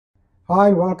Hi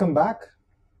and welcome back.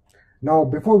 Now,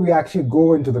 before we actually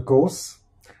go into the course,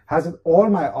 as with all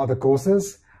my other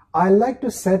courses, I like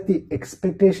to set the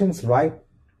expectations right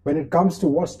when it comes to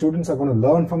what students are going to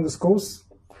learn from this course.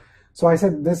 So I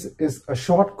said this is a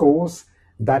short course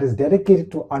that is dedicated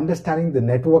to understanding the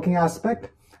networking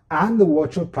aspect and the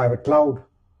virtual private cloud.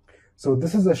 So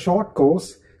this is a short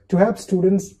course to help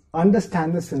students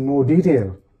understand this in more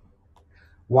detail.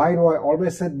 Why do I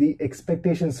always set the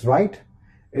expectations right?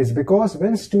 Is because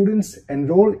when students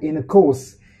enroll in a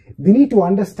course, they need to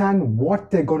understand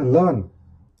what they're going to learn.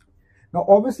 Now,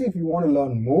 obviously, if you want to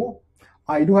learn more,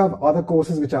 I do have other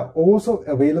courses which are also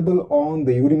available on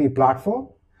the Udemy platform.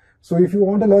 So if you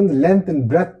want to learn the length and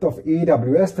breadth of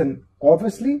AWS, then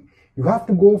obviously you have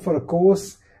to go for a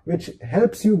course which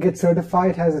helps you get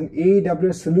certified as an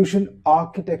AWS Solution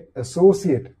Architect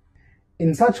Associate.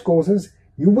 In such courses,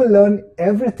 you will learn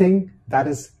everything that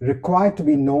is required to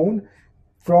be known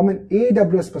from an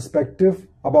AWS perspective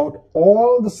about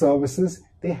all the services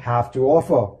they have to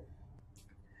offer.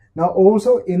 Now,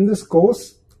 also in this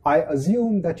course, I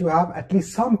assume that you have at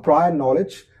least some prior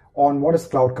knowledge on what is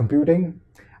cloud computing,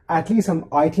 at least some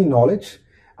IT knowledge,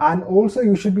 and also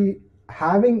you should be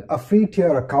having a free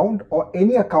tier account or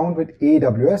any account with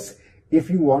AWS if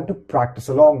you want to practice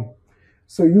along.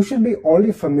 So you should be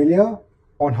already familiar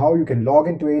on how you can log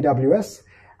into AWS,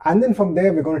 and then from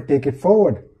there we're going to take it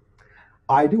forward.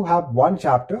 I do have one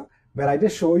chapter where I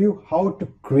just show you how to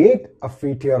create a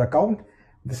free tier account.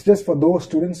 This is just for those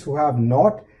students who have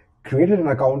not created an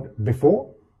account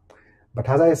before. But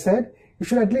as I said, you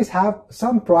should at least have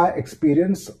some prior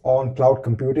experience on cloud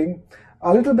computing,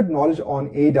 a little bit knowledge on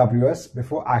AWS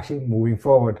before actually moving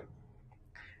forward.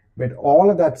 With all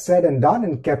of that said and done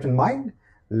and kept in mind,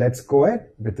 let's go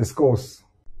ahead with this course.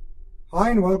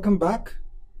 Hi and welcome back.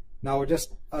 Now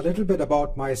just a little bit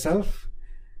about myself.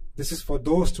 This is for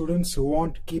those students who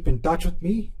want to keep in touch with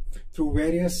me through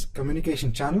various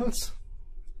communication channels.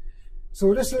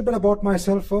 So just a little bit about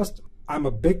myself first. I'm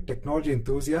a big technology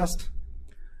enthusiast.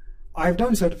 I've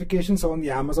done certifications on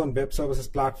the Amazon Web Services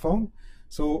platform.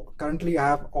 So currently I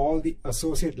have all the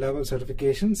associate level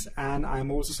certifications, and I'm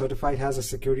also certified as a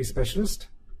security specialist.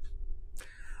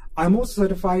 I'm also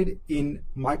certified in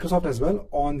Microsoft as well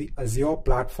on the Azure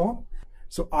platform.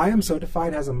 So I am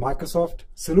certified as a Microsoft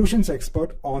solutions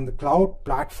expert on the cloud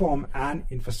platform and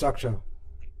infrastructure.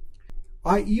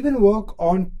 I even work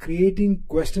on creating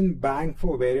question bank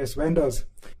for various vendors.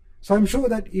 So I'm sure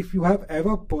that if you have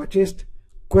ever purchased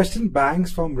question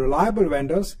banks from reliable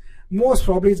vendors, most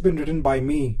probably it's been written by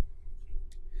me.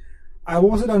 I've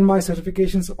also done my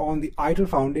certifications on the ITIL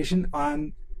Foundation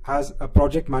and as a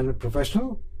project management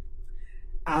professional.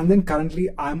 And then currently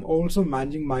I'm also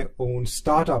managing my own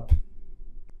startup.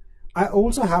 I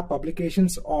also have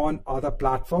publications on other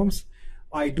platforms.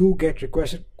 I do get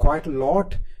requested quite a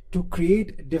lot to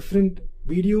create different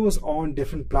videos on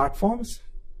different platforms.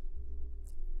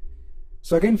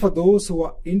 So again, for those who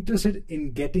are interested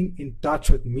in getting in touch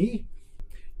with me,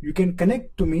 you can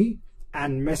connect to me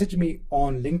and message me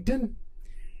on LinkedIn.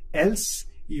 Else,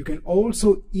 you can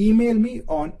also email me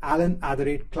on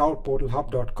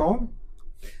alan@cloudportalhub.com.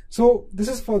 So this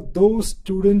is for those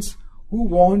students who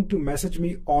want to message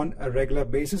me on a regular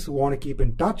basis, who want to keep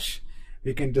in touch.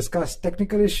 We can discuss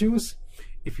technical issues.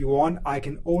 If you want, I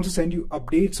can also send you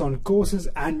updates on courses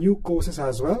and new courses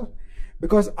as well,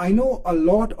 because I know a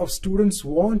lot of students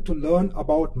want to learn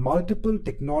about multiple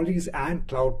technologies and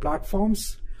cloud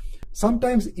platforms.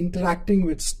 Sometimes interacting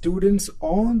with students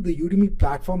on the Udemy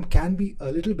platform can be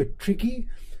a little bit tricky,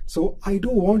 so I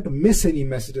don't want to miss any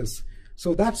messages.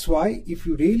 So that's why if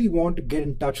you really want to get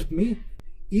in touch with me,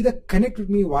 either connect with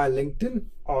me via LinkedIn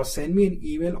or send me an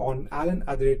email on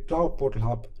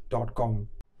alan@cloudportalhub.com.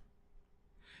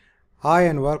 Hi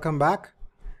and welcome back.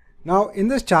 Now in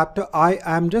this chapter, I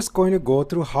am just going to go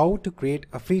through how to create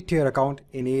a free tier account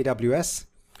in AWS.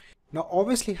 Now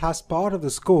obviously, as part of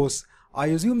this course, I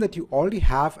assume that you already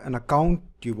have an account,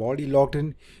 you've already logged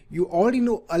in, you already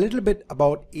know a little bit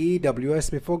about AWS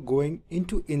before going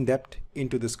into in-depth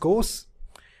into this course.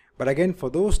 But again, for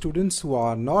those students who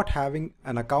are not having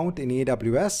an account in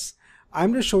AWS,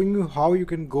 I'm just showing you how you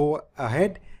can go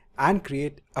ahead and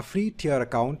create a free tier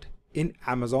account in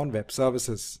Amazon Web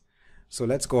Services. So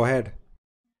let's go ahead.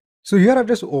 So here I've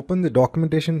just opened the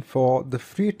documentation for the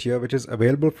free tier which is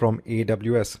available from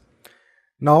AWS.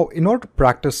 Now, in order to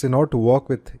practice, in order to work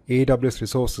with AWS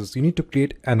resources, you need to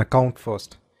create an account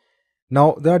first.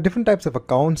 Now, there are different types of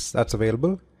accounts that's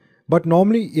available. But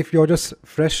normally, if you're just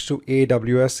fresh to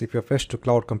AWS, if you're fresh to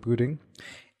cloud computing,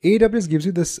 AWS gives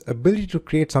you this ability to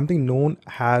create something known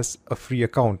as a free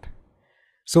account.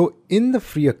 So in the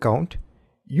free account,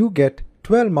 you get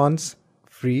 12 months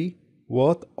free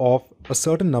worth of a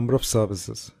certain number of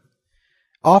services.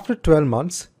 After 12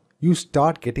 months, you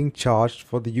start getting charged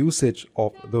for the usage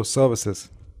of those services.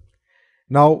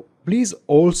 Now, please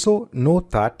also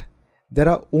note that there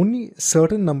are only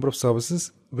certain number of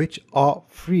services which are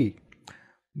free.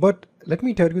 But let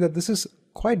me tell you that this is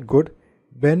quite good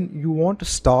when you want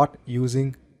to start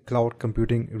using cloud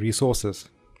computing resources.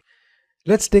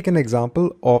 Let's take an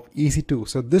example of EC2.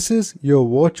 So this is your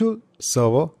virtual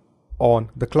server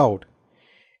on the cloud.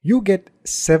 You get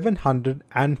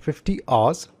 750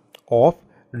 hours of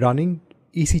running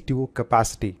EC2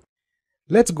 capacity.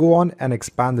 Let's go on and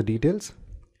expand the details.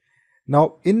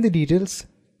 Now in the details,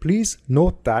 please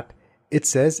note that it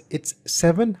says it's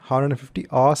 750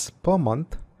 hours per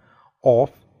month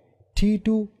of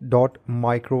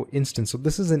T2.micro instance. So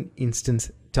this is an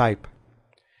instance type.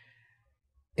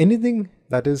 Anything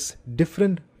that is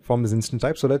different from this instance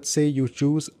type, so let's say you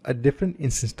choose a different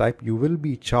instance type, you will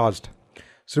be charged.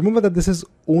 So remember that this is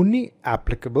only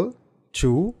applicable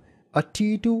to a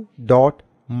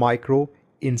T2.micro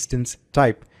instance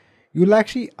type. You'll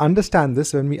actually understand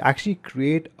this when we actually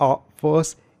create our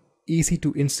first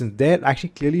EC2 instance. There it actually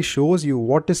clearly shows you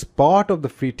what is part of the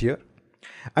free tier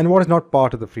and what is not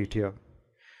part of the free tier.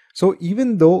 So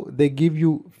even though they give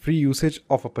you free usage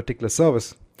of a particular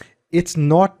service, it's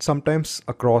not sometimes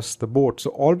across the board. So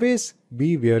always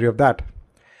be wary of that.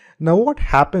 Now what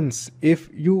happens if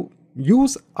you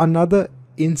use another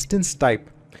instance type?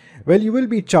 Well, you will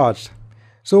be charged.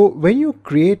 So when you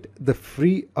create the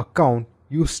free account,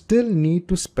 you still need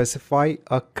to specify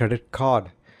a credit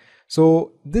card.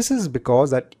 So this is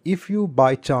because that if you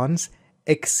by chance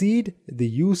exceed the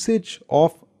usage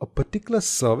of a particular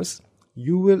service,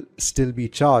 you will still be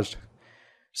charged.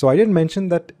 So I did mention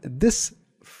that this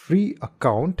free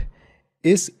account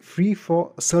is free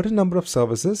for a certain number of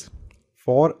services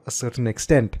for a certain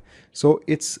extent. So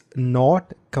it's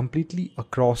not completely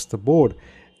across the board.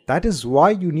 That is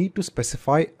why you need to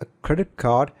specify a credit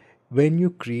card when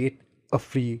you create a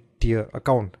free tier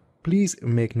account. Please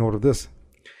make note of this.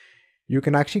 You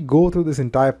can actually go through this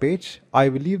entire page. I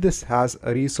believe this has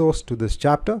a resource to this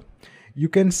chapter. You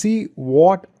can see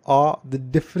what are the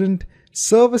different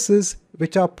services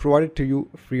which are provided to you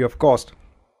free of cost.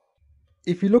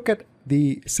 If you look at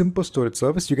the simple storage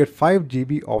service, you get 5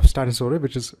 GB of standard storage,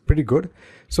 which is pretty good.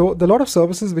 So there are a lot of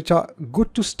services which are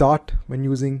good to start when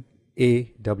using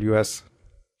AWS.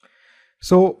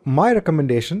 So my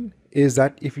recommendation is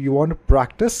that if you want to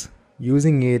practice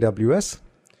using AWS,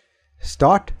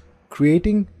 start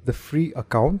creating the free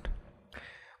account.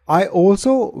 I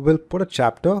also will put a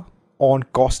chapter on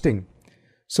costing.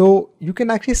 So you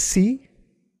can actually see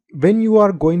when you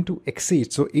are going to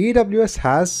exceed. So AWS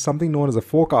has something known as a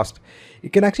forecast.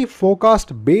 It can actually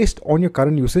forecast based on your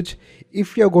current usage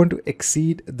if you're going to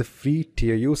exceed the free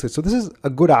tier usage. So this is a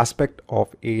good aspect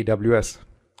of AWS.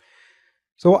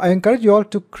 So I encourage you all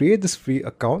to create this free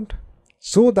account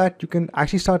so that you can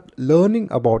actually start learning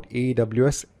about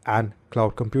AWS and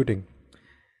cloud computing.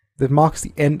 That marks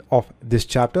the end of this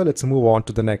chapter. Let's move on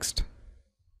to the next.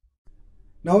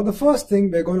 Now the first thing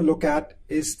we're going to look at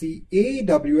is the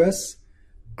AWS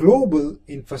global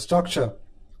infrastructure.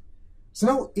 So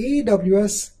now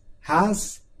AWS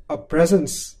has a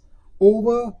presence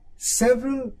over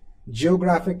several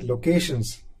geographic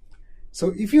locations.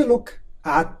 So if you look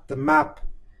at the map,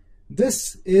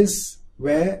 this is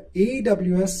where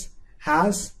AWS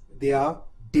has their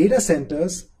data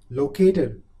centers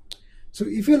located. So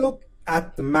if you look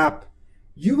at the map,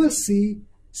 you will see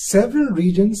several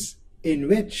regions in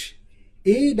which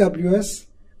AWS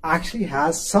actually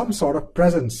has some sort of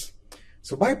presence.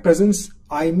 So by presence,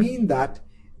 I mean that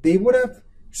they would have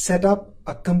set up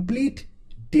a complete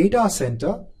data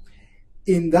center.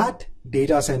 In that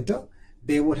data center,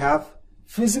 they would have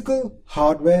physical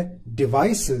hardware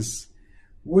devices,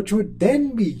 which would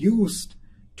then be used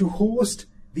to host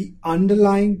the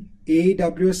underlying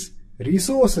AWS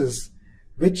resources,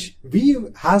 which we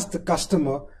as the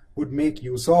customer would make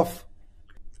use of.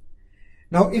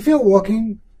 Now, if you're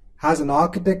working as an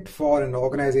architect for an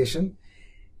organization,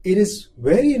 it is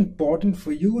very important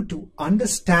for you to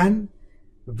understand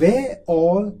where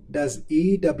all does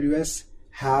AWS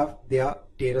have their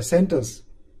data centers.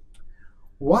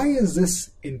 Why is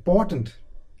this important?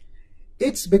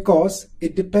 It's because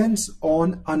it depends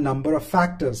on a number of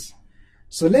factors.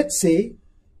 So let's say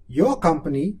your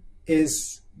company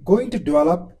is going to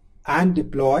develop and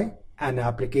deploy an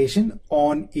application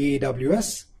on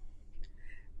AWS.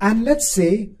 And let's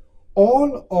say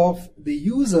all of the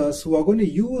users who are going to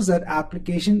use that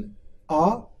application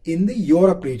are in the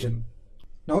Europe region.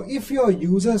 Now, if your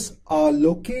users are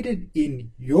located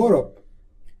in Europe,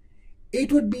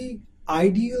 it would be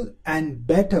ideal and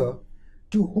better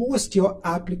to host your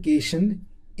application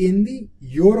in the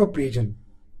Europe region.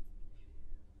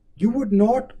 You would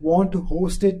not want to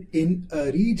host it in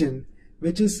a region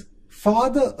which is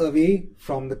farther away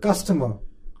from the customer,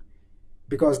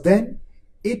 because then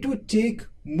it would take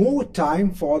more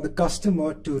time for the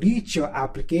customer to reach your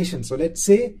application. So let's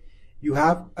say you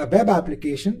have a web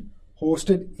application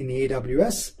hosted in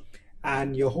AWS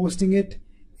and you're hosting it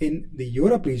in the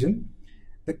Europe region.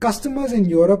 The customers in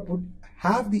Europe would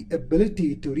have the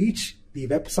ability to reach the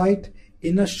website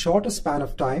in a shorter span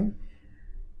of time.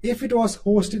 If it was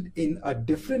hosted in a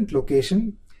different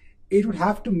location, it would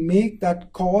have to make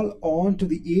that call on to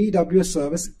the AWS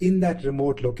service in that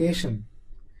remote location.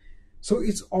 So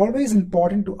it's always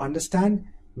important to understand,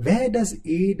 where does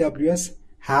AWS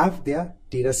have their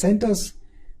data centers?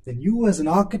 Then you as an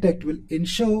architect will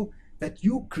ensure that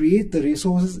you create the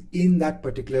resources in that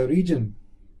particular region.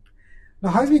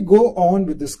 Now, as we go on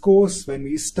with this course, when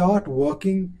we start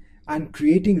working and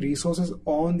creating resources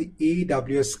on the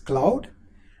AWS cloud,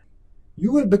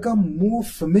 you will become more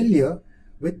familiar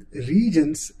with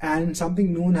regions and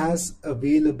something known as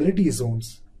availability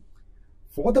zones.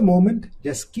 For the moment,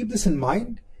 just keep this in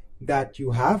mind, that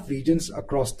you have regions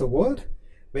across the world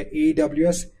where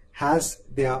AWS has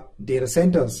their data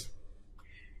centers.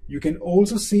 You can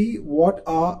also see what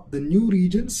are the new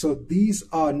regions. So these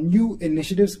are new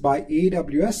initiatives by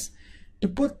AWS to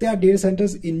put their data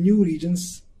centers in new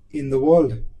regions in the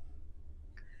world.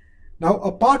 Now,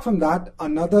 apart from that,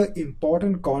 another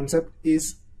important concept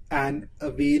is an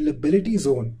availability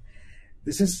zone.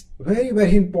 This is very,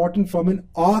 very important from an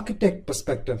architect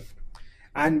perspective.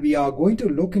 And we are going to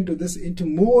look into this into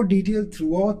more detail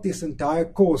throughout this entire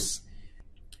course.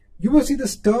 You will see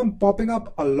this term popping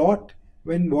up a lot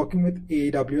when working with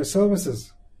AWS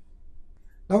services.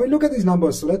 Now we look at these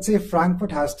numbers. So let's say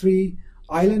Frankfurt has 3,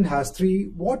 Ireland has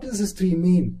 3. What does this 3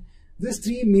 mean? This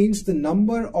 3 means the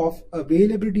number of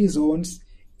availability zones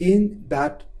in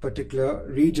that particular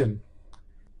region.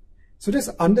 So just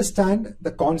understand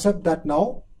the concept that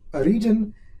now a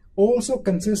region also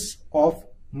consists of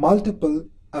multiple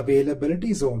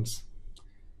availability zones.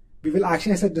 We will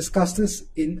actually, as I said, discuss this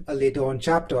in a later on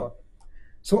chapter.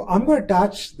 So I'm going to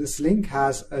attach this link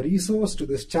as a resource to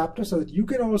this chapter so that you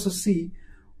can also see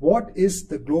what is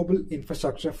the global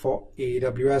infrastructure for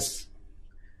AWS.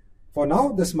 For now,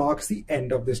 this marks the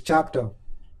end of this chapter.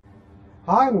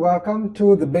 Hi and welcome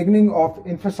to the beginning of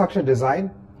infrastructure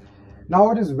design. Now,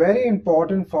 it is very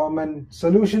important from a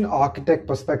solution architect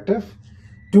perspective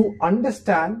to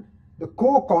understand the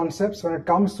core concepts when it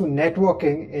comes to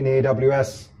networking in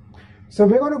AWS. So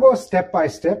we're going to go step by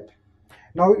step.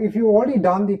 Now, if you've already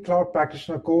done the Cloud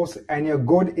Practitioner course and you're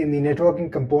good in the networking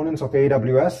components of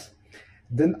AWS,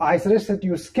 then I suggest that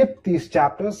you skip these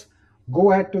chapters,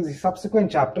 go ahead to the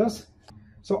subsequent chapters.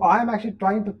 So I'm actually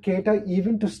trying to cater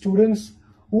even to students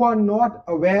who are not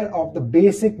aware of the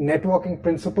basic networking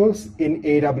principles in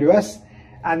AWS,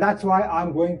 and that's why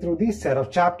I'm going through these set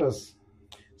of chapters.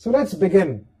 So let's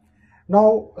begin.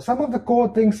 Now, some of the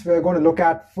core things we're going to look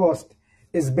at first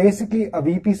is basically a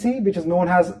VPC, which is known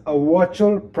as a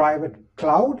virtual private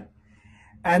cloud.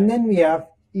 And then we have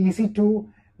EC2,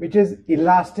 which is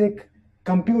Elastic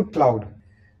Compute Cloud.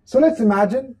 So let's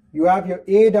imagine you have your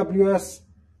AWS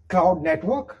cloud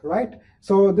network, right?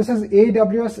 So this is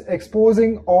AWS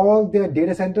exposing all their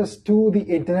data centers to the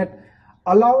internet,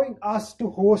 allowing us to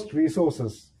host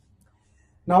resources.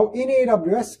 Now in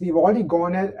AWS, we've already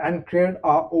gone ahead and created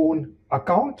our own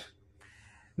account.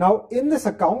 Now in this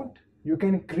account, you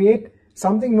can create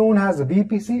something known as a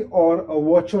VPC or a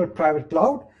virtual private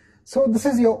cloud. So this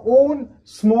is your own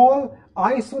small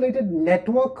isolated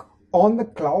network on the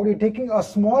cloud. You're taking a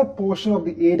small portion of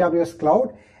the AWS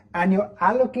cloud and you're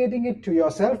allocating it to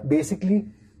yourself, basically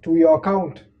to your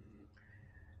account.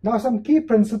 Now some key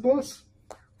principles.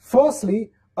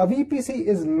 Firstly, a VPC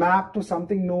is mapped to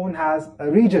something known as a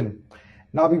region.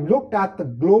 Now we've looked at the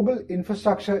global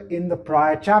infrastructure in the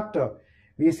prior chapter.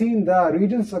 We've seen the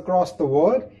regions across the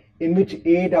world in which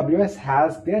AWS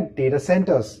has their data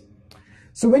centers.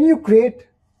 So when you create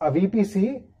a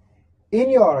VPC in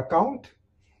your account,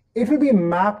 it will be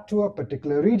mapped to a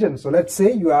particular region. So let's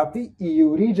say you have the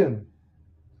EU region.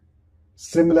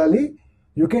 Similarly,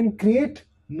 you can create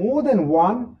more than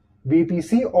one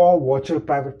VPC or virtual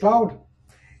private cloud.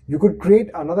 You could create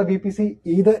another VPC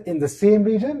either in the same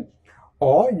region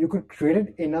or you could create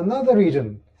it in another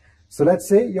region. So let's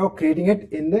say you're creating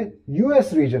it in the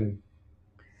US region.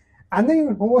 And then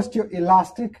you host your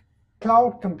Elastic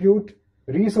Cloud Compute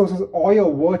resources or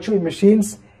your virtual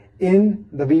machines in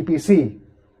the VPC.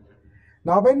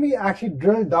 Now, when we actually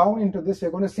drill down into this,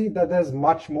 you're going to see that there's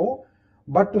much more.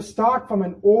 But to start from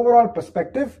an overall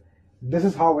perspective, this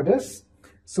is how it is.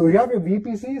 So you have your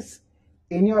VPCs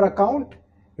in your account,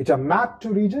 which are mapped to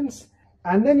regions,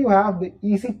 and then you have the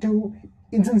EC2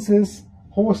 instances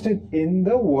hosted in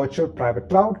the virtual private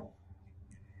cloud.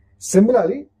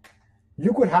 Similarly,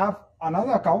 you could have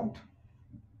another account.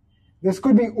 This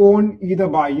could be owned either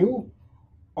by you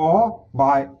or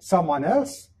by someone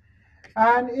else.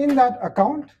 And in that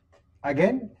account,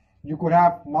 again, you could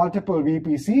have multiple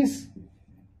VPCs.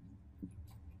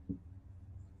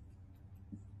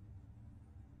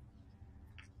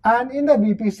 And in the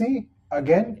VPC,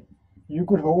 again, you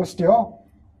could host your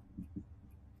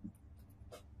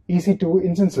EC2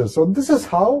 instances. So this is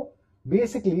how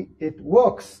basically it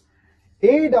works.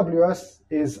 AWS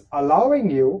is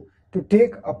allowing you to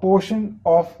take a portion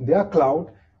of their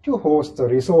cloud to host the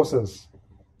resources.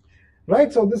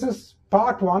 Right, so this is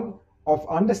part one of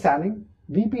understanding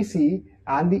VPC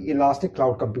and the Elastic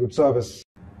Cloud Compute Service.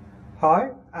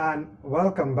 Hi, and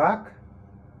welcome back.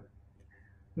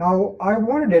 Now, I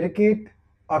want to dedicate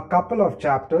a couple of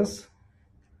chapters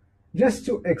just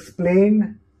to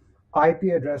explain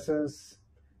IP addresses,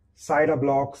 CIDR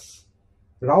blocks,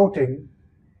 routing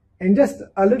in just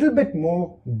a little bit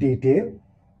more detail.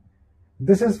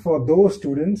 This is for those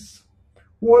students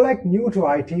who are like new to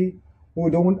IT, who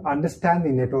don't understand the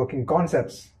networking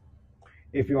concepts.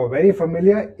 If you are very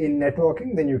familiar in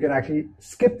networking, then you can actually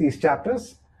skip these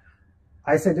chapters.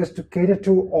 I suggest to cater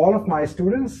to all of my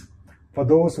students. For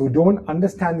those who don't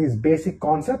understand these basic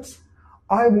concepts,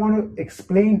 I want to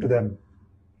explain to them.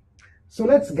 So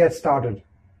let's get started.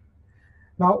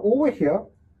 Now over here,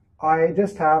 I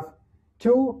just have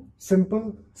two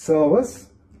simple servers.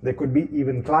 They could be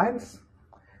even clients.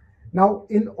 Now,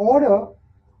 in order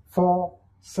for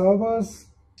servers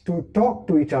to talk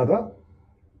to each other,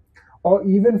 or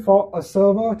even for a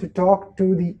server to talk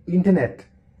to the internet,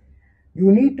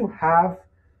 you need to have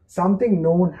something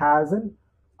known as an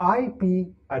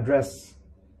IP address.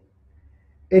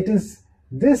 It is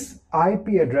this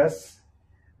IP address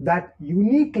that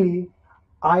uniquely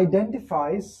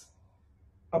identifies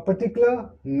a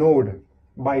particular node.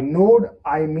 By node,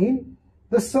 I mean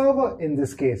the server in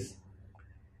this case.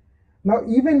 Now,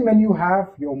 even when you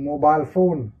have your mobile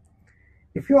phone,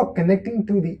 if you are connecting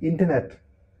to the internet,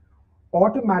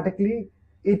 automatically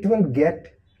it will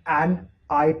get an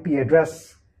IP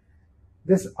address.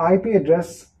 This IP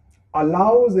address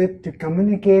allows it to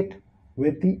communicate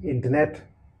with the internet.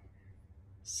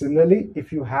 Similarly,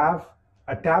 if you have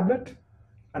a tablet,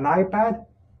 an iPad,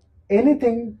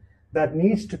 anything that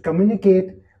needs to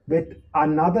communicate with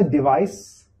another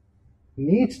device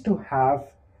needs to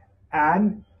have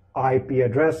an IP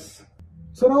address.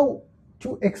 So now,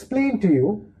 to explain to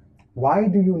you why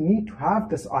do you need to have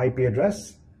this IP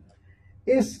address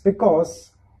is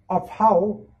because of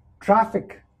how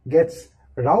traffic gets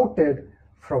routed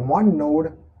from one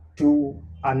node to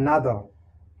another.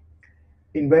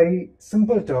 In very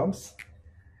simple terms,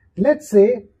 let's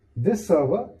say this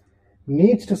server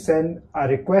needs to send a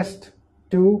request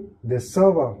to this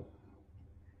server.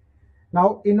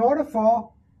 Now, in order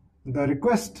for the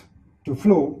request to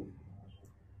flow,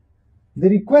 the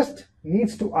request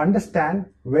needs to understand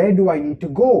where do I need to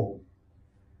go.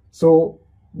 So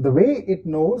the way it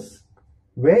knows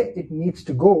where it needs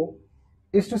to go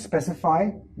is to specify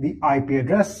the IP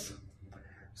address.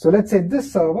 So let's say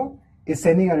this server is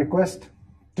sending a request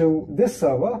to this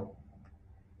server.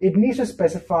 It needs to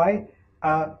specify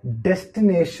a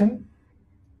destination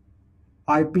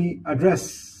IP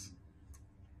address.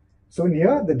 So in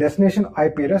here, the destination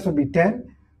IP address will be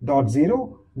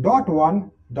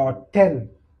 10.0.1.10.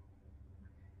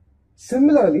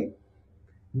 Similarly,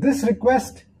 this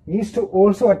request needs to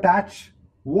also attach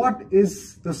what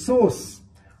is the source,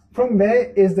 from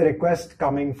where is the request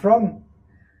coming from,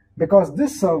 because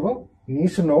this server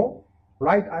needs to know,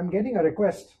 right, I'm getting a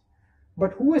request,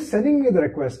 but who is sending me the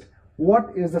request?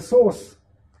 What is the source?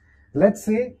 Let's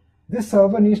say this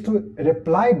server needs to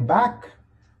reply back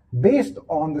based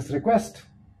on this request.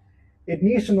 It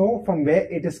needs to know from where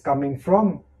it is coming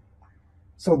from.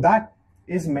 So that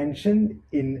is mentioned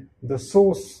in the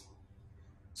source.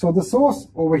 So the source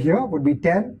over here would be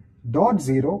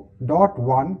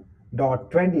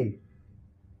 10.0.1.20.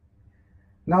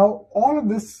 Now, all of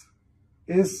this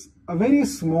is a very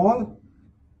small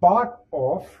part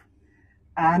of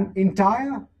an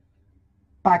entire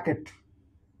packet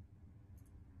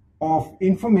of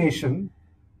information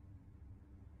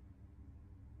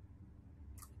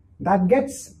that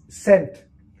gets sent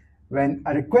when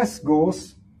a request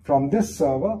goes from this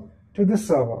server to this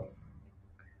server.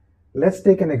 Let's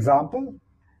take an example.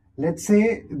 Let's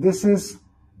say this is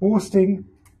hosting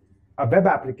a web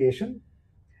application.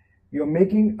 You're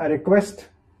making a request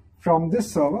from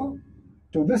this server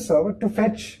to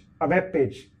fetch a web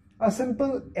page, a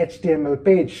simple HTML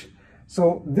page.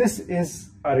 So this is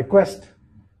a request.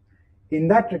 In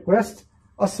that request,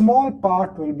 a small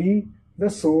part will be the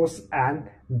source and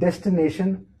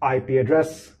destination IP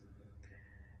address.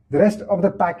 The rest of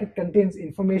the packet contains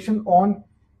information on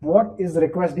what is the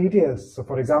request details. So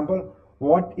for example,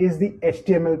 what is the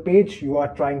HTML page you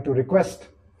are trying to request?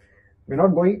 We're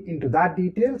not going into that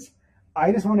details.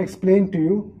 I just want to explain to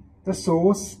you the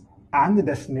source and the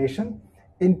destination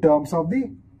in terms of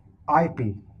the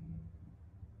IP.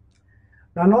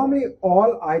 Now, normally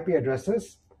all IP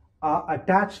addresses are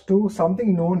attached to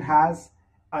something known as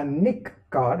a NIC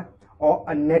card or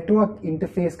a network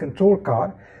interface control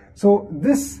card. So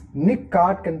this NIC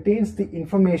card contains the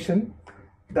information,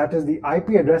 that is the IP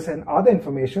address and other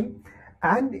information,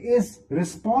 and is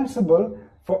responsible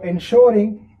for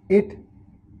ensuring it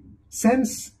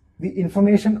sends the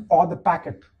information or the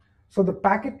packet. So the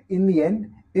packet in the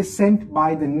end is sent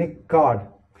by the NIC card.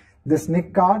 This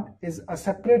NIC card is a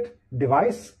separate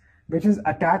device which is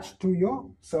attached to your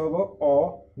server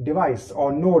or device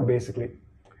or node basically.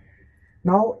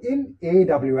 Now in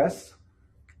AWS,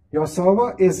 your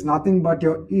server is nothing but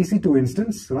your EC2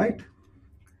 instance, right?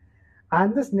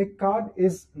 And this NIC card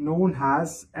is known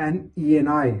as an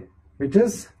ENI, which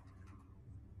is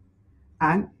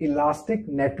an elastic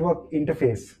network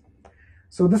interface.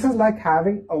 So this is like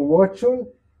having a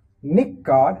virtual NIC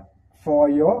card for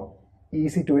your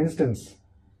EC2 instance.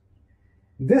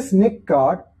 This NIC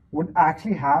card would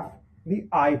actually have the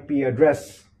IP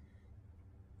address.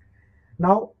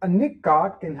 Now, a NIC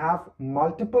card can have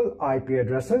multiple IP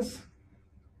addresses.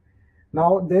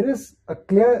 Now, there is a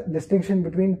clear distinction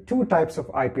between two types of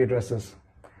IP addresses.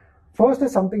 First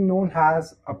is something known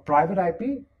as a private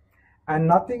IP and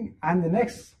the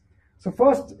next. So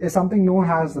first is something known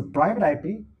as the private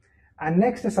IP and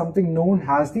next is something known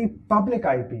as the public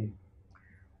IP.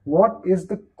 What is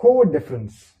the core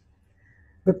difference?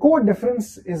 The core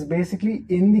difference is basically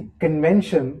in the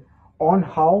convention on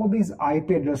how these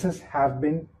IP addresses have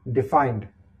been defined.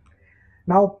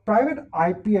 Now, private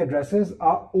IP addresses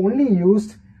are only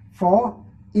used for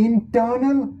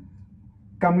internal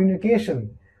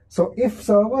communication. So if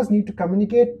servers need to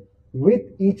communicate with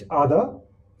each other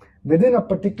within a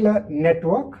particular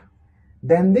network,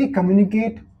 then they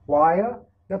communicate via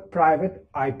the private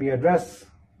IP address.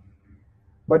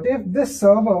 But if this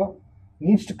server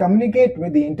needs to communicate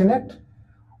with the internet,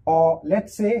 or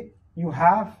let's say you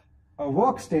have a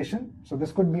workstation, so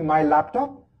this could be my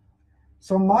laptop.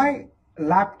 So my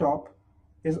laptop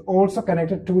is also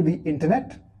connected to the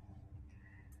internet.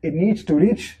 It needs to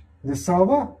reach the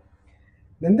server.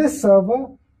 Then this server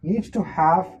needs to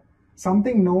have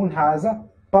something known as a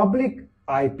public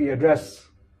IP address.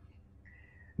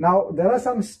 Now, there are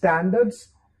some standards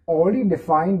already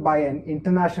defined by an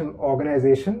international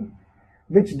organization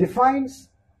which defines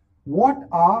what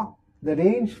are the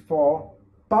range for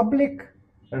public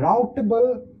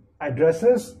routable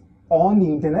addresses on the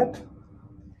internet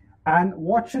and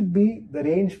what should be the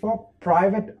range for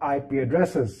private IP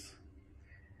addresses.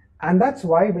 And that's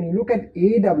why when you look at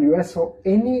AWS or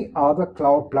any other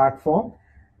cloud platform,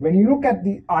 when you look at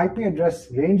the IP address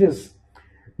ranges,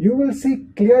 you will see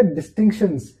clear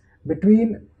distinctions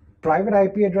between private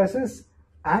IP addresses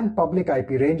and public IP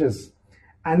ranges.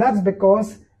 And that's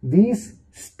because these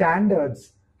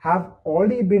standards have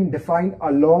already been defined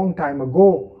a long time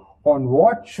ago on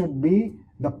what should be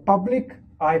the public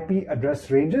IP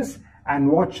address ranges and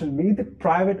what should be the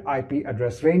private IP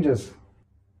address ranges.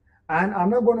 And I'm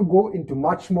not going to go into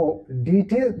much more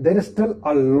detail. There is still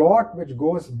a lot which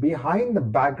goes behind the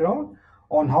background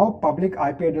on how public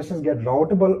IP addresses get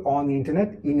routable on the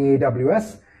internet in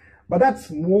AWS. But that's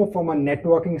more from a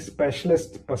networking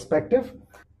specialist perspective.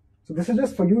 So this is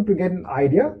just for you to get an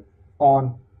idea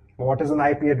on what is an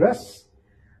IP address,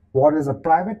 what is a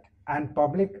private and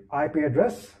public IP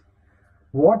address,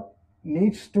 what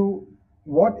is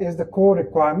the core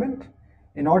requirement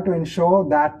in order to ensure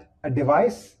that a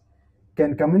device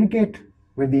can communicate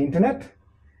with the internet,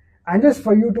 and just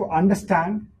for you to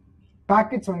understand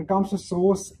packets when it comes to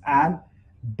source and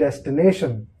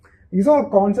destination. These all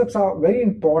concepts are very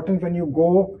important when you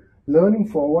go learning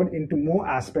forward into more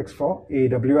aspects for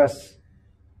AWS.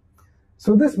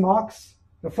 So this marks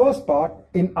the first part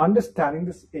in understanding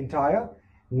this entire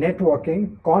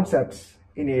networking concepts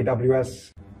in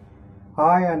AWS.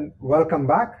 Hi and welcome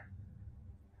back.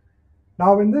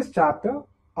 Now in this chapter,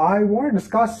 I want to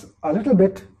discuss a little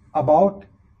bit about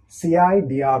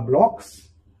CI/DR blocks,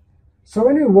 So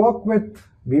when we work with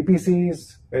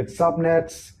VPCs, with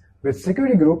subnets, with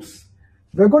security groups,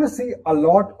 we're going to see a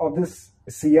lot of this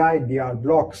CI/DR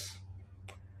blocks.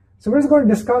 So we're just going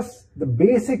to discuss the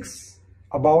basics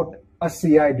about a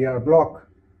CI/DR block.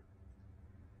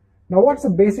 Now, what's the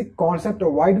basic concept,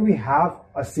 or why do we have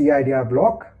a CI/DR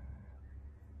block?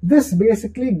 This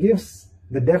basically gives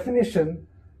the definition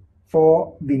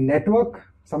for the network,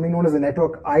 something known as the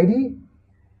network ID,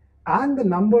 and the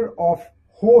number of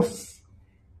hosts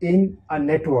in a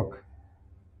network.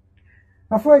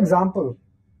 Now, for example,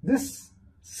 this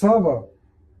server,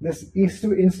 this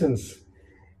EC2 instance,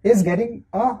 is getting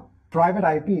a private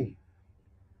IP.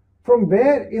 From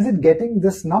where is it getting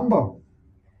this number?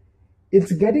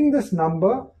 It's getting this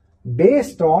number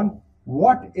based on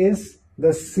what is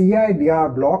the CI/DR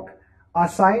block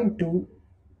assigned to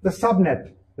the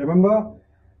subnet. Remember,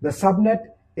 the subnet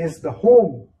is the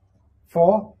home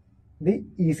for the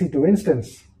EC2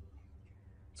 instance.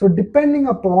 So depending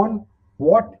upon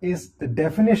what is the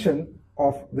definition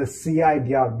of the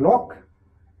CI/DR block,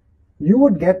 you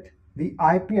would get the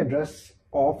IP address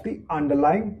of the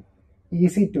underlying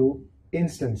EC2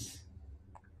 instance.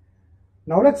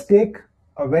 Now let's take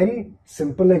a very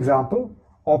simple example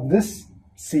of this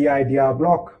CI/DR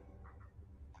block.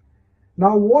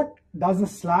 Now what does the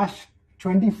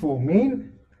 /24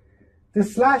 mean? The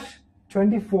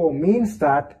 /24 means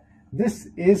that this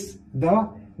is the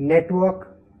network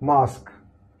mask.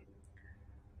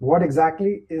 What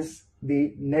exactly is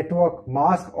the network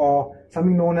mask, or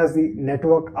something known as the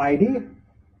network ID?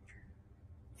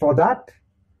 For that,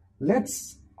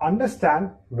 let's understand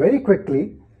very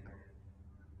quickly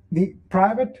the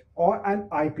private or an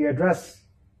IP address.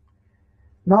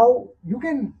 Now you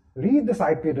can read this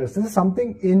IP address. This is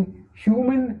something in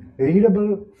human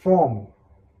readable form.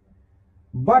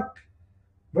 But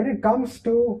when it comes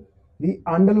to the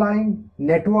underlying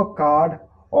network card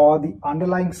or the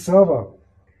underlying server,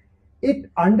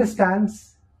 it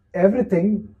understands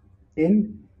everything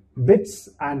in bits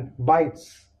and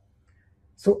bytes.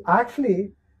 So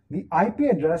actually, the IP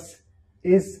address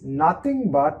is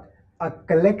nothing but a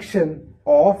collection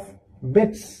of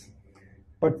bits.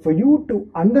 But for you to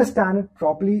understand it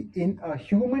properly in a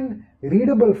human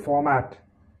readable format,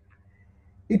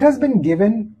 it has been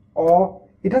given, or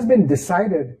it has been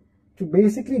decided to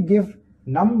basically give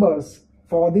numbers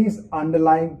for these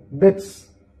underlying bits.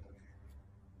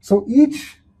 So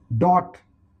each dot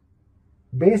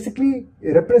basically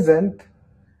represent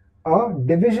a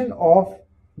division of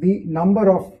the number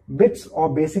of bits, or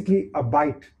basically a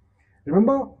byte.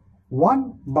 Remember,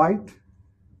 1 byte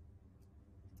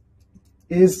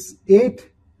is 8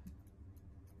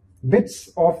 bits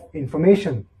of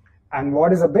information. And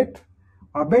what is a bit?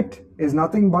 A bit is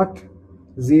nothing but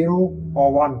 0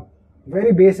 or 1.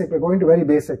 Very basic. We're going to very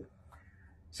basic.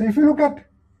 So if you look at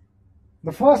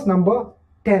the first number,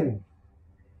 10,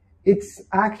 it's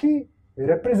actually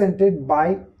represented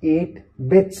by 8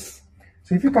 bits.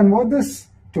 So if you convert this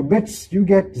to bits, you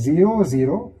get 0,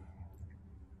 0.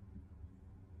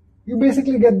 You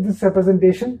basically get this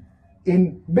representation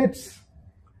in bits.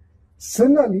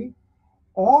 Similarly,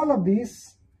 all of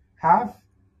these have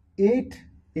 8,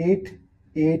 8,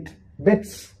 8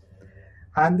 bits.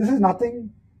 And this is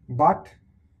nothing but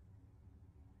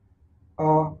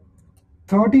a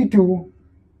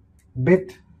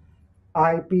 32-bit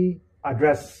IP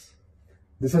address.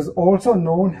 This is also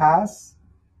known as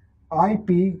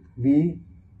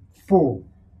IPv4.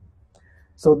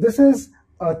 So this is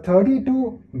a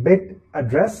 32-bit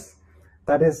address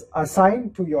that is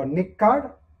assigned to your NIC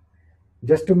card.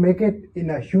 Just to make it in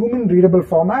a human readable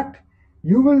format,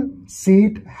 you will see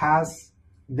it has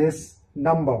this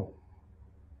number.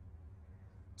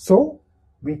 So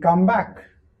we come back.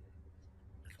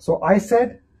 So I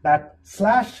said that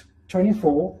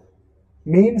 /24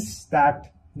 means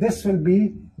that this will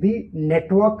be the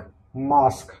network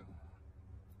mask.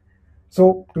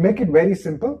 So to make it very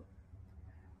simple,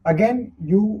 again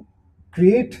you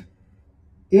create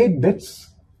 8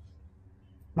 bits.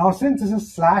 Now since this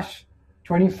is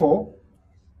 /24,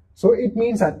 so it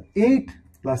means that 8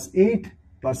 plus 8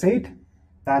 plus 8,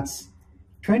 that's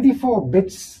 24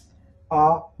 bits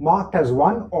are marked as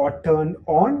 1 or turned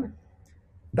on.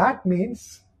 That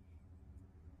means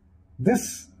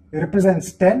this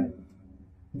represents 10,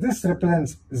 this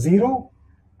represents 0,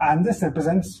 and this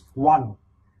represents 1.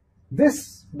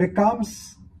 This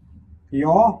becomes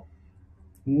your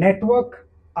network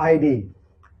ID.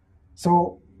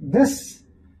 So this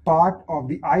part of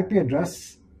the IP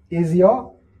address is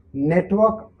your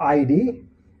network ID,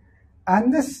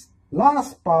 and this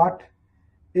last part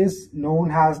is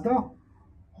known as the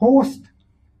host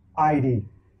ID.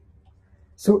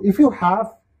 So if you have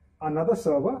another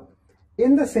server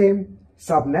in the same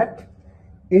subnet,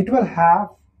 it will have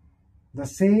the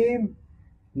same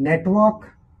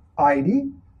network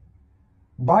ID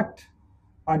but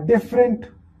a different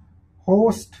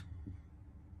host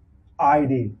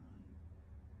ID.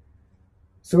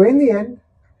 So in the end,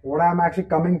 what I'm actually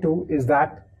coming to is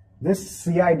that this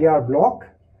CIDR block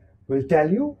will tell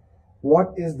you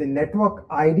what is the network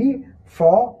ID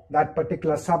for that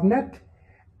particular subnet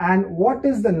and what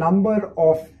is the number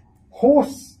of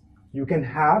hosts you can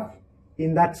have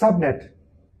in that subnet.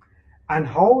 And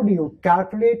how do you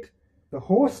calculate the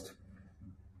host?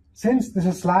 Since this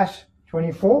is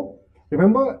 /24,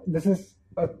 remember this is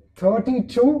a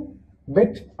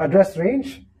 32-bit address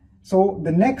range. So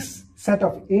the next set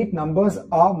of 8 numbers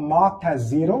are marked as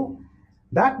 0.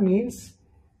 That means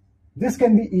this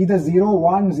can be either 0,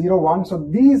 1, 0, 1. So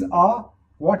these are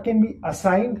what can be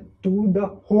assigned to the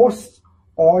hosts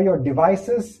or your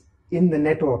devices in the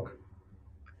network.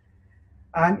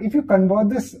 And if you convert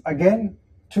this again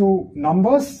to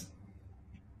numbers,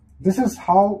 this is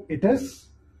how it is.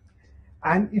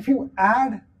 And if you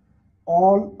add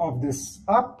all of this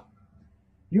up,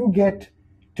 you get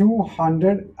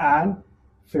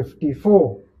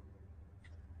 254.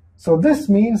 So this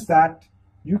means that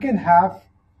you can have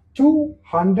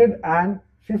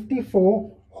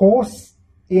 254 hosts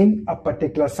in a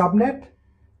particular subnet,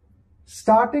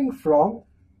 starting from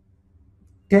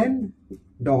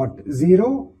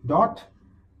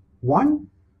 10.0.1,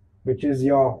 which is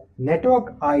your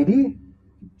network ID,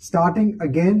 starting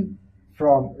again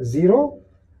from 0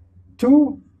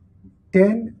 to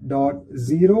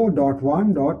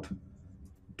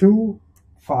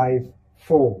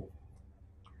 10.0.1.254.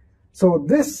 So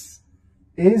this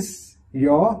is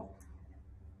your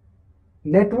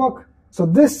network. So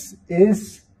this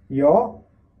is your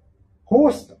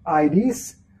host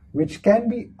IDs which can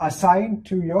be assigned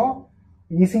to your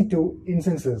EC2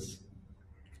 instances.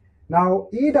 Now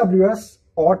AWS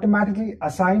automatically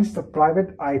assigns the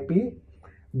private IP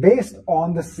based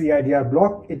on the CIDR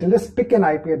block. It will just pick an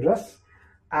IP address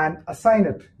and assign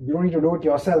it. You don't need to do it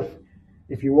yourself.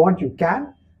 If you want, you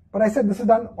can, but I said this is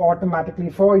done automatically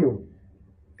for you.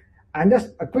 And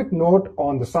just a quick note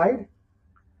on the side,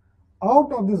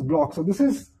 out of this block, so this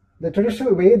is the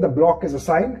traditional way the block is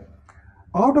assigned.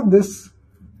 Out of this,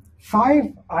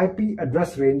 5 IP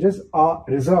address ranges are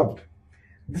reserved.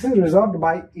 This is reserved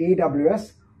by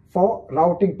AWS for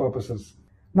routing purposes.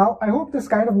 Now, I hope this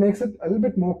kind of makes it a little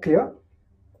bit more clear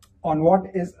on what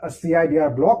is a CIDR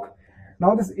block.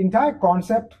 Now, this entire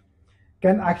concept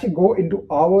can actually go into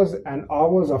hours and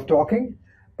hours of talking,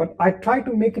 but I try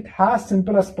to make it as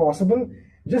simple as possible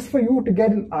just for you to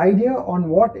get an idea on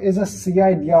what is a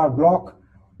CIDR block,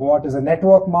 what is a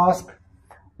network mask,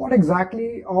 what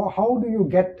exactly or how do you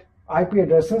get IP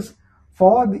addresses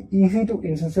for the EC2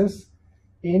 instances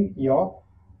in your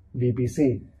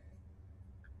VPC.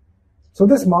 So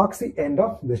this marks the end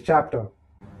of this chapter.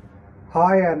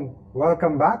 Hi and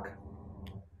welcome back.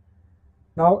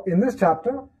 Now in this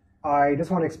chapter, I just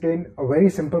want to explain a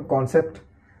very simple concept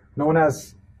known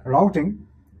as routing.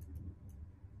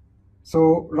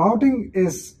 So routing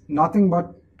is nothing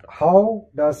but how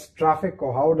does traffic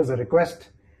or how does a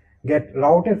request get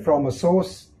routed from a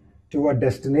source to a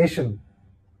destination.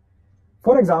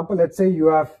 For example, let's say you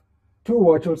have 2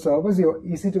 virtual servers, your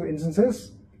EC2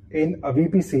 instances in a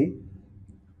VPC,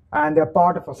 and they're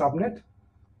part of a subnet.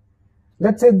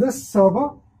 Let's say this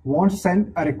server wants to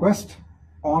send a request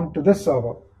onto this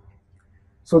server.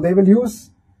 So they will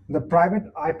use the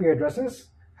private IP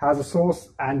addresses as a source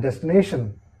and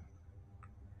destination.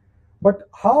 But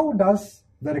how does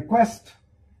the request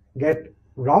get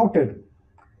routed?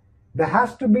 There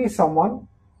has to be someone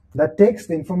that takes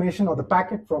the information or the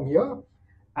packet from here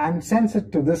and sends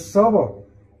it to this server.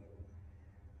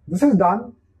 This is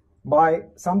done by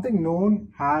something known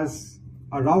as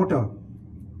a router.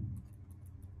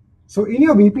 So in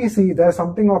your VPC, there's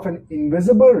something of an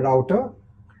invisible router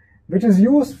which is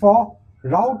used for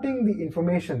routing the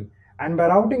information. And by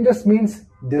routing just means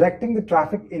directing the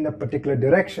traffic in a particular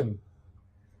direction.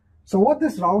 So what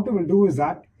this router will do is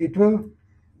that it will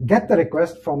get the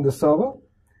request from the server.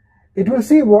 It will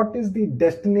see what is the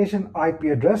destination IP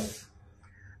address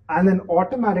and then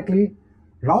automatically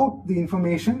route the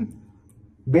information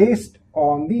based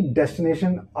on the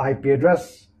destination IP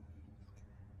address.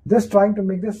 Just trying to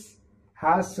make this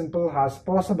as simple as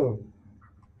possible.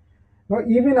 Now,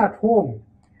 even at home,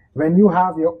 when you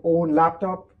have your own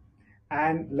laptop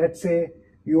and let's say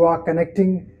you are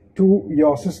connecting to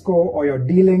your Cisco or your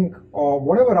D-Link or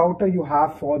whatever router you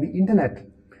have for the internet.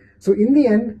 So in the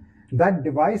end, that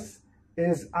device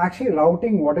is actually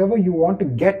routing whatever you want to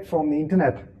get from the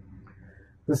internet.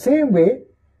 The same way,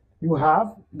 you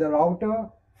have the router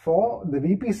for the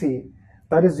VPC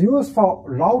that is used for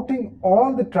routing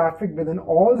all the traffic within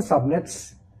all the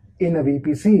subnets in a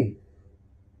VPC.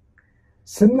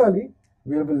 Similarly,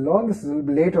 we will learn this a little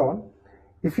bit later on.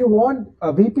 If you want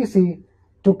a VPC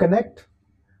to connect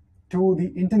to the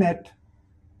internet,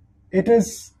 it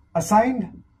is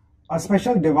assigned a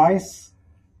special device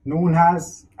known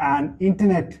as an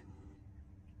internet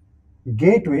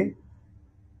gateway.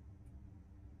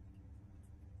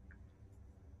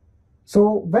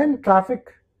 So when traffic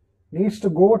needs to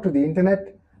go to the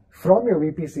internet from your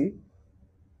VPC,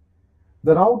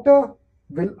 the router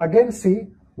will again see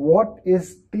what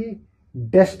is the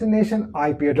destination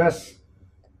IP address.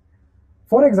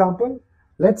 For example,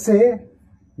 let's say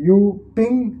you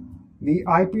ping the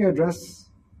IP address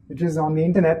which is on the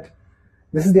internet.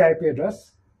 This is the IP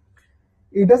address.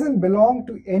 It doesn't belong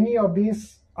to any of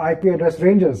these IP address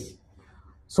ranges.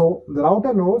 So the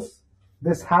router knows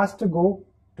this has to go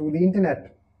to the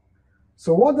internet.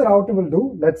 So what the router will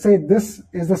do, let's say this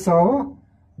is the server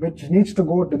which needs to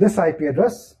go to this IP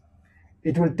address.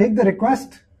 It will take the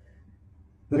request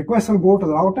will go to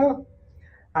the router,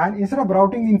 and instead of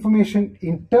routing the information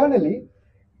internally,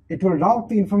 it will route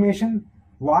the information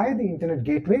via the internet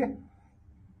gateway.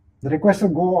 The request will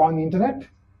go on the internet.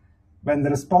 When the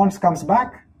response comes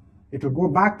back, it will go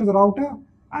back to the router,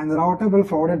 and the router will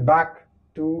forward it back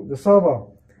to the server.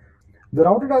 The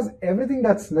router does everything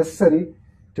that's necessary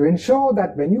to ensure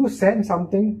that when you send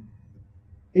something,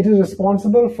 it is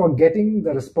responsible for getting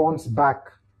the response back.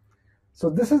 So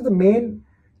this is the main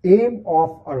aim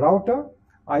of a router.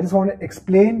 I just want to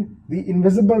explain the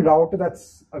invisible router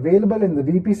that's available in the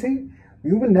VPC.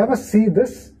 You will never see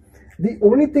this. The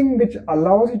only thing which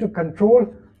allows you to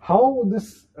control how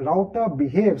this router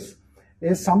behaves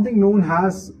is something known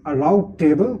as a route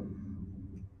table.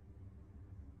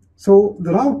 So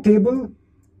the route table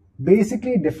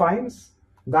basically defines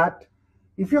that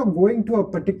if you're going to a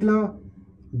particular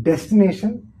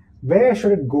destination, where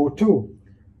should it go to?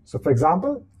 So for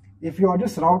example, if you are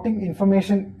just routing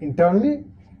information internally,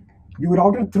 you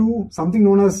route it through something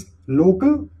known as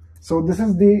local. So this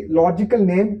is the logical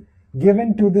name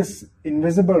given to this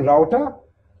invisible router.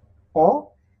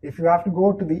 Or if you have to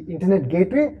go to the internet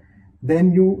gateway,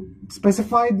 then you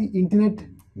specify the internet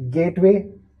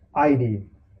gateway ID.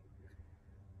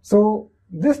 So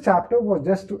this chapter was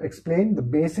just to explain the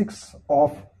basics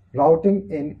of routing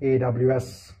in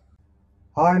AWS.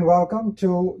 Hi and welcome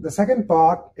to the second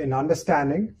part in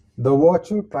understanding the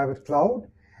virtual private cloud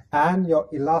and your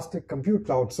elastic compute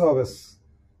cloud service.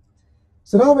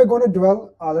 So now we're going to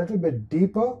dwell a little bit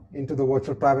deeper into the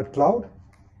virtual private cloud.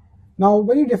 Now,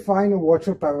 when you define a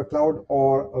virtual private cloud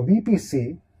or a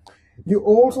VPC, you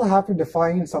also have to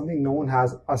define something known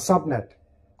as a subnet.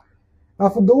 Now,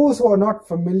 for those who are not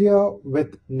familiar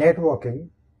with networking,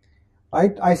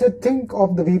 I said think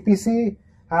of the VPC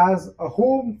as a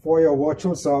home for your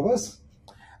virtual servers.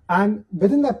 And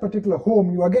within that particular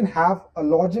home, you again have a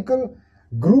logical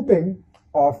grouping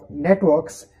of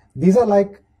networks. These are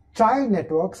like child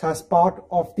networks as part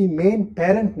of the main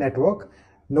parent network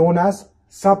known as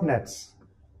subnets.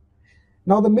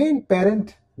 Now, the main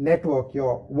parent network,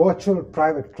 your virtual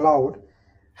private cloud,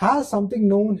 has something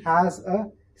known as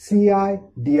a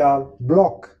CIDR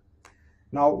block.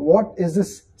 Now, what is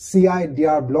this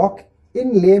CIDR block?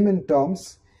 In layman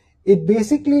terms, it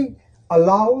basically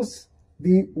allows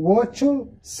the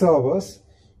virtual servers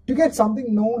to get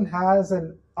something known as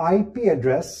an IP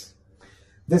address.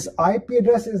 This IP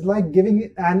address is like giving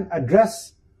it an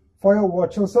address for your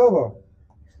virtual server.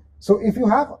 So if you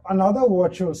have another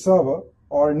virtual server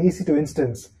or an EC2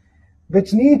 instance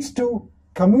which needs to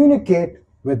communicate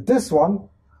with this one,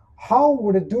 how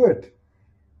would it do it?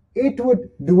 It would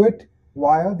do it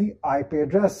via the IP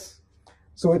address.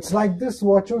 So it's like this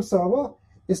virtual server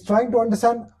is trying to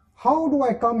understand, how do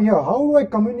I come here? How do I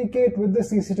communicate with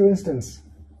this EC2 instance?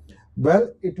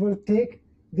 Well, it will take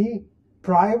the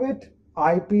private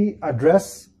IP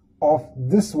address of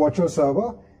this virtual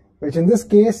server, which in this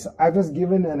case, I've just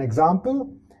given an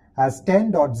example as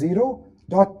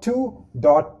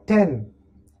 10.0.2.10.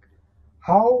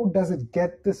 How does it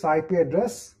get this IP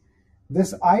address?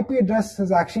 This IP address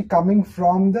is actually coming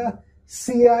from the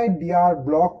CIDR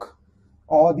block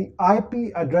or the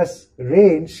IP address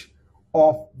range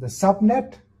of the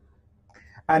subnet.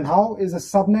 And how is the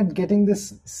subnet getting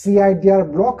this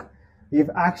CIDR block? We've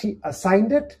actually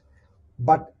assigned it,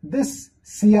 but this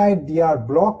CIDR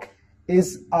block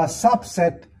is a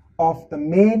subset of the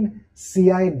main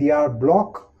CIDR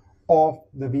block of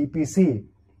the VPC.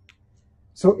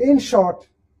 So in short,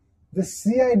 the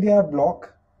CIDR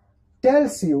block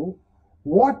tells you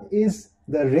what is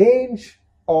the range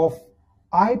of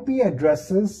IP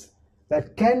addresses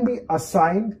that can be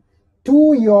assigned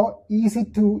to your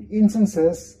EC2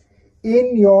 instances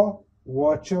in your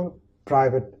virtual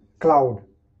private cloud.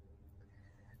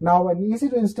 Now, an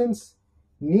EC2 instance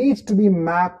needs to be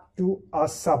mapped to a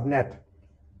subnet.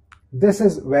 This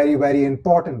is very, very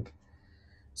important.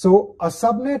 So a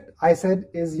subnet, I said,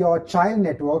 is your child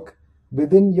network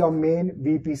within your main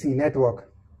VPC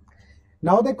network.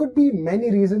 Now, there could be many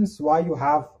reasons why you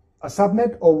have a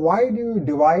subnet, or why do you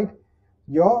divide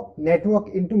your network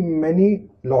into many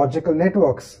logical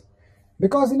networks.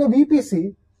 Because in a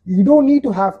VPC, you don't need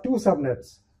to have two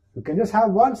subnets. You can just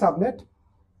have one subnet,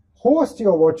 host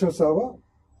your virtual server,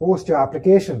 host your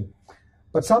application.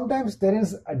 But sometimes there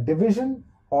is a division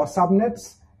or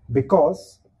subnets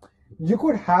because you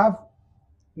could have,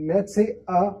 let's say,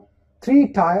 a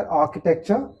three-tier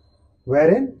architecture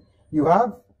wherein you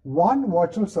have one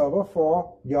virtual server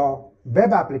for your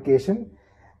web application,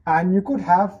 and you could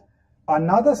have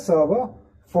another server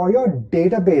for your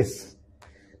database.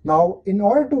 Now, in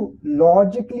order to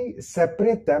logically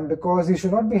separate them, because you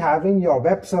should not be having your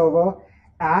web server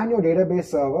and your database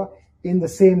server in the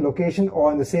same location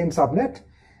or in the same subnet,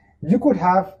 you could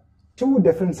have two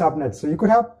different subnets. So you could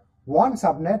have one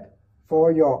subnet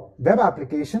for your web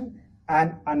application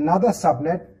and another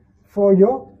subnet for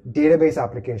your database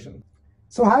application.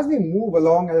 So as we move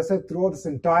along, as I said, throughout this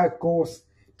entire course,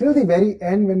 till the very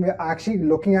end, when we're actually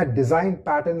looking at design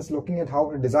patterns, looking at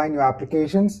how to design your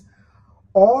applications,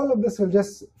 all of this will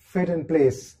just fit in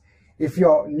place. If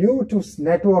you're new to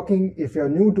networking, if you're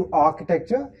new to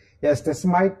architecture, yes, this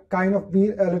might kind of be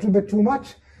a little bit too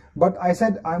much, but I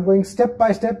said I'm going step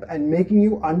by step and making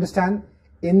you understand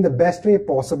in the best way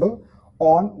possible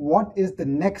on what is the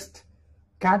next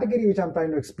category which I'm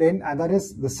trying to explain, and that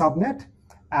is the subnet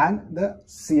and the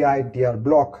CIDR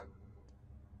block.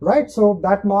 Right, so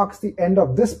that marks the end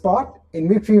of this part in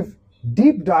which we've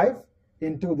deep dive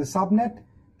into the subnet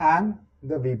and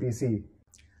the VPC.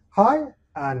 Hi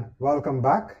and welcome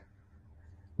back.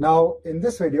 Now in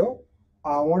this video,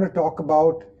 I want to talk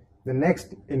about the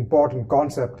next important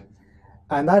concept,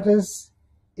 and that is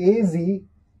AZ,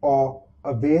 or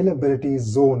availability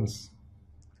zones.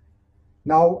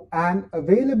 Now, an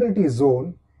availability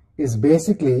zone is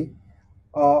basically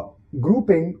a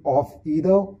grouping of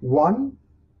either one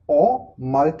or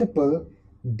multiple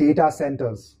data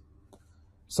centers.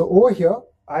 So over here,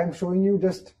 I am showing you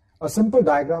just a simple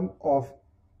diagram of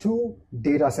two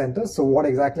data centers. So what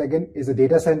exactly again is a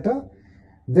data center?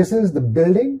 This is the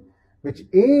building which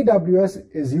AWS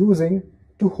is using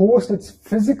to host its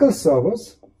physical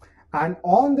servers. And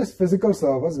on this physical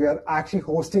servers, we are actually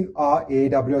hosting our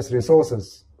AWS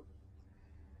resources.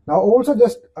 Now also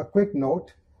just a quick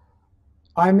note,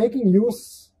 I'm making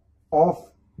use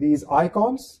of these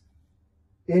icons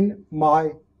in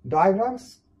my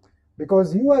diagrams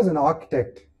because you as an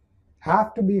architect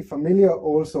have to be familiar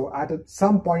also at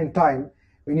some point in time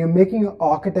when you're making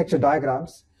architecture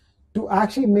diagrams to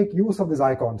actually make use of these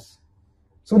icons.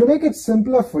 So to make it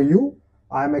simpler for you,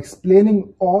 I'm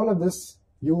explaining all of this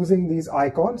using these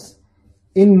icons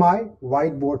in my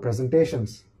whiteboard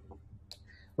presentations.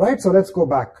 Right, so let's go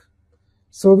back.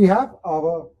 So we have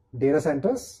our data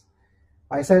centers.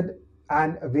 I said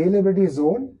an availability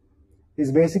zone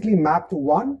is basically mapped to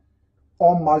one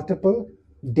or multiple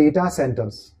data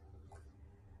centers.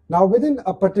 Now within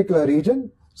a particular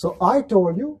region, so I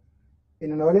told you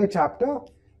in an earlier chapter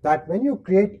that when you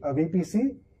create a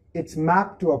VPC, it's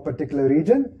mapped to a particular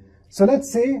region. So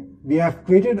let's say we have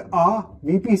created our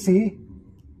VPC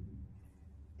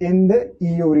in the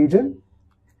EU region.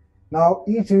 Now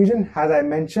each region, as I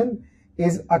mentioned,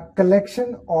 is a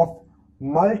collection of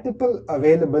multiple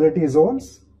availability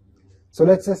zones. So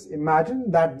let's just imagine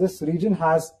that this region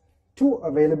has two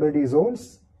availability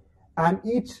zones, and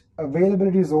each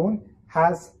availability zone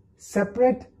has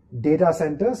separate data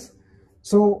centers.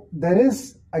 So there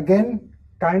is again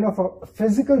kind of a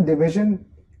physical division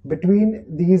between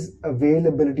these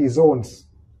availability zones.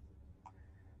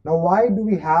 Now why do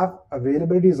we have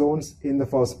availability zones in the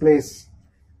first place?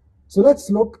 So let's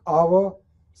look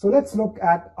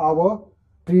at our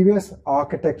previous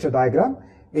architecture diagram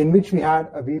in which we had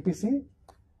a VPC,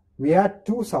 we had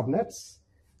two subnets,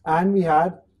 and we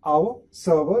had our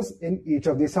servers in each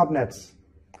of these subnets.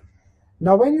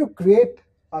 Now when you create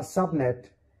a subnet,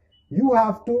 you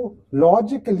have to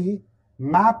logically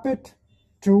map it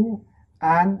to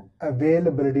an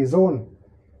availability zone.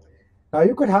 Now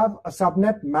you could have a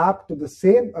subnet mapped to the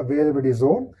same availability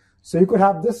zone. So you could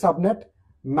have this subnet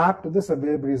mapped to this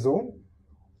availability zone,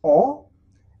 or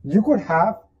you could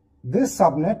have this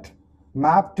subnet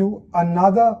mapped to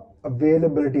another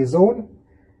availability zone,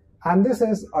 and this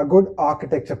is a good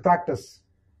architecture practice.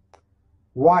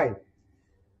 Why?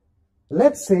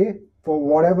 Let's say for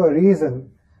whatever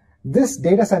reason this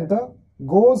data center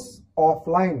goes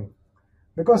offline,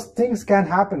 because things can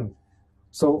happen.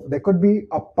 So there could be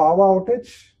a power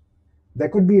outage, there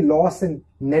could be loss in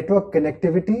network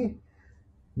connectivity.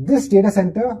 This data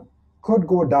center could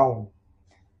go down.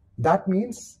 That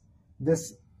means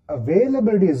this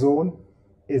availability zone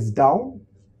is down,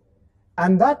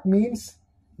 and that means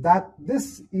that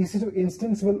this EC2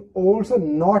 instance will also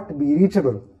not be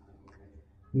reachable.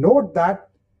 Note that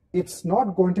it's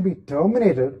not going to be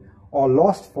terminated or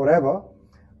lost forever,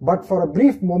 but for a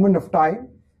brief moment of time,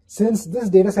 since this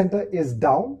data center is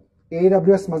down,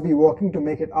 AWS must be working to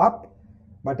make it up,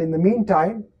 but in the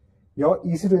meantime, your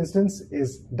EC2 instance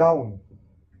is down.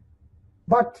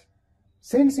 But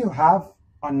since you have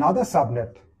another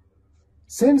subnet,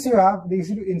 since you have the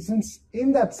EC2 instance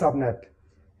in that subnet,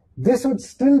 this would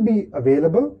still be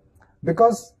available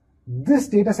because this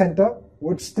data center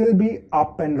would still be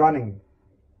up and running.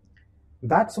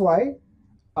 That's why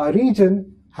a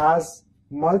region has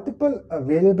multiple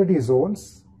availability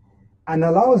zones and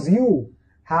allows you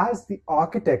as the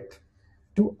architect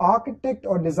to architect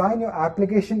or design your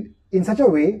application in such a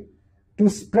way to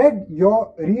spread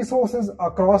your resources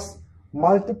across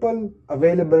multiple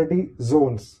availability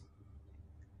zones.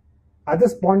 At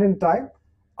this point in time,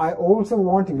 I also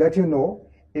want to let you know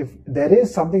if there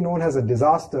is something known as a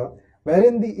disaster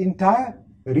wherein the entire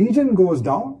region goes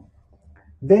down,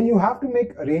 then you have to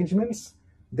make arrangements.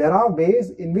 There are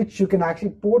ways in which you can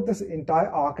actually port this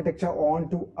entire architecture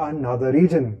onto another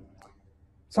region.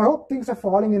 So I hope things are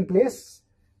falling in place.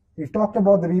 We've talked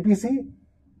about the VPC,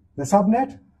 the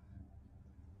subnet,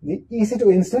 the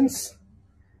EC2 instance,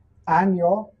 and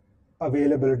your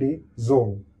availability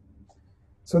zone.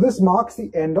 So this marks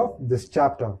the end of this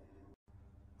chapter.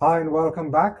 Hi and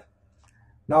welcome back.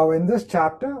 Now in this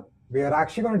chapter, we are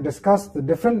actually going to discuss the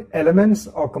different elements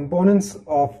or components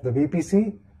of the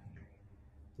VPC.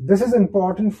 This is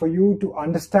important for you to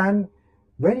understand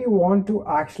when you want to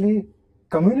actually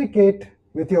communicate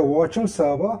with your virtual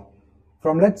server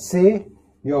from, let's say,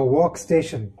 your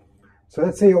workstation. So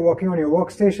let's say you're working on your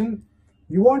workstation,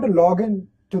 you want to log in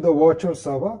to the virtual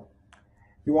server,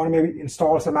 you want to maybe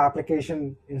install some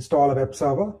application, install a web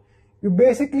server. You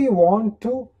basically want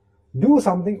to do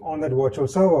something on that virtual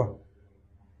server.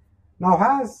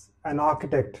 Now, as an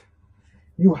architect,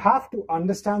 you have to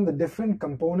understand the different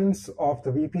components of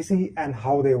the VPC and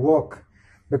how they work.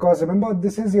 Because remember,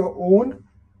 this is your own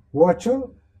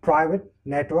virtual private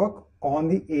network on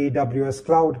the AWS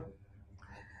cloud.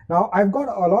 Now, I've got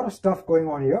a lot of stuff going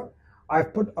on here.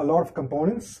 I've put a lot of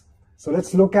components. So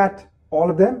let's look at all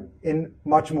of them in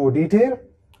much more detail.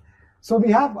 So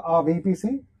we have our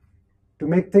VPC. To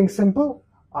make things simple,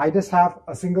 I just have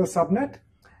a single subnet.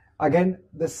 Again,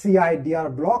 the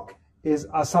CIDR block is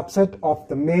a subset of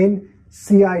the main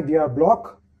CIDR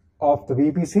block of the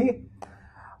VPC.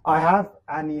 I have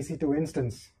an EC2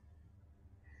 instance.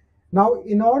 Now,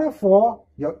 in order for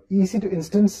your EC2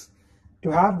 instance to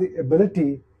have the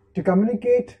ability to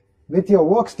communicate with your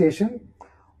workstation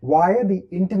via the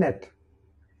internet,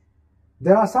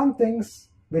 there are some things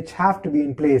which have to be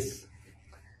in place.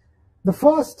 The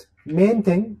first main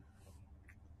thing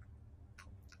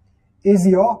is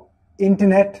your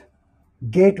internet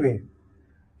gateway.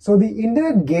 So the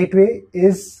internet gateway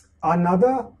is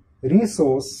another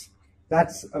resource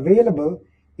that's available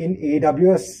in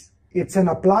AWS. It's an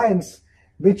appliance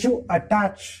which you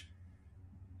attach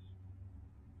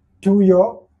to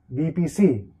your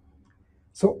VPC.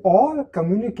 So all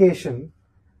communication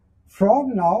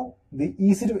from now, the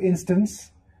EC2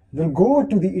 instance will go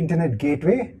to the internet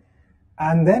gateway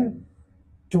and then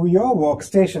to your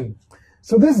workstation.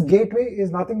 So this gateway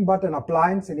is nothing but an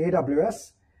appliance in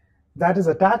AWS that is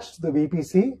attached to the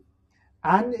VPC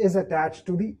and is attached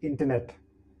to the internet.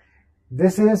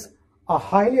 This is a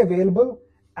highly available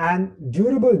and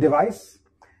durable device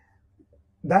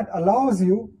that allows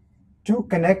you to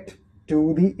connect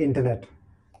to the internet.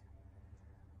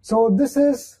 So this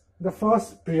is the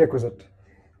first prerequisite.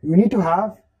 You need to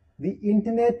have the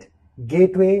internet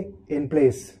gateway in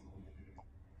place.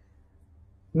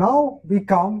 Now we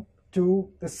come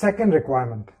to the second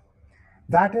requirement,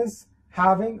 that is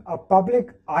having a public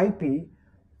IP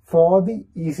for the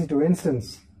EC2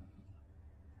 instance.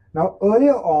 Now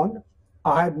earlier on,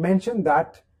 I had mentioned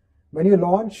that when you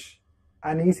launch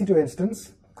an EC2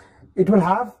 instance, it will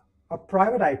have a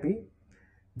private IP.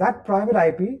 That private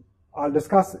IP, I'll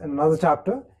discuss in another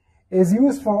chapter, is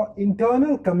used for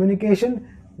internal communication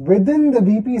within the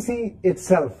VPC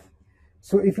itself.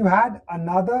 So if you had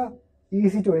another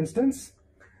EC2 instance,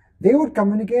 they would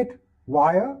communicate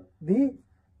via the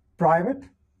private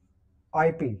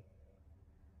IP.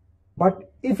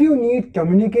 But if you need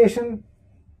communication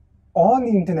on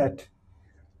the internet,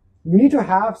 you need to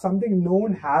have something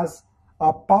known as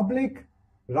a public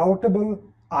routable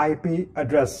IP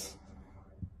address.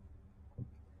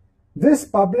 This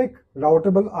public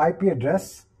routable IP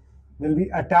address will be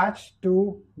attached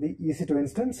to the EC2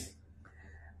 instance,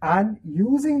 and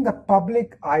using the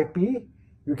public IP,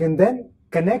 you can then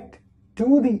connect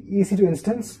to the EC2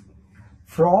 instance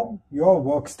from your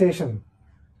workstation.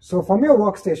 So from your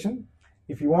workstation,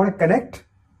 if you want to connect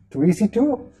to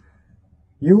EC2,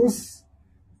 use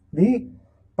the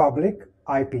public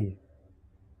IP.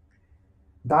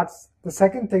 That's the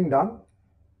second thing done.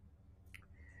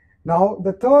 Now,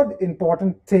 the third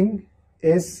important thing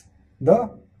is the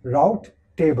route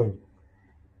table.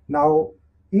 Now,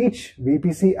 each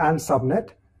VPC and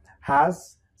subnet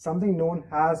has something known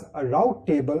as a route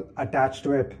table attached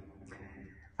to it.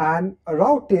 And a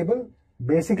route table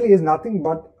basically is nothing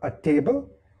but a table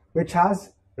which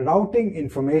has routing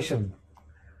information.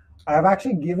 I have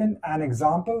actually given an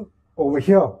example over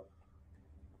here.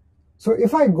 So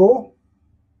if I go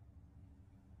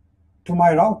to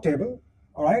my route table,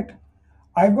 all right,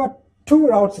 I've got two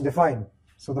routes defined.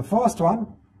 So the first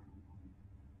one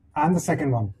and the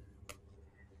second one.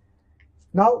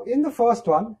 Now in the first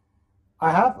one,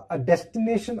 I have a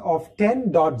destination of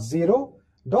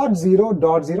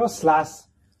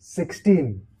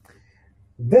 10.0.0.0/16.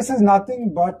 This is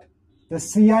nothing but the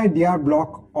CIDR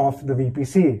block of the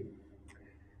VPC.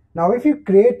 Now if you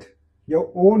create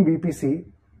your own VPC,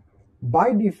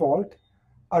 by default,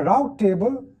 a route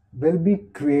table will be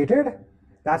created.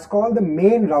 That's called the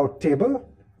main route table.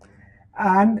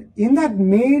 And in that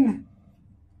main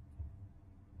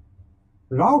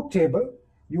route table,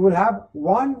 you will have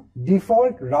one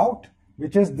default route,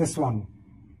 which is this one,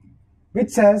 which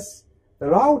says the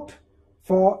route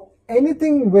for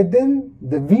anything within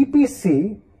the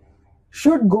VPC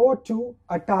should go to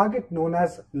a target known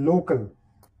as local.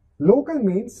 Local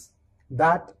means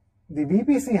that the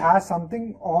VPC has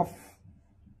something of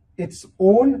its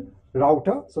own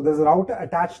router. So there's a router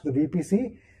attached to the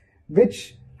VPC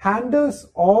which handles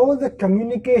all the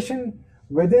communication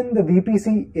within the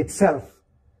VPC itself.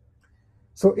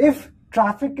 So if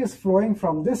traffic is flowing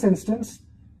from this instance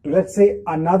to, let's say,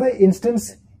 another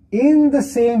instance in the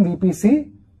same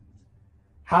VPC,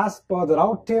 as per the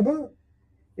route table,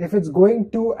 if it's going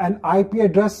to an IP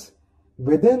address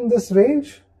within this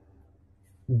range,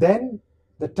 then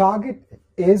the target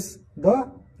is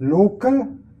the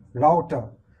local router.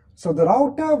 So the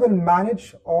router will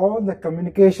manage all the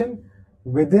communication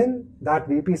within that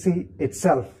VPC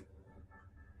itself.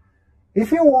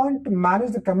 If you want to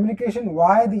manage the communication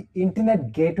via the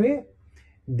internet gateway,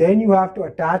 then you have to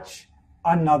attach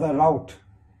another route.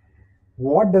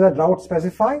 What does that route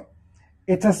specify?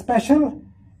 It's a special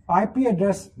IP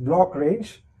address block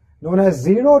range known as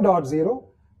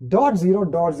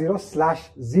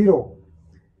 0.0.0.0/0.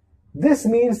 This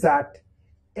means that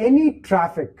any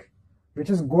traffic which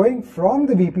is going from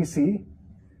the VPC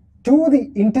to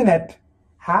the internet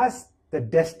has the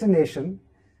destination,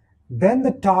 then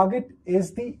the target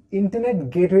is the internet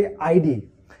gateway ID.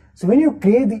 So when you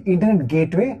create the internet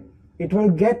gateway, it will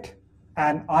get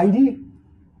an ID,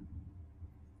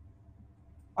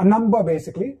 a number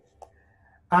basically,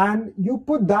 and you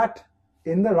put that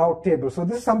in the route table. So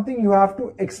this is something you have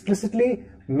to explicitly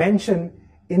mention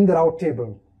in the route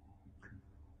table.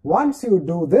 Once you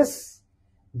do this,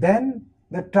 then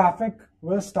the traffic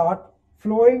will start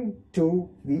flowing to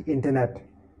the internet.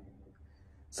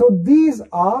 So these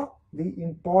are the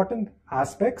important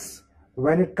aspects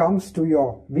when it comes to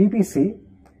your VPC.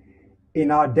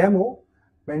 In our demo,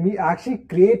 when we actually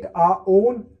create our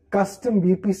own custom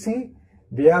VPC,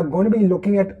 we are going to be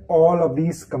looking at all of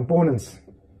these components.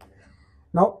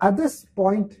 Now, at this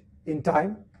point in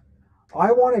time,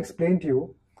 I want to explain to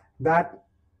you that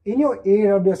in your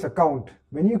AWS account,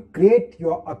 when you create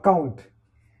your account,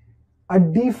 a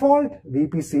default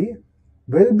VPC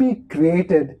will be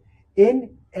created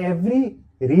in every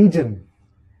region.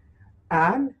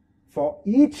 And for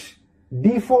each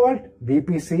default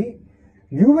VPC,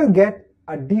 you will get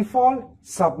a default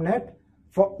subnet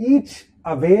for each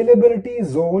availability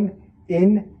zone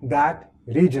in that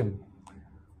region.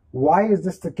 Why is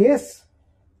this the case?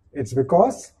 It's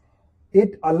because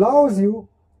it allows you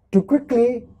to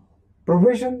quickly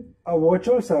provision a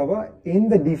virtual server in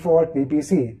the default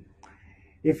VPC.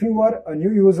 If you are a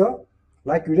new user,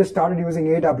 like you just started using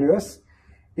AWS,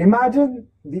 imagine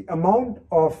the amount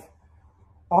of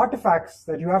artifacts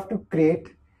that you have to create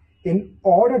in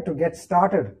order to get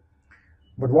started.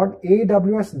 But what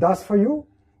AWS does for you,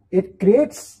 it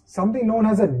creates something known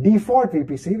as a default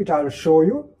VPC, which I will show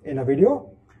you in a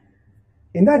video.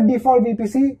 In that default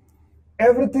VPC,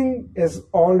 everything is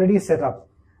already set up.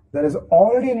 There is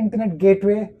already an internet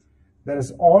gateway, there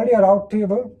is already a route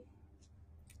table,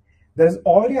 there is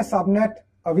already a subnet,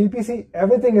 a VPC,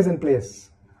 everything is in place.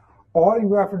 All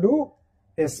you have to do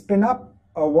is spin up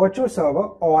a virtual server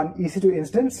or an EC2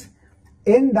 instance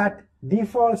in that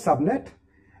default subnet,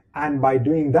 and by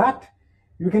doing that,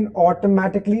 you can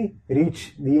automatically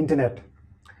reach the internet.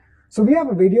 So we have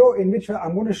a video in which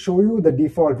I'm going to show you the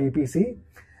default VPC,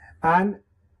 and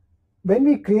when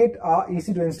we create our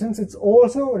EC2 instance, it's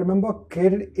also, remember,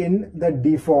 created in the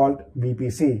default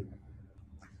VPC.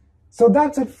 So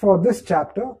that's it for this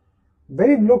chapter, where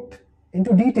we've looked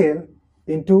into detail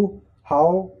into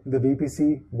how the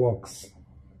VPC works.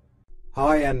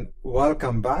 Hi and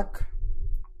welcome back.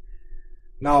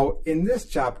 Now in this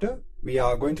chapter, we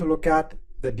are going to look at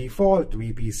the default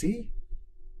VPC.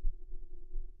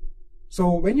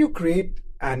 So when you create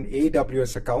an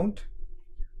AWS account,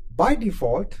 by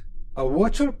default, a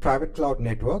virtual private cloud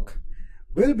network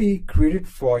will be created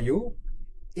for you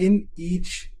in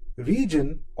each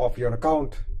region of your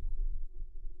account.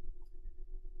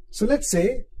 So let's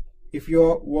say if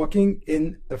you're working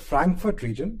in the Frankfurt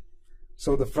region,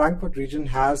 so the Frankfurt region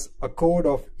has a code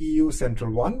of EU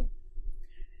Central 1.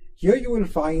 Here you will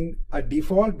find a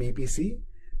default VPC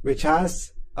which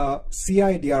has a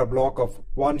CIDR block of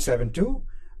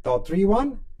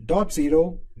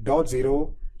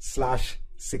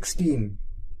 172.31.0.0/16.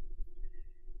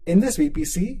 In this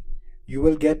VPC, you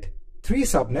will get 3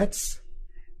 subnets.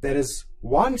 There is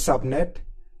one subnet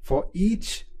for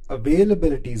each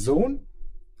availability zone,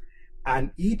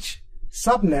 and each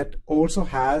subnet also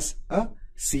has a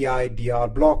CIDR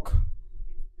block.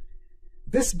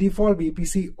 This default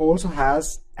VPC also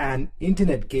has an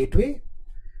internet gateway.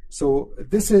 So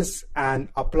this is an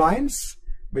appliance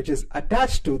which is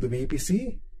attached to the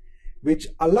VPC, which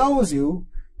allows you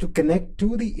to connect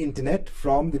to the internet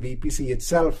from the VPC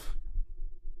itself.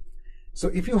 So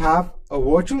if you have a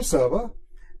virtual server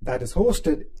that is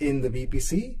hosted in the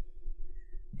VPC,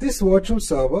 this virtual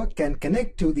server can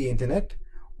connect to the internet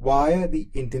via the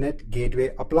internet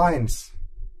gateway appliance.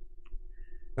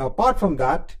 Now apart from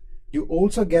that, you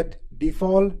also get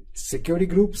default security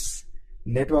groups,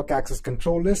 network access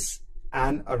control lists,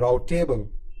 and a route table.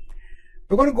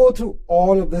 We're going to go through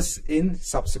all of this in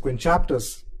subsequent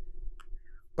chapters.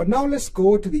 But now let's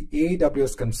go to the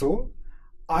AWS console.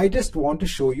 I just want to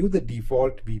show you the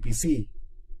default VPC.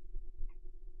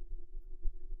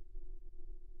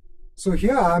 So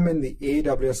here I am in the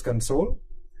AWS console.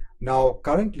 Now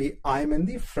currently I'm in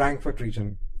the Frankfurt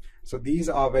region. So these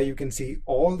are where you can see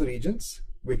all the regions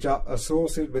which are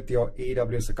associated with your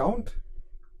AWS account.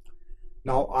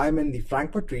 Now I'm in the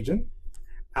Frankfurt region,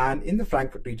 and in the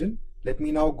Frankfurt region, let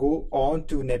me now go on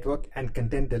to network and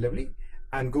content delivery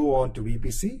and go on to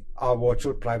VPC, our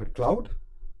virtual private cloud.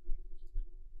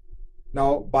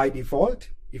 Now by default,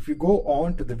 if you go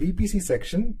on to the VPC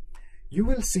section, you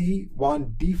will see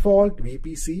one default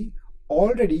VPC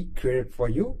already created for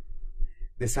you.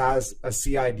 This has a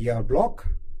CIDR block.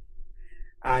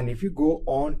 And if you go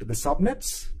on to the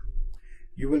subnets,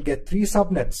 you will get 3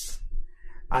 subnets.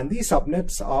 And these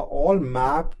subnets are all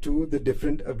mapped to the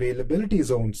different availability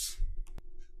zones.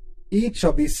 Each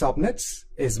of these subnets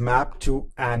is mapped to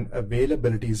an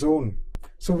availability zone.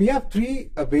 So we have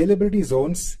 3 availability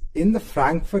zones in the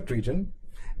Frankfurt region,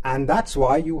 and that's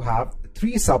why you have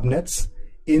 3 subnets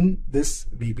in this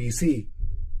VPC.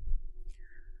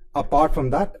 Apart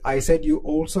from that, I said you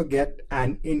also get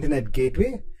an internet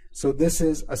gateway. So this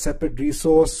is a separate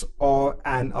resource or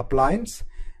an appliance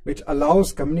which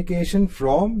allows communication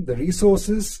from the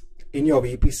resources in your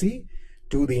VPC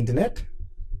to the internet.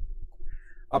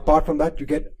 Apart from that, you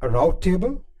get a route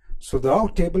table. So the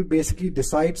route table basically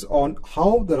decides on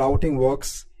how the routing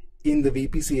works in the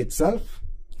VPC itself.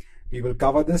 We will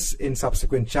cover this in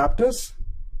subsequent chapters.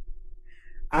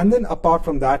 And then apart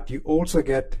from that, you also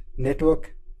get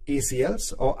network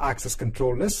ACLs or access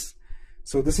control lists.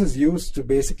 So this is used to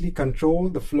basically control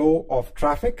the flow of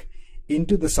traffic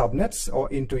into the subnets or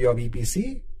into your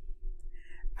VPC.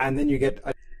 And then you get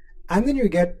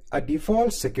a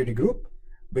default security group,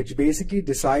 which basically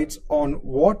decides on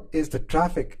what is the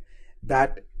traffic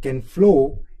that can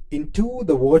flow into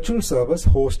the virtual servers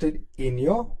hosted in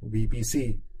your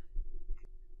VPC.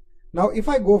 Now, if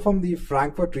I go from the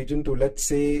Frankfurt region to, let's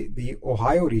say, the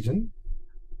Ohio region,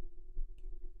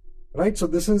 right? So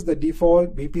this is the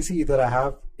default VPC that I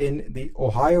have in the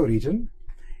Ohio region.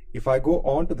 If I go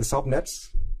on to the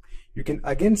subnets, you can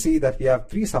again see that we have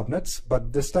 3 subnets,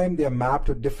 but this time they are mapped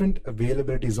to different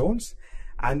availability zones,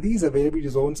 and these availability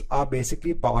zones are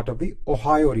basically part of the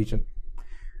Ohio region.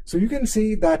 So you can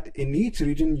see that in each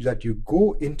region that you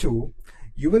go into,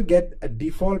 you will get a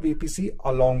default VPC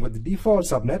along with the default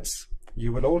subnets.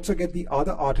 You will also get the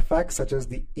other artifacts such as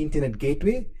the internet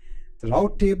gateway, the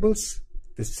route tables,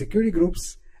 the security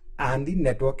groups, and the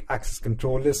network access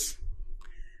control list.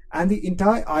 And the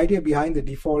entire idea behind the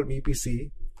default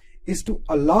VPC is to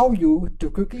allow you to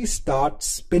quickly start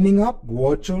spinning up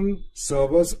virtual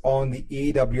servers on the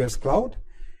AWS cloud.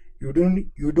 You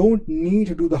don't need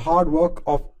to do the hard work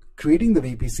of creating the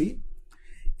VPC.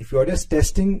 If you're just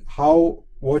testing how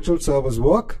virtual servers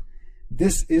work,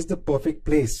 this is the perfect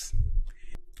place.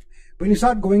 When you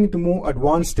start going into more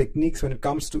advanced techniques when it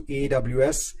comes to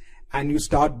AWS and you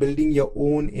start building your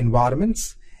own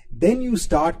environments, then you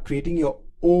start creating your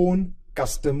own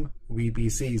custom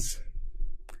VPCs.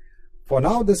 For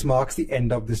now, this marks the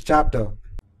end of this chapter.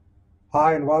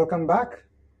 Hi and welcome back.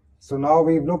 So now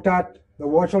we've looked at the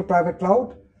virtual private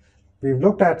cloud. We've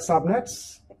looked at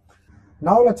subnets.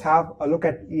 Now let's have a look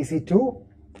at EC2.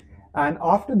 And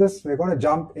after this, we're going to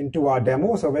jump into our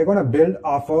demo. So we're going to build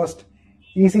our first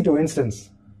EC2 instance.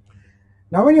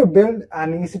 Now when you build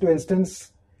an EC2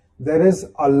 instance, there is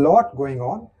a lot going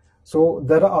on. So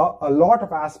there are a lot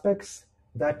of aspects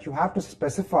that you have to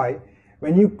specify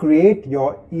when you create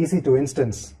your EC2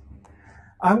 instance.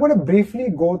 I'm going to briefly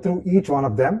go through each one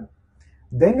of them.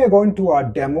 Then we're going to our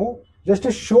demo just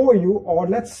to show you, or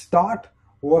let's start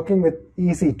working with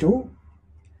EC2.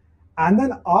 And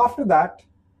then after that,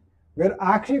 we're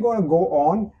actually going to go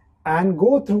on and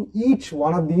go through each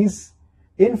one of these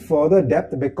in further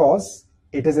depth because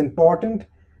it is important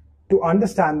to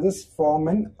understand this from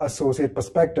an associate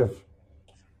perspective.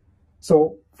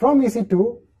 So from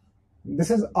EC2,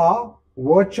 this is our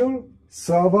virtual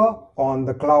server on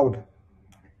the cloud.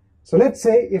 So let's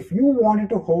say if you wanted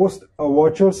to host a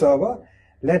virtual server,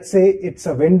 let's say it's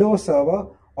a Windows server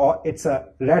or it's a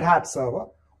Red Hat server,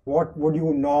 what would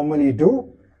you normally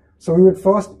do? So we would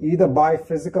first either buy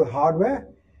physical hardware,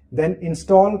 then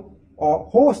install or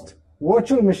host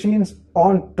virtual machines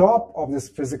on top of this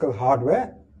physical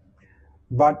hardware.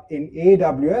 But in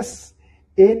AWS,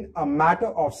 in a matter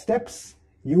of steps,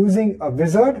 using a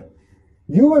wizard,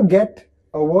 you will get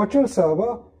a virtual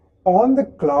server on the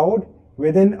cloud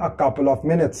within a couple of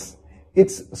minutes.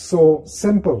 It's so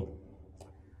simple.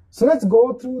 So let's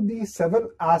go through the several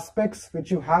aspects which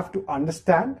you have to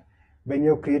understand when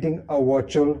you're creating a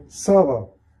virtual server.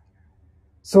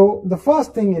 So the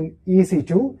first thing in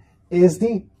EC2 is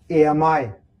the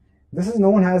AMI. This is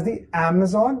known as the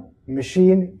Amazon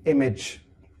Machine Image.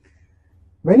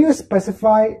 When you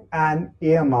specify an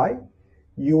AMI,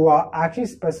 you are actually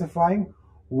specifying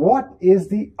what is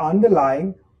the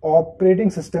underlying operating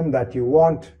system that you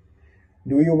want.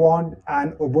 Do you want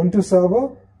an Ubuntu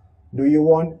server? Do you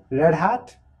want Red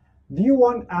Hat? Do you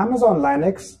want Amazon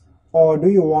Linux? Or do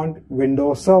you want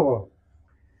Windows Server?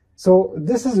 So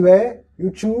this is where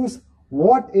you choose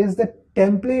what is the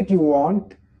template you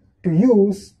want to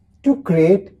use to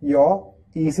create your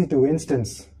EC2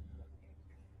 instance.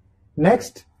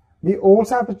 Next, we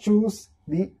also have to choose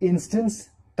the instance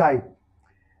type.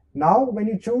 Now, when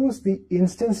you choose the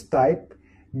instance type,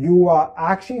 you are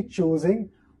actually choosing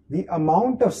the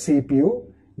amount of CPU,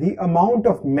 the amount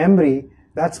of memory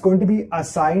that's going to be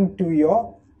assigned to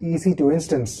your EC2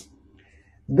 instance.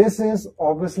 This is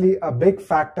obviously a big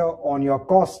factor on your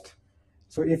cost.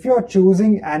 So if you're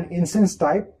choosing an instance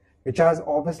type, which has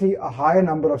obviously a higher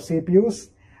number of CPUs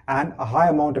and a high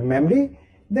amount of memory,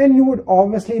 then you would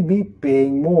obviously be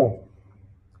paying more.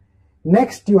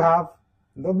 Next, you have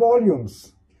the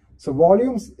volumes. So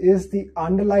volumes is the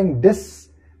underlying disks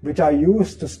which are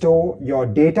used to store your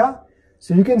data.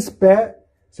 So you can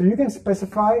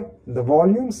specify the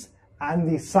volumes and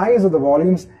the size of the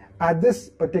volumes at this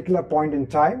particular point in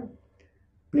time.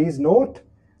 Please note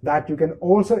that you can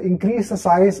also increase the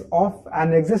size of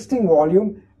an existing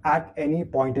volume at any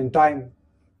point in time.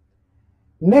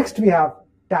 Next, we have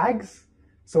tags.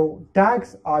 So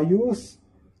tags are used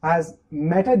as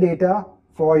metadata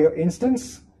for your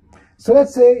instance. So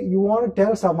let's say you want to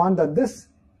tell someone that this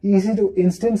EC2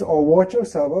 instance or virtual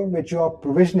server which you are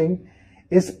provisioning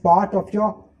is part of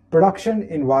your production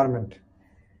environment.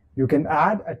 You can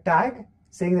add a tag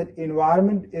saying that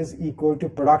environment is equal to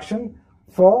production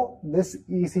for this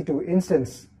EC2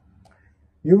 instance.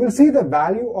 You will see the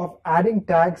value of adding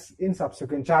tags in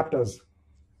subsequent chapters.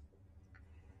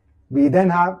 We then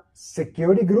have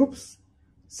security groups.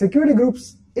 Security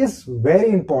groups is very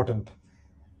important.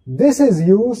 This is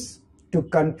used to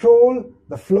control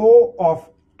the flow of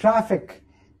traffic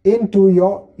into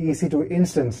your EC2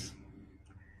 instance.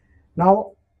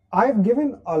 Now, I've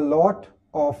given a lot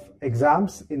of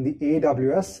exams in the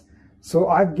AWS. So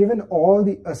I've given all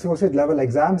the associate level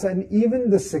exams and even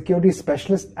the security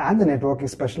specialist and the networking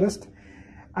specialist.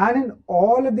 And in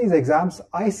all of these exams,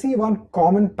 I see one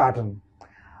common pattern.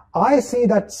 I see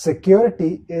that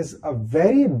security is a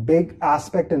very big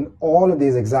aspect in all of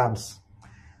these exams.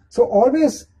 So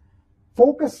always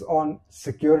focus on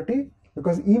security,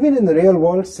 because even in the real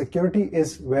world, security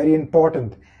is very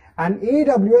important. And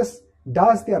AWS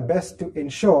does their best to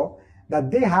ensure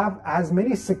that they have as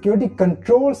many security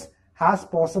controls as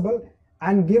possible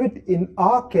and give it in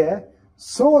our care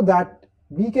so that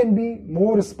we can be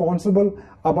more responsible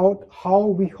about how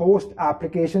we host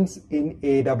applications in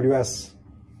AWS.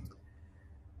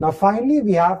 Now finally,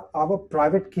 we have our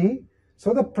private key.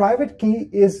 So the private key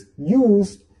is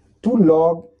used to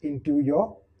log into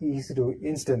your EC2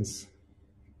 instance.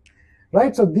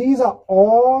 Right, so these are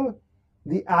all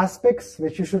the aspects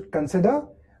which you should consider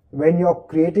when you're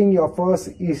creating your first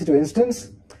EC2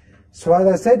 instance. So as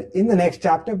I said, in the next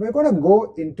chapter, we're going to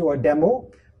go into a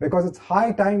demo because it's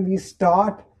high time we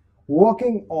start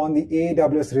working on the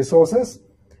AWS resources.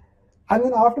 And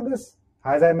then after this,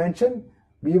 as I mentioned,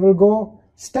 we will go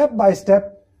step by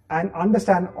step and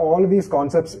understand all of these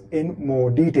concepts in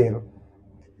more detail.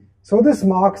 So this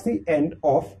marks the end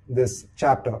of this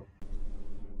chapter.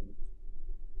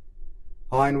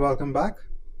 Hi and welcome back.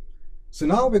 So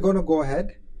now we're going to go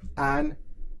ahead and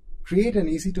create an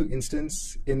EC2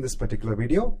 instance in this particular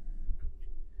video.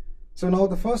 So now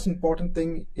the first important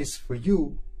thing is for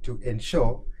you to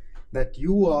ensure that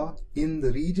you are in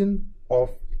the region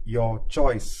of your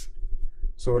choice.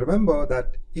 So remember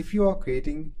that if you are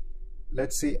creating,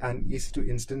 let's say, an EC2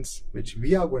 instance, which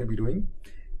we are going to be doing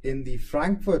in the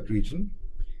Frankfurt region,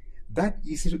 that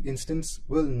EC2 instance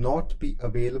will not be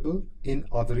available in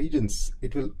other regions.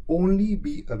 It will only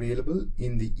be available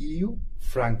in the EU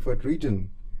Frankfurt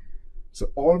region.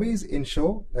 So always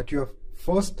ensure that you have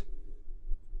first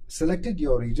selected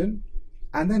your region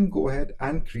and then go ahead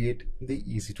and create the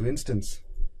EC2 instance.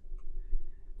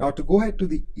 Now to go ahead to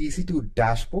the EC2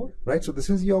 dashboard, right? So this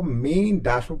is your main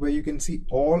dashboard where you can see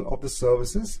all of the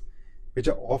services which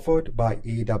are offered by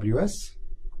AWS.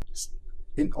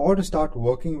 In order to start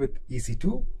working with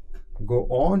EC2, go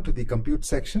on to the compute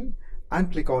section and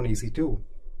click on EC2.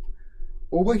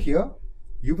 Over here,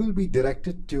 you will be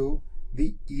directed to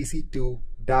the EC2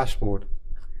 dashboard.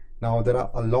 Now there are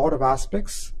a lot of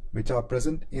aspects which are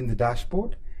present in the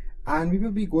dashboard, and we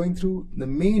will be going through the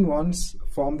main ones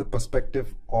from the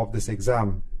perspective of this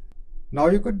exam. Now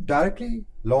you could directly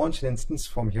launch an instance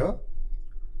from here,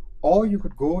 or you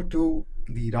could go to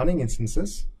the running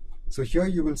instances. So here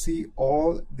you will see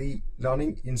all the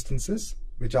running instances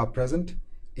which are present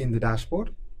in the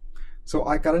dashboard. So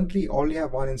I currently only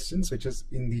have one instance which is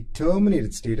in the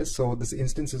terminated status, so this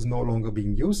instance is no longer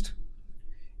being used.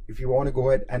 If you want to go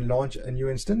ahead and launch a new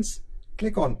instance,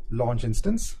 click on Launch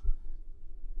Instance.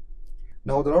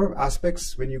 Now there are a lot of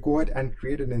aspects when you go ahead and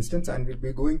create an instance, and we'll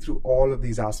be going through all of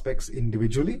these aspects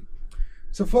individually.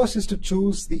 So first is to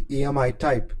choose the AMI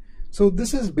type. So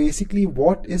this is basically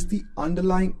what is the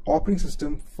underlying operating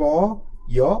system for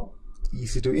your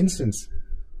EC2 instance.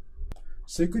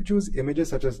 So you could choose images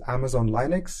such as Amazon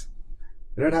Linux,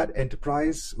 Red Hat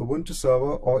Enterprise, Ubuntu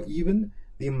Server, or even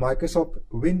the Microsoft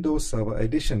Windows Server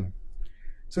Edition.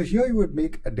 So here you would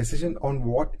make a decision on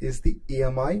what is the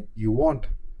AMI you want.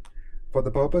 For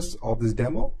the purpose of this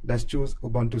demo, let's choose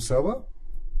Ubuntu Server.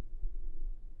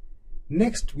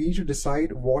 Next, we need to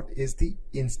decide what is the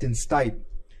instance type.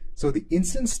 So the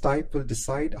instance type will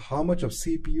decide how much of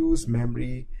CPU's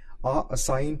memory are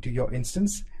assigned to your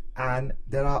instance, and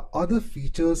there are other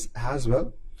features as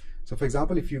well. So for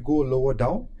example, if you go lower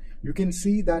down, you can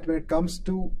see that when it comes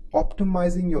to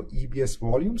optimizing your EBS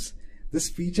volumes, this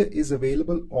feature is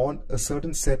available on a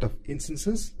certain set of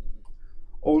instances.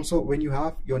 Also, when you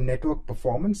have your network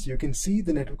performance, you can see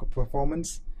the network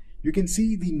performance. You can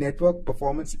see the network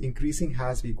performance increasing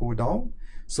as we go down.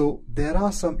 So there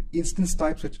are some instance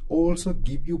types which also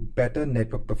give you better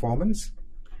network performance.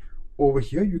 Over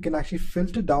here, you can actually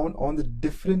filter down on the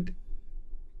different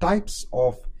types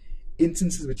of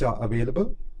instances which are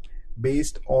available.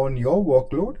 Based on your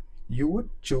workload, you would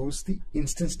choose the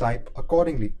instance type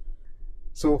accordingly.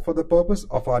 So for the purpose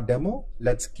of our demo,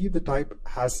 let's keep the type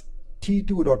as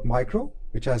T2.micro,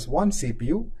 which has one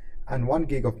CPU and 1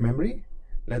 gig of memory.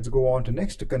 Let's go on to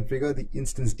next to configure the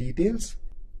instance details.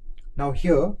 Now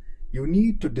here, you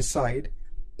need to decide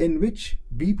in which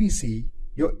VPC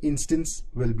your instance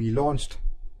will be launched.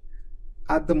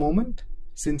 At the moment,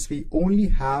 since we only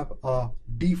have a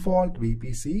default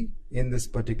VPC, in this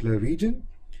particular region.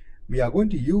 We are going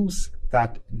to use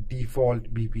that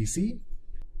default VPC.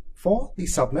 For the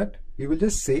subnet, we will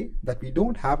just say that we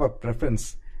don't have a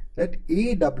preference. Let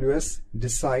AWS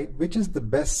decide which is the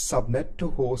best subnet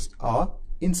to host our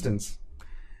instance.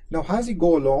 Now, as you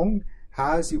go along,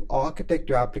 as you architect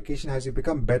your application, as you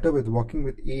become better with working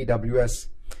with AWS,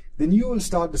 then you will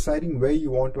start deciding where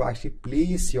you want to actually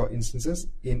place your instances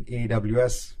in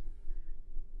AWS.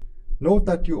 Note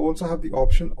that you also have the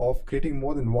option of creating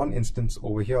more than one instance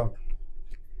over here.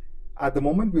 At the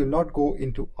moment, we will not go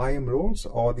into IAM roles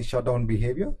or the shutdown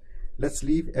behavior. Let's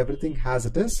leave everything as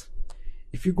it is.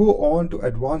 If you go on to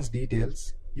advanced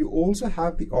details, you also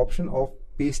have the option of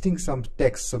pasting some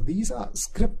text. So these are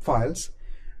script files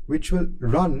which will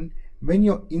run when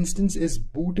your instance is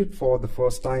booted for the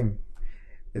first time.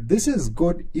 This is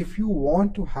good if you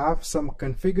want to have some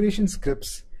configuration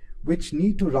scripts which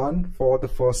need to run for the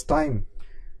first time.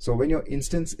 So when your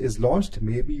instance is launched,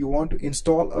 maybe you want to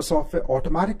install a software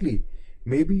automatically.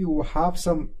 Maybe you have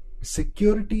some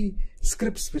security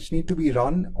scripts which need to be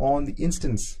run on the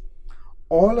instance.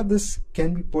 All of this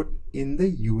can be put in the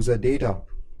user data.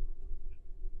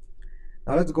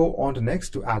 Now let's go on to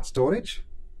next to add storage.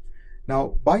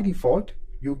 Now by default,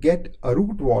 you get a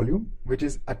root volume which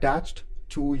is attached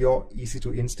to your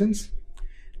EC2 instance.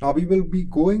 Now we will be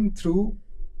going through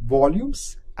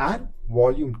volumes and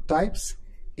volume types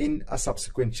in a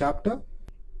subsequent chapter.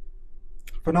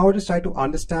 For now, just try to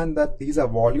understand that these are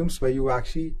volumes where you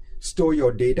actually store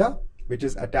your data which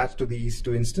is attached to the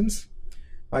EC2 instance.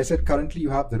 I said currently you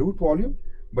have the root volume,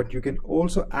 but you can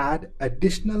also add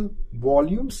additional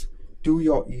volumes to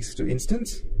your EC2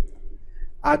 instance.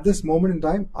 At this moment in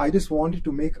time, I just wanted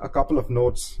to make a couple of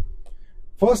notes.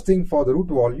 First thing, for the root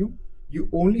volume, you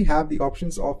only have the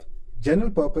options of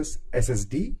general purpose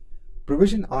SSD,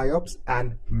 provision IOPS,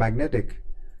 and magnetic.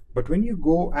 But when you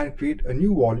go and create a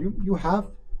new volume, you have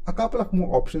a couple of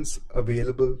more options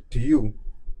available to you.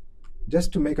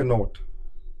 Just to make a note.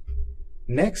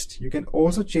 Next, you can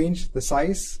also change the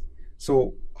size.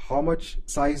 So how much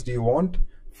size do you want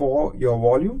for your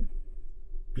volume?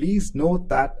 Please note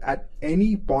that at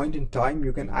any point in time,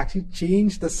 you can actually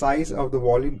change the size of the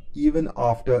volume even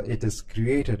after it is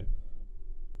created.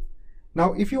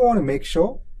 Now, if you want to make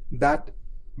sure that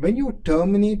when you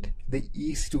terminate the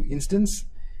EC2 instance,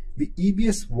 the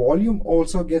EBS volume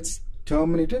also gets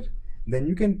terminated, then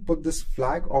you can put this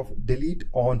flag of delete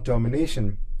on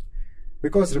termination.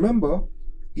 Because remember,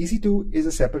 EC2 is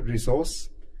a separate resource,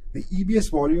 the EBS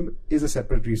volume is a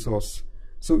separate resource.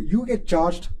 So you get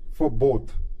charged for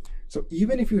both. So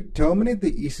even if you terminate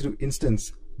the EC2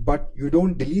 instance, but you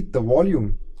don't delete the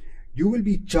volume, you will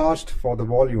be charged for the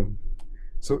volume.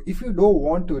 So if you don't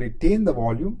want to retain the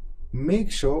volume,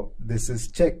 make sure this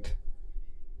is checked.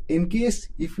 In case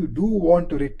if you do want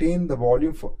to retain the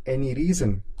volume for any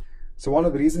reason, so one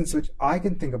of the reasons which I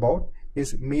can think about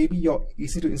is maybe your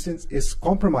EC2 instance is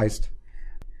compromised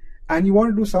and you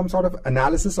want to do some sort of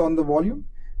analysis on the volume,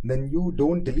 then you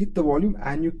don't delete the volume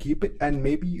and you keep it, and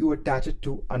maybe you attach it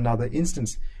to another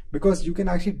instance, because you can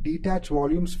actually detach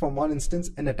volumes from one instance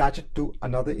and attach it to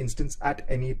another instance at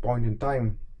any point in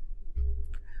time.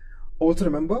 Also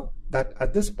remember that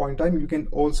at this point in time, you can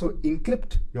also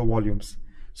encrypt your volumes.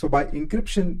 So by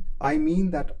encryption, I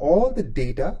mean that all the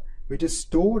data which is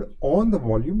stored on the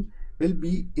volume will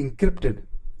be encrypted.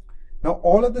 Now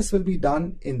all of this will be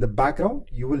done in the background.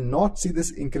 You will not see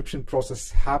this encryption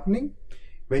process happening.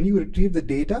 When you retrieve the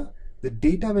data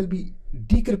will be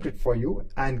decrypted for you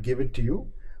and given to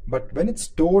you. But when it's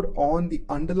stored on the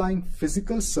underlying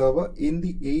physical server in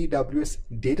the AWS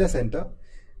data center,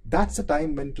 that's the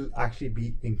time when it will actually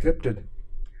be encrypted.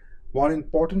 One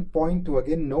important point to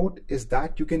again note is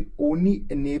that you can only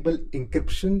enable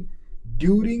encryption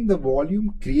during the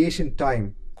volume creation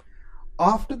time.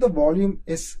 After the volume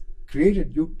is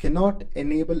created, you cannot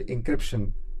enable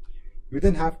encryption. You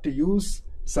then have to use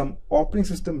some operating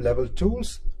system level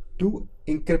tools to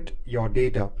encrypt your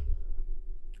data.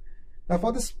 Now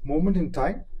for this moment in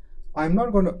time, I'm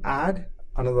not going to add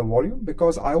another volume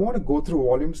because I want to go through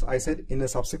volumes, I said, in a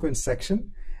subsequent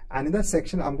section. And in that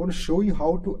section, I'm going to show you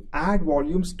how to add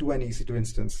volumes to an EC2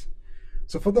 instance.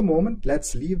 So for the moment,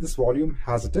 let's leave this volume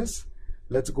as it is.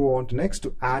 Let's go on to next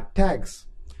to add tags.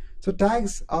 So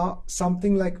tags are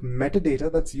something like metadata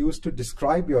that's used to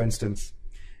describe your instance.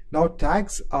 Now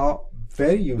tags are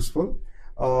very useful.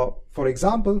 For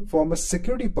example, from a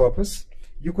security purpose,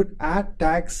 you could add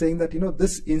tags saying that,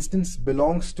 this instance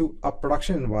belongs to a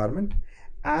production environment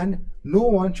and no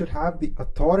one should have the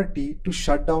authority to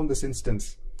shut down this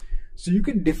instance. So you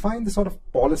can define the sort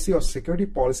of policy or security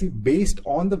policy based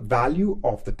on the value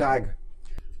of the tag.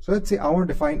 So So let's say I want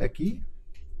to define a key.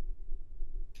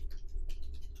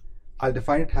 I'll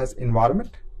define it as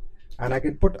environment, and I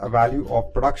can put a value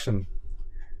of production.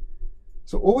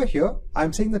 So over here,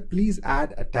 I'm saying that please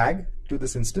add a tag to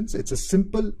this instance. It's a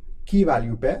simple key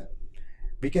value pair.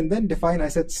 We can then define, I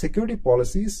said, security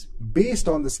policies based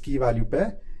on this key value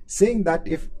pair, saying that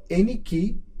if any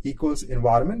key equals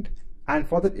environment, and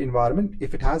for that environment,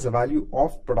 if it has a value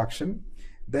of production,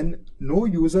 then no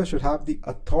user should have the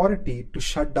authority to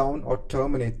shut down or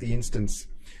terminate the instance.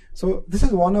 So this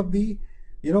is one of the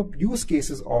use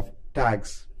cases of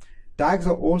tags. Tags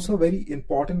are also very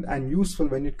important and useful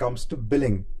when it comes to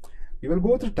billing. We will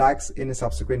go through tags in a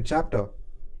subsequent chapter.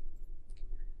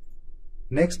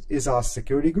 Next is our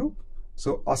security group.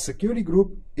 So our security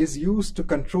group is used to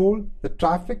control the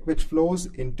traffic which flows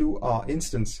into our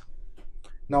instance.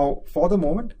 Now for the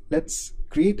moment, let's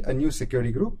create a new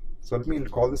security group. So let me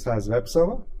call this as web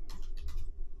server.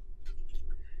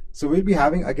 So we'll be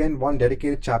having again one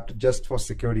dedicated chapter just for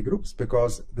security groups,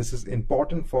 because this is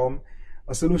important from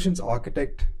a solutions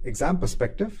architect exam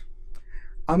perspective.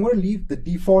 I'm going to leave the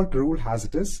default rule as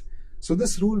it is. So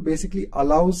this rule basically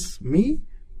allows me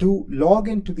to log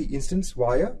into the instance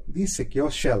via the secure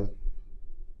shell.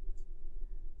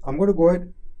 I'm going to go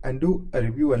ahead and do a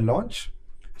review and launch.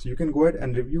 So you can go ahead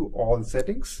and review all the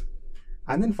settings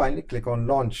and then finally click on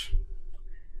launch.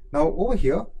 Now over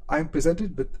here, I'm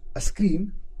presented with a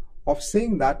screen of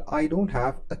saying that I don't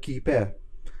have a key pair.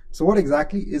 So what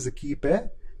exactly is a key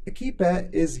pair? A key pair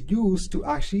is used to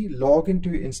actually log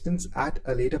into your instance at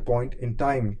a later point in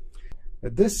time.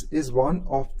 This is one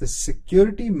of the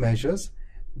security measures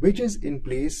which is in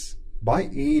place by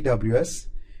AWS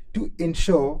to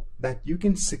ensure that you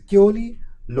can securely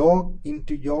log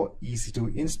into your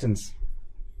EC2 instance.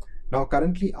 Now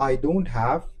currently I don't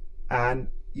have an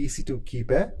EC2 key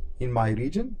pair in my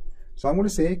region. So I'm going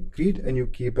to say create a new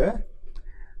key pair.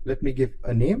 Let me give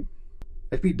a name.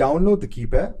 Let me download the key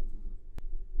pair.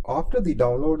 After the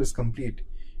download is complete,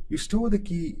 you store the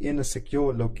key in a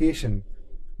secure location,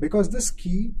 because this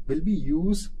key will be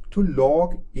used to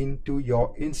log into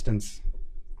your instance.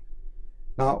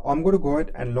 Now I'm going to go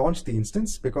ahead and launch the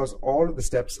instance because all of the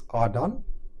steps are done.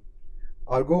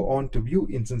 I'll go on to view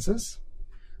instances.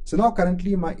 So now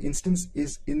currently my instance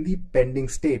is in the pending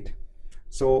state.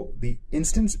 So the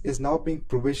instance is now being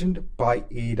provisioned by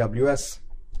AWS.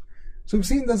 So we've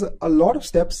seen there's a lot of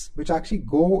steps which actually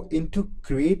go into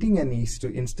creating an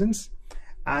EC2 instance,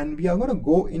 and we are going to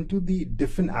go into the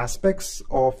different aspects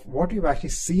of what we've actually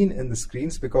seen in the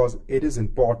screens, because it is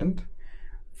important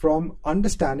from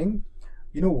understanding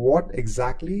what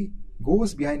exactly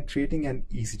goes behind creating an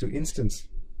EC2 instance.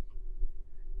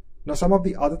 Now some of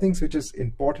the other things which is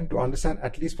important to understand,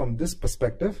 at least from this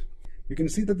perspective, you can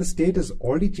see that the state has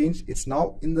already changed. It's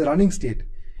now in the running state.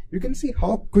 You can see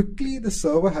how quickly the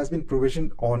server has been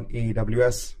provisioned on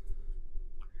AWS.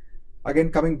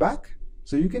 Again, coming back,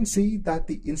 so you can see that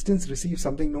the instance receives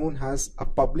something known as a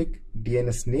public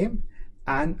DNS name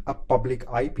and a public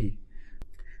IP.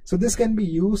 So this can be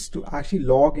used to actually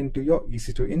log into your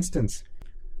EC2 instance.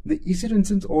 The EC2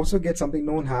 instance also gets something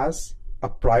known as a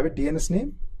private DNS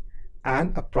name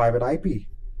and a private IP.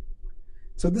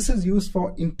 So this is used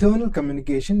for internal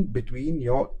communication between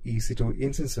your EC2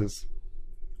 instances.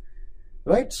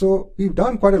 Right, so we've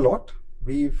done quite a lot.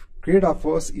 We've created our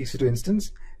first EC2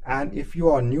 instance, and if you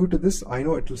are new to this, I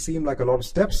know it will seem like a lot of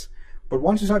steps, but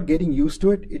once you start getting used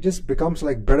to it, it just becomes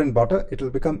like bread and butter. It will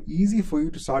become easy for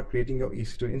you to start creating your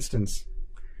EC2 instance.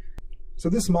 So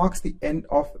this marks the end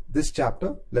of this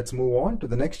chapter. Let's move on to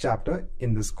the next chapter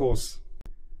in this course.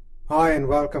 Hi and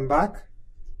welcome back.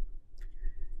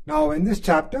 Now in this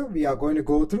chapter, we are going to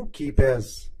go through key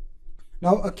pairs.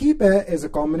 Now a key pair is a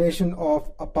combination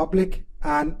of a public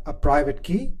and a private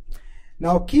key.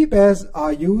 Now key pairs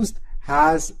are used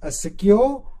as a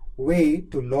secure way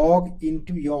to log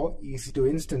into your EC2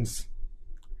 instance.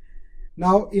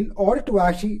 Now in order to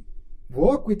actually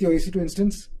work with your EC2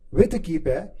 instance with a key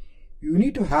pair, you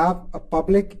need to have a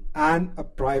public and a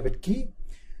private key.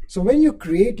 So when you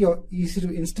create your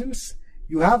EC2 instance,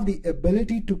 you have the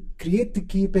ability to create the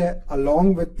key pair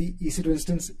along with the EC2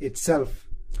 instance itself.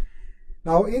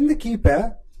 Now in the key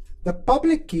pair, the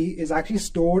public key is actually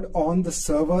stored on the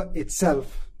server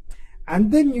itself,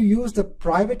 and then you use the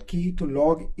private key to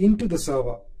log into the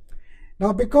server.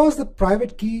 Now because the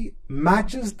private key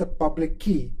matches the public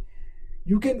key,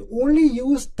 you can only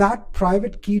use that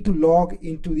private key to log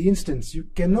into the instance. You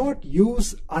cannot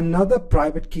use another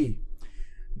private key.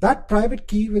 That private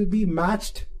key will be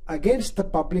matched against the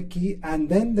public key, and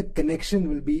then the connection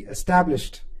will be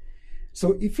established.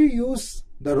 So if you use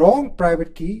the wrong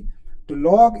private key to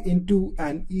log into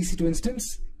an EC2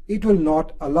 instance, it will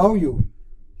not allow you.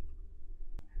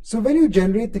 So when you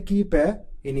generate the key pair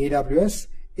in AWS,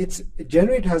 it's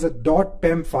generate as a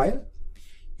 .pem file.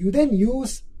 You then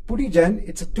use PuttyGen,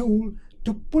 it's a tool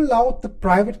to pull out the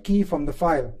private key from the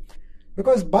file.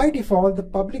 Because by default, the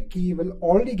public key will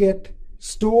already get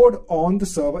stored on the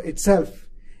server itself.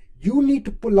 You need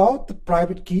to pull out the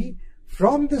private key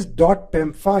from this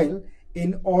 .pem file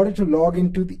in order to log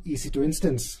into the EC2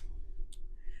 instance.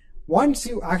 Once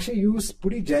you actually use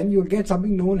PuttyGen, you'll get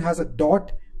something known as a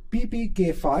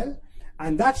 .ppk file,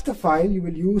 and that's the file you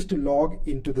will use to log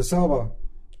into the server.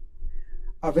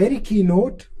 A very key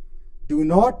note, do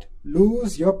not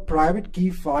lose your private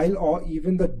key file or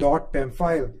even the .pem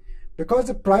file, because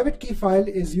the private key file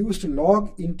is used to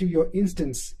log into your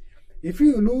instance. If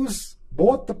you lose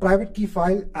both the private key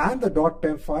file and the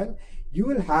 .pem file, you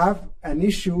will have an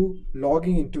issue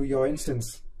logging into your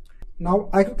instance. Now,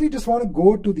 I quickly just want to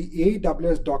go to the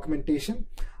AWS documentation.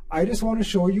 I just want to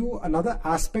show you another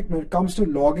aspect when it comes to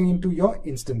logging into your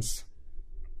instance.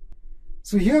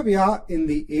 So here we are in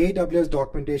the AWS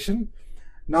documentation.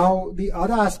 Now, the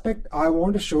other aspect I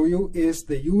want to show you is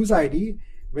the user ID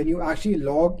when you actually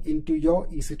log into your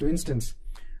EC2 instance.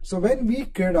 So when we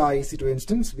created our EC2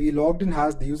 instance, we logged in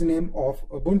as the username of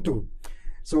Ubuntu.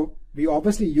 So we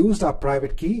obviously used our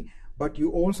private key, but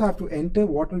you also have to enter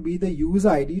what will be the user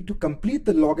ID to complete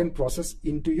the login process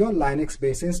into your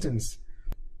Linux-based instance.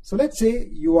 So let's say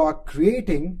you are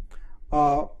creating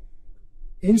an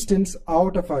instance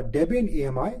out of a Debian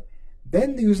AMI,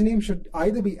 then the username should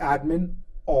either be admin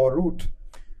or root.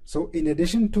 So in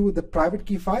addition to the private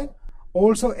key file,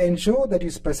 also ensure that you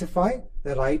specify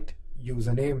the right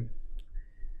username.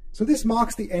 So this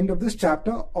marks the end of this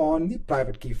chapter on the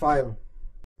private key file.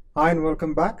 Hi and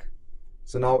welcome back.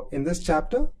 So now in this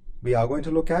chapter, we are going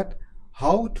to look at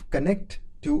how to connect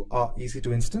to our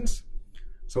EC2 instance.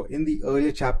 So in the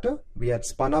earlier chapter, we had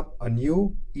spun up a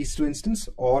new EC2 instance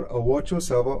or a virtual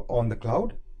server on the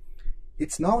cloud.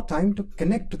 It's now time to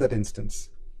connect to that instance.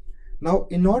 Now,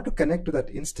 in order to connect to that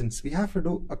instance, we have to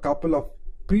do a couple of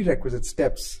prerequisite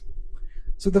steps.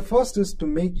 So the first is to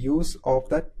make use of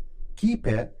that key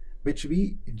pair which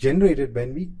we generated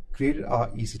when we created our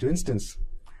EC2 instance.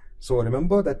 So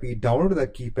remember that we downloaded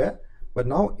that key pair, but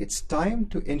now it's time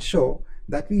to ensure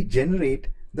that we generate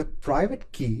the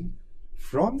private key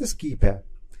from this key pair.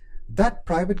 That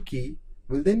private key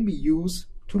will then be used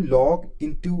to log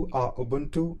into our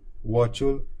Ubuntu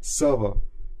virtual server.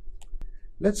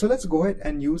 Let's go ahead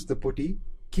and use the Putty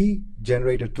key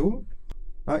generator tool.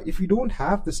 If you don't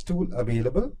have this tool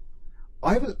available,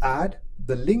 I will add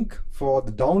the link for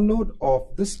the download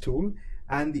of this tool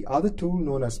and the other tool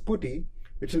known as Putty,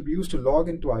 which will be used to log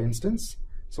into our instance.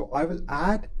 So I will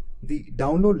add the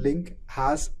download link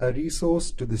as a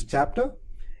resource to this chapter.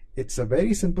 It's a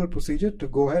very simple procedure to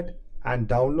go ahead and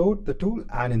download the tool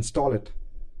and install it.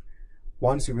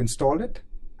 Once you've installed it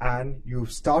and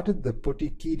you've started the Putty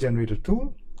key generator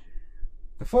tool,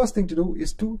 the first thing to do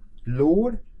is to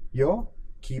load your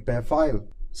key pair file.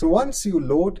 So once you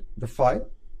load the file,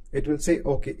 it will say,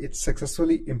 okay, it's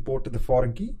successfully imported the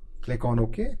foreign key. Click on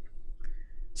OK.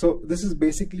 So this is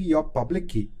basically your public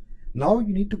key. Now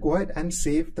you need to go ahead and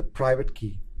save the private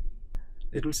key.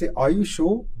 It will say, are you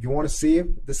sure you want to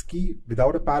save this key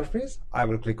without a paraphrase? I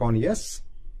will click on yes.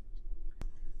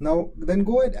 Now then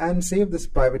go ahead and save this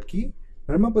private key.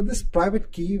 Remember, this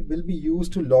private key will be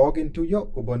used to log into your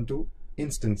Ubuntu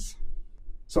instance.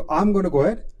 So I'm going to go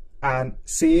ahead and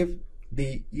save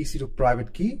the EC2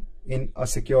 private key in a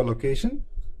secure location.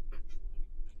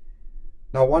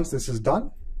 Now once this is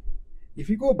done, if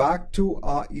you go back to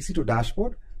our EC2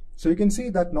 dashboard, so you can see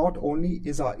that not only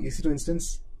is our EC2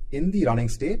 instance in the running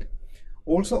state,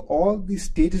 also all the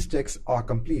status checks are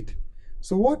complete.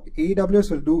 So what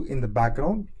AWS will do in the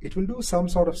background, it will do some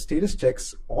sort of status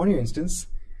checks on your instance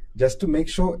just to make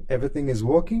sure everything is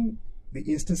working, the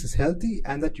instance is healthy,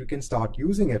 and that you can start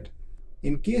using it.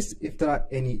 In case if there are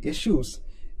any issues,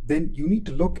 then you need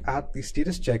to look at the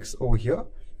status checks over here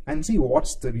and see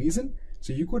what's the reason.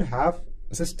 So you could have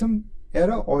a system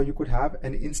error or you could have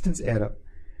an instance error.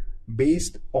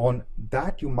 Based on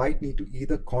that, you might need to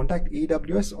either contact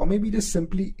AWS or maybe just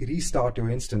simply restart your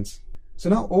instance. So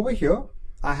now over here,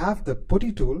 I have the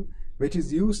Putty tool, which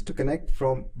is used to connect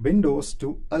from Windows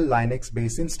to a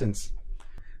Linux-based instance.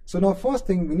 So now first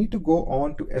thing, we need to go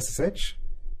on to SSH,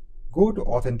 go to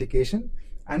authentication,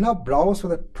 and now browse for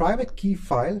the private key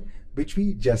file which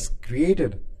we just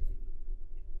created.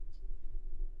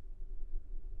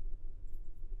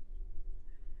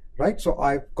 Right, so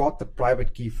I've got the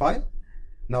private key file.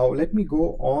 Now let me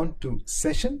go on to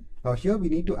session. Now here we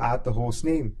need to add the host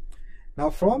name. Now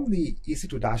from the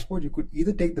EC2 dashboard, you could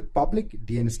either take the public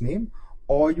DNS name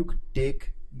or you could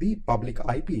take the public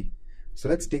IP. So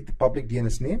let's take the public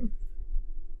DNS name.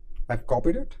 I've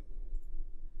copied it.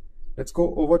 Let's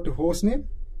go over to hostname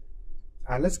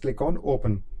and let's click on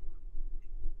open.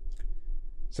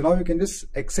 So now you can just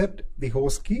accept the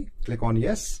host key, click on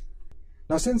yes.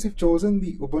 Now since you've chosen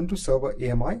the Ubuntu server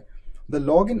AMI, the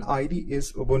login ID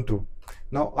is Ubuntu.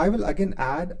 Now I will again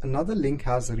add another link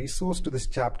as a resource to this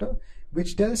chapter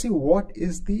which tells you what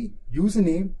is the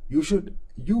username you should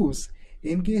use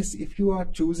in case if you are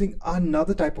choosing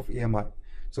another type of AMI.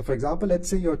 So for example, let's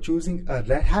say you're choosing a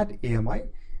Red Hat AMI,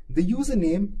 the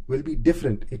username will be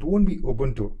different. It won't be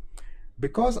Ubuntu.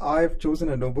 Because I've chosen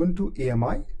an Ubuntu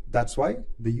AMI, that's why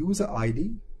the user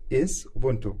ID is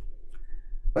Ubuntu.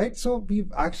 Right, so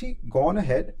we've actually gone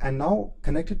ahead and now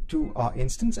connected to our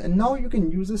instance, and now you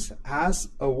can use this as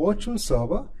a virtual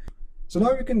server. So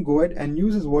now you can go ahead and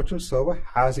use this virtual server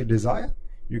as you desire.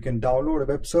 You can download a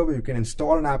web server, you can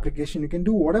install an application, you can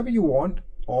do whatever you want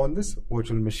on this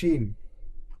virtual machine.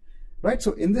 Right,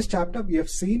 so in this chapter we have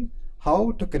seen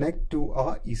how to connect to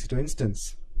our EC2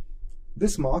 instance.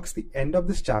 This marks the end of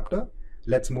this chapter.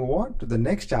 Let's move on to the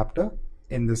next chapter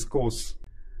in this course.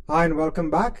 Hi and welcome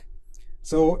back.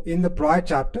 So in the prior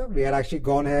chapter, we had actually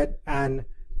gone ahead and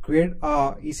created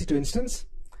our EC2 instance.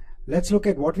 Let's look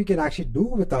at what we can actually do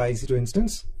with our EC2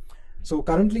 instance. So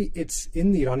currently it's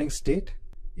in the running state.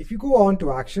 If you go on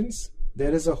to actions,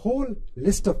 there is a whole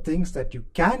list of things that you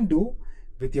can do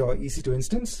with your EC2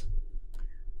 instance.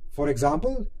 For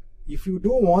example, if you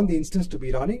don't want the instance to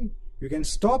be running, you can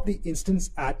stop the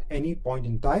instance at any point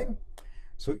in time.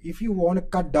 So if you want to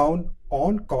cut down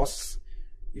on costs,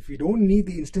 if you don't need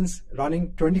the instance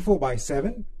running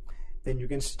 24/7, then you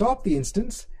can stop the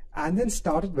instance and then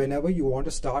start it whenever you want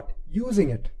to start using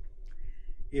it.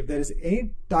 If there is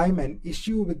any time an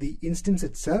issue with the instance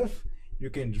itself, you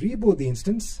can reboot the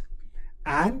instance.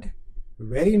 And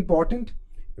very important,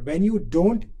 when you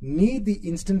don't need the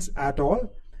instance at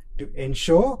all, to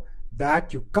ensure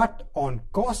that you cut on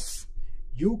costs,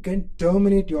 you can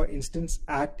terminate your instance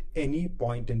at any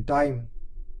point in time.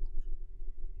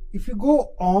 If you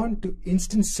go on to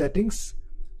instance settings,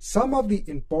 some of the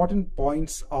important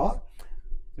points are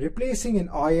replacing an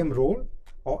IAM role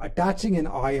or attaching an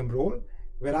IAM role.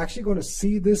 We're actually going to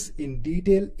see this in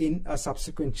detail in a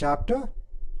subsequent chapter.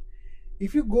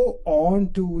 If you go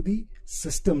on to the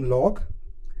system log,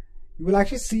 you will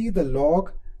actually see the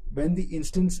log when the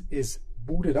instance is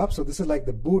booted up. So this is like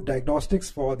the boot diagnostics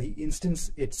for the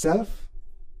instance itself.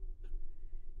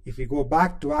 If you go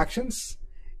back to actions,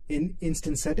 in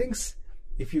instance settings,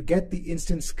 if you get the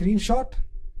instance screenshot,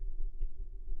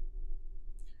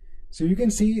 so you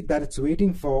can see that it's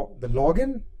waiting for the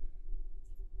login,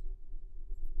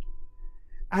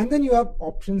 and then you have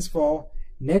options for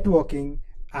networking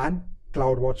and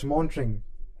CloudWatch monitoring.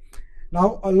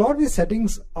 Now a lot of these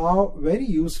settings are very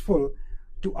useful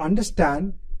to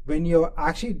understand when you're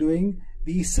actually doing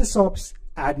the SysOps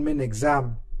admin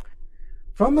exam.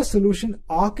 From a solution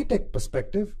architect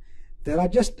perspective, there are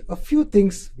just a few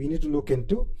things we need to look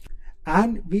into,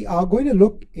 and we are going to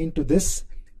look into this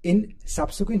in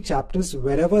subsequent chapters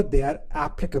wherever they are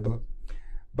applicable.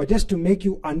 But just to make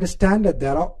you understand that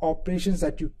there are operations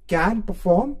that you can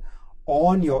perform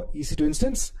on your EC2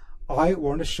 instance, I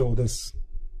want to show this.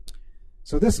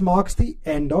 So this marks the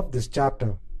end of this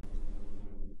chapter.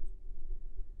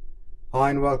 Hi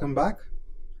and welcome back.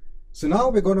 So now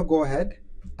we're going to go ahead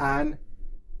and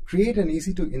create an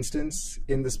EC2 instance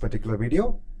in this particular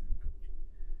video.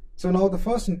 So now the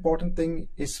first important thing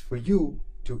is for you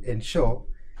to ensure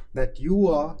that you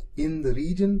are in the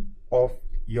region of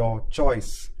your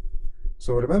choice.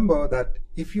 So remember that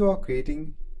if you are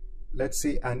creating, let's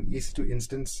say, an EC2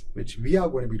 instance, which we are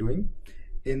going to be doing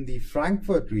in the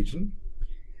Frankfurt region,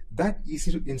 that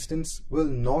EC2 instance will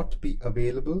not be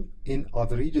available in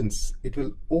other regions. It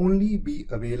will only be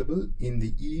available in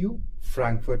the EU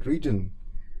Frankfurt region.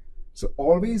 So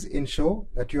always ensure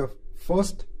that you have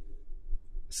first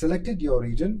selected your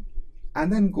region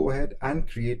and then go ahead and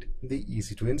create the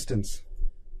EC2 instance.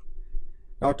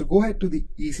 Now to go ahead to the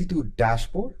EC2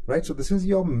 dashboard, right? So this is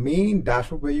your main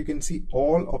dashboard where you can see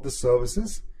all of the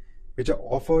services which are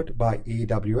offered by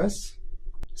AWS.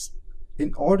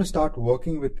 In order to start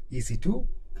working with EC2,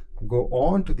 go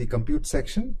on to the compute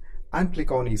section and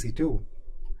click on EC2.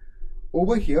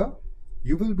 Over here,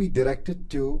 you will be directed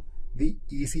to the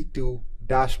EC2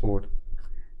 dashboard.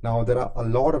 Now there are a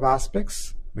lot of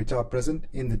aspects which are present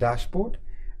in the dashboard,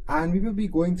 and we will be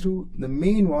going through the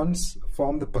main ones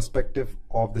from the perspective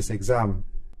of this exam.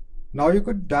 Now you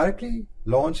could directly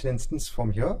launch an instance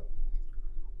from here,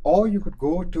 or you could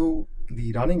go to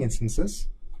the running instances.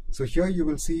 So here you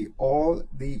will see all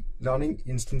the running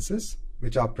instances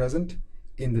which are present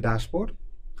in the dashboard.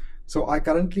 So I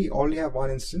currently only have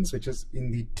one instance which is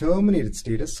in the terminated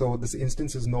status, so this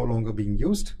instance is no longer being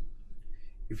used.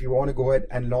 If you want to go ahead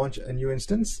and launch a new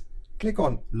instance, click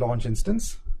on Launch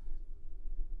Instance.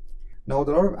 Now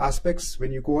there are a lot of aspects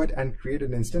when you go ahead and create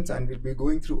an instance, and we'll be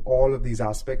going through all of these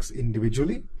aspects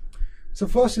individually. So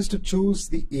first is to choose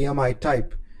the AMI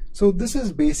type. So this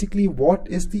is basically what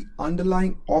is the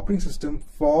underlying operating system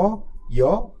for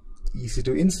your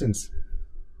EC2 instance.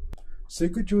 So you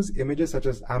could choose images such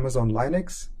as Amazon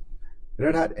Linux,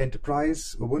 Red Hat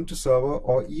Enterprise, Ubuntu Server,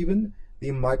 or even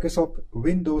the Microsoft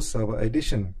Windows Server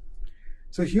Edition.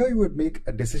 So here you would make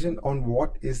a decision on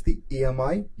what is the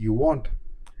AMI you want.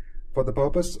 For the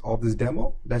purpose of this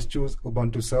demo, let's choose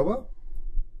Ubuntu Server.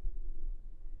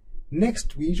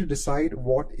 Next, we need to decide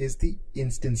what is the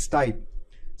instance type.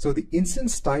 So the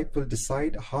instance type will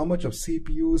decide how much of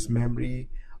CPU's memory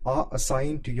are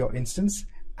assigned to your instance,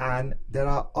 and there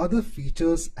are other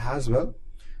features as well.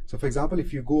 So for example,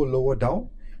 if you go lower down,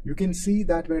 you can see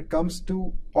that when it comes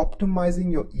to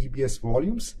optimizing your EBS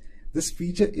volumes, this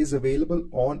feature is available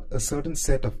on a certain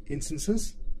set of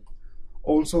instances.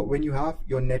 Also, when you have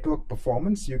your network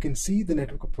performance, you can see the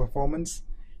network performance.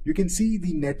 You can see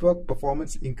the network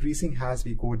performance increasing as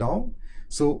we go down.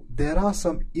 So there are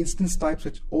some instance types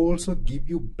which also give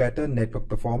you better network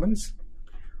performance.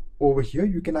 Over here,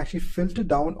 you can actually filter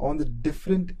down on the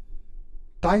different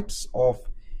types of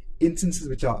instances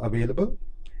which are available.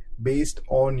 Based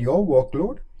on your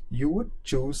workload, you would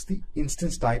choose the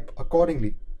instance type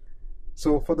accordingly.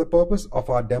 So for the purpose of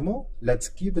our demo, let's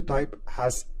keep the type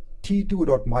as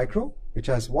T2.micro, which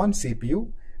has 1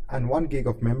 CPU and 1 gig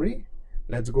of memory.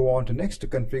 Let's go on to next to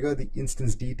configure the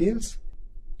instance details.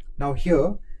 Now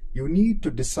here, you need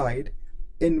to decide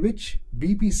in which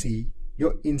VPC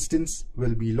your instance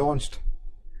will be launched.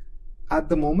 At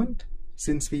the moment,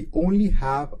 since we only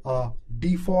have a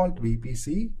default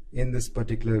VPC in this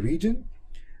particular region,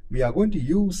 we are going to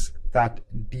use that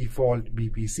default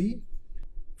VPC.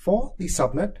 For the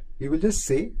subnet, we will just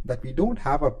say that we don't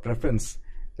have a preference.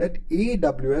 Let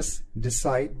AWS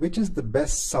decide which is the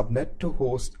best subnet to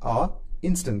host our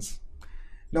instance.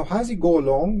 Now, as you go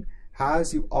along,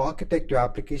 as you architect your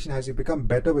application, as you become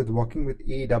better with working with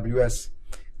AWS,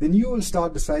 then you will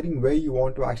start deciding where you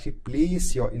want to actually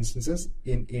place your instances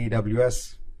in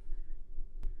AWS.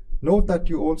 Note that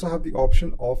you also have the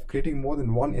option of creating more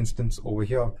than one instance over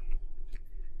here.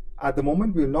 At the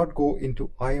moment, we will not go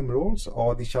into IAM roles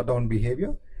or the shutdown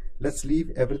behavior. Let's leave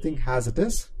everything as it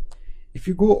is. If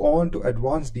you go on to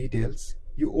advanced details,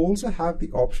 you also have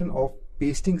the option of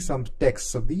pasting some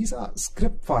text. So these are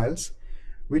script files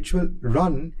which will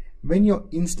run when your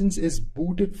instance is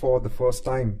booted for the first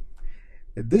time.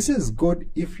 This is good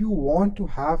if you want to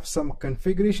have some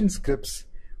configuration scripts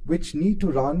which need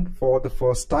to run for the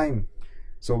first time.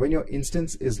 So when your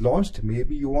instance is launched,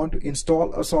 maybe you want to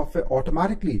install a software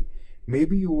automatically.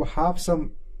 Maybe you have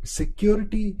some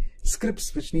security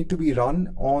scripts which need to be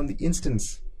run on the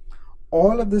instance.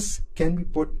 All of this can be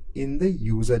put in the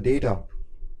user data.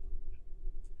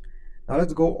 Now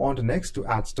let's go on to next to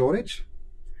add storage.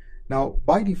 Now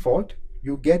by default,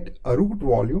 you get a root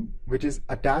volume which is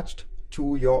attached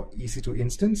to your EC2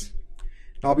 instance.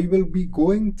 Now we will be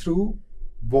going through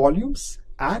volumes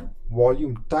and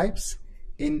volume types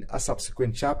in a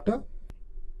subsequent chapter.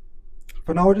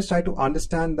 For now, just try to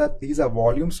understand that these are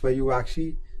volumes where you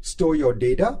actually store your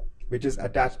data, which is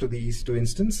attached to the EC2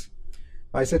 instance.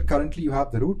 I said currently you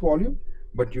have the root volume,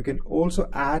 but you can also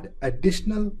add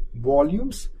additional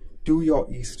volumes to your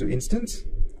EC2 instance.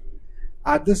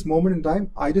 At this moment in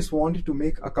time, I just wanted to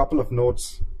make a couple of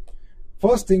notes.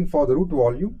 First thing, for the root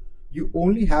volume, you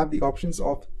only have the options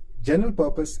of general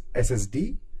purpose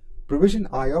SSD, provision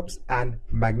IOPS, and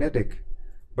magnetic.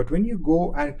 But when you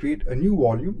go and create a new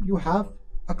volume, you have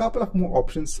a couple of more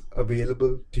options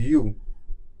available to you.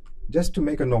 Just to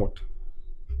make a note.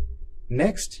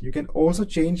 Next, you can also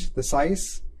change the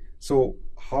size. So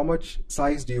how much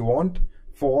size do you want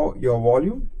for your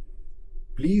volume?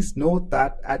 Please note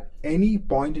that at any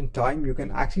point in time, you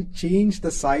can actually change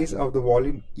the size of the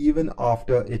volume even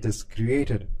after it is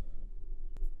created.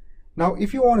 Now,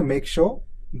 if you want to make sure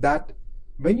that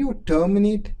when you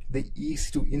terminate the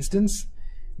EC2 instance,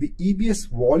 the EBS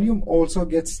volume also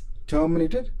gets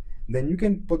terminated, then you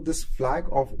can put this flag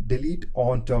of delete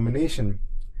on termination.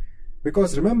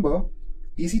 Because remember,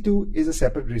 EC2 is a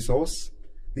separate resource,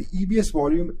 the EBS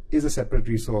volume is a separate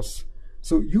resource.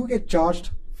 So you get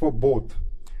charged for both.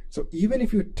 So even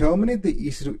if you terminate the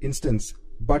EC2 instance,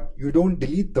 but you don't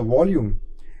delete the volume,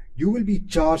 you will be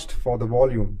charged for the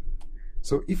volume.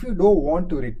 So if you don't want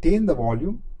to retain the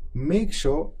volume, make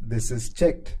sure this is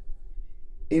checked.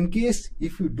 In case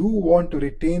if you do want to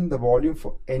retain the volume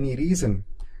for any reason,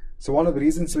 so one of the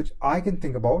reasons which I can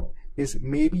think about is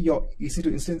maybe your EC2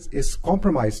 instance is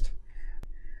compromised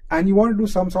and you want to do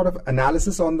some sort of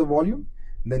analysis on the volume,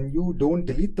 then you don't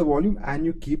delete the volume and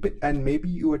you keep it, and maybe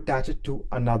you attach it to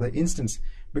another instance,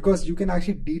 because you can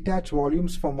actually detach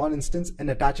volumes from one instance and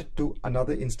attach it to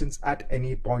another instance at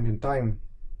any point in time.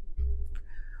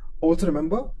 Also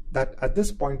remember that at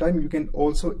this point in time you can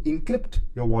also encrypt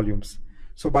your volumes.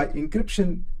 So by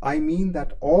encryption, I mean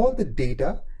that all the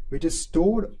data which is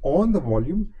stored on the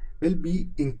volume will be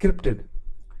encrypted.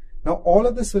 Now all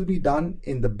of this will be done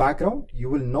in the background. You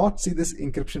will not see this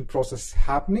encryption process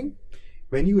happening.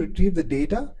 When you retrieve the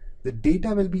data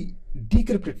will be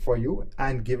decrypted for you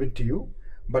and given to you.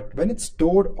 But when it's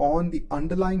stored on the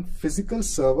underlying physical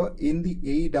server in the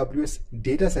AWS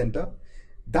data center,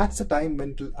 that's the time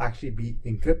when it will actually be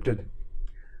encrypted.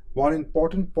 One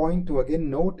important point to again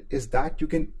note is that you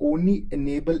can only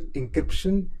enable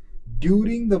encryption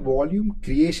during the volume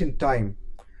creation time.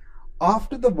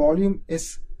 After the volume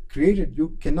is created,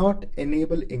 you cannot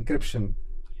enable encryption.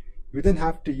 You then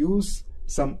have to use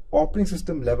some operating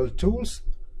system level tools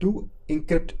to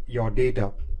encrypt your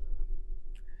data.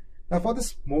 Now for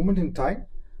this moment in time,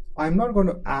 I'm not going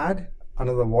to add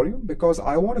another volume because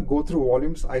I want to go through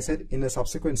volumes, I said, in a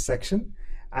subsequent section.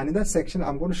 And in that section,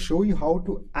 I'm going to show you how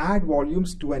to add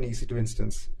volumes to an EC2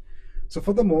 instance. So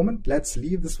for the moment, let's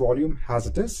leave this volume as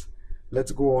it is.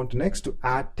 Let's go on to next to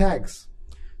add tags.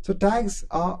 So tags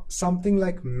are something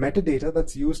like metadata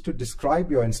that's used to describe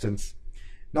your instance.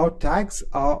 Now tags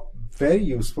are very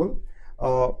useful.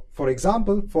 For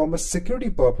example, from a security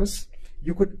purpose,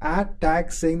 you could add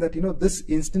tags saying that, this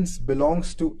instance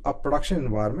belongs to a production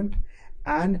environment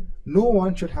and no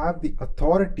one should have the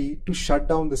authority to shut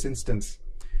down this instance.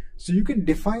 So you can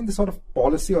define the sort of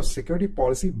policy or security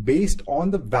policy based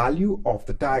on the value of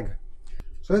the tag.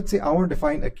 So let's say I want to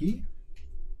define a key.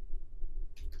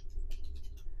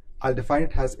 I'll define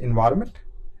it as environment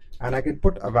and I can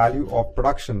put a value of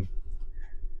production.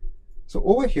 So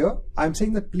over here, I'm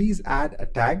saying that please add a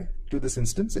tag to this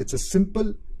instance. It's a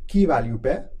simple key value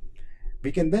pair.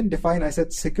 We can then define, I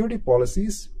said, security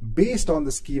policies based on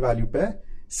this key value pair,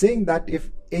 saying that if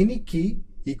any key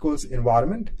equals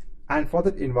environment, and for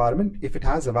that environment, if it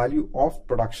has a value of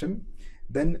production,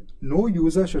 then no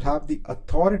user should have the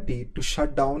authority to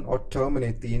shut down or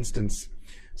terminate the instance.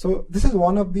 So this is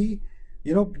one of the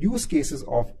use cases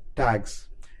of tags.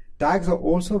 Tags are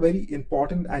also very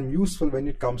important and useful when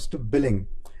it comes to billing.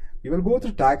 We will go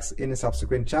through tags in a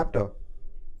subsequent chapter.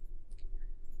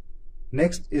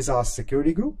 Next is our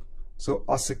security group. So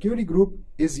our security group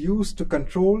is used to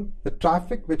control the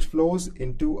traffic which flows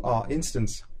into our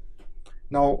instance.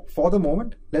 Now for the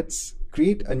moment, let's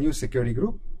create a new security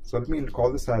group. So let me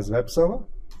call this as web server.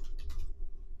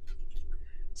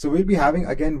 So we'll be having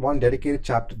again one dedicated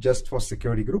chapter just for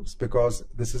security groups because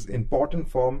this is important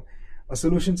from a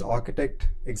solutions architect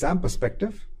exam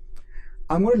perspective.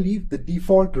 I'm going to leave the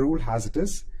default rule as it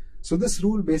is. So this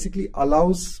rule basically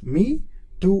allows me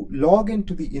to log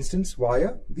into the instance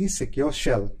via the secure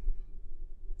shell.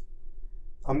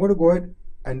 I'm going to go ahead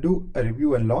and do a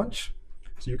review and launch.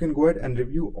 So you can go ahead and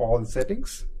review all the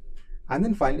settings and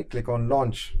then finally click on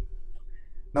launch.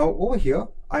 Now over here,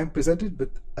 I'm presented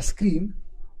with a screen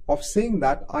of saying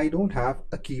that I don't have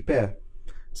a key pair.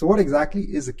 So what exactly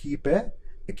is a key pair?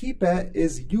 A key pair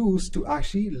is used to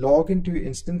actually log into your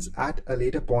instance at a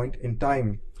later point in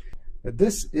time.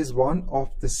 This is one of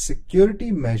the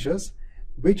security measures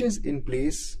which is in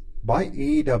place by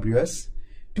AWS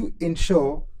to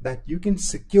ensure that you can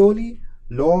securely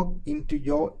log into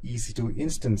your EC2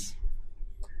 instance.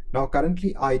 Now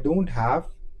currently I don't have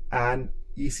an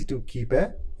EC2 key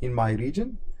pair in my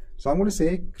region. So I'm going to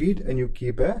say create a new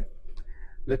key pair.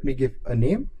 Let me give a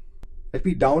name. Let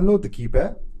me download the key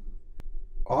pair.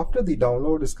 After the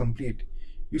download is complete,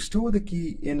 you store the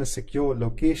key in a secure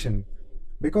location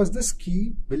because this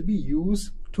key will be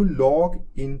used to log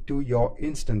into your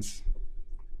instance.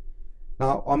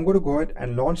 Now I'm going to go ahead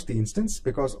and launch the instance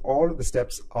because all of the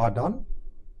steps are done.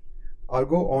 I'll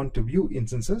go on to view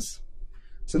instances.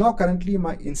 So now currently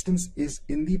my instance is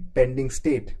in the pending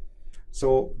state.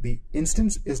 So the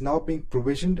instance is now being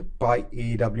provisioned by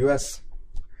AWS.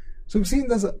 So we've seen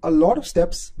there's a lot of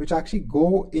steps which actually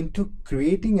go into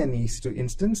creating an EC2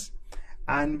 instance,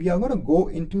 and we are going to go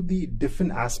into the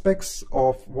different aspects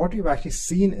of what we've actually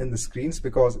seen in the screens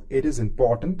because it is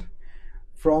important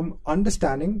from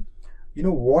understanding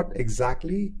what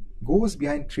exactly goes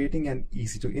behind creating an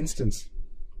EC2 instance.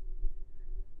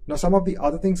 Now, some of the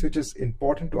other things which is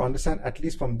important to understand, at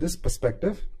least from this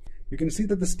perspective, you can see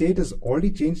that the state has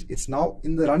already changed. It's now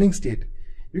in the running state.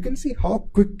 You can see how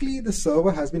quickly the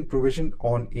server has been provisioned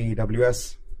on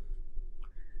AWS.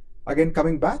 Again,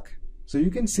 coming back, so you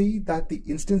can see that the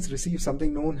instance receives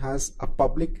something known as a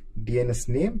public DNS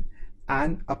name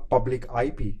and a public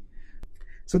IP.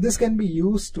 So this can be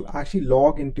used to actually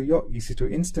log into your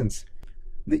EC2 instance.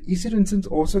 The EC2 instance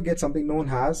also gets something known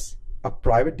as a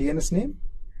private DNS name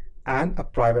and a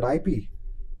private IP.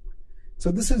 So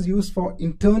this is used for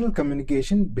internal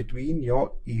communication between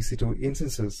your EC2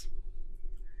 instances.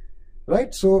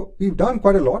 Right, so we've done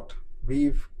quite a lot.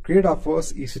 We've created our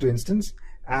first EC2 instance,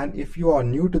 and if you are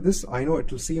new to this, I know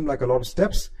it will seem like a lot of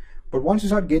steps, but once you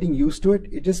start getting used to it,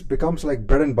 it just becomes like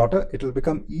bread and butter. It will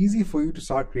become easy for you to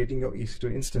start creating your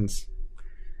EC2 instance.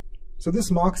 So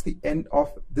this marks the end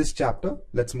of this chapter.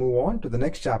 Let's move on to the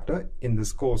next chapter in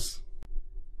this course.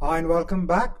 Hi, and welcome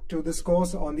back to this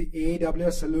course on the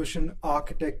AWS Solution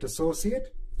Architect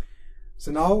Associate.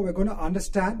 So now we're going to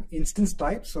understand instance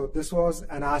types. So this was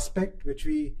an aspect which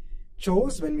we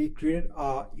chose when we created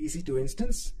our EC2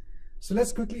 instance. So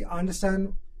let's quickly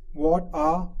understand what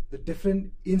are the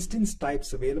different instance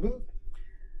types available.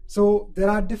 So there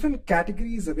are different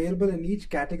categories available, and each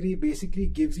category basically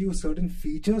gives you certain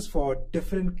features for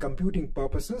different computing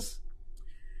purposes.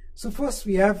 So first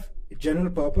we have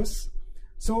general purpose.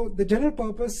 So the general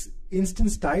purpose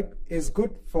instance type is good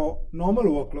for normal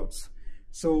workloads.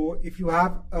 So if you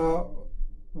have a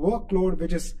workload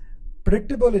which is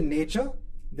predictable in nature,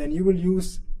 then you will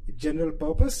use general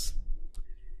purpose.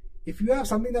 If you have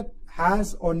something that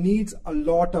has or needs a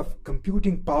lot of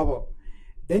computing power,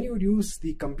 then you would use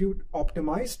the compute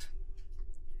optimized.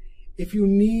 If you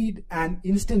need an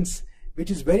instance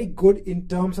which is very good in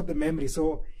terms of the memory,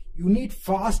 so you need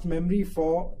fast memory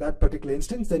for that particular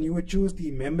instance, then you would choose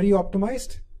the memory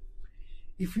optimized.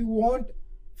 If you want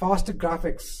faster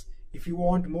graphics, if you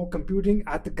want more computing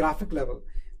at the graphic level,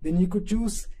 then you could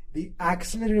choose the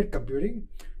accelerated computing.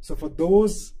 So for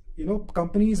those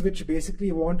companies which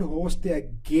basically want to host their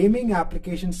gaming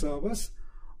application servers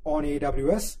on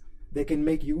AWS, they can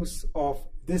make use of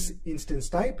this instance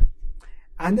type.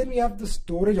 And then we have the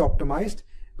storage optimized,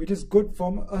 which is good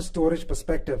from a storage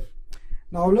perspective.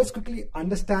 Now let's quickly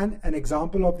understand an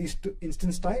example of these two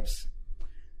instance types.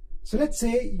 So let's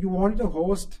say you wanted to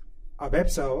host a web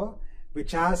server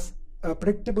which has a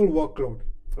predictable workload,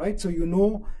 right? So you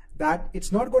know that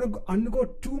it's not going to undergo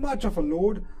too much of a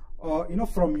load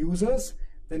from users.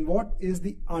 Then what is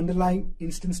the underlying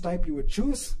instance type you would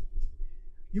choose?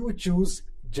 You would choose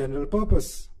general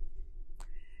purpose.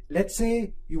 Let's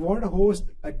say you want to host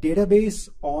a database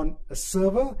on a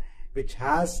server which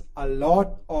has a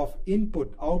lot of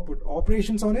input output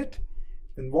operations on it.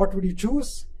 Then what would you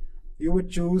choose? You would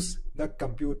choose the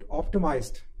compute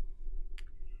optimized.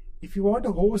 If you want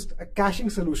to host a caching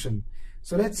solution,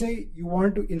 so let's say you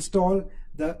want to install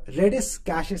the Redis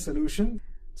cache solution,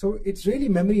 so it's really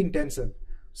memory intensive.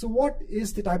 So what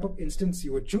is the type of instance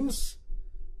you would choose?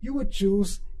 You would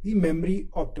choose the memory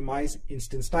optimized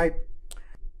instance type.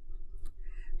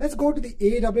 Let's go to the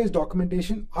AWS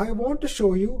documentation. I want to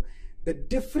show you the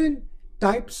different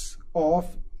types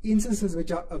of instances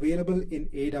which are available in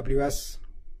AWS.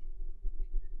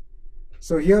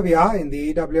 So here we are in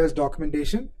the AWS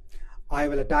documentation. I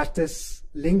will attach this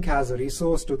link as a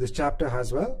resource to this chapter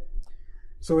as well.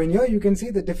 So in here you can see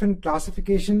the different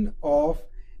classification of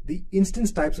the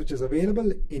instance types which is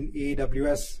available in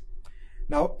AWS.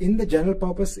 Now in the general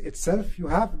purpose itself, you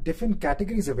have different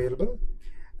categories available,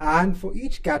 and for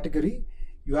each category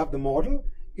you have the model.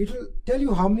 It will tell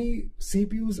you how many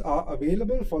CPUs are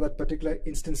available for that particular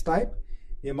instance type,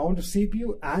 the amount of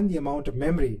CPU and the amount of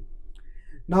memory.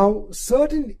 Now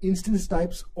certain instance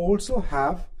types also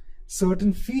have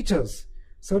certain features,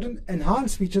 certain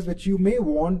enhanced features which you may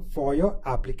want for your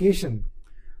application.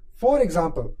 For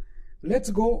example,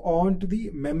 let's go on to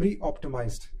the memory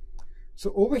optimized.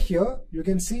 So over here you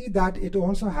can see that it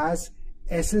also has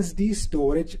SSD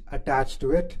storage attached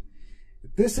to it.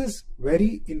 This is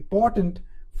very important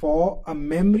for a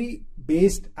memory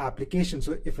based application.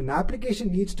 So if an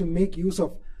application needs to make use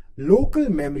of local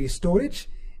memory storage,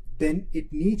 then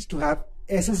it needs to have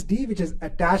SSD which is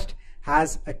attached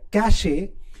as a cache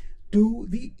to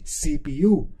the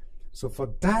CPU. So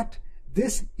for that,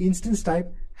 this instance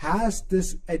type has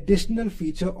this additional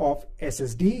feature of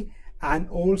SSD and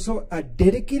also a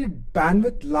dedicated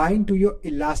bandwidth line to your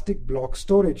elastic block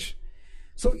storage.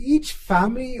 So each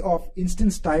family of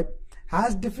instance type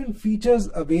has different features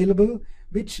available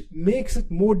which makes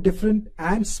it more different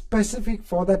and specific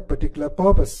for that particular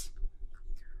purpose.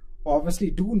 Obviously,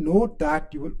 do note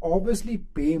that you will obviously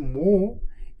pay more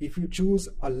if you choose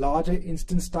a larger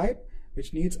instance type,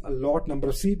 which needs a lot number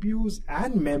of CPUs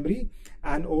and memory,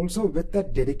 and also with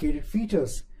that dedicated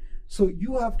features. So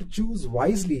you have to choose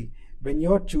wisely when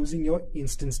you're choosing your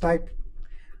instance type.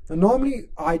 Now, normally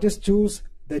I just choose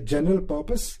the general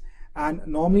purpose, and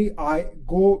normally I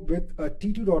go with a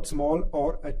T2.small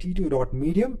or a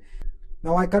T2.medium.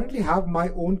 Now I currently have my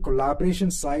own collaboration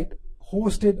site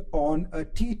hosted on a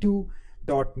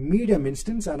T2.medium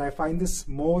instance, and I find this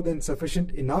more than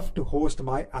sufficient enough to host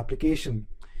my application.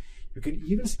 You can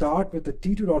even start with a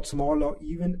T2.small or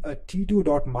even a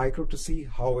T2.micro to see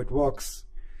how it works.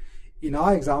 In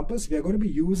our examples, we are going to be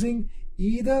using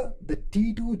either the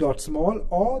T2.small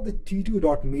or the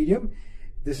T2.medium.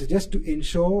 This is just to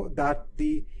ensure that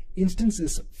the instance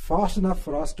is fast enough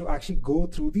for us to actually go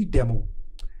through the demo.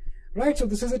 Right, so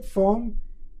this is it from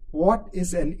what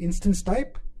is an instance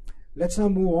type. Let's now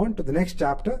move on to the next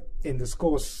chapter in this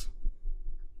course.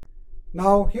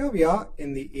 Now here we are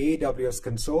in the AWS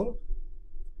console.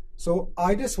 So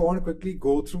I just want to quickly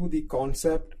go through the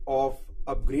concept of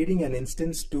upgrading an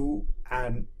instance to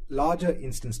a larger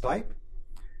instance type.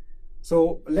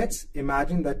 So let's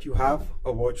imagine that you have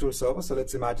a virtual server. So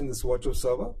let's imagine this virtual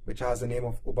server, which has the name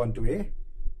of Ubuntu A.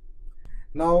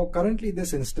 Now currently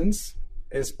this instance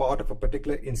is part of a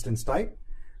particular instance type.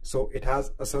 So it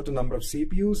has a certain number of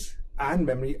CPUs and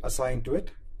memory assigned to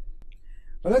it.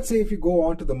 Now let's say if you go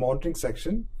on to the monitoring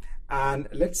section, and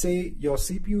let's say your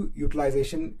CPU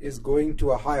utilization is going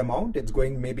to a high amount, it's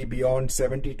going maybe beyond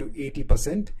 70 to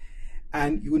 80%,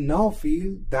 and you now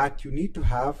feel that you need to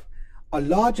have a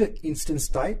larger instance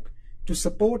type to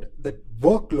support the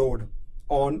workload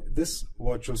on this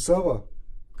virtual server.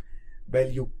 Well,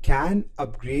 you can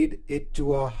upgrade it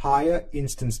to a higher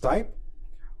instance type.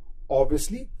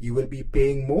 Obviously, you will be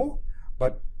paying more,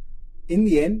 but in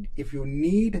the end, if you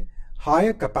need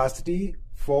higher capacity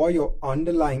for your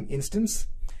underlying instance,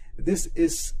 this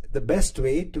is the best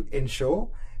way to ensure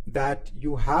that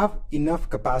you have enough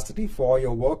capacity for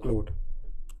your workload.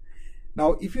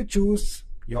 Now, if you choose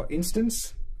your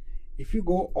instance, if you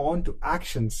go on to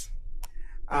actions,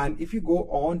 and if you go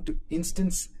on to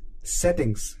instance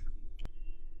settings,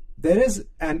 there is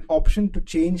an option to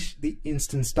change the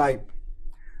instance type,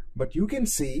 but you can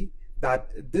see that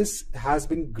this has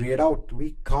been grayed out.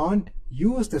 We can't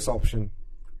use this option.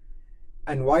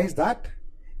 And why is that?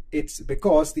 It's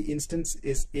because the instance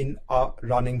is in a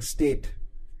running state.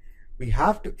 We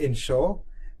have to ensure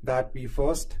that we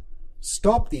first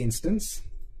stop the instance,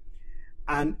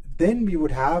 and then we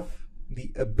would have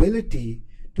the ability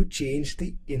to change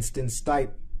the instance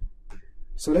type.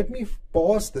 So let me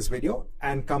pause this video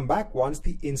and come back once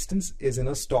the instance is in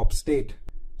a stop state.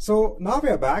 So now we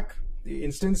are back. The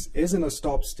instance is in a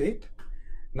stop state.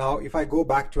 Now if I go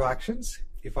back to actions,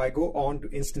 if I go on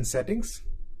to instance settings,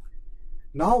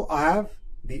 now I have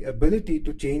the ability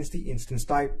to change the instance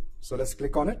type. So let's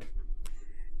click on it.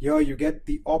 Here you get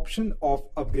the option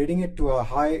of upgrading it to a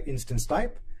higher instance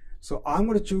type. So I'm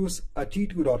going to choose a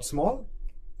T2.small,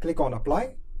 click on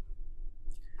apply.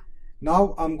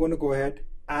 Now I'm going to go ahead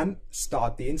and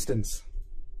start the instance.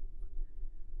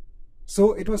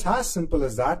 So it was as simple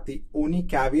as that. The only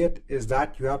caveat is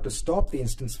that you have to stop the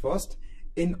instance first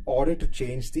in order to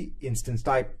change the instance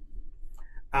type.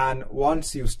 And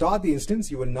once you start the instance,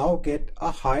 you will now get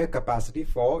a higher capacity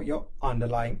for your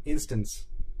underlying instance.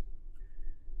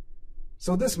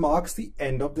 So this marks the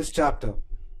end of this chapter.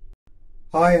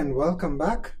 Hi and welcome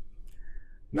back.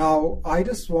 Now I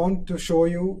just want to show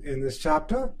you in this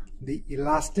chapter the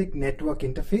Elastic Network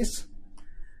Interface.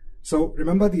 So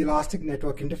remember, the Elastic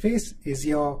Network Interface is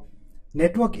your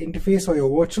network interface or your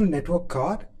virtual network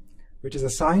card, which is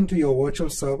assigned to your virtual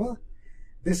server.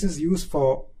 This is used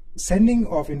for sending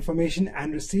of information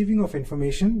and receiving of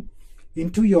information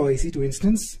into your EC2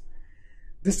 instance.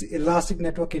 This Elastic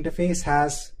Network Interface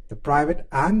has the private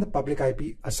and the public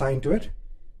IP assigned to it.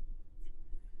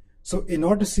 So in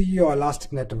order to see your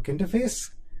Elastic Network Interface,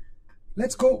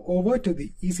 let's go over to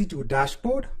the EC2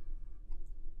 dashboard.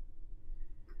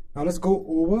 Now let's go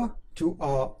over to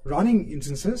our running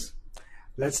instances.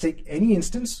 Let's take any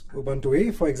instance, Ubuntu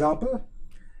A for example.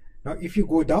 Now if you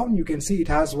go down, you can see it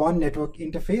has one network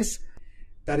interface,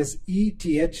 that is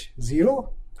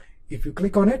ETH0. If you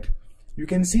click on it, you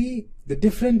can see the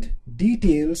different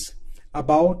details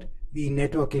about the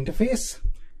network interface.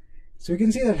 So you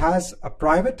can see that it has a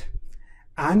private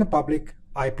and a public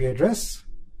IP address.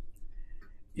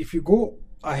 If you go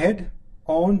ahead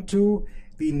onto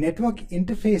the network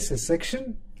interfaces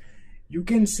section, you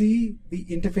can see the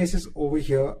interfaces over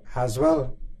here as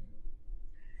well.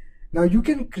 Now you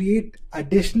can create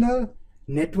additional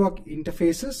network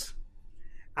interfaces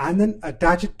and then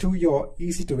attach it to your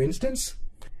EC2 instance.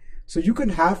 So you can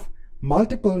have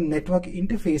multiple network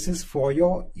interfaces for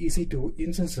your EC2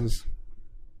 instances.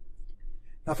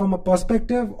 Now, from a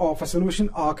perspective of a solution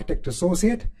architect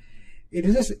associate, it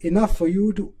is just enough for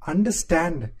you to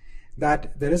understand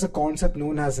that there is a concept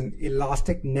known as an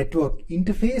elastic network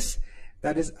interface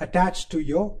that is attached to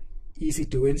your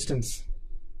EC2 instance.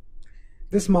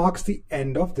 This marks the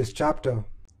end of this chapter.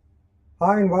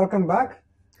 Hi and welcome back.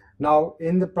 Now,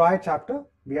 in the prior chapter,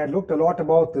 we had looked a lot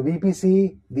about the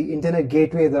VPC, the internet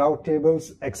gateway, the route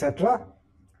tables, etc.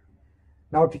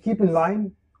 Now, to keep in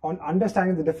line on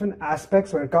understanding the different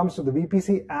aspects when it comes to the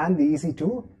VPC and the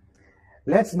EC2,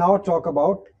 let's now talk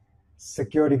about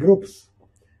security groups.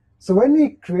 So when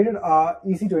we created our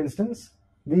EC2 instance,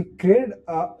 we created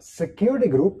a security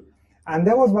group and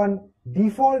there was one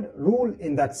default rule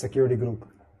in that security group.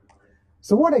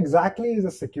 So what exactly is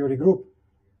a security group?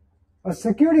 A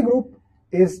security group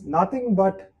is nothing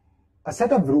but a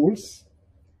set of rules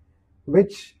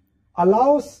which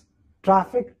allows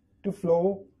traffic to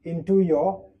flow into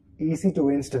your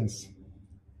EC2 instance.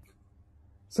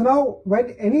 So now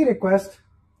when any request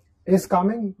is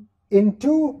coming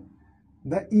into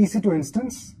the EC2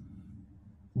 instance,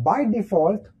 by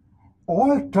default,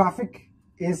 all traffic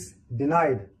is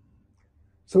denied.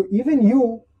 So even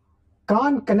you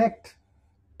can't connect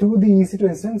to the EC2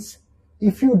 instance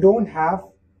if you don't have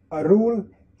a rule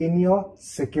in your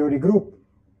security group.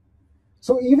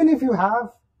 So even if you have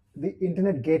the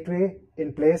internet gateway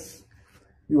in place,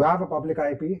 you have a public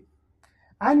IP,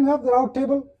 and you have the route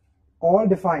table all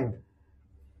defined.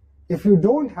 If you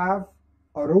don't have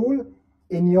a rule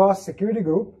in your security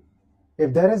group,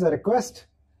 if there is a request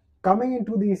coming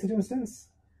into the EC2 instance,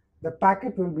 the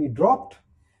packet will be dropped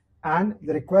and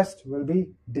the request will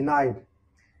be denied.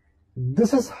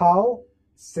 This is how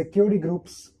security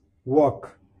groups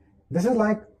work. This is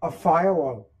like a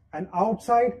firewall, an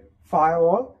outside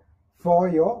firewall for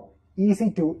your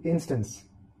EC2 instance.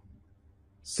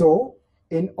 So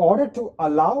in order to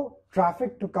allow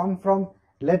traffic to come from,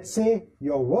 let's say,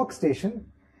 your workstation,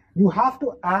 you have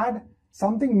to add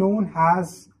something known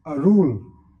as a rule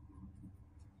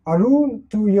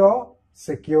to your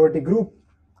security group.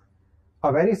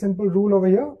 A very simple rule over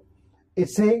here.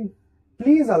 It's saying,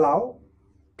 please allow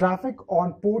traffic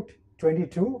on port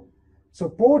 22. So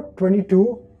port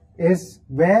 22 is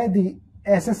where the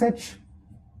SSH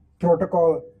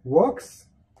protocol works.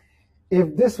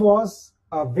 If this was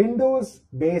a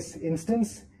Windows-based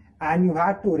instance and you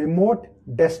had to remote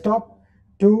desktop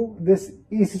to this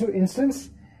EC2 instance,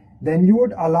 then you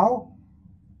would allow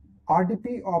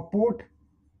RDP or port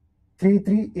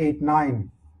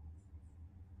 3389,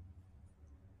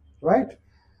 right?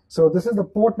 So this is the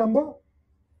port number.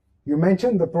 You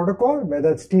mention the protocol,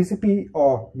 whether it's TCP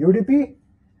or UDP,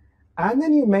 and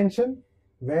then you mention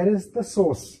where is the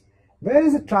source, where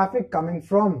is the traffic coming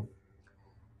from.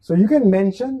 So you can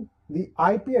mention the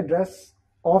IP address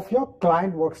of your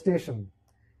client workstation.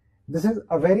 This is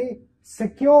a very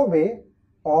secure way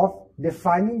of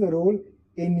defining the rule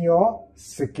in your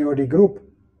security group.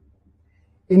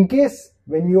 In case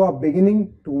when you are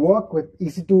beginning to work with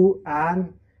EC2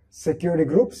 and security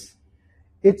groups,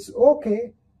 it's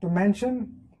okay to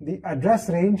mention the address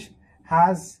range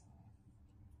has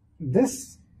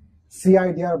this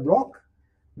CIDR block,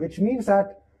 which means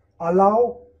that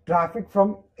allow traffic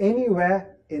from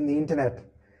anywhere in the internet.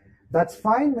 That's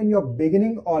fine when you're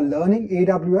beginning or learning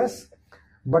AWS,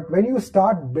 but when you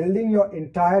start building your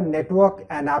entire network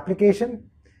and application,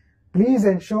 please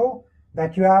ensure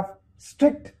that you have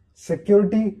strict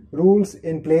security rules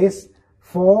in place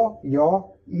for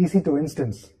your EC2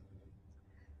 instance.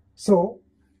 So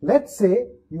let's say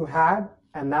you had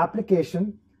an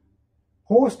application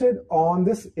hosted on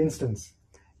this instance.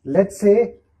 Let's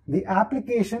say the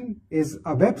application is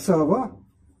a web server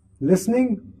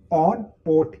listening on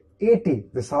port 80.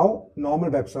 This is how normal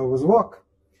web servers work.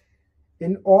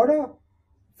 In order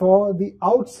for the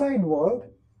outside world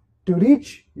to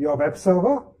reach your web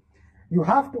server, you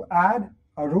have to add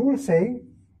a rule saying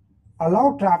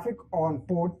allow traffic on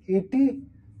port 80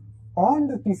 on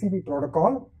the TCP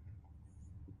protocol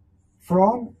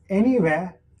from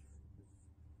anywhere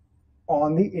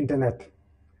on the internet.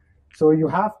 So you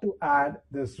have to add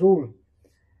this rule.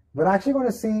 We're actually going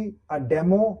to see a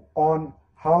demo on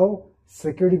how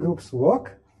security groups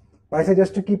work, but I say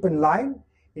just to keep in line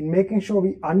in making sure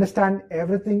we understand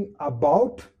everything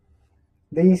about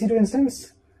the EC2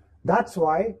 instance. That's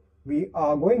why we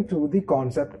are going through the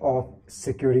concept of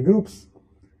security groups.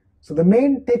 So the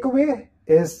main takeaway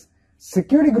is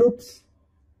security groups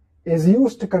is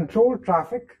used to control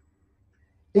traffic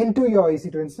into your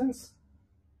EC2 instance.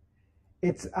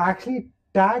 It's actually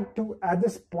tagged to at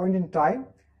this point in time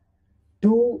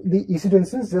to the EC2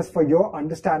 instance. Just for your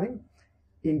understanding,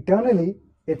 internally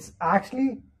it's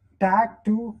actually tagged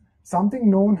to something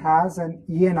known as an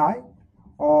ENI,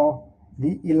 or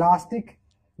the Elastic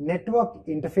Network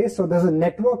Interface. So there's a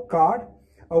network card,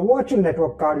 a virtual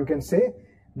network card you can say,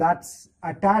 that's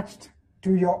attached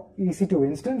to your EC2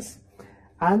 instance,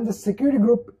 and the security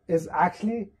group is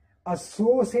actually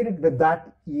associated with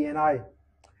that ENI.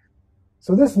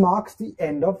 So this marks the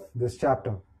end of this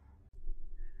chapter.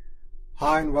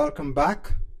 Hi and welcome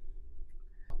back.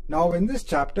 Now in this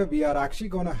chapter we are actually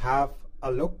going to have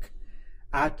a look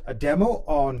at a demo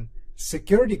on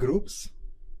security groups.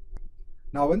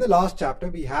 Now in the last chapter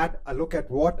we had a look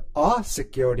at what are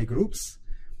security groups,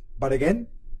 but again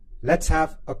let's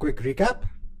have a quick recap.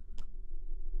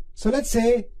 So let's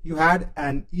say you had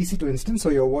an EC2 instance,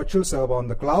 or your virtual server on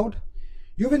the cloud.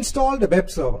 You've installed a web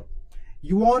server.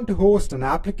 You want to host an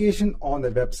application on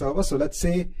the web server. So let's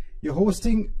say you're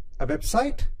hosting a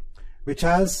website which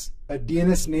has a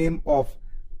DNS name of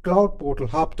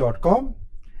cloudportalhub.com,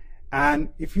 and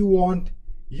if you want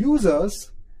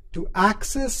users to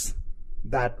access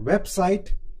that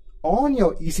website on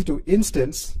your EC2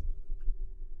 instance,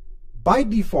 by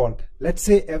default, let's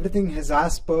say everything is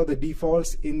as per the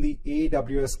defaults in the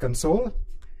AWS console,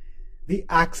 the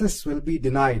access will be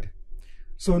denied.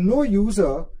 So no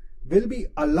user will be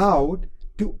allowed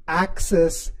to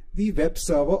access the web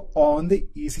server on the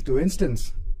EC2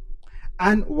 instance.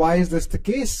 And why is this the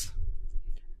case?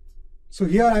 So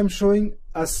here I'm showing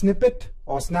a snippet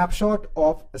or snapshot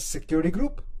of a security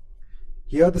group.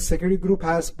 Here the security group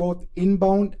has both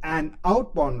inbound and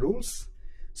outbound rules.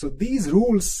 So these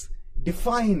rules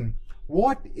define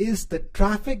what is the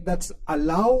traffic that's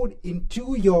allowed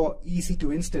into your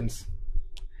EC2 instance.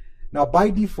 Now by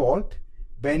default,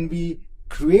 when we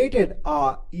created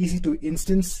our EC2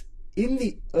 instance in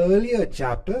the earlier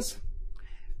chapters,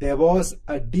 there was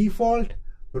a default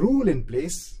rule in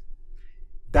place.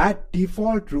 That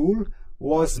default rule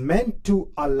was meant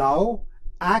to allow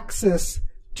access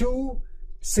to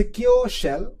secure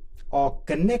shell or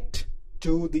connect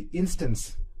to the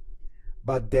instance.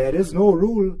 But there is no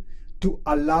rule to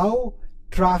allow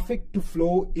traffic to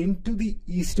flow into the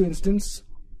EC2 instance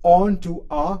onto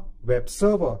our web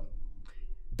server.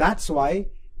 That's why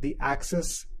the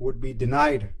access would be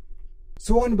denied.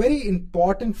 So one very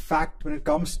important fact when it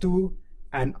comes to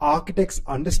an architect's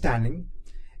understanding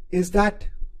is that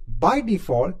by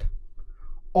default,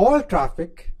 all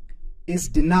traffic is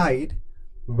denied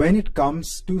when it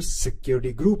comes to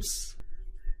security groups.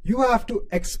 You have to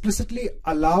explicitly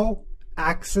allow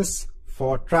access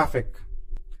for traffic.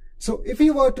 So if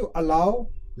you were to allow,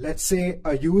 let's say,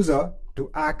 a user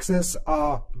to access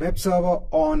our web server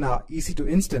on our EC2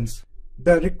 instance,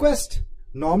 the request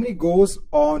normally goes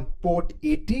on port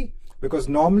 80, because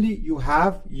normally you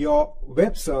have your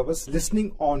web service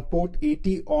listening on port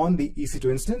 80 on the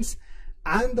EC2 instance,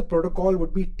 and the protocol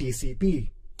would be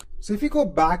TCP. So if you go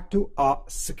back to our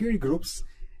security groups,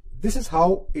 this is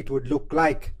how it would look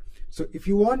like. So if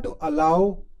you want to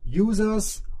allow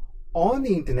users on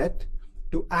the internet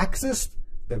to access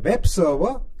the web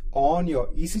server on your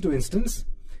EC2 instance,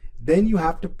 then you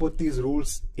have to put these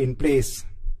rules in place.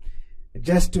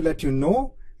 Just to let you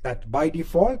know that by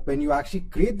default, when you actually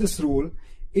create this rule,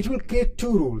 it will create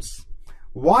two rules.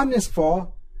 One is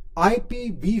for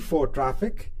IPv4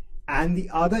 traffic and the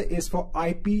other is for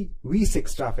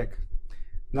IPv6 traffic.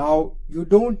 Now, you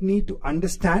don't need to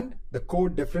understand the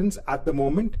code difference at the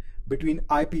moment between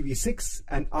IPv6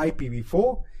 and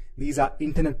IPv4. These are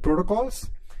internet protocols.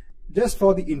 Just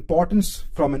for the importance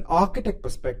from an architect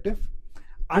perspective,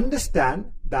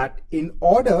 understand that in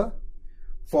order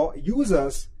for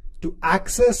users to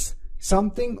access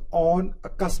something on a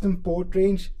custom port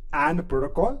range and a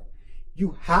protocol,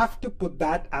 you have to put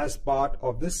that as part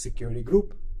of this security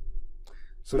group.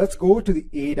 So let's go to the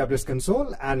AWS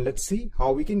console and let's see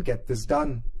how we can get this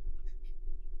done.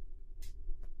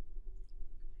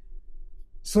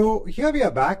 So here we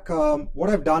are back. What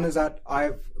I've done is that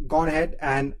I've gone ahead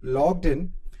and logged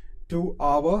in to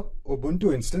our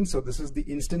Ubuntu instance. So this is the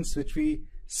instance which we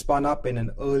spun up in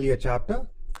an earlier chapter.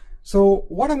 So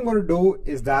what I'm going to do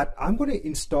is that I'm going to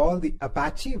install the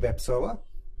Apache web server.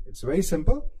 It's very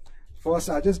simple. First,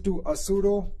 I'll just do a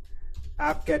sudo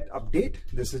apt-get update.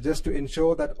 This is just to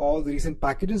ensure that all the recent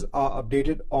packages are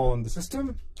updated on the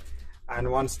system. And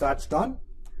once that's done,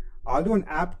 I'll do an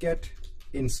apt-get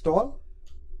install.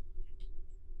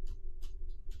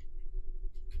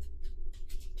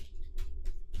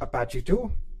 Apache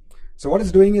 2. So what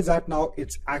it's doing is that now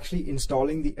it's actually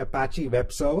installing the Apache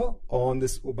web server on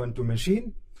this Ubuntu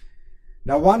machine.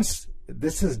 Now once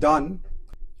this is done,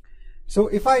 so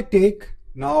if I take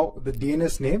now the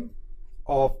DNS name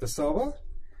of the server,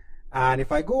 and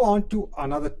if I go on to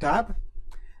another tab,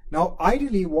 now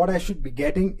ideally what I should be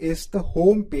getting is the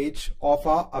home page of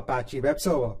our Apache web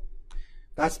server.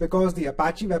 That's because the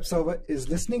Apache web server is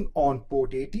listening on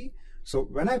port 80. So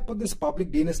when I put this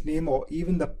public DNS name or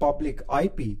even the public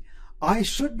IP, I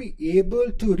should be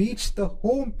able to reach the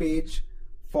home page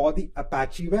for the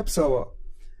Apache web server.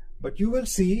 But you will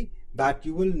see that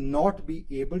you will not be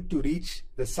able to reach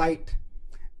the site.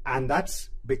 And that's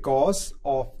because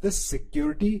of the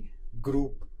security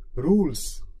group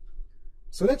rules.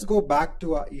 So let's go back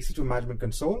to our EC2 management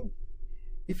console.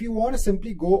 If you want to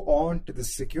simply go on to the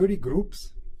security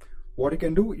groups, what you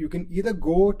can do, you can either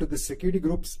go to the security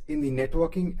groups in the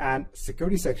networking and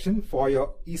security section for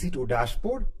your EC2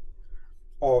 dashboard,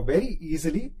 or very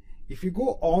easily, if you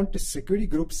go on to security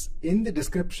groups in the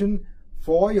description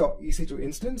for your EC2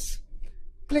 instance,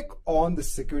 click on the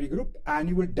security group and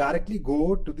you will directly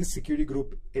go to the security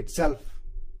group itself.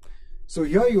 So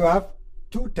here you have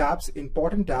two tabs,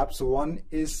 important tabs. So one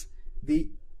is the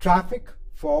traffic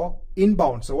for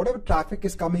inbound. So whatever traffic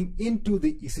is coming into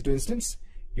the EC2 instance,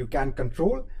 you can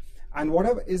control, and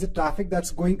whatever is the traffic that's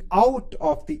going out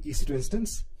of the EC2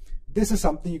 instance, this is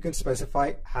something you can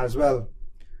specify as well.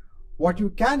 What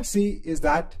you can see is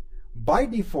that by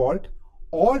default,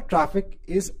 all traffic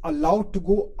is allowed to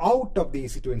go out of the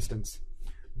EC2 instance.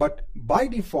 But by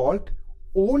default,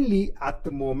 only at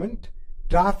the moment,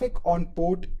 traffic on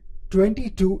port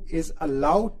 22 is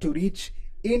allowed to reach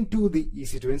into the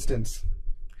EC2 instance.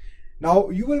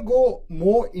 Now you will go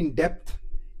more in depth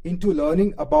into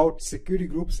learning about security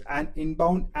groups and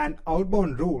inbound and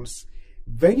outbound rules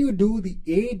when you do the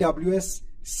AWS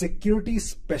Security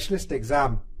Specialist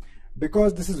exam,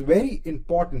 because this is very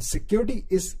important. Security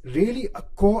is really a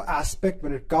core aspect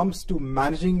when it comes to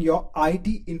managing your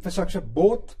IT infrastructure,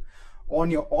 both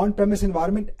on your on-premise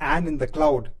environment and in the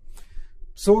cloud.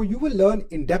 So you will learn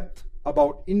in depth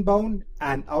about inbound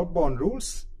and outbound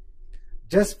rules.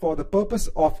 Just for the purpose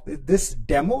of this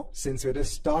demo, since we're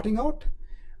just starting out,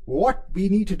 what we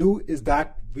need to do is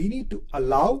that we need to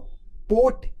allow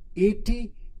port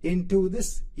 80 into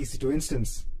this EC2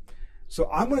 instance. So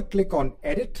I'm going to click on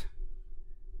edit.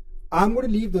 I'm going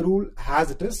to leave the rule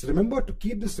as it is. Remember to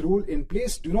keep this rule in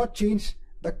place. Do not change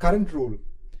the current rule.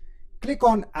 Click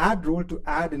on add rule to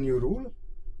add a new rule.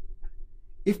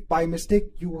 If by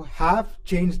mistake you have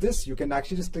changed this, you can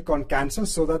actually just click on cancel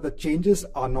so that the changes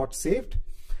are not saved.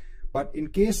 But in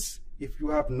case if you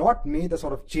have not made the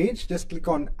sort of change, just click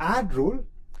on add rule.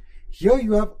 Here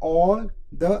you have all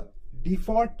the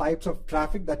default types of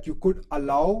traffic that you could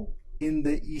allow in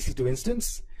the EC2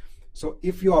 instance. So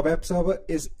if your web server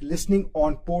is listening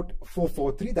on port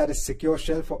 443, that is secure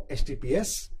shell for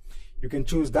HTTPS, you can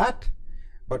choose that.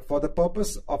 But for the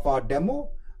purpose of our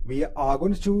demo, we are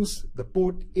going to choose the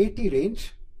port 80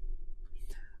 range.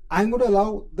 I'm going to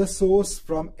allow the source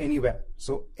from anywhere.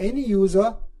 So any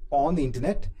user on the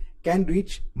internet can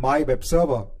reach my web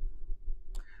server.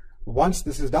 Once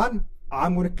this is done,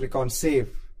 I'm going to click on save.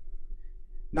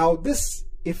 Now this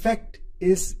effect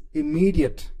is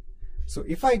immediate. So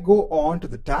if I go on to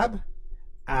the tab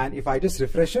and if I just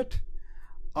refresh it,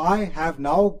 I have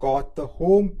now got the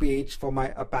home page for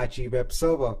my Apache web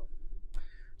server.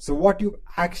 So what you've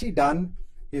actually done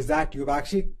is that you've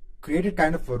actually created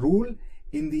kind of a rule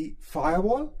in the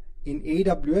firewall in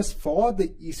AWS for the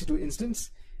EC2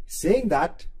 instance, saying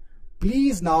that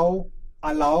please now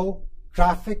allow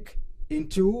traffic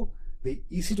into the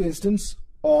EC2 instance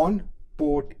on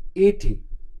port 80.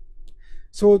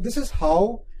 So this is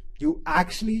how you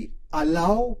actually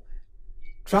allow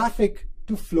traffic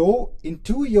to flow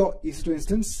into your EC2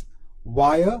 instance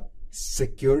via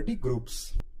security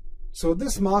groups. So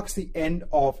this marks the end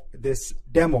of this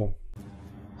demo.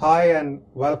 Hi and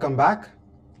welcome back.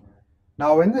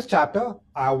 Now in this chapter,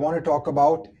 I want to talk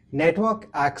about network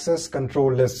access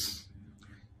control lists.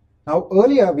 Now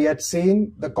earlier we had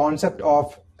seen the concept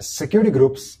of security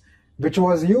groups, which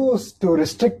was used to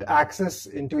restrict access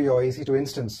into your EC2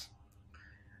 instance.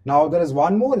 Now there is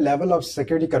one more level of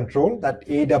security control that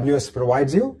AWS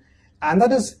provides you, and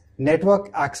that is network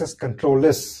access control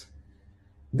lists.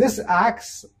 This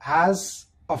acts as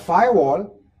a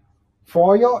firewall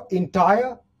for your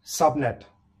entire subnet.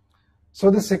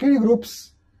 So the security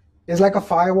groups is like a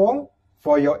firewall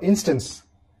for your instance,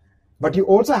 but you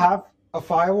also have a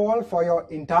firewall for your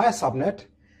entire subnet,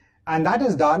 and that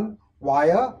is done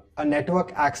via a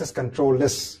network access control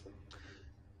list.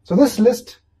 So this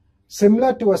list,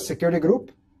 similar to a security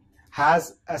group,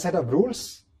 has a set of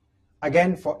rules,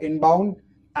 again for inbound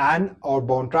and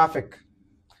outbound traffic.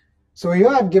 So here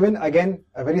I've given again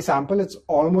a very sample, it's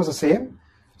almost the same.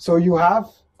 So you have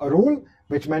a rule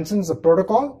which mentions the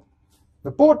protocol,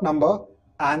 the port number,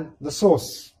 and the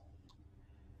source.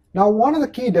 Now, one of the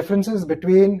key differences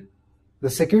between the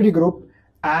security group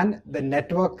and the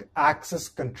network access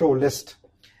control list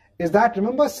is that,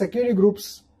 remember, security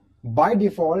groups by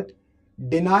default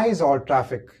denies all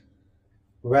traffic,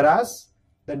 whereas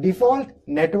the default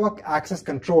network access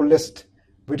control list,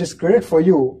 which is created for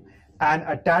you and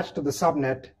attached to the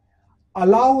subnet,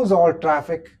 allows all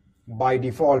traffic by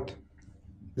default.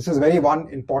 This is one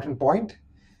important point.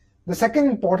 The second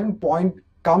important point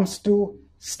comes to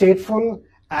stateful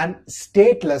and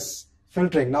stateless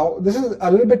filtering. Now, this is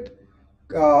a little bit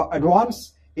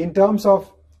advanced in terms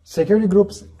of security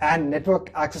groups and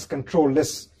network access control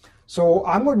lists. So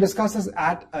I'm going to discuss this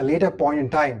at a later point in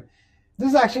time. This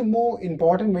is actually more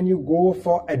important when you go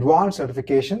for advanced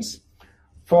certifications.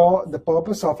 For the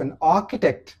purpose of an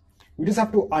architect, you just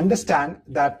have to understand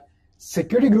that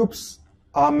security groups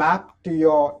are mapped to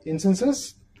your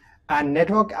instances and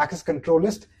network access control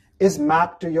list is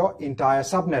mapped to your entire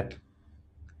subnet.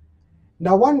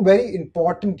 Now, one very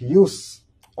important use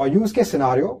or use case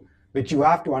scenario which you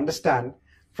have to understand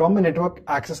from a network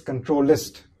access control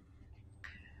list.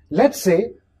 Let's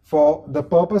say, for the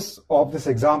purpose of this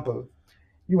example,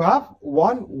 you have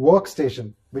one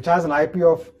workstation which has an IP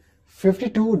of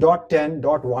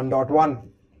 52.10.1.1.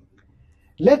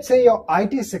 Let's say your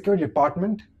IT security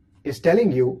department is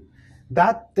telling you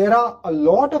that there are a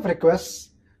lot of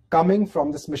requests coming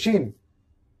from this machine.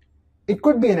 It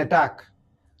could be an attack.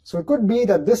 So it could be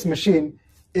that this machine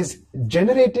is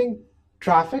generating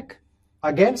traffic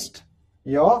against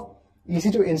your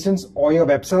EC2 instance or your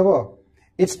web server.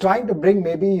 It's trying to bring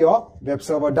maybe your web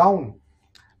server down.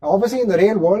 Now, obviously, in the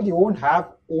real world, you won't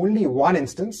have only one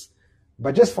instance,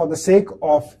 but just for the sake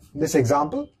of this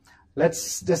example,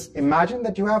 let's just imagine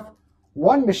that you have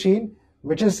one machine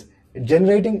which is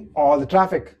generating all the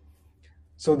traffic.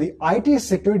 So the IT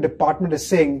security department is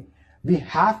saying we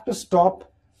have to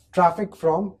stop traffic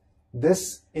from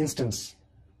this instance.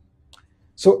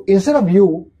 So instead of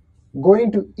you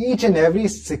going to each and every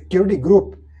security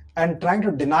group and trying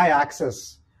to deny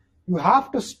access, you have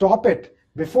to stop it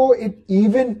before it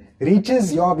even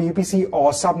reaches your VPC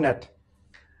or subnet.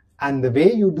 And the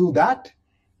way you do that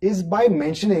is by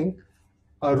mentioning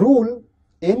a rule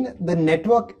in the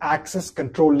network access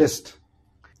control list.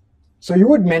 So you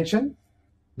would mention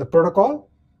the protocol,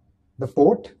 the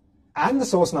port, and the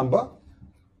source number.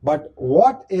 But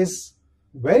what is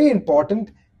very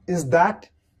important is that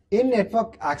in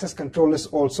network access control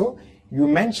list also, you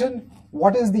mention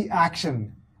what is the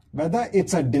action, whether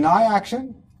it's a deny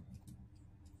action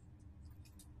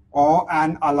or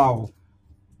an allow.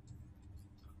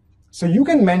 So you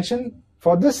can mention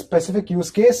for this specific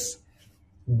use case,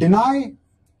 deny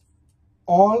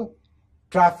all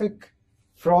traffic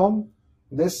from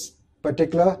this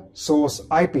particular source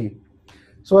IP.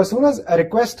 So as soon as a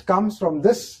request comes from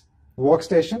this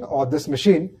workstation or this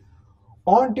machine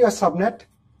onto your subnet,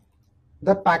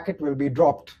 the packet will be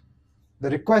dropped. The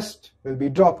request will be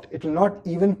dropped. It will not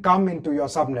even come into your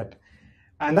subnet.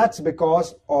 And that's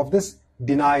because of this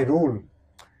deny rule.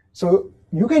 So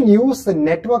you can use the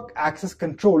network access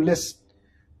control list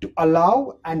to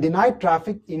allow and deny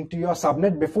traffic into your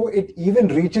subnet before it even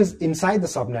reaches inside the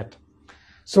subnet.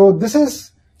 So this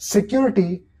is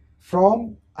security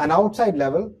from an outside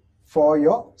level for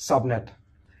your subnet.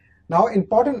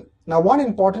 Now one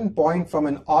important point from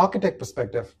an architect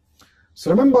perspective.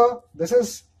 So remember, this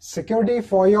is security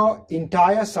for your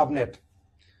entire subnet.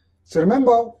 So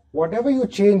remember, whatever you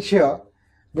change here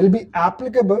will be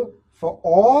applicable for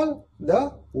all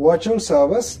the virtual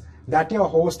servers that you're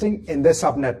hosting in this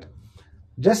subnet.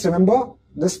 Just remember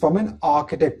this from an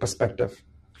architect perspective.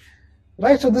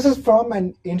 Right, so this is from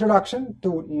an introduction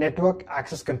to network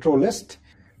access control list.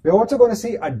 We're also going to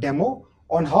see a demo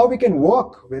on how we can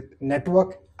work with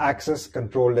network access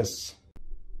control lists.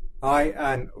 Hi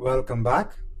and welcome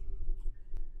back.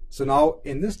 So now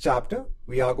in this chapter,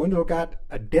 we are going to look at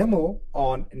a demo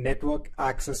on network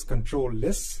access control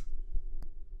lists.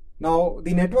 Now,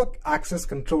 the network access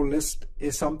control list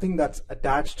is something that's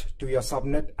attached to your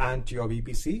subnet and to your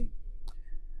VPC.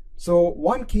 So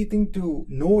one key thing to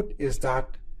note is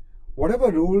that whatever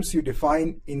rules you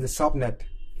define in the subnet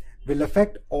will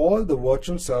affect all the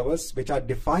virtual servers which are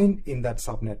defined in that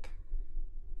subnet.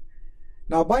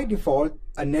 Now, by default,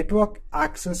 a network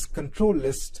access control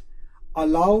list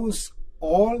allows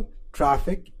all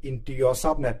traffic into your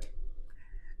subnet.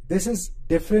 This is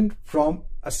different from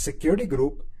a security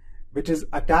group, which is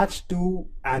attached to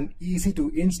an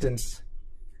EC2 instance,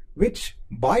 which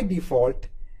by default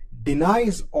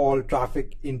denies all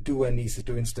traffic into an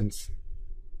EC2 instance.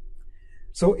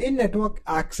 So in network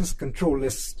access control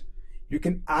list, you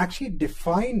can actually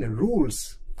define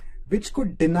rules which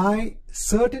could deny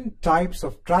certain types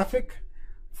of traffic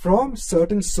from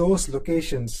certain source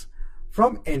locations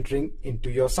from entering into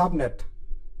your subnet.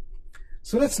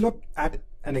 So let's look at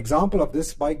an example of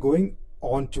this by going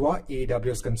on to our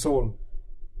AWS console.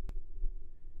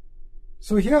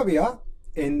 So here we are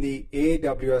in the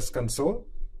AWS console.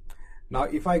 Now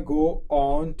if I go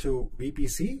on to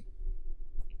VPC,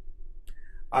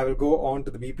 I will go on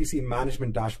to the VPC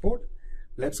management dashboard.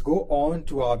 Let's go on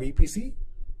to our VPC.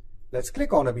 Let's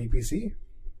click on a VPC.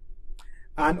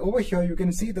 And over here you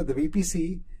can see that the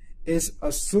VPC is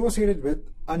associated with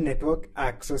a network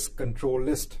access control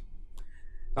list.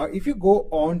 Now if you go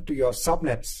on to your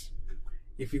subnets,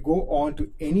 if you go on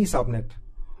to any subnet,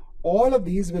 all of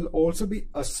these will also be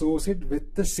associated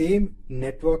with the same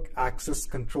network access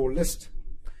control list.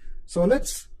 So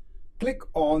let's click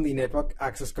on the network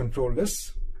access control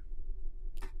list.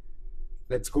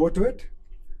 Let's go to it.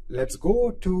 Let's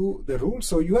go to the rules.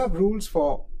 So you have rules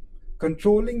for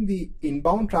controlling the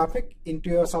inbound traffic into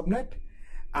your subnet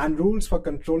and rules for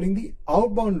controlling the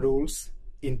outbound rules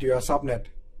into your subnet.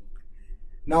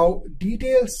 Now,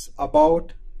 details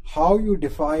about how you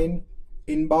define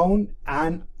inbound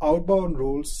and outbound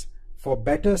rules for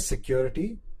better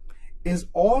security is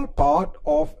all part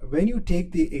of when you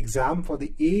take the exam for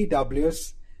the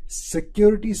AWS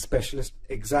Security Specialist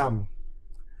exam.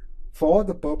 For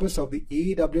the purpose of the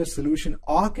AWS Solution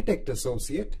Architect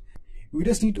Associate, we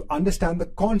just need to understand the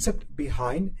concept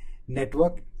behind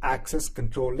network access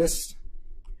control lists.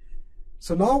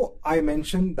 So now I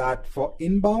mentioned that for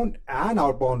inbound and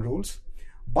outbound rules,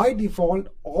 by default,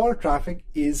 all traffic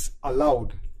is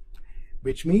allowed,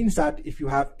 which means that if you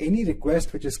have any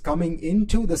request which is coming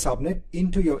into the subnet,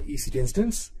 into your EC2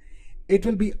 instance, it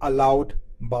will be allowed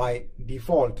by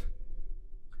default.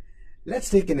 Let's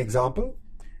take an example.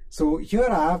 So here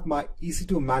I have my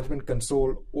EC2 management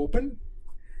console open.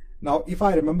 Now, if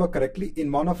I remember correctly,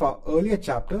 in one of our earlier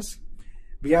chapters,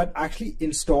 we had actually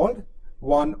installed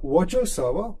one virtual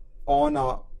server on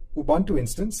our Ubuntu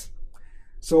instance.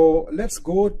 So let's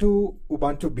go to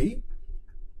Ubuntu B.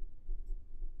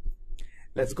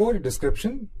 Let's go to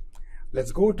description.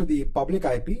 Let's go to the public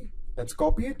IP. Let's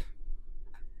copy it.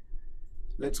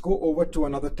 Let's go over to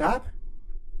another tab.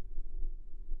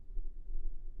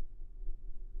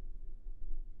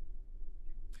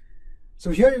 So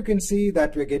here you can see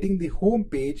that we're getting the home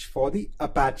page for the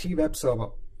Apache web server.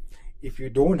 If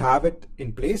you don't have it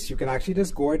in place, you can actually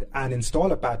just go ahead and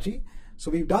install Apache.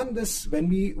 So we've done this when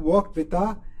we worked with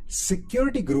our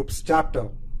security groups chapter.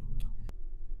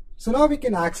 So now we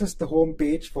can access the home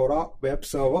page for our web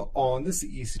server on this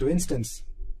EC2 instance.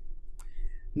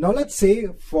 Now let's say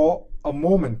for a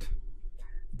moment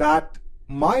that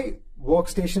my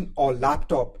workstation or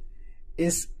laptop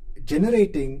is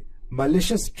generating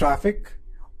malicious traffic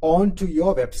onto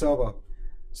your web server.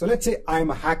 So let's say I'm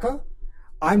a hacker.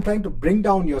 I'm trying to bring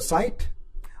down your site.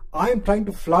 I'm trying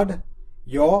to flood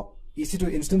your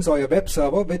EC2 instance or your web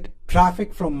server with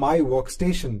traffic from my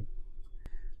workstation.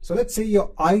 So let's say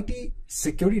your IT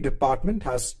security department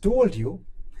has told you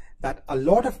that a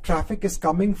lot of traffic is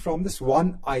coming from this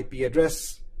one IP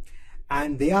address,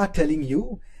 and they are telling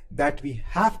you that we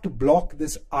have to block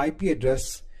this IP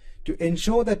address to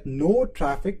ensure that no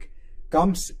traffic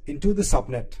comes into the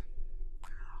subnet.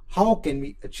 How can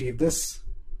we achieve this?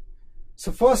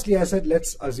 So firstly, I said,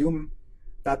 let's assume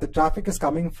that the traffic is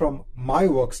coming from my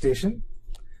workstation.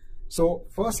 So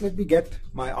first, let me get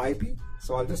my IP.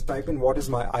 So I'll just type in what is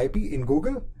my IP in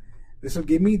Google. This will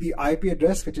give me the IP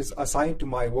address which is assigned to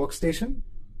my workstation.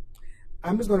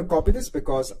 I'm just going to copy this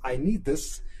because I need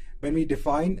this when we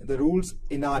define the rules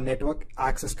in our network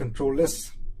access control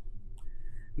list.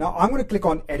 Now I'm going to click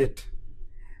on edit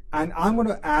and I'm going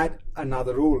to add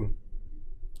another rule.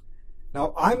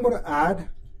 Now I'm going to add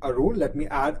a rule. Let me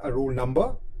add a rule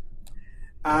number,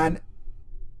 and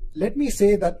let me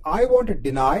say that I want to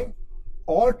deny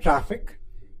all traffic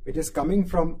which is coming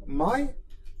from my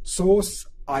source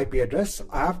IP address.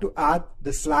 I have to add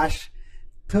the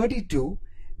 /32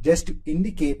 just to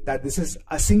indicate that this is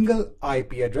a single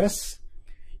IP address.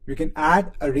 You can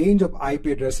add a range of IP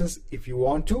addresses if you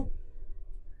want to.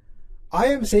 I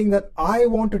am saying that I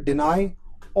want to deny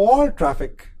all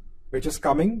traffic which is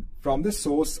coming from the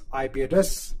source IP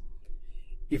address.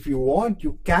 If you want,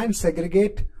 you can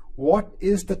segregate what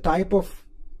is the type of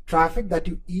traffic that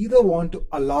you either want to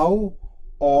allow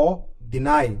or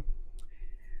deny.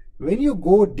 When you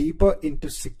go deeper into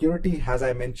security, as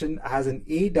I mentioned, as an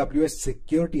AWS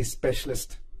security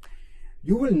specialist,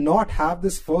 you will not have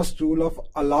this first rule of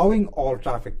allowing all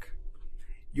traffic.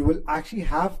 You will actually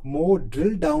have more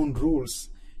drill down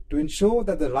rules to ensure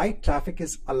that the right traffic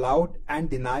is allowed and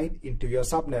denied into your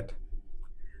subnet.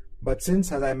 But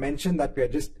since, as I mentioned, that we are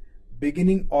just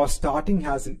beginning or starting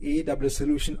as an AWS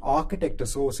Solution Architect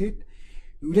Associate,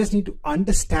 you just need to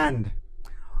understand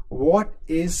what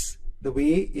is the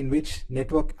way in which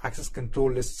network access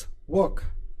control lists work.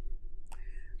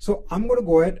 So I'm going to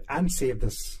go ahead and save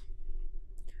this.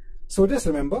 So just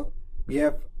remember, we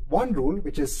have one rule,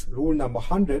 which is rule number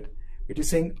 100, which is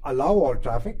saying allow all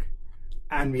traffic.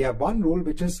 And we have one rule,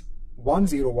 which is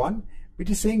 101, which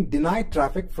is saying deny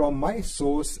traffic from my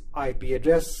source IP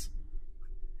address.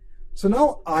 So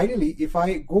now ideally, if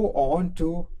I go on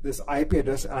to this IP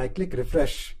address and I click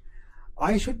refresh,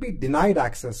 I should be denied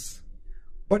access,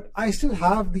 but I still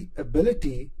have the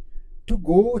ability to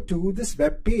go to this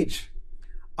web page.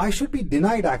 I should be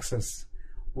denied access.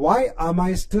 Why am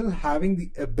I still having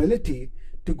the ability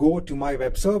to go to my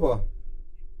web server?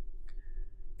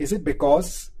 Is it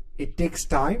because it takes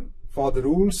time for the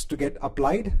rules to get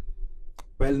applied?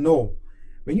 Well, no.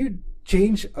 When you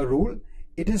change a rule,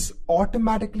 it is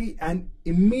automatically and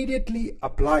immediately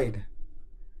applied.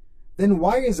 Then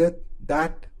why is it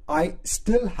that I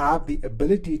still have the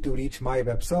ability to reach my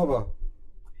web server?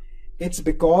 It's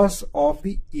because of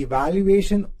the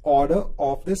evaluation order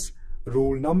of this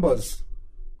rule numbers.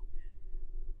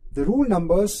 The rule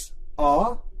numbers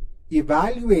are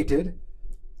evaluated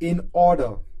in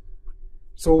order.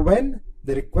 So when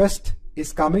the request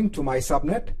is coming to my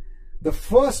subnet, the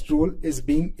first rule is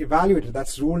being evaluated.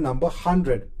 That's rule number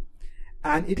 100.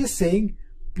 And it is saying,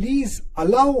 please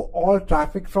allow all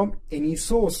traffic from any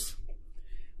source.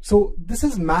 So this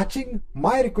is matching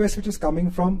my request, which is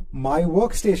coming from my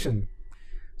workstation.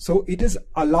 So it is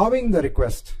allowing the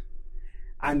request.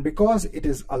 And because it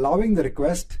is allowing the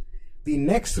request, the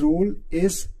next rule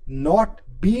is not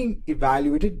being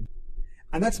evaluated.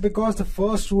 And that's because the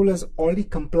first rule has already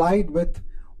complied with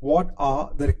what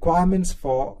are the requirements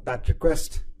for that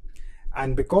request.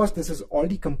 And because this has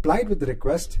already complied with the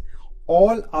request,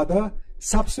 all other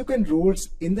subsequent rules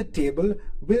in the table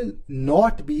will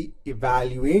not be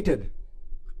evaluated.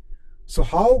 So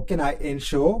how can I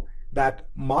ensure that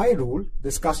my rule,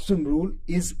 this custom rule,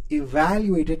 is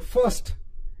evaluated first?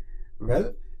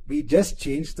 Well, we just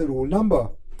changed the rule number.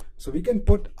 So we can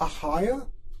put a higher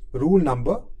rule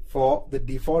number for the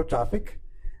default traffic.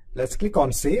 Let's click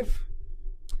on save.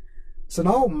 So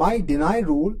now my deny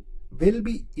rule will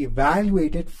be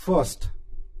evaluated first.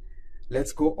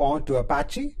 Let's go on to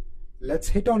Apache. Let's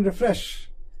hit on refresh.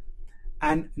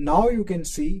 And now you can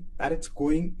see that it's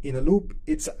going in a loop.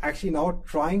 It's actually now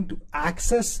trying to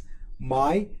access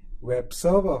my web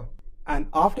server. And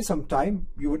after some time,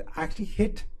 you would actually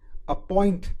hit a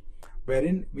point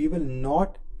wherein we will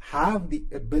not have the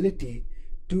ability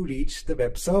to reach the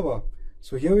web server.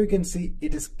 So here you can see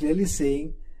it is clearly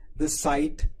saying the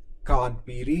site can't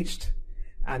be reached.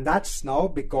 And that's now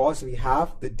because we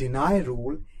have the deny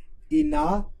rule in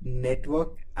our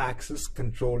network access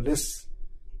control list.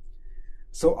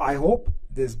 So I hope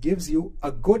this gives you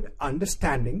a good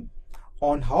understanding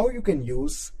on how you can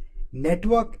use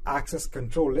network access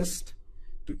control list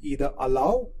to either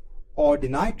allow or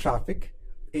deny traffic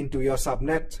into your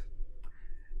subnet.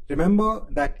 Remember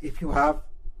that if you have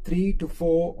 3 to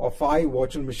 4 or 5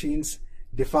 virtual machines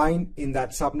defined in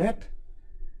that subnet,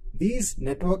 these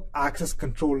network access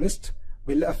control lists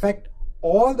will affect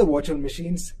all the virtual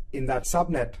machines in that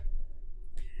subnet.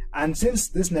 And since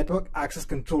this network access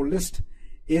control list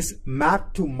is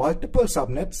mapped to multiple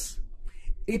subnets,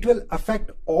 it will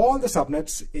affect all the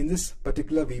subnets in this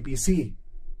particular VPC.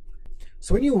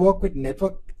 So when you work with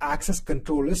network access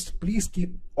control list, please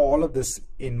keep all of this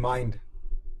in mind.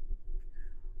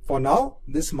 For now,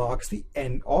 this marks the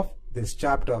end of this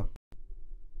chapter.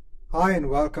 Hi and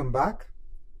welcome back.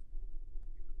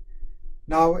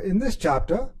 Now in this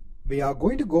chapter, we are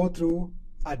going to go through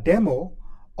a demo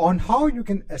on how you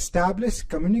can establish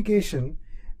communication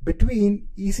between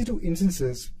EC2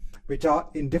 instances which are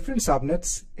in different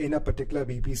subnets in a particular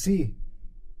VPC.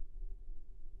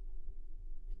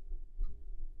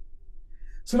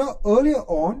 So now earlier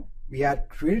on, we had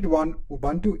created one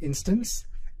Ubuntu instance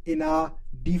in our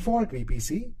default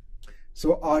VPC.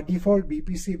 So our default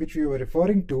VPC which we were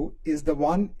referring to is the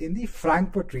one in the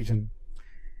Frankfurt region.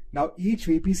 Now each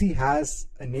VPC has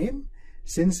a name.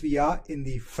 Since we are in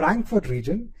the Frankfurt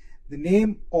region, the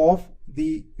name of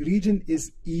the region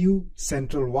is EU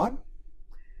Central 1.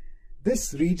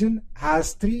 This region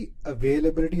has 3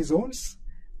 availability zones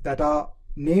that are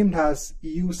named as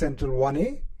EU Central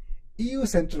 1A, EU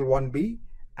Central 1B,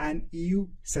 and EU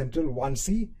Central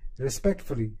 1C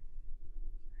respectively.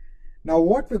 Now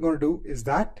what we're going to do is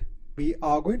that we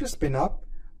are going to spin up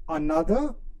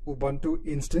another Ubuntu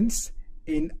instance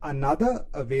in another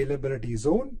availability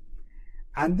zone,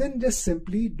 and then just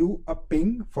simply do a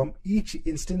ping from each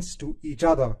instance to each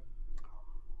other.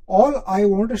 All I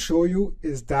want to show you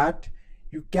is that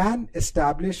you can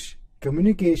establish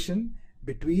communication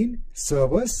between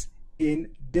servers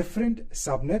in different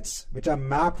subnets which are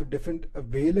mapped to different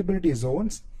availability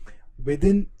zones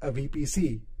within a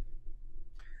VPC.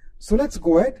 So let's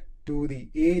go ahead to the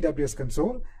AWS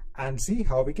console and see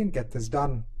how we can get this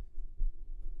done.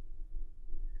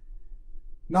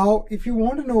 Now, if you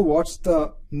want to know what's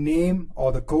the name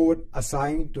or the code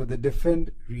assigned to the different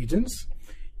regions,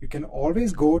 you can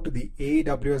always go to the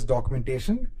AWS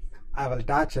documentation. I will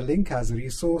attach a link as a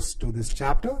resource to this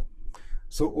chapter.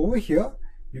 So over here,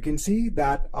 you can see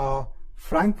that our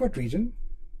Frankfurt region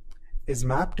is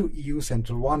mapped to EU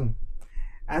Central 1.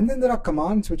 And then there are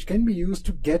commands which can be used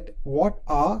to get what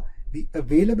are the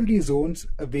availability zones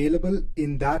available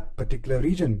in that particular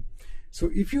region. So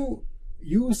if you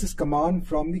use this command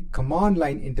from the command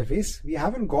line interface, we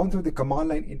haven't gone through the command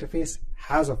line interface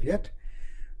as of yet,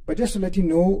 but just to let you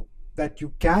know that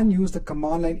you can use the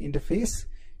command line interface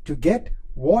to get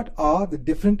what are the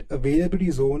different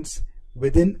availability zones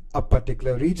within a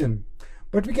particular region.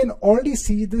 But we can already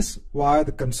see this via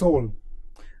the console.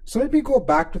 So let me go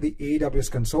back to the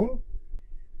AWS console.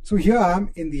 So here I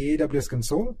am in the AWS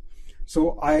console.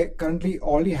 So I currently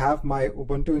already have my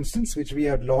Ubuntu instance which we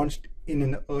had launched in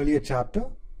an earlier chapter.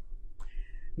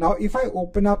 Now if I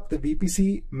open up the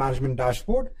VPC management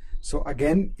dashboard, so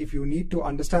again, if you need to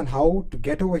understand how to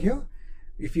get over here,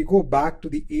 if you go back to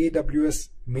the AWS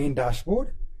main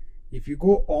dashboard, if you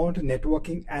go on to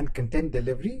networking and content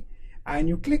delivery and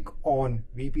you click on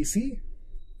VPC,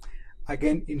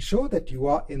 again ensure that you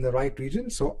are in the right region.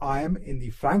 So I am in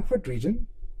the Frankfurt region.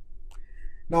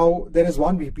 Now there is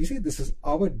one VPC, this is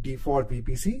our default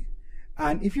VPC,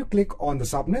 and if you click on the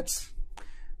subnets,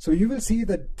 so you will see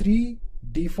the 3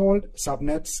 default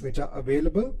subnets which are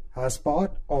available as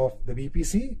part of the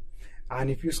VPC, and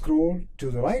if you scroll to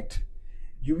the right,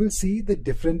 you will see the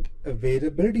different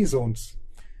availability zones.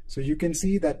 So you can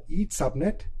see that each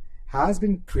subnet has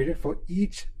been created for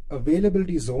each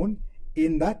availability zone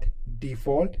in that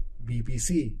default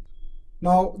VPC.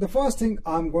 Now the first thing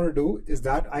I'm going to do is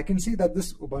that I can see that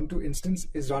this Ubuntu instance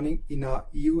is running in a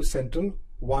EU Central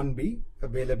 1B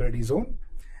availability zone.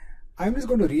 I'm just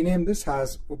going to rename this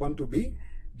as Ubuntu B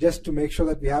just to make sure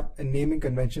that we have a naming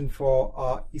convention for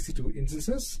our EC2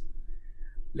 instances.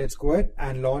 Let's go ahead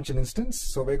and launch an instance.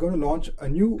 So we're going to launch a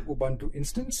new Ubuntu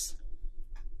instance.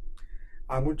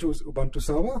 I'm going to choose Ubuntu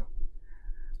server.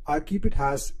 I'll keep it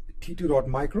as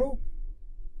t2.micro.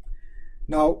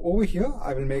 Now over here,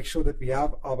 I will make sure that we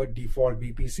have our default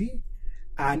VPC,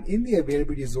 and in the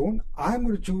availability zone, I'm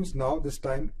going to choose now this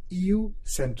time EU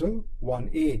Central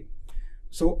 1A.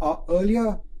 So our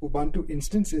earlier Ubuntu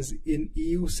instance is in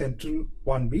EU Central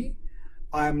 1B.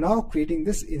 I am now creating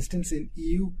this instance in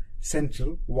EU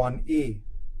Central 1A.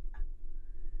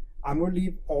 I'm going to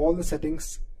leave all the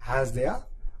settings as they are.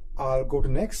 I'll go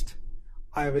to next.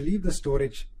 I will leave the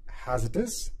storage as it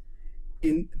is.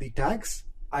 In the tags,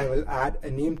 I will add a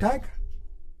name tag.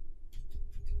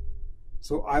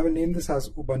 So I will name this as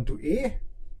Ubuntu A.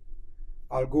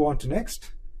 I'll go on to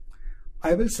next.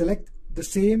 I will select the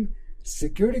same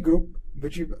security group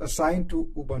which we've assigned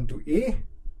to Ubuntu A.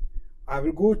 I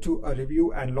will go to a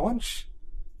review and launch.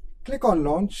 Click on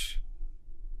launch,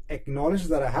 acknowledge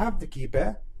that I have the key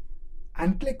pair,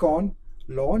 and click on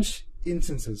launch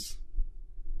instances.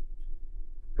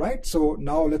 Right, so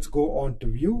now let's go on to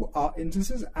view our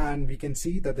instances, and we can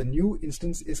see that the new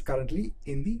instance is currently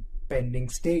in the pending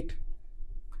state.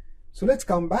 So let's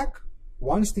come back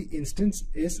once the instance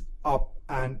is up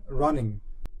and running.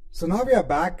 So now we are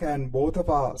back and both of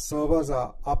our servers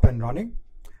are up and running.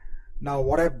 Now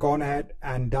what I've gone ahead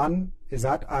and done is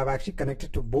that I've actually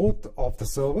connected to both of the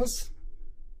servers.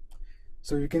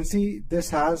 So you can see this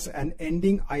has an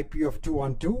ending IP of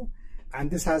 212 and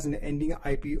this has an ending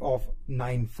IP of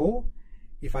 94.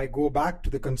 If I go back to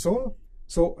the console,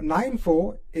 so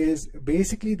 94 is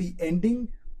basically the ending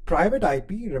private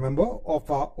IP, remember, of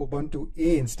our Ubuntu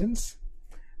A instance.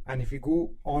 And if you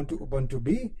go on to Ubuntu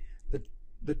B,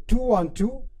 the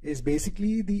 212 is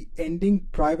basically the ending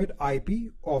private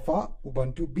IP of our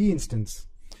Ubuntu B instance.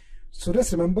 So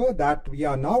just remember that we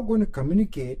are now going to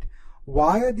communicate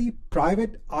via the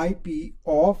private IP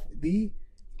of the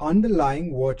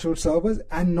underlying virtual servers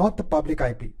and not the public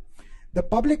IP. The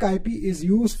public IP is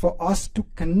used for us to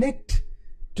connect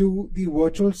to the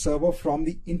virtual server from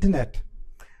the internet.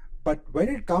 But when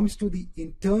it comes to the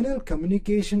internal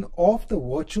communication of the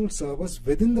virtual servers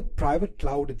within the private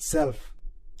cloud itself,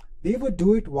 they would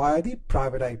do it via the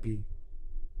private IP.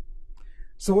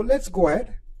 So let's go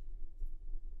ahead.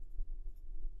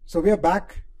 So we are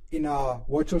back in our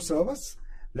virtual servers.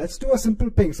 Let's do a simple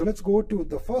ping. So let's go to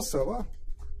the first server.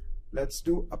 Let's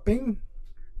do a ping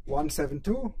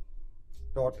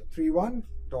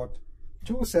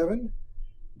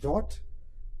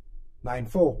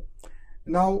 172.31.27.94.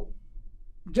 Now,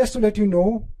 just to let you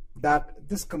know that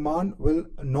this command will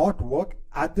not work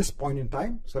at this point in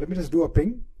time. So let me just do a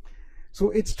ping. So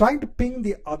it's trying to ping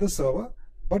the other server,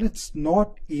 but it's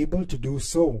not able to do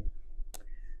so.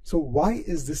 So why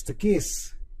is this the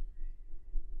case?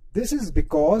 This is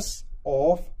because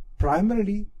of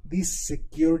primarily these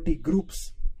security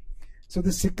groups. So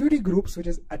the security groups which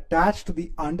is attached to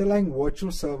the underlying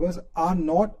virtual servers are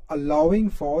not allowing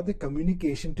for the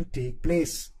communication to take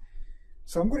place.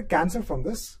 So I'm going to cancel from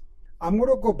this. I'm going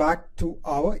to go back to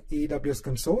our AWS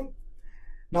console.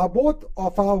 Now both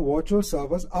of our virtual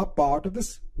servers are part of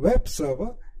this web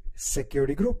server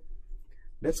security group.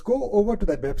 Let's go over to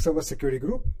that web server security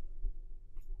group.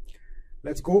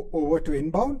 Let's go over to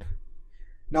inbound.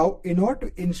 Now, in order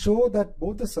to ensure that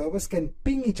both the servers can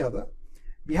ping each other,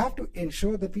 we have to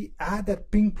ensure that we add that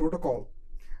ping protocol.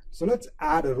 So let's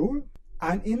add a rule,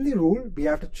 and in the rule, we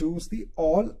have to choose the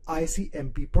all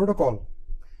ICMP protocol.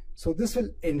 So this will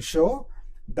ensure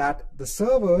that the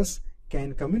servers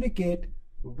can communicate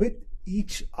with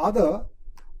each other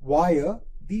via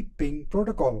the ping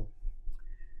protocol.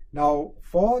 Now,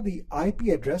 for the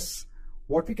IP address,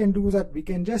 what we can do is that we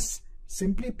can just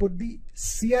simply put the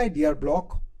CIDR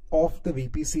block of the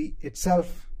VPC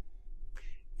itself.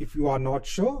 If you are not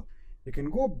sure, you can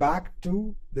go back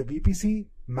to the VPC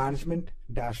management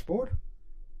dashboard,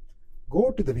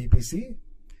 go to the VPC.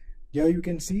 Here you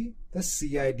can see the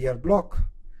CIDR block.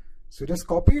 So just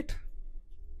copy it,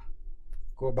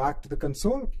 go back to the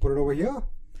console, put it over here,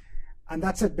 and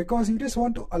that's it, because you just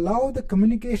want to allow the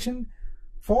communication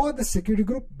for the security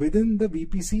group within the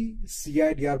VPC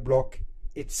CIDR block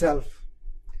itself.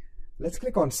 Let's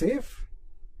click on save.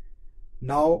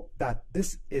 Now that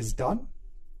this is done,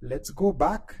 let's go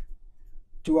back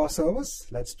to our servers.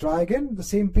 Let's try again the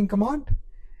same ping command.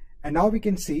 And now we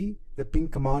can see the ping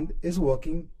command is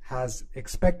working as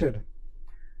expected.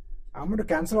 I'm going to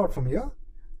cancel out from here.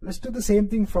 Let's do the same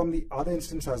thing from the other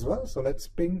instance as well. So let's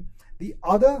ping the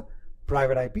other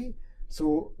private IP.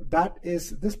 So that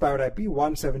is this private IP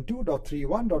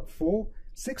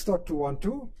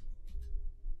 172.31.46.212.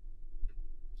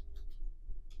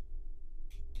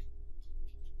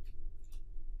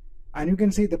 And you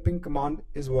can see the ping command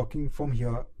is working from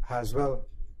here as well.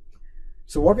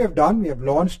 So what we have done, we have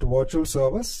launched virtual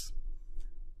servers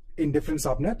in different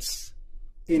subnets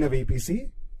in a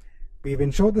VPC. We've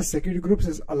ensured the security groups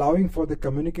is allowing for the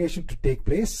communication to take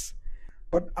place.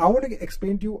 But I want to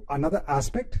explain to you another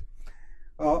aspect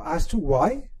as to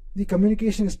why the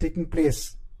communication is taking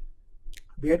place.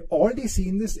 We had already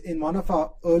seen this in one of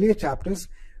our earlier chapters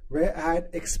where I had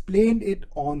explained it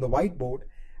on the whiteboard,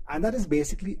 and that is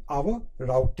basically our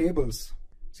route tables.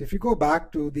 So if you go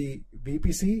back to the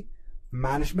VPC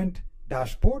management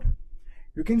dashboard,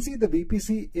 you can see the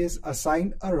VPC is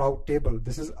assigned a route table.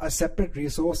 This is a separate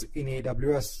resource in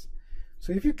AWS.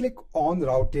 So if you click on the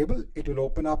route table, it will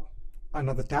open up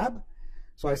another tab.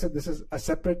 So I said this is a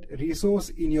separate resource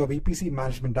in your VPC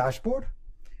management dashboard.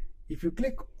 If you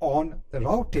click on the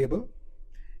route table,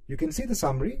 you can see the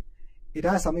summary. It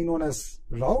has something known as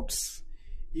routes.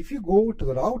 If you go to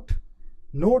the route,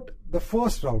 note the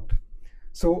first route.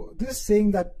 So this is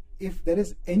saying that if there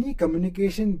is any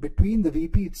communication between the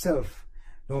VP itself,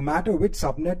 no matter which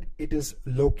subnet it is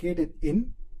located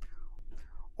in,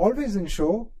 always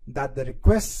ensure that the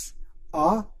requests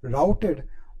are routed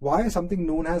via something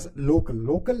known as local.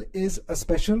 Local is a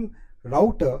special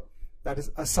router that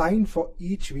is assigned for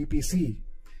each VPC.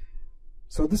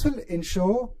 So this will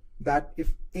ensure that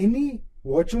if any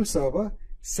virtual server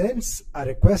sends a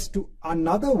request to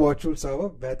another virtual server,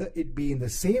 whether it be in the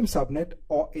same subnet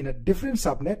or in a different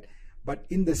subnet, but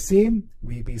in the same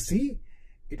VPC,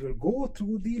 it will go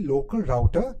through the local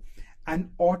router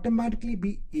and automatically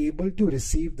be able to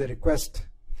receive the request.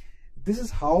 This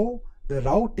is how the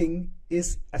routing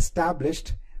is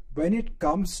established when it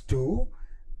comes to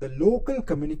the local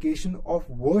communication of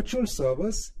virtual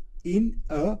servers in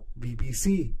a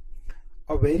VPC.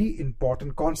 A very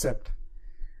important concept.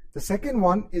 The second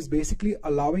one is basically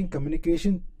allowing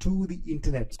communication to the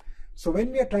internet. So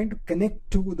when we are trying to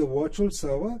connect to the virtual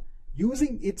server,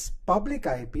 using its public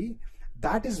IP,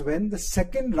 that is when the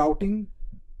second routing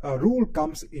rule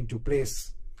comes into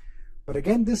place. But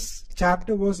again, this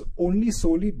chapter was only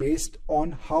solely based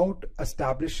on how to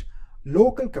establish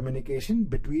local communication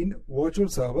between virtual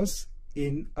servers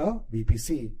in a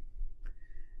VPC.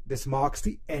 This marks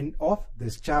the end of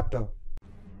this chapter.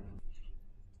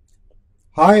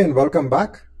 Hi and welcome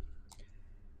back.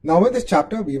 Now in this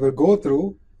chapter we will go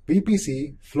through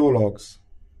VPC flow logs.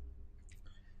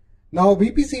 Now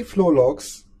VPC flow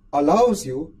logs allows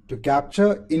you to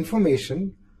capture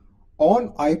information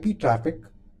on IP traffic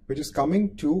which is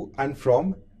coming to and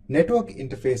from network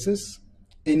interfaces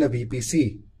in a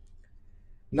VPC.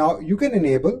 Now you can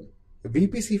enable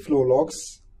VPC flow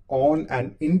logs on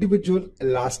an individual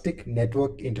elastic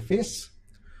network interface,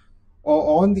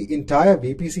 or on the entire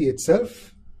VPC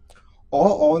itself,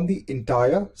 or on the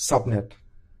entire subnet.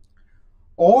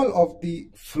 All of the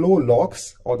flow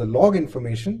logs or the log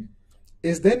information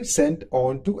is then sent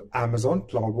on to Amazon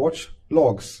CloudWatch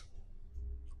logs.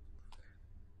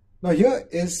 Now here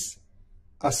is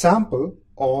a sample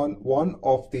on one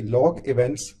of the log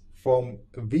events from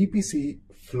VPC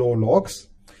flow logs.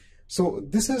 So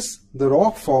this is the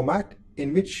raw format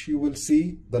in which you will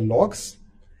see the logs.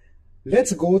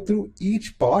 Let's go through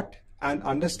each part and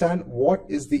understand what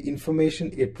is the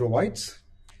information it provides.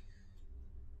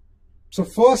 So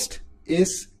first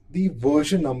is the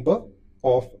version number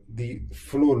of the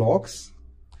flow logs.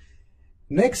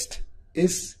 Next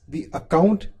is the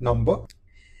account number.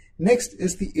 Next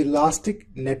is the elastic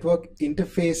network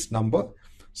interface number.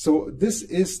 So this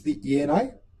is the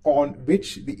ENI on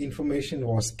which the information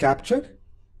was captured.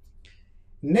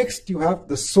 Next you have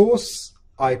the source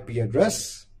IP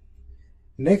address.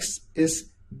 Next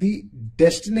is the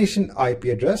destination IP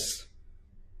address.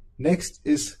 Next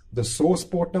is the source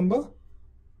port number.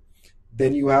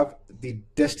 Then you have the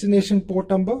destination port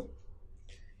number.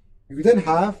 You then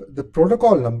have the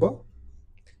protocol number,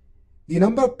 the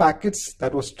number of packets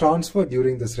that was transferred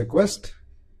during this request,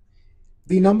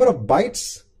 the number of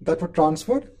bytes that were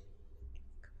transferred,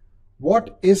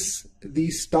 what is the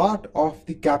start of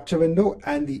the capture window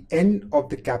and the end of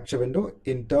the capture window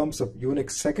in terms of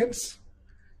Unix seconds,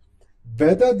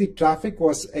 whether the traffic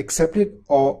was accepted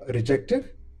or rejected,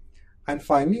 and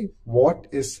finally, what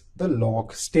is the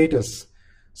log status.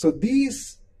 So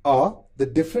these are the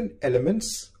different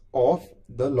elements of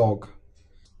the log.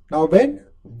 Now, when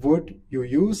would you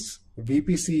use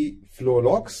VPC flow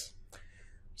logs?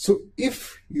 So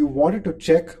if you wanted to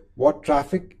check what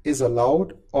traffic is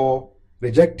allowed or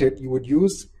rejected, you would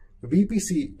use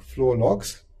VPC flow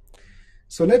logs.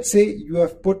 So let's say you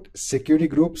have put security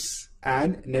groups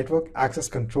and network access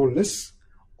control lists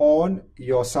on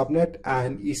your subnet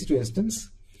and EC2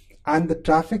 instance, and the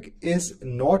traffic is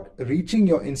not reaching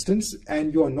your instance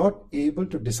and you are not able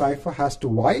to decipher as to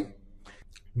why.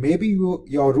 Maybe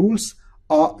your rules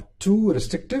are too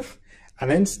restrictive and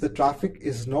hence the traffic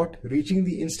is not reaching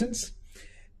the instance.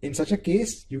 In such a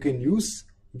case, you can use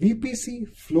VPC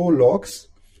flow logs.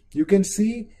 You can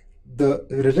see the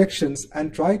rejections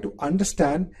and try to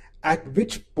understand at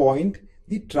which point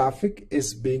the traffic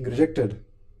is being rejected.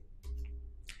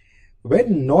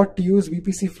 When not to use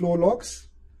VPC flow logs,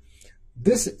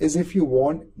 this is if you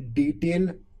want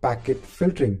detailed packet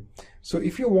filtering. So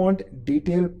if you want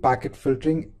detailed packet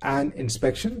filtering and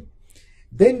inspection,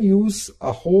 then use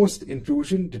a host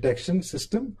intrusion detection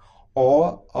system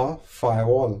or a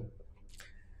firewall.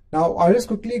 Now I'll just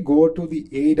quickly go to the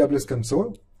AWS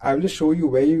console. I will just show you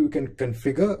where you can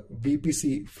configure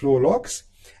VPC flow logs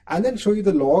and then show you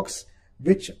the logs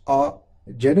which are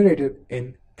generated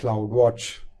in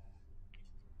CloudWatch.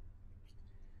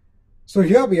 So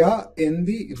here we are in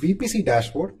the VPC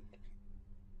dashboard.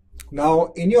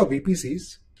 Now in your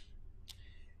VPCs,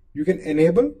 you can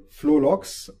enable flow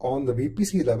logs on the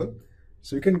VPC level.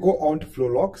 So you can go on to flow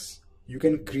logs. You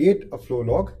can create a flow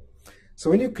log. So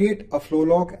when you create a flow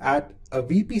log at a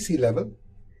VPC level,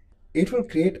 it will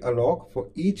create a log for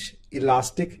each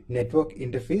elastic network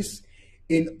interface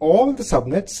in all the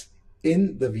subnets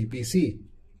in the VPC.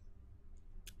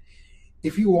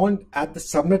 If you want at the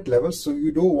subnet level, so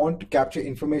you don't want to capture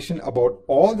information about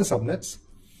all the subnets,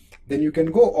 then you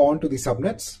can go on to the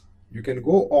subnets. You can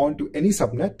go on to any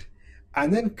subnet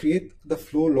and then create the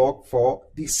flow log for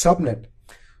the subnet.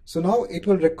 So now it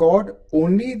will record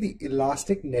only the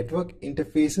elastic network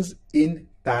interfaces in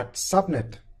that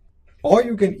subnet. Or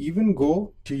you can even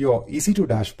go to your EC2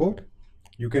 dashboard.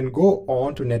 You can go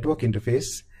on to network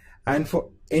interface, and for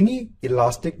any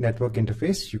elastic network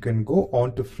interface, you can go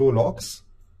on to flow logs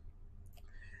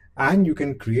and you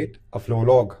can create a flow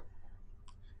log.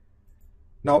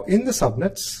 Now in the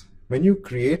subnets, when you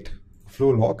create a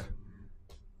flow log,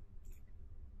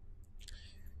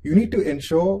 You need to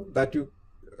ensure that you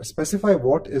specify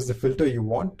what is the filter you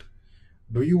want.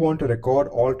 Do you want to record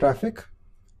all traffic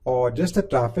or just the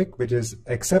traffic which is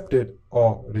accepted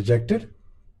or rejected?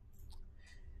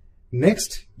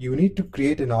 Next, you need to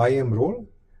create an IAM role.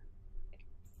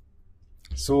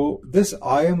 So this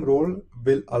IAM role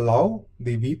will allow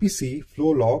the VPC flow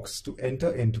logs to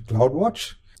enter into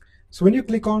CloudWatch. So when you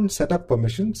click on Setup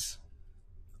Permissions,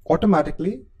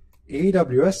 automatically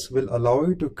AWS will allow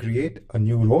you to create a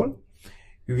new role.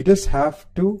 You just have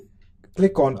to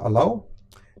click on Allow.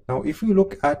 Now, if you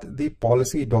look at the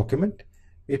policy document,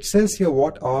 it says here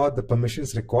what are the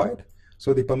permissions required.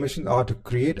 So the permissions are to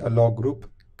create a log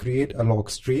group, create a log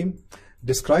stream,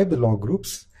 describe the log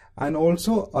groups, and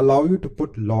also allow you to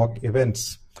put log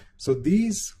events. So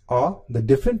these are the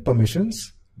different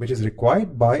permissions which is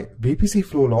required by VPC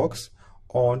flow logs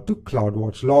onto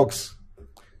CloudWatch logs.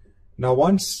 Now,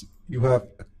 once you have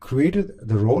created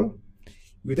the role,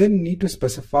 you then need to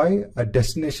specify a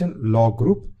destination log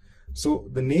group. So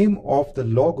the name of the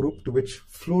log group to which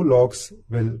flow logs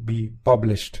will be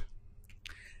published.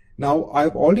 Now,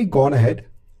 I've already gone ahead.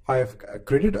 I've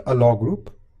created a log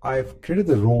group. I've created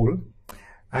the role,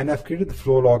 and I've created the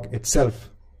flow log itself.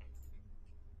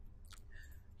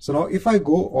 So now if I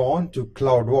go on to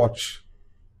CloudWatch,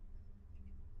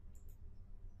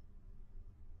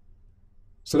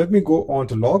 so let me go on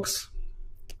to logs.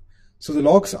 So the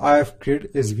logs I have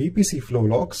created is VPC flow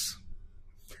logs.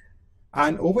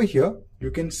 And over here,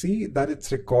 you can see that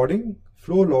it's recording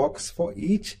flow logs for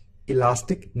each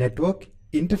elastic network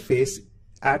interface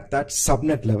at that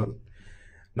subnet level.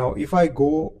 Now, if I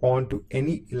go on to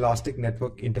any elastic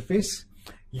network interface,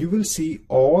 you will see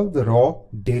all the raw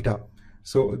data.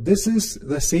 So this is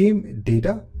the same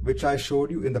data which I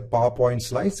showed you in the PowerPoint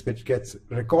slides, which gets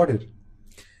recorded.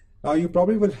 Now, you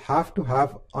probably will have to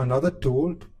have another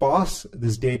tool to pass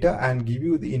this data and give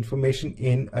you the information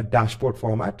in a dashboard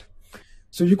format.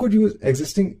 So you could use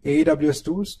existing AWS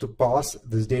tools to pass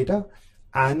this data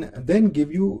and then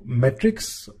give you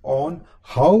metrics on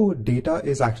how data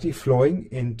is actually flowing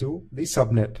into the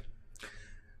subnet.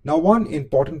 Now, one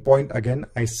important point again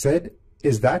I said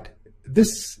is that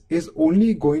this is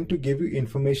only going to give you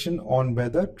information on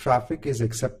whether traffic is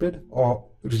accepted or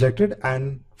rejected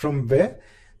and from where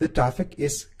the traffic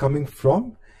is coming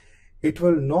from. It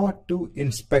will not do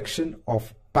inspection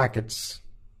of packets.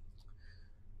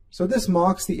 So this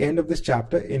marks the end of this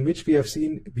chapter in which we have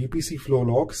seen VPC flow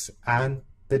logs and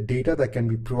the data that can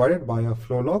be provided via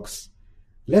flow logs.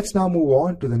 Let's now move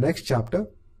on to the next chapter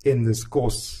in this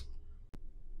course.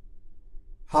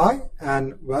 Hi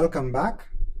and welcome back.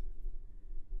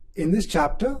 In this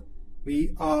chapter,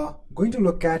 we are going to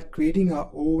look at creating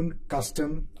our own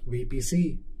custom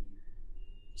VPC.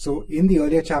 So in the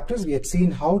earlier chapters, we had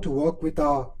seen how to work with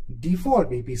our default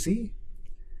VPC.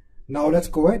 Now let's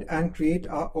go ahead and create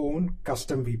our own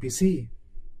custom VPC.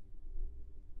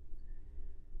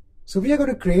 So we are going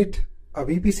to create a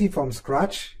VPC from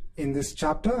scratch in this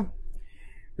chapter.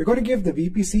 We're going to give the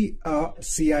VPC a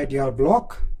CIDR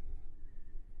block.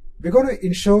 We're going to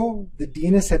ensure the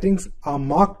DNS settings are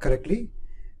marked correctly.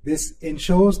 This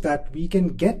ensures that we can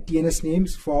get DNS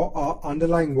names for our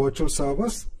underlying virtual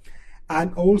servers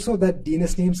and also that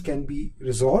DNS names can be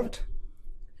resolved.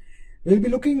 We'll be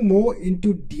looking more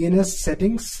into DNS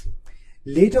settings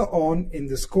later on in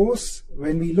this course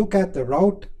when we look at the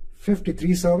Route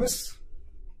 53 service.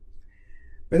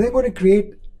 We're then going to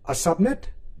create a subnet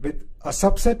with a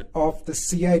subset of the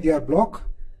CIDR block.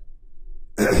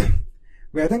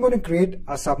 We're then going to create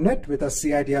a subnet with a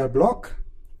CIDR block.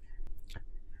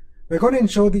 We're going to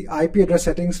ensure the IP address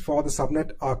settings for the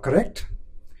subnet are correct.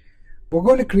 We're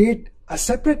going to create a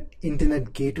separate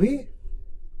internet gateway.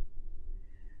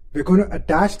 We're going to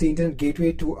attach the internet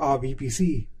gateway to our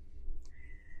VPC.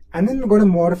 And then we're going to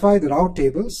modify the route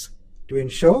tables to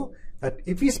ensure that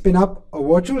if we spin up a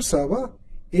virtual server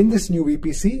in this new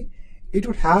VPC, it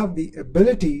would have the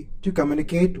ability to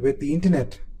communicate with the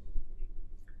internet.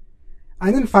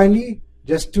 And then finally,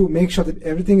 just to make sure that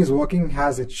everything is working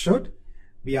as it should,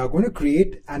 we are going to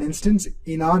create an instance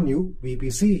in our new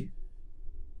VPC.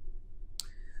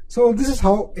 So this is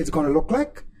how it's going to look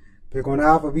like. We're going to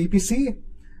have a VPC,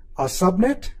 a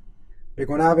subnet, we're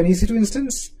going to have an EC2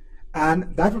 instance,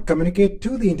 and that will communicate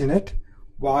to the internet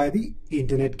via the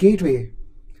internet gateway.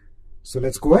 So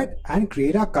let's go ahead and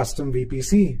create our custom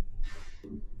VPC.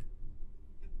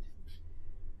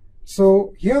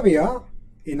 So here we are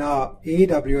in our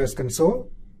AWS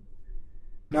console.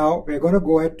 Now we're going to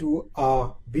go ahead to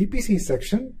our VPC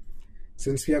section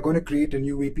since we are going to create a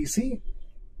new VPC.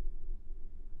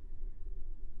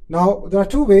 Now there are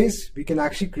two ways we can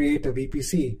actually create a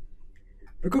VPC.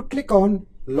 We could click on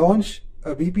launch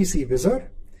a VPC wizard.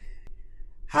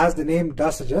 Has the name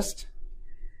does suggest.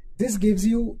 This gives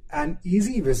you an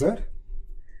easy wizard.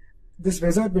 This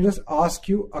wizard will just ask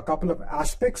you a couple of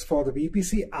aspects for the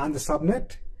VPC and the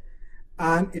subnet,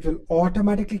 and it will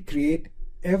automatically create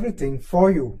everything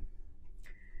for you.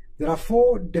 There are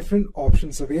 4 different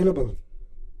options available.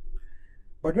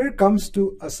 But when it comes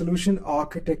to a solution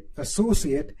architect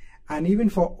associate, and even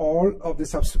for all of the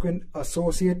subsequent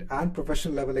associate and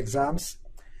professional level exams,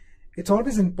 it's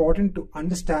always important to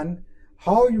understand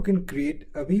how you can create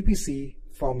a VPC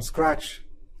from scratch.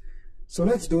 So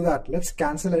let's do that. Let's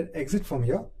cancel and exit from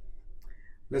here.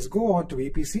 Let's go on to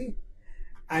VPC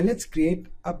and let's create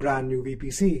a brand new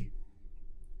VPC.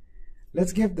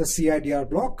 Let's give the CIDR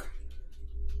block.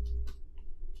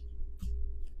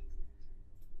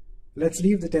 Let's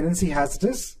leave the tenancy as it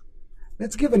is.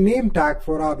 Let's give a name tag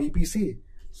for our VPC.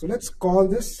 So let's call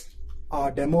this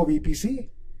our demo VPC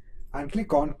and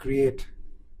click on create.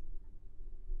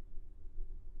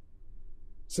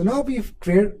 So now we've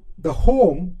created the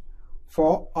home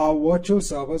for our virtual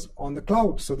servers on the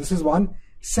cloud. So this is one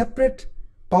separate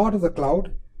part of the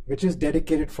cloud which is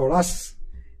dedicated for us.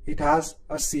 It has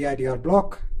a CIDR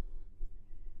block.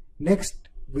 Next,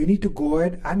 we need to go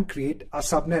ahead and create a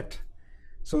subnet.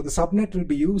 So the subnet will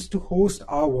be used to host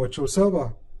our virtual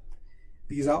server.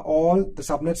 These are all the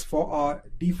subnets for our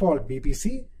default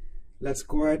VPC. Let's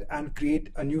go ahead and create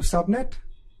a new subnet.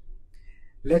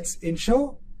 Let's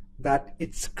ensure that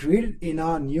it's created in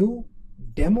our new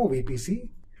demo VPC.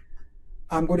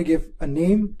 I'm going to give a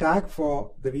name tag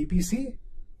for the VPC.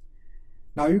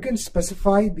 Now you can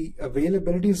specify the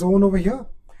availability zone over here.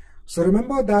 So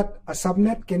remember that a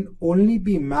subnet can only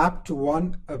be mapped to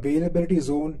one availability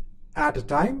zone at a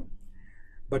time,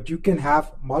 but you can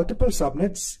have multiple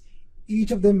subnets,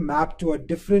 each of them mapped to a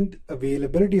different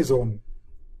availability zone.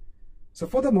 So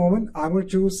for the moment, I'm going to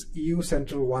choose EU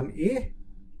Central 1A.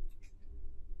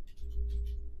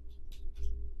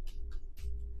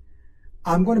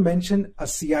 I'm going to mention a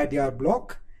CIDR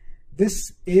block.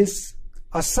 This is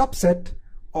a subset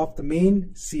of the main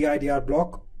CIDR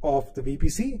block of the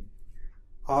VPC.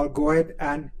 I'll go ahead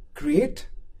and create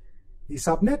the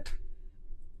subnet.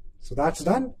 So that's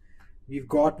done. We've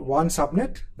got one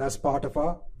subnet that's part of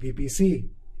our VPC.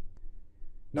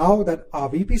 Now that our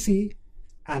VPC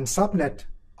and subnet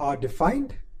are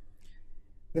defined,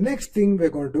 the next thing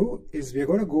we're going to do is we're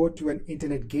going to go to an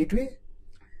internet gateway.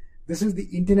 This is the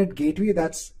internet gateway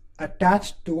that's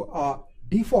attached to our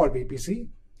default VPC.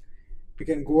 We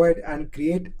can go ahead and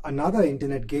create another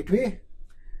internet gateway.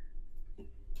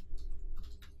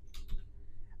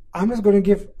 I'm just going to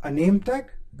give a name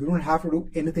tag. You don't have to do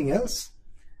anything else.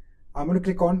 I'm going to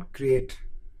click on create.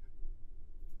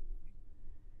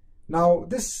 Now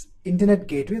this internet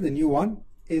gateway, the new one,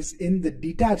 is in the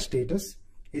detached status.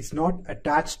 It's not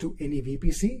attached to any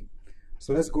VPC.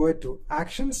 So let's go ahead to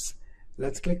actions.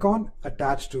 Let's click on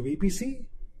attach to VPC.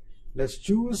 Let's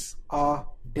choose our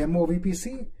demo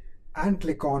VPC and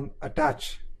click on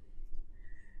attach.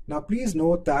 Now please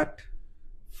note that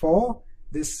for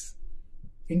this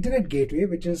internet gateway,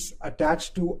 which is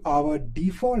attached to our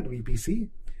default VPC,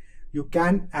 you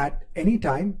can at any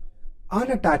time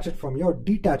unattach it from here,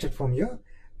 detach it from here,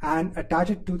 and attach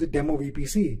it to the demo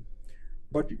VPC.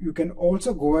 But you can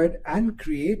also go ahead and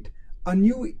create a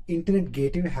new internet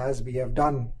gateway as we have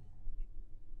done.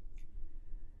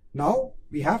 Now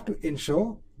we have to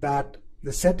ensure that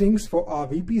the settings for our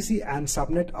VPC and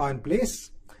subnet are in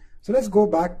place. So let's go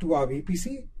back to our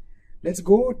VPC. Let's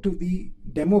go to the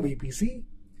demo VPC.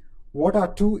 What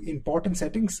are 2 important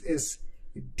settings is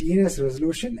DNS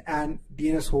resolution and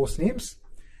DNS host names.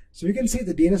 So you can see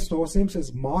the DNS host names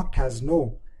is marked as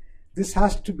no. This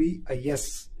has to be a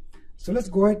yes. So let's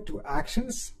go ahead to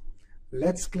actions.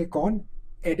 Let's click on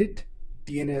edit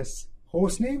DNS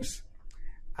host names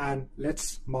and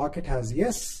let's mark it as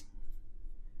yes.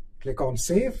 Click on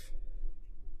save.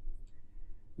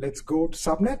 Let's go to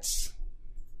subnets.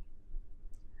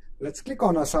 Let's click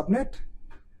on our subnet.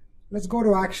 Let's go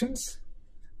to actions.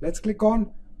 Let's click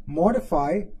on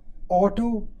modify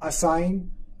auto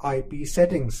assign IP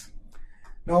settings.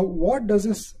 Now what does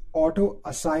this auto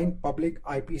assign public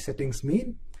IP settings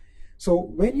mean? So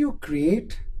when you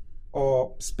create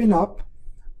or spin up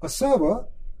a server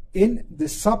in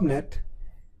this subnet,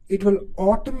 it will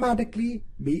automatically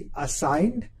be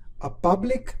assigned a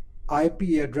public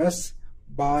IP address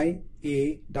by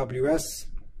AWS.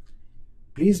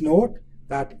 Please note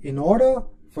that in order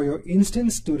for your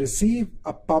instance to receive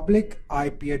a public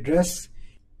IP address,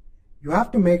 you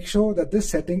have to make sure that this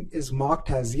setting is marked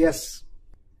as yes.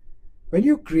 When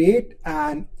you create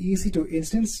an EC2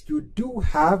 instance, you do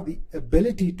have the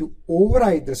ability to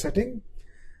override the setting,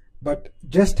 but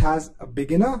just as a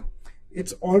beginner,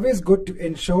 it's always good to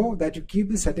ensure that you keep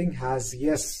the setting as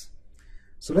yes.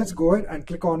 So let's go ahead and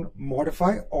click on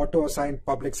Modify Auto Assign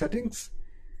Public Settings.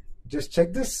 Just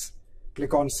check this,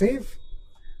 click on Save.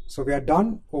 So we are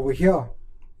done over here.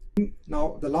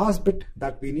 Now the last bit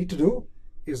that we need to do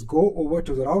is go over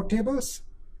to the route tables.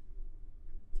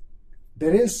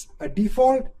 There is a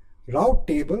default route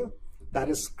table that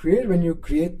is created when you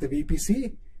create the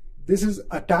VPC. This is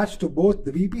attached to both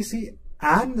the VPC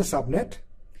and the subnet.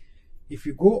 If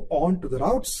you go on to the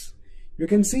routes, you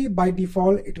can see by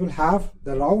default it will have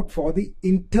the route for the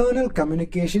internal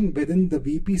communication within the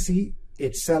VPC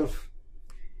itself.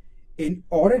 In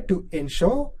order to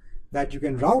ensure that you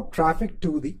can route traffic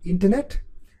to the internet,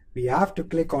 we have to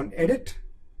click on Edit.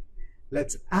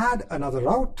 Let's add another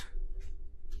route.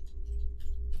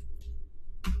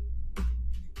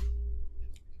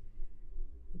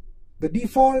 The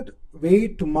default way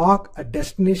to mark a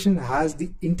destination as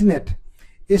the internet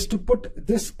is to put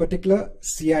this particular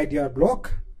CIDR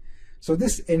block. So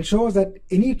this ensures that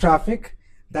any traffic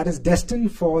that is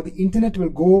destined for the internet will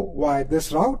go via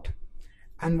this route.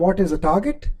 And what is the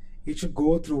target? It should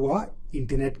go through our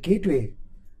internet gateway.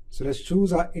 So let's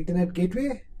choose our internet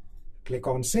gateway, click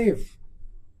on Save.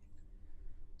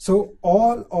 So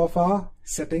all of our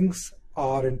settings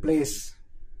are in place.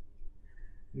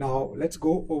 Now let's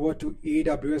go over to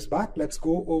AWS back. Let's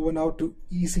go over now to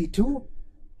EC2.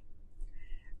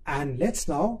 And let's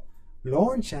now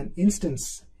launch an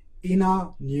instance in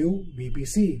our new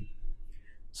VPC.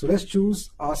 So let's choose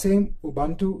our same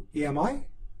Ubuntu AMI.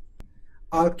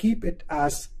 I'll keep it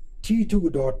as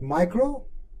t2.micro.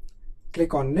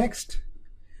 Click on Next.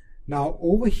 Now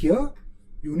over here,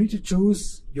 you need to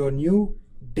choose your new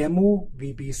demo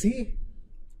VPC.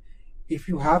 If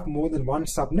you have more than one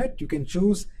subnet, you can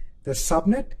choose the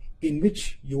subnet in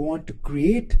which you want to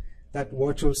create that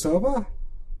virtual server.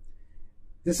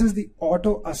 This is the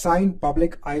auto assign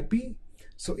public IP.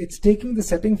 So it's taking the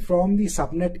setting from the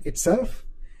subnet itself.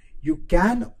 You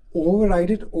can override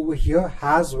it over here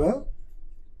as well.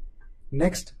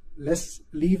 Next, let's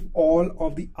leave all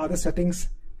of the other settings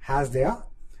as they are.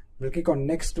 We'll click on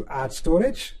Next to add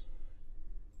storage.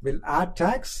 We'll add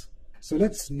tags. So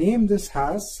let's name this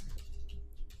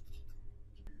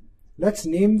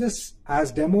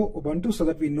as demo Ubuntu so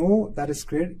that we know that is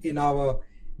created in our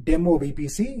demo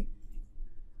VPC.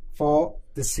 For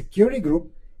the security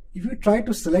group, if you try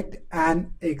to select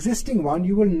an existing one,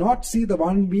 you will not see the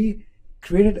one we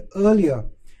created earlier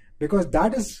because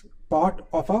that is part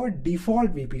of our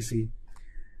default VPC.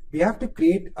 We have to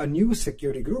create a new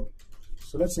security group.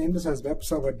 So let's name this as web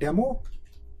server demo.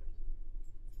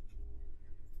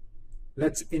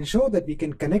 Let's ensure that we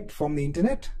can connect from the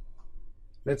internet.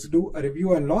 Let's do a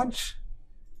review and launch.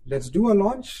 Let's do a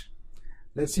launch.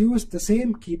 Let's use the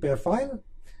same key pair file.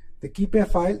 The key pair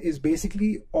file is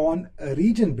basically on a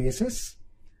region basis.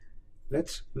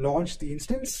 Let's launch the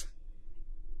instance.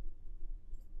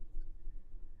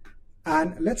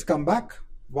 And let's come back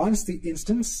once the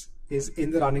instance is in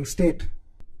the running state.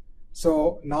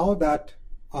 So now that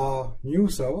our new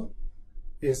server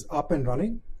is up and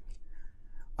running,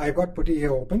 I've got Putty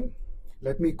here open.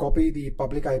 Let me copy the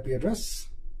public IP address.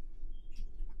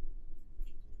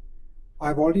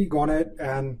 I've already gone ahead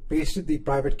and pasted the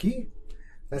private key.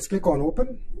 Let's click on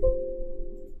Open.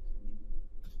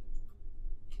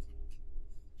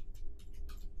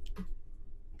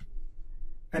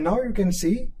 And now you can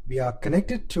see we are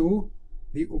connected to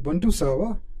the Ubuntu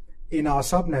server in our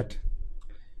subnet.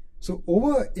 So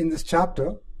over in this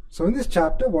chapter,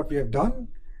 what we have done,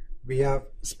 we have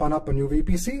spun up a new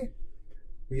VPC,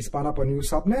 we spun up a new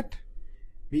subnet,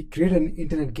 we create an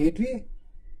internet gateway,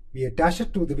 we attach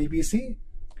it to the VPC,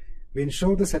 we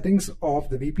ensure the settings of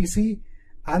the VPC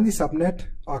and the subnet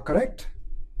are correct,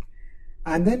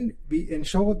 and then we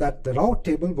ensure that the route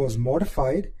table was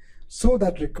modified so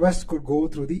that requests could go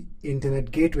through the internet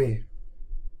gateway.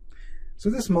 So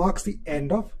this marks the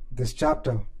end of this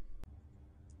chapter.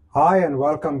 Hi and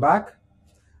welcome back.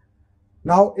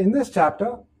 Now in this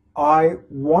chapter, I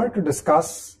wanted to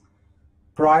discuss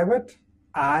private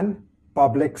and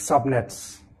public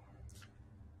subnets.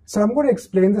 So I'm going to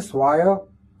explain this via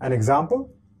an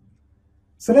example.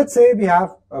 So let's say we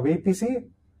have a VPC.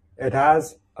 It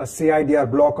has a CIDR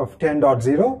block of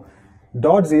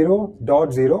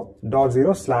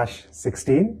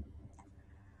 10.0.0.0.0/16.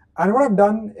 And what I've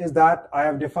done is that I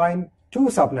have defined two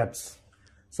subnets.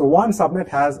 So one subnet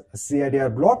has a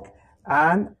CIDR block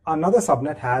and another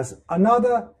subnet has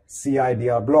another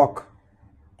CIDR block.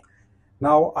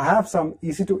 Now I have some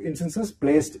EC2 instances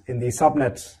placed in the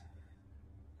subnets.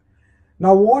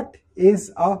 Now what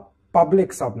is a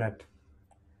public subnet?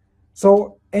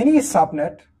 So any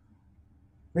subnet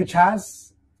which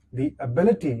has the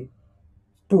ability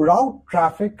to route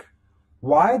traffic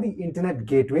via the internet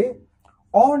gateway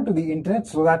onto the internet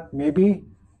so that maybe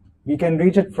we can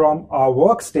reach it from our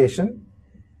workstation,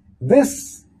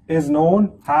 this is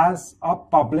known as a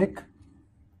public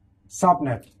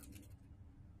subnet.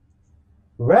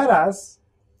 Whereas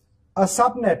a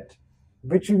subnet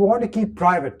which we want to keep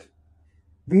private,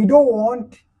 we don't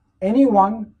want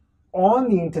anyone on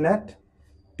the internet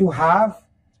to have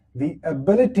the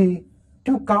ability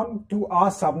to come to our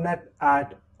subnet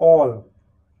at all.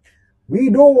 We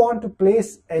don't want to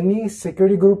place any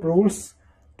security group rules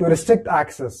to restrict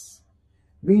access.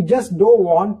 We just don't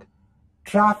want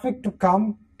traffic to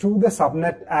come to the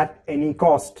subnet at any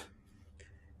cost.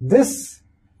 This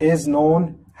is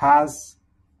known as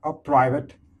a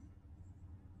private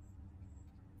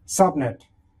subnet.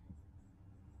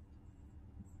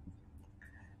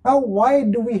 Now, why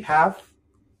do we have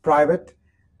private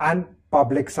and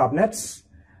public subnets?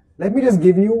 Let me just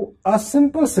give you a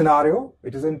simple scenario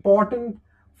which is important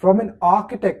from an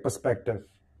architect perspective.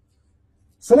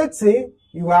 So let's say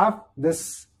you have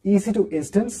this EC2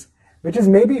 instance which is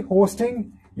maybe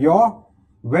hosting your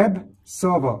web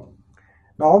server.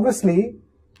 Now obviously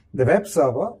the web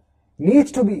server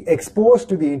needs to be exposed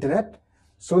to the internet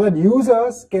so that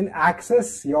users can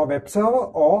access your web server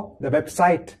or the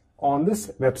website on this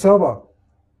web server.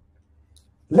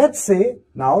 Let's say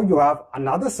now you have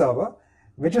another server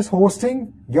which is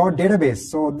hosting your database.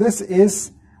 So this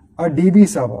is a DB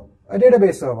server, a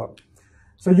database server.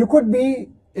 So it could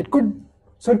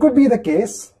be the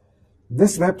case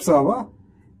this web server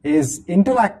is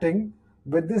interacting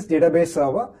with this database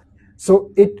server.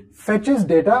 So it fetches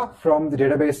data from the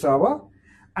database server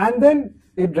and then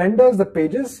it renders the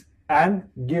pages and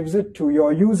gives it to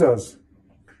your users.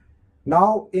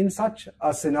 Now, in such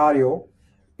a scenario,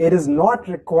 it is not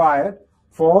required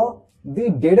for the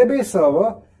database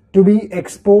server to be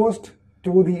exposed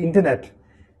to the internet.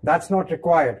 That's not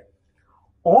required.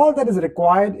 All that is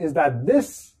required is that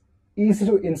this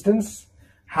EC2 instance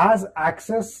has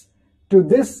access to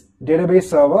this database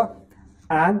server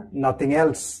and nothing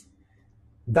else.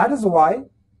 That is why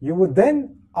you would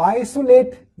then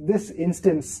isolate this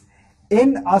instance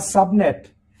in a subnet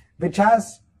which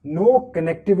has no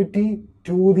connectivity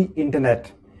to the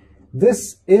internet.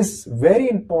 This is very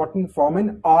important from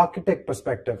an architect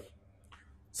perspective.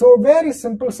 So a very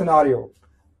simple scenario,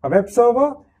 a web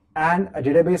server and a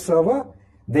database server,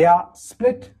 they are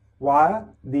split via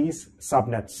these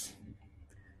subnets.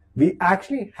 We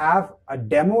actually have a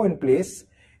demo in place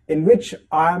in which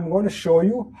I am going to show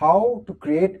you how to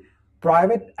create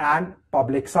private and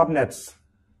public subnets.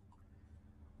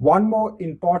 One more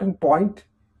important point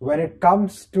when it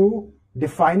comes to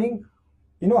defining,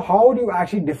 how do you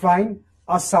actually define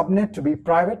a subnet to be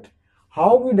private?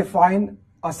 How do we define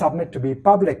a subnet to be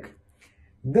public?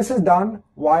 This is done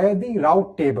via the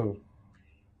route table.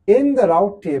 In the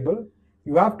route table,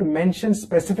 you have to mention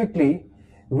specifically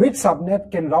which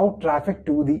subnet can route traffic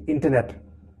to the internet.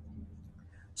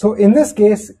 So in this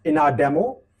case, in our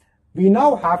demo, we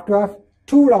now have to have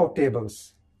two route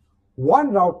tables.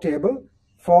 One route table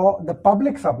for the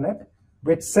public subnet,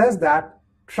 which says that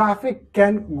traffic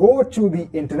can go to the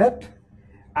internet,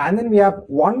 and then we have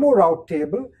one more route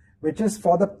table which is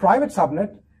for the private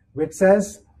subnet, which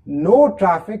says no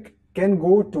traffic can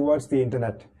go towards the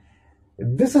internet.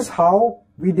 This is how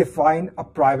we define a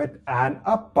private and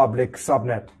a public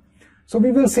subnet. So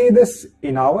we will see this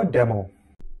in our demo.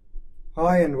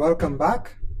 Hi and welcome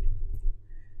back.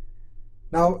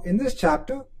 Now in this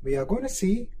chapter we are going to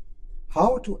see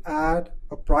how to add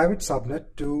a private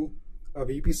subnet to a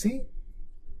VPC.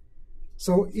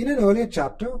 So in an earlier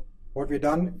chapter, what we've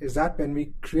done is that when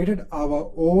we created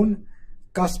our own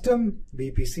custom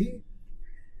VPC,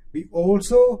 we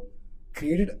also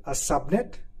created a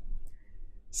subnet.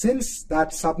 Since that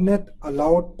subnet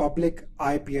allowed public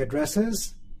IP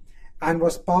addresses and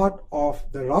was part of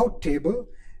the route table,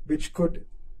 which could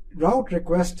route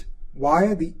request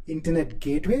via the internet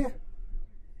gateway,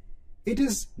 it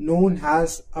is known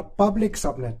as a public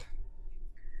subnet.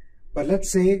 But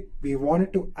let's say we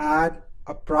wanted to add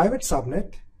a private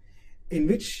subnet in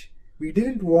which we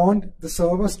didn't want the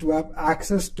servers to have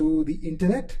access to the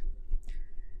internet.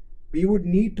 We would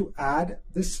need to add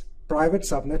this private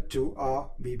subnet to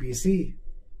our VPC.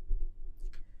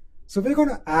 So we're going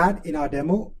to add in our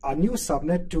demo a new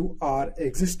subnet to our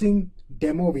existing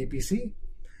demo VPC.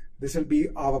 This will be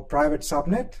our private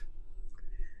subnet.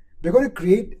 We're going to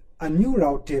create a new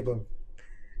route table.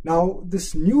 Now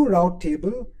this new route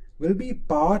table will be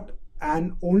part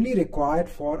and only required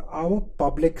for our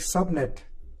public subnet.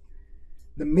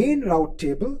 The main route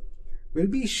table will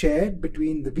be shared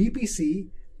between the VPC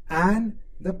and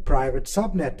the private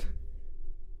subnet.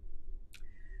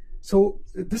 So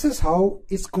this is how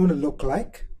it's going to look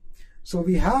like. So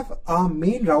we have our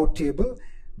main route table,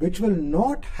 which will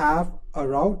not have a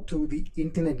route to the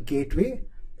internet gateway.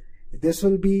 This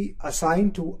will be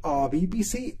assigned to our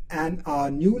VPC and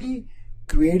our newly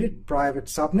created private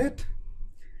subnet.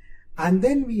 And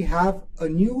then we have a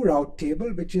new route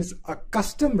table, which is a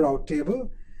custom route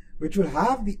table, which will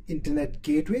have the internet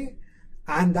gateway,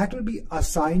 and that will be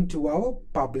assigned to our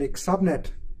public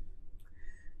subnet.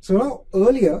 So now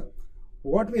earlier,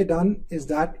 what we had done is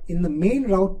that in the main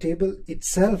route table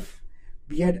itself,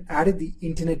 we had added the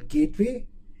internet gateway.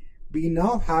 We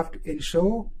now have to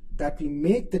ensure that we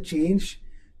make the change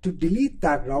to delete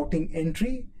that routing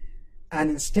entry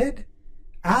and instead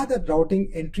add that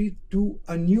routing entry to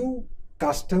a new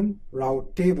custom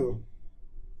route table.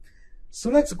 So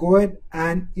let's go ahead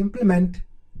and implement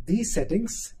these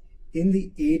settings in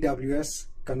the AWS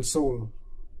console.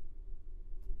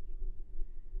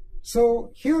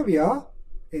 So here we are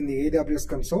in the AWS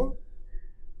console.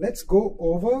 Let's go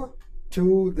over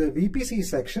to the VPC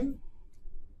section.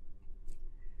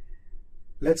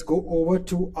 Let's go over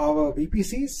to our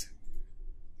VPCs.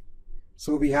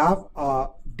 So we have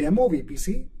our demo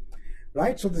VPC,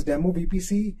 right? So this demo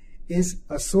VPC is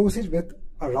associated with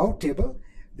a route table.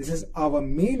 This is our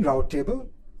main route table.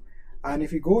 And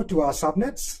if you go to our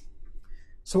subnets,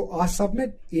 so our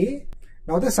subnet A,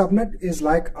 now the subnet is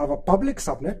like our public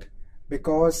subnet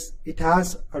because it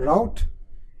has a route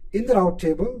in the route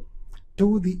table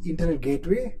to the internet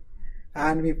gateway,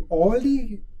 and we've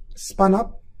already spun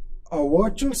up a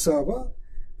virtual server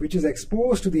which is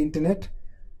exposed to the internet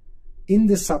in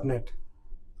this subnet.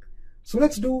 So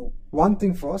let's do one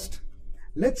thing first.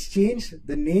 Let's change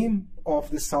the name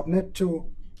of this subnet to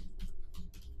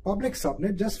public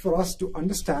subnet, just for us to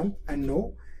understand and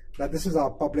know that this is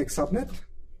our public subnet.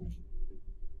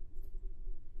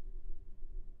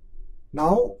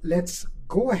 Now let's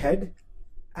go ahead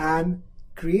and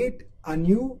create a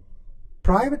new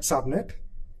private subnet.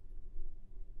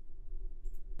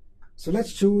 So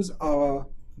let's choose our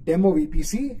demo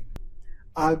VPC.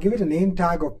 I'll give it a name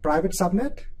tag of private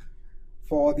subnet.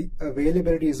 For the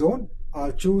availability zone,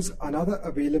 I'll choose another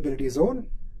availability zone.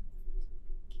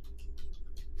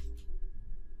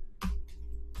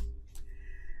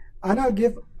 And I'll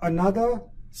give another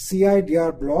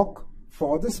CIDR block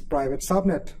for this private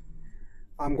subnet.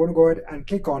 I'm going to go ahead and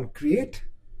click on create,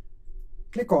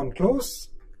 click on close.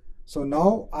 So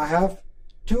now I have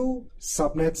two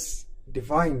subnets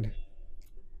defined.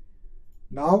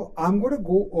 Now I'm going to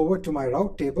go over to my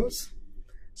route tables.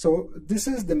 So this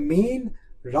is the main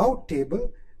route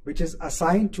table which is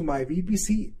assigned to my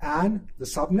VPC and the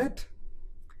subnet.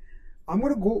 I'm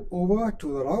going to go over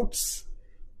to the routes,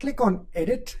 click on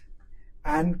edit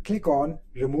and click on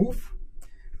remove,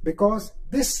 because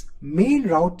this main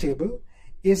route table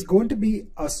is going to be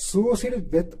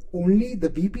associated with only the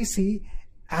VPC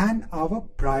and our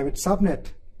private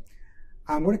subnet.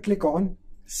 I'm going to click on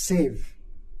save.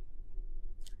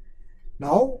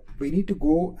 Now we need to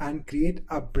go and create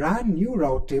a brand new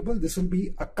route table. This will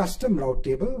be a custom route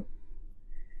table.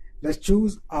 Let's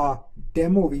choose our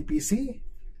demo VPC.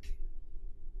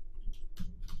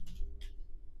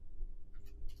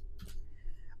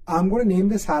 I'm going to name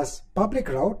this as public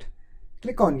route.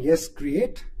 Click on yes,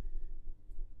 create.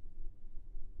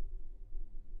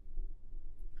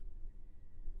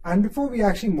 And before we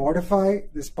actually modify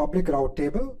this public route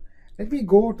table, let me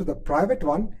go to the private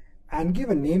one and give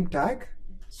a name tag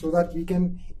so that we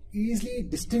can easily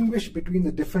distinguish between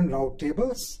the different route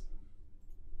tables.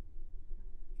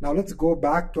 Now let's go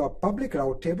back to our public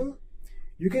route table.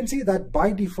 You can see that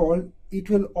by default, it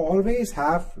will always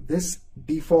have this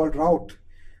default route.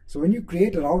 So when you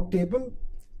create a route table,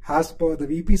 as per the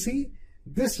VPC,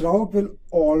 this route will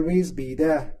always be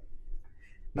there.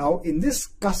 Now in this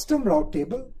custom route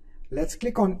table, let's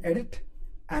click on edit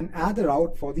and add the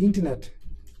route for the internet.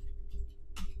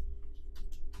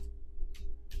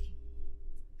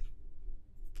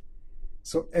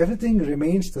 So everything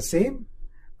remains the same.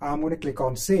 I'm going to click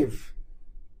on save.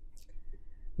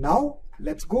 Now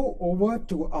let's go over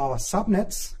to our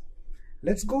subnets.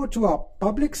 Let's go to our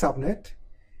public subnet.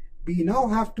 We now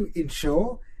have to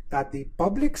ensure that the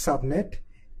public subnet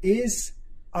is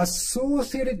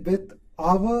associated with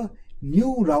our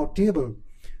new route table,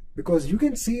 because you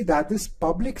can see that this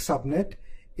public subnet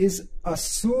is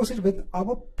associated with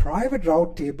our private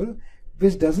route table,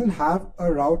 which doesn't have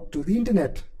a route to the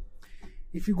internet.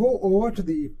 if you go over to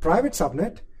the private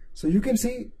subnet, so you can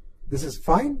see this is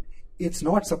fine. It's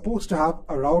not supposed to have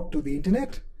a route to the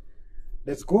internet.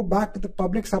 Let's go back to the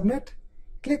public subnet,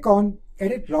 click on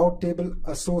Edit Route Table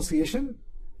Association,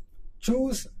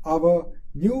 choose our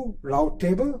new route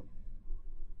table.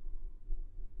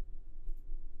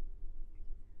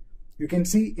 You can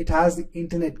see it has the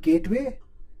internet gateway.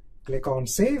 Click on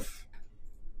Save.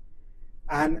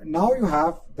 And now you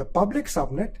have the public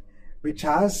subnet which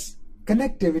has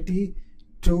connectivity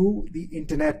to the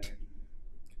internet.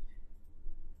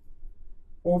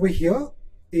 Over here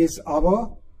is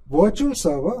our virtual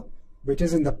server which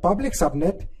is in the public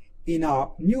subnet in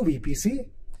our new VPC.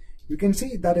 You can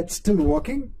see that it's still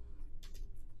working.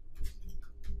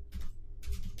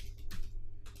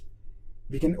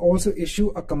 We can also issue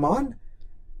a command.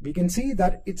 We can see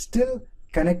that it's still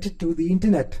connected to the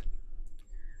internet.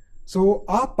 So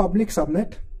our public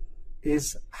subnet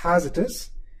is as it is.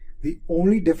 The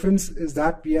only difference is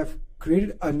that we have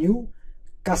created a new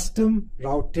custom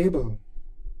route table.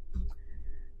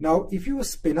 Now, if you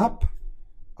spin up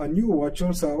a new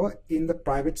virtual server in the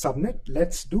private subnet,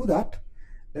 let's do that.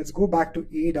 Let's go back to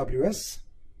AWS.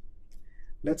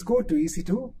 Let's go to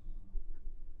EC2.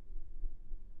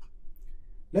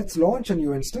 Let's launch a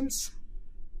new instance.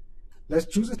 Let's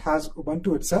choose it as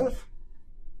Ubuntu itself.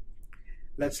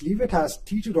 Let's leave it as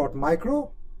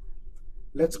t2.micro.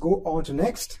 Let's go on to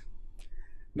next.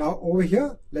 Now over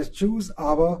here, let's choose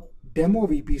our demo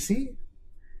VPC.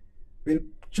 We'll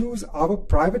choose our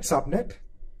private subnet.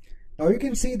 Now you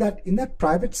can see that in that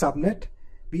private subnet,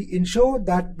 we ensured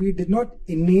that we did not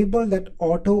enable that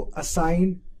auto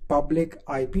assign public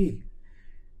IP,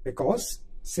 because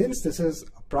since this is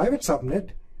a private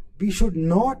subnet, we should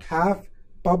not have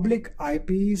public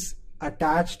IPs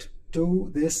attached to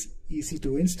this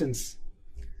EC2 instance.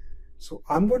 So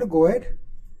I'm going to go ahead.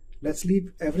 Let's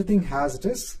leave everything as it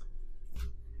is.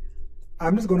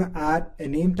 I'm just going to add a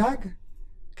name tag.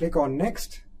 Click on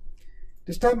next.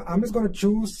 This time I'm just going to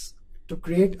choose to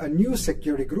create a new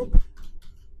security group.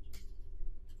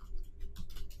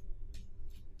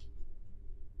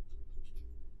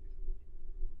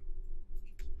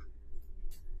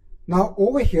 Now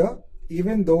over here,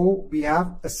 even though we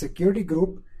have a security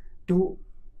group to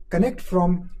connect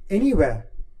from anywhere,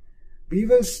 we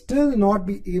will still not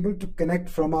be able to connect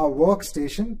from our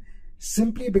workstation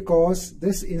simply because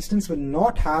this instance will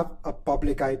not have a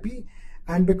public IP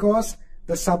and because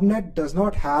the subnet does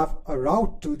not have a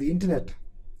route to the internet.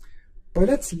 But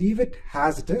let's leave it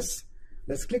as it is.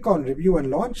 Let's click on Review and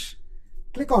Launch.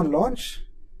 Click on Launch.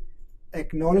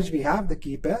 Acknowledge we have the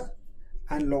key pair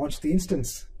and launch the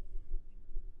instance.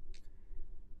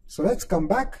 So let's come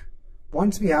back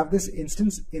once we have this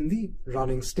instance in the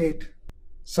running state.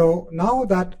 So now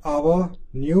that our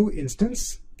new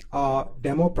instance, our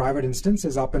demo private instance,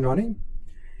 is up and running,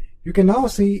 you can now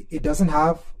see it doesn't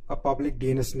have a public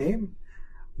DNS name,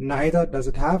 neither does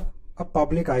it have a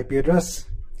public IP address.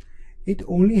 It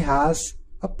only has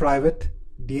a private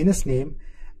DNS name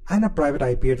and a private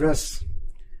IP address.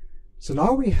 So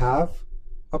now we have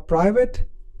a private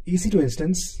EC2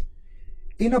 instance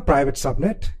in a private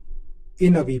subnet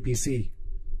in a VPC.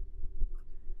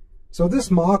 So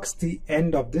this marks the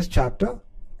end of this chapter.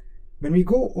 When we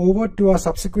go over to our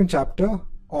subsequent chapter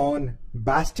on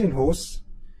Bastion hosts,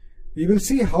 we will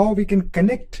see how we can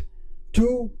connect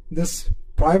to this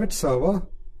private server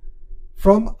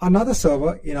from another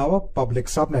server in our public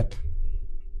subnet.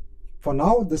 For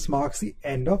now, this marks the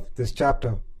end of this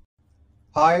chapter.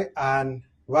 Hi and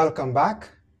welcome back.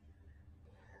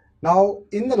 Now,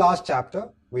 in the last chapter,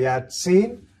 we had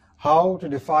seen how to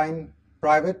define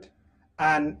private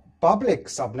and public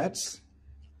subnets.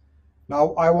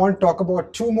 Now I want to talk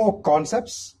about two more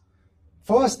concepts.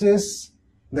 First is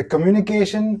the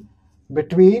communication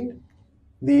between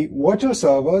the virtual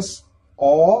servers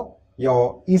or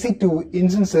your EC2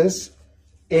 instances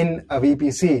in a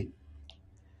VPC.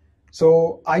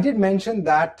 So I did mention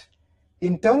that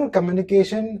internal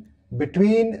communication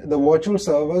between the virtual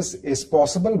servers is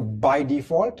possible by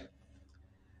default.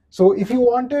 So if you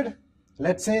wanted,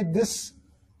 let's say, this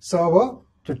server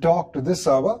to talk to this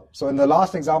server. So in the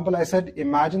last example, I said,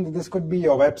 imagine that this could be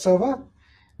your web server.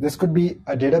 This could be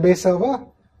a database server.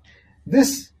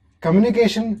 This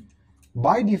communication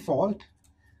by default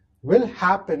will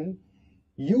happen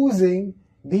using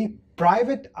the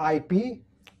private IP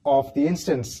of the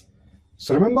instance.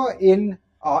 So remember in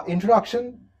our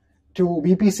introduction to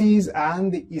VPCs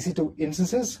and the EC2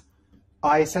 instances,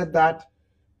 I said that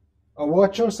a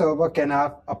virtual server can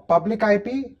have a public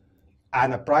IP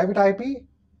and a private IP.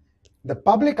 The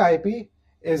public IP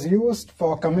is used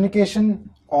for communication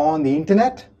on the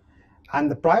internet, and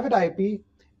the private IP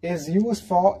is used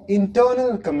for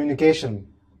internal communication.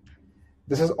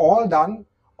 This is all done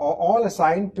or all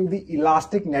assigned to the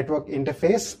elastic network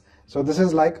interface. So this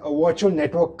is like a virtual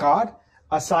network card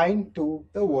assigned to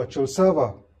the virtual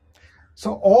server.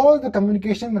 So all the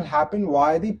communication will happen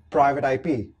via the private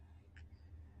IP.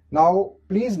 Now,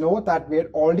 please note that we had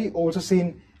already also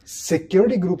seen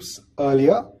security groups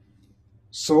earlier.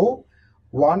 So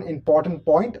one important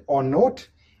point or note,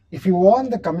 if you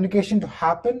want the communication to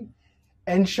happen,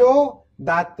 ensure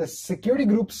that the security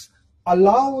groups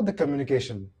allow the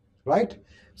communication, right?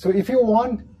 So if you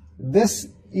want this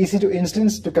EC2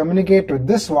 instance to communicate with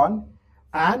this one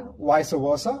and vice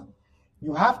versa,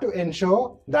 you have to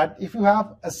ensure that if you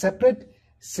have a separate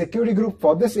security group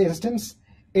for this instance,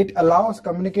 it allows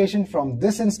communication from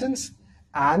this instance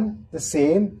and the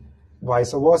same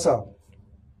vice versa.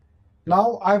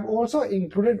 Now, I've also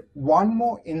included one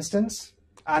more instance,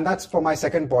 and that's for my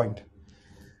second point.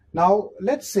 Now,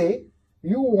 let's say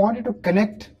you wanted to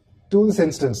connect to this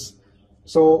instance.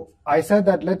 So I said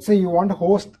that let's say you want to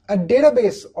host a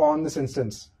database on this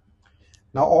instance.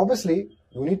 Now, obviously,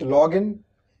 you need to log in.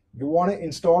 You want to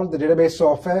install the database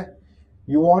software.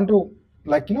 You want to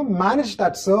manage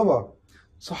that server.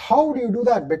 So how do you do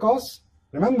that? Because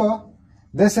remember,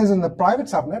 this is in the private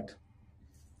subnet.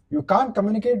 You can't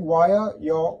communicate via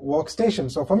your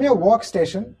workstation. So from your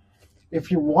workstation,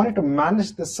 if you wanted to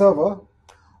manage the server,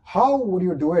 how would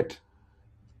you do it?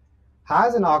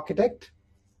 As an architect,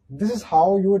 this is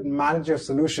how you would manage your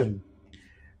solution.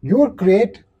 You would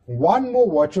create one more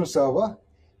virtual server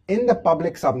in the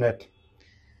public subnet.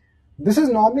 This is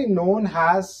normally known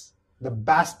as the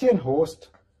bastion host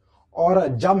or a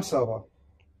jump server.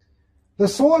 The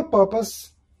sole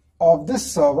purpose of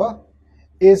this server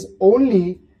is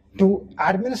only to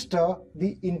administer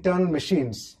the internal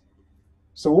machines.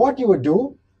 So what you would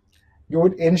do, you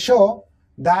would ensure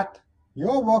that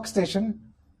your workstation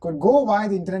could go via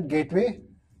the internet gateway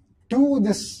to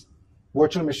this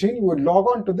virtual machine. You would log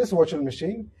on to this virtual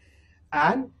machine,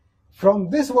 and from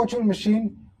this virtual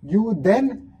machine, you would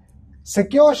then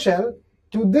secure shell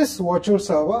to this virtual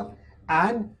server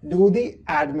and do the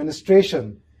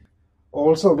administration.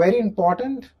 Also very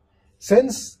important,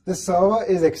 since the server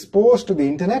is exposed to the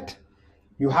internet,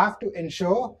 you have to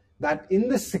ensure that in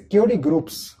the security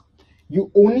groups,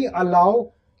 you only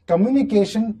allow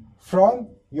communication from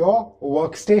your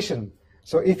workstation.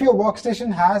 So if your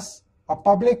workstation has a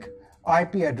public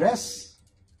IP address,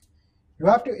 you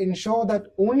have to ensure that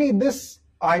only this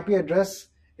IP address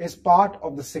is part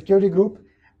of the security group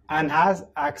and has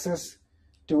access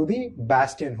to the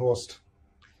bastion host.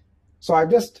 So I've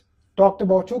just talked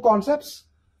about two concepts.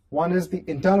 One is the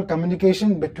internal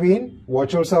communication between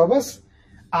virtual servers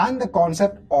and the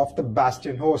concept of the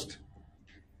bastion host.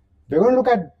 We're going to look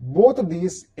at both of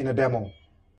these in a demo.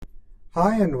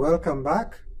 Hi and welcome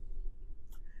back.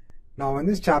 Now in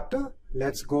this chapter,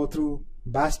 let's go through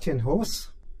bastion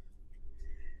hosts.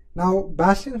 Now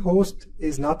bastion host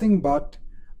is nothing but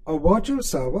a virtual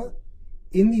server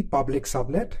in the public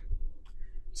subnet.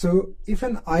 So if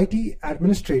an IT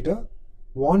administrator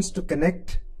wants to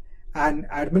connect and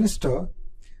administer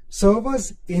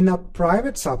servers in a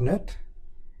private subnet,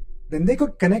 then they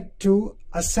could connect to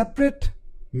a separate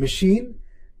machine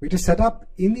which is set up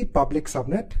in the public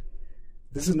subnet.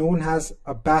 This is known as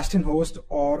a bastion host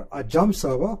or a jump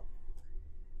server.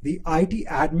 The IT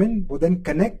admin would then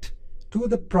connect to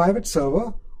the private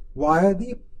server via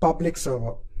the public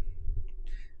server.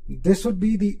 This would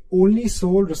be the only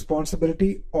sole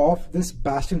responsibility of this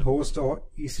bastion host or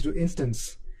EC2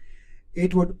 instance.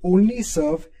 It would only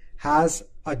serve as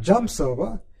a jump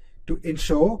server to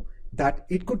ensure that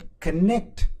it could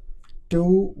connect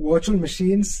to virtual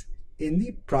machines in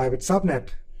the private subnet.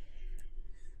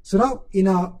 So now in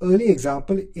our early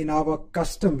example, in our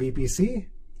custom VPC,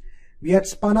 we had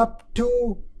spun up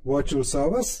two virtual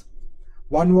servers.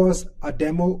 One was a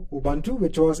demo Ubuntu,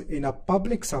 which was in a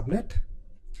public subnet.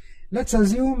 Let's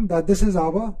assume that this is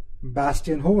our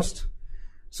bastion host.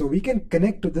 So we can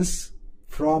connect to this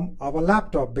from our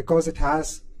laptop because it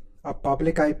has a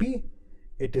public IP.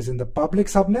 It is in the public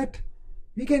subnet.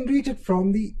 We can reach it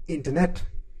from the internet.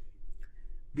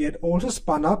 We had also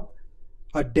spun up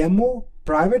a demo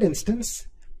private instance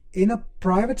in a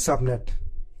private subnet.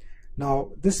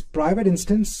 Now this private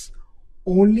instance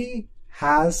only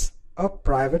has a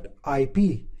private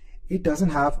IP. It doesn't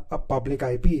have a public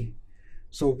IP.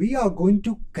 So we are going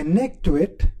to connect to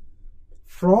it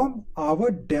from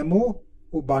our demo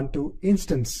Ubuntu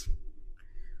instance.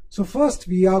 So first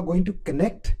we are going to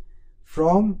connect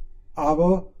from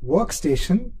our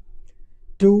workstation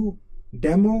to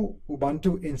demo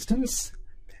Ubuntu instance,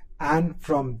 and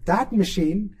from that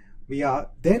machine we are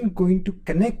then going to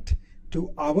connect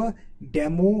to our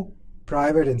demo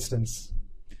private instance.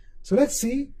 So let's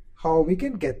see how we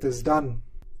can get this done.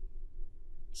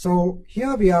 So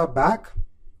here we are back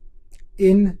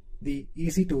in the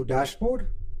EC2 dashboard.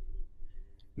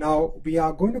 Now we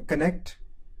are going to connect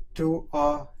to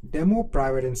our demo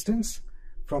private instance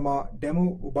from our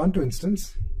demo Ubuntu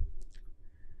instance.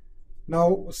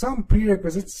 Now some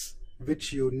prerequisites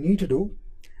which you need to do.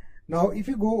 Now if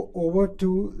you go over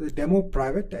to the demo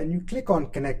private and you click on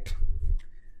connect.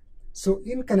 So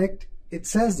in connect it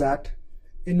says that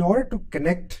in order to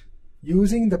connect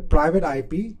using the private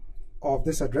IP of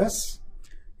this address,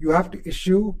 you have to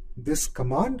issue this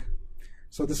command.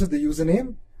 So this is the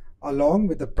username along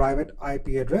with the private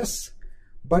IP address,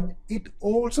 but it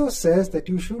also says that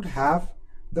you should have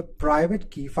the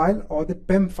private key file or the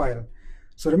PEM file.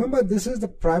 So remember, this is the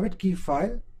private key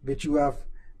file which you have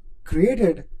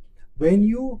created when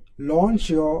you launch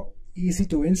your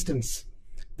EC2 instance.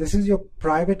 This is your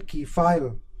private key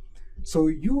file. So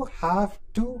you have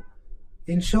to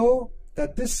ensure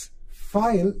that this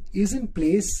file is in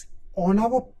place on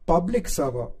our public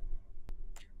server.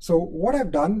 So what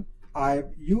I've done,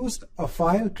 I've used a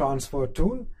file transfer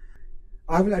tool.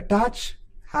 I will attach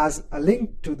has a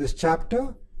link to this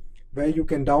chapter where you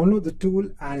can download the tool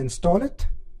and install it.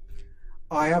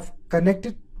 I have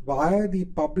connected via the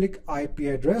public IP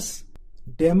address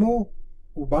demo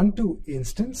Ubuntu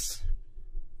instance.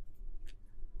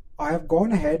 I have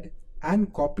gone ahead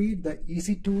and copied the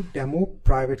EC2 demo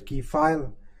private key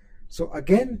file. So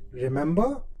again,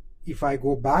 remember, if I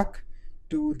go back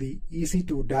to the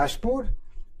EC2 dashboard,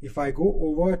 if I go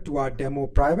over to our demo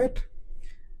private,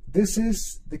 this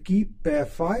is the key pair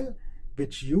file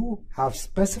which you have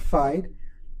specified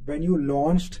when you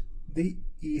launched the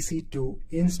EC2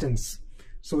 instance.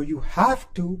 So you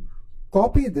have to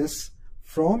copy this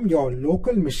from your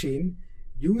local machine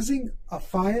using a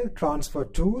file transfer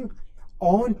tool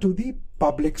onto the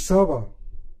public server.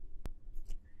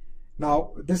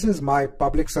 Now this is my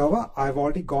public server. I've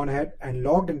already gone ahead and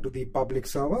logged into the public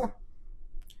server.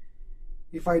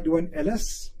 If I do an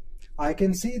ls, I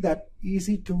can see that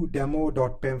ec2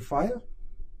 demo.pem file.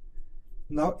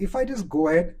 Now if I just go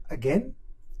ahead again,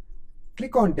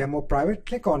 click on demo private,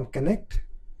 click on connect,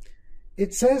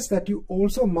 it says that you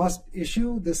also must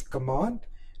issue this command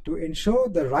to ensure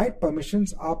the right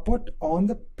permissions are put on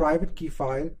the private key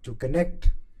file to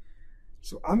connect.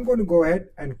 So I'm going to go ahead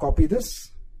and copy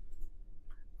this.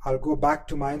 I'll go back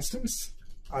to my instance.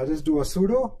 I'll just do a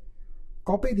sudo,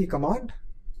 copy the command,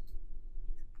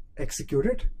 execute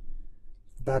it.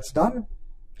 That's done.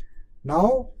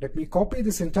 Now let me copy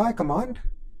this entire command,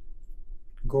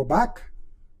 go back.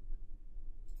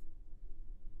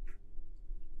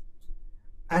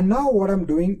 And now what I'm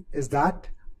doing is that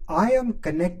I am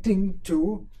connecting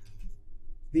to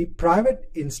the private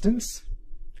instance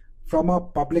from a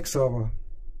public server.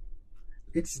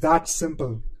 It's that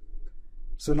simple.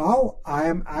 So now I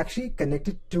am actually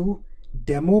connected to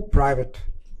demo private.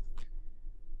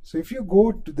 So if you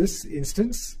go to this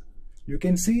instance, you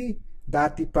can see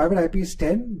that the private IP is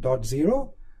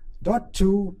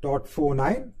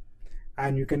 10.0.2.49,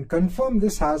 and you can confirm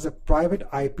this as a private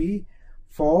IP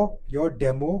for your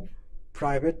demo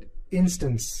private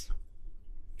instance.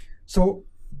 So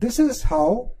this is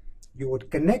how you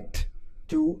would connect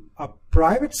to a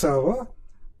private server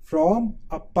from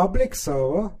a public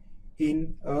server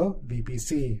in a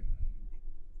VPC.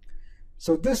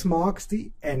 So this marks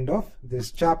the end of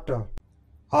this chapter.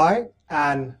 Hi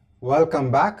and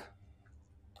welcome back.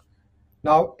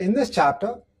 Now in this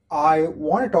chapter, I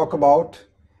want to talk about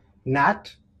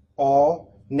NAT or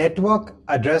Network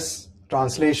Address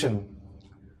Translation.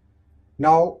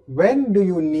 Now, when do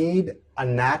you need a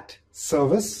NAT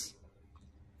service?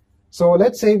 So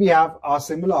let's say we have our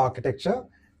similar architecture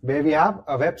where we have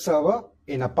a web server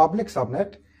in a public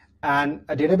subnet and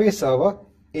a database server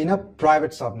in a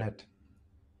private subnet.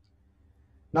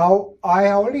 Now, I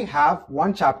already have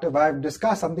one chapter where I've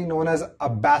discussed something known as a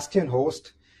bastion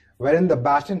host, wherein the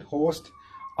bastion host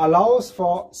allows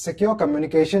for secure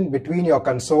communication between your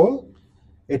console.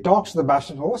 It talks to the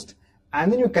bastion host,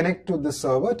 and then you connect to the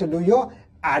server to do your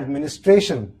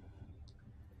administration.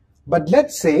 But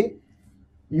let's say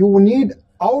you need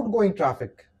outgoing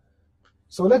traffic.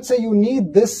 So let's say you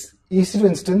need this EC2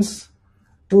 instance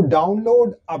to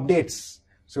download updates.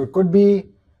 So it could be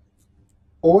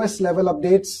OS level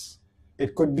updates,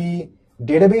 it could be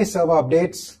database server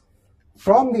updates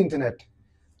from the internet.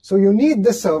 So you need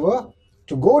this server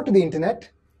to go to the internet,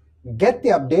 get the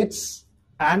updates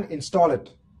and install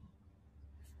it.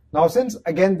 Now since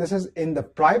again this is in the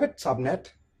private subnet,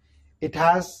 it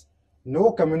has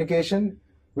no communication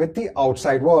with the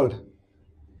outside world.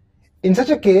 In such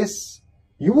a case,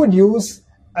 you would use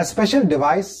a special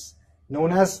device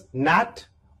known as NAT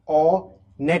or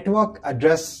Network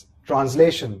Address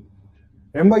Translation.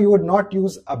 Remember, you would not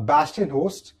use a Bastion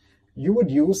host, you would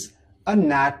use a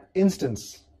NAT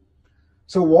instance.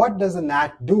 So what does the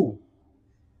NAT do?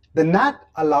 The NAT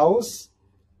allows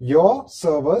your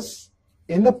servers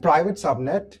in the private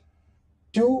subnet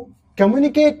to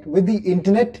communicate with the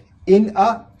internet in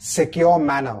a secure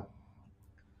manner.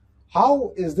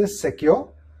 How is this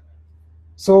secure?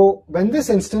 So when this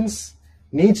instance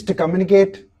needs to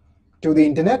communicate to the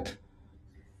internet,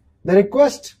 the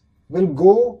request will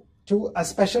go to a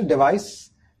special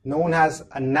device known as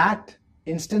a NAT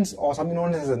instance or something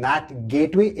known as a NAT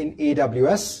gateway in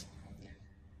AWS.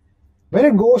 When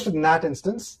it goes to the NAT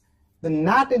instance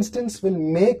will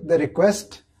make the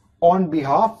request on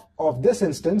behalf of this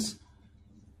instance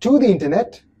to the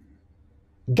internet,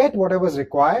 get whatever is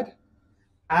required,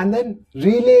 and then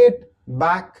relay it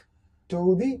back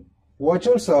to the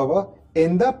virtual server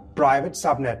in the private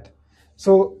subnet.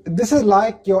 So this is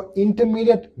like your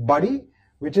intermediate buddy,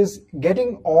 which is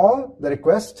getting all the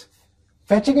request,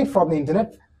 fetching it from the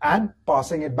internet and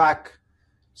passing it back.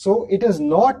 So it is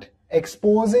not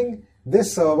exposing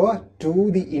this server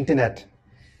to the internet.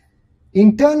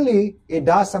 Internally, it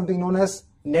does something known as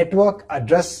network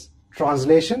address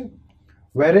translation,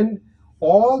 wherein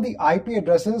all the IP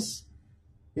addresses,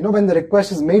 when the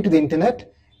request is made to the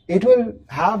internet, it will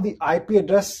have the IP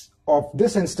address of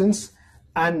this instance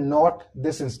and not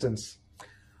this instance.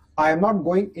 I am not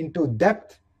going into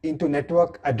depth into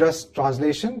network address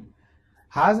translation.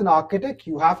 As an architect,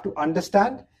 you have to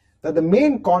understand that the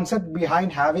main concept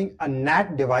behind having a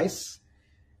NAT device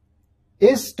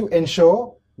is to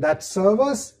ensure that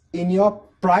servers in your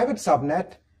private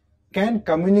subnet can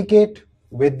communicate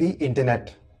with the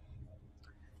internet.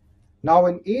 Now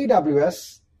in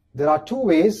AWS, there are two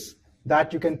ways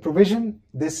that you can provision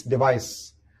this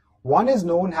device. One is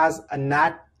known as a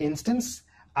NAT instance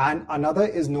and another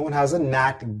is known as a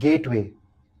NAT gateway.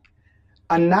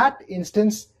 A NAT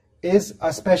instance is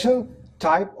a special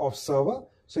type of server.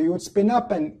 So you would spin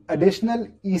up an additional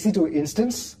EC2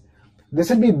 instance. This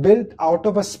will be built out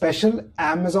of a special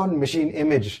Amazon machine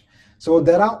image. So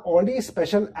there are already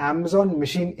special Amazon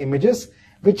machine images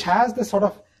which has this sort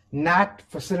of NAT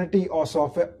facility or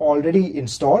software already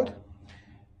installed.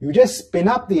 You just spin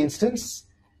up the instance.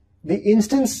 The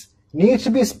instance needs to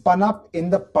be spun up in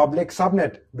the public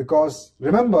subnet because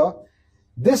remember,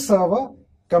 this server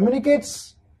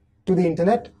communicates to the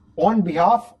internet on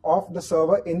behalf of the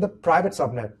server in the private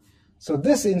subnet. So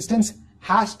this instance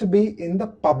has to be in the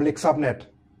public subnet.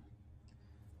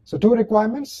 So two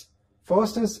requirements.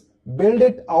 First is build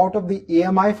it out of the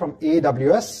AMI from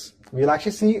AWS. We'll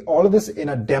actually see all of this in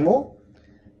a demo.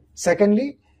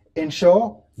 Secondly,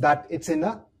 ensure that it's in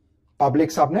a public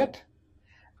subnet.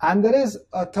 And there is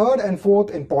a third and fourth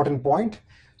important point.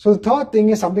 So the third thing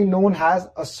is something known as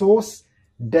a source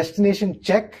destination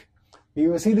check. We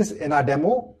will see this in our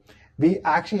demo. We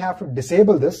actually have to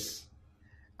disable this.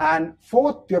 And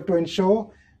fourth, you have to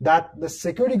ensure that the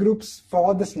security groups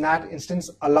for this NAT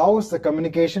instance allows the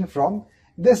communication from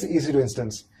this EC2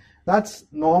 instance. That's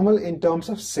normal in terms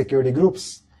of security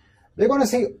groups. We're going to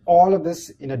see all of this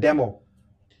in a demo.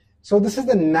 So this is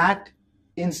the NAT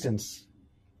instance.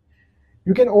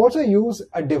 You can also use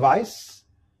a device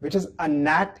which is a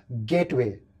NAT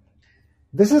gateway.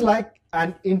 This is like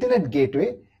an internet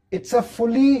gateway. It's a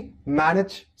fully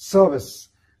managed service.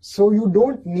 So you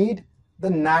don't need the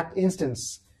NAT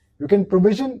instance. You can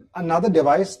provision another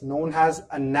device known as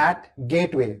a NAT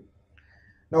gateway.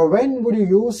 Now, when would you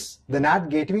use the NAT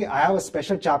gateway? I have a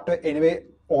special chapter anyway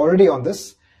already on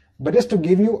this, but just to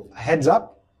give you a heads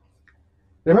up,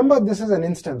 remember this is an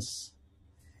instance.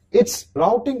 It's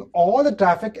routing all the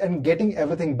traffic and getting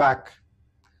everything back.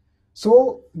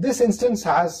 So this instance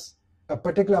has a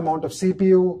particular amount of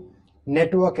CPU,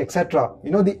 network, etc.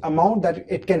 The amount that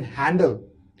it can handle.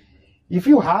 If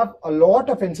you have a lot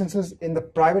of instances in the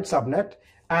private subnet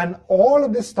and all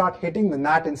of this start hitting the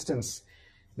NAT instance,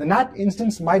 the NAT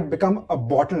instance might become a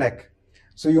bottleneck.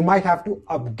 So you might have to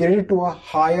upgrade it to a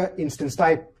higher instance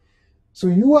type. So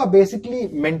you are basically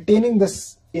maintaining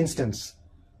this instance.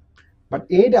 But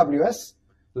AWS,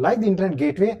 like the Internet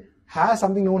Gateway, has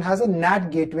something known as a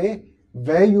NAT gateway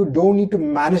where you don't need to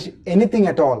manage anything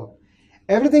at all.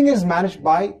 Everything is managed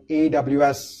by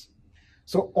AWS.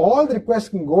 So all the requests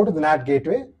can go to the NAT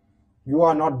gateway. You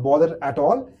are not bothered at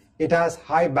all. It has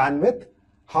high bandwidth,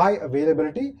 high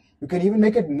availability. You can even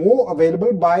make it more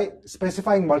available by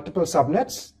specifying multiple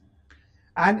subnets.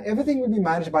 And everything will be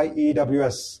managed by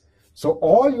AWS. So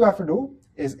all you have to do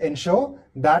is ensure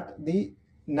that the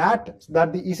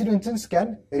EC2 instance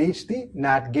can reach the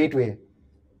NAT gateway.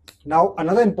 Now,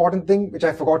 another important thing which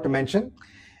I forgot to mention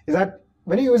is that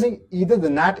when you're using either the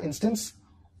NAT instance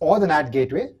or the NAT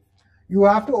gateway, you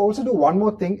have to also do one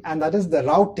more thing, and that is the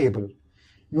route table.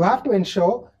 You have to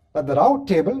ensure that the route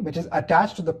table, which is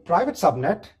attached to the private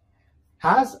subnet,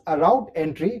 has a route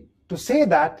entry to say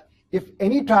that if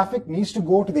any traffic needs to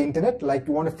go to the internet, like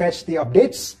you want to fetch the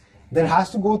updates, then it has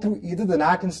to go through either the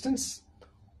NAT instance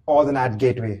or the NAT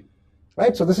gateway,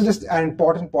 right? So this is just an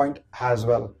important point as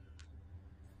well,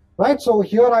 right? So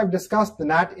here I've discussed the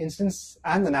NAT instance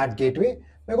and the NAT gateway.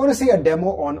 We're going to see a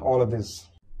demo on all of this.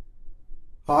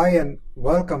 Hi and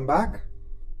welcome back.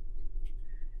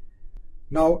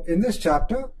 Now in this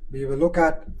chapter, we will look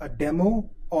at a demo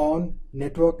on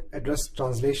network address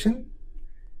translation.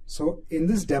 So in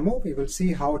this demo, we will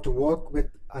see how to work with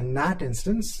a NAT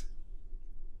instance.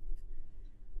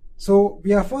 So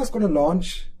we are first going to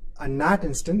launch a NAT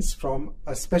instance from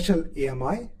a special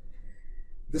AMI.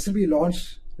 This will be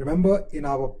launched, remember, in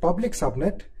our public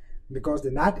subnet, because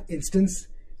the NAT instance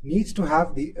needs to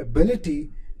have the ability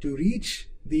to reach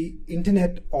the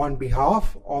internet on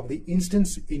behalf of the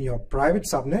instance in your private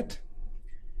subnet.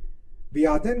 We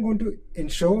are then going to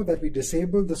ensure that we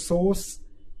disable the source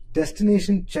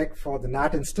destination check for the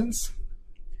NAT instance.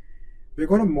 We're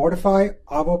going to modify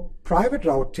our private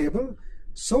route table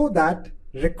so that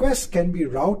requests can be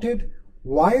routed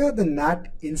via the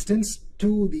NAT instance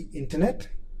to the internet.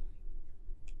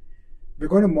 We're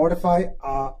going to modify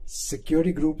our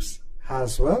security groups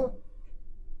as well.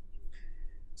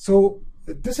 So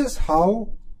this is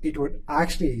how it would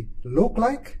actually look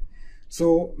like.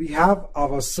 So we have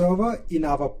our server in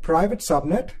our private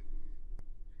subnet.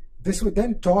 This would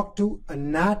then talk to a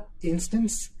NAT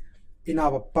instance in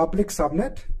our public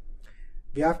subnet.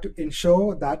 We have to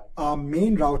ensure that our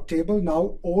main route table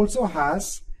now also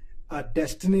has a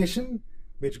destination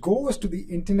which goes to the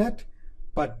internet,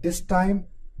 but this time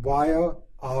via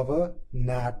our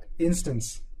NAT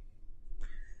instance.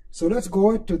 So let's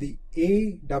go to the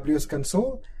AWS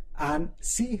console and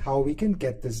see how we can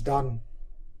get this done.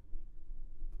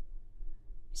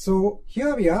 So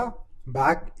here we are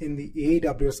back in the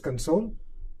AWS console.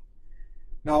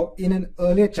 Now in an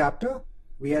earlier chapter,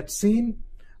 we had seen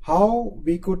how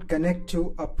we could connect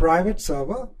to a private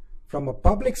server from a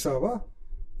public server.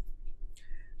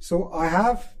 So I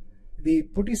have the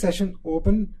PuTTY session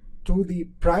open to the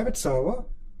private server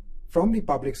from the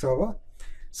public server.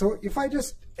 So if I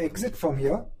just exit from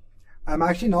here, I'm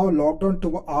actually now logged on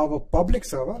to our public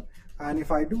server, and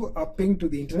if I do a ping to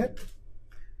the internet,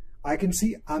 I can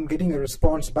see I'm getting a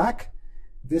response back.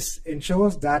 This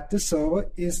ensures that this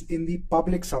server is in the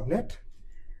public subnet.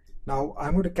 Now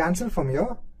I'm going to cancel from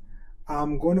here.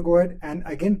 I'm going to go ahead and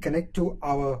again connect to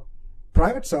our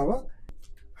private server,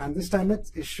 and this time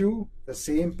let's issue the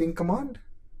same ping command,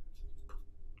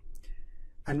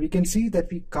 and we can see that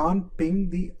we can't ping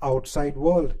the outside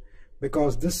world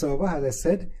because this server, as I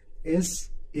said, is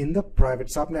in the private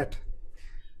subnet.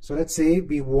 So let's say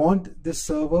we want this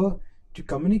server to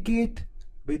communicate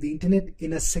with the internet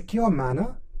in a secure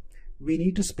manner. We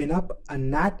need to spin up a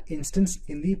NAT instance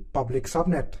in the public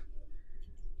subnet.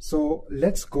 So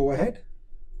let's go ahead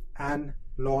and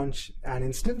launch an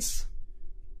instance.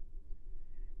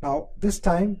 Now this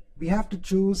time we have to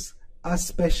choose a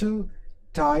special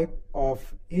type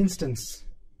of instance.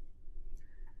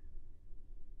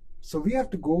 So we have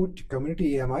to go to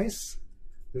community AMIs.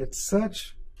 Let's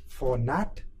search for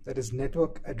NAT, that is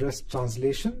network address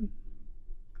translation.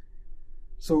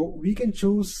 So we can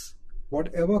choose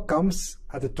whatever comes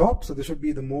at the top. So this should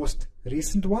be the most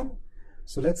recent one.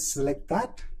 So let's select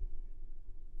that.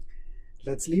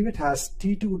 Let's leave it as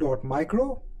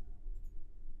t2.micro.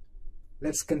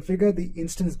 Let's configure the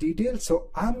instance details. So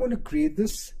I'm going to create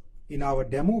this in our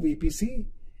demo VPC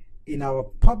in our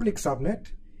public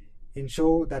subnet,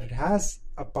 ensure that it has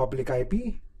a public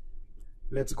IP.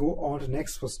 Let's go on to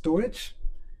next for storage.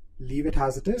 Leave it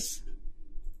as it is.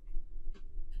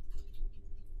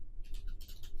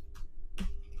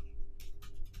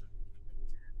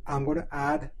 I'm going to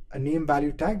add a name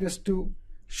value tag just to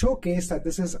showcase that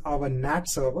this is our NAT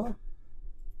server.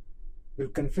 We'll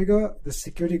configure the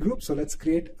security group. So let's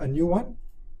create a new one.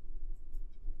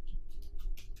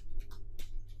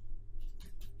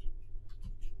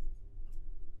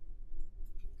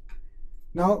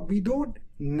 Now we don't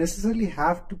necessarily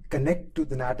have to connect to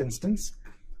the NAT instance.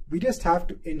 We just have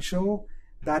to ensure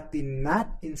that the NAT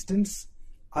instance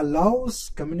allows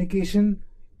communication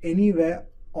anywhere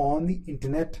on the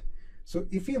internet. So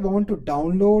if you want to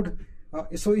download,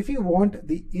 if you want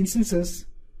the instances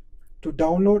to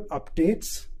download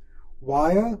updates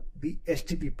via the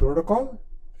HTTP protocol,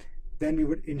 then we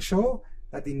would ensure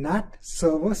that the NAT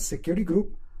server security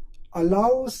group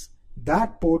allows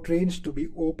that port range to be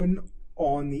open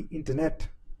on the internet.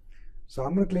 So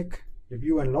I'm going to click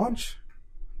Review and Launch.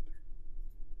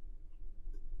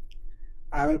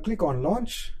 I will click on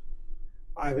Launch.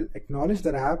 I will acknowledge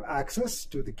that I have access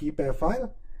to the key pair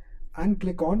file and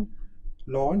click on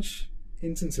Launch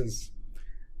Instances.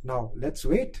 Now let's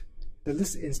wait till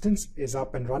this instance is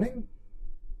up and running.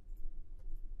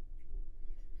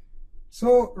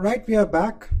 So right, we are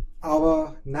back.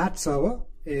 Our NAT server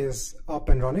is up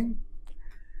and running.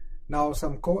 Now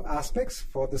some core aspects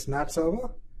for this NAT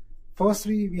server.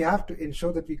 Firstly, we have to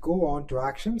ensure that we go on to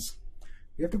actions.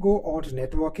 We have to go on to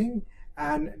networking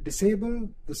and disable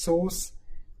the source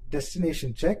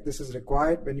destination check. This is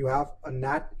required when you have a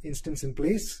NAT instance in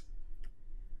place.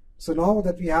 So now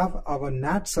that we have our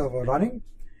NAT server running,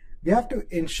 we have to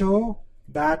ensure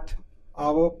that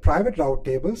our private route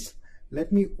tables,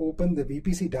 let me open the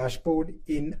VPC dashboard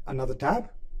in another tab.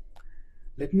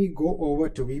 Let me go over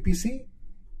to VPC.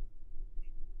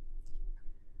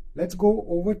 Let's go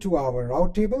over to our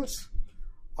route tables.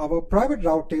 Our private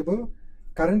route table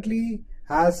currently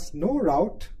has no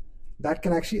route that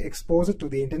can actually expose it to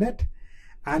the internet,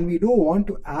 and we don't want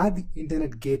to add the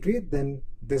internet gateway. Then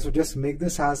this would just make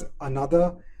this as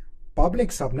another public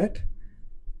subnet,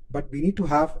 but we need to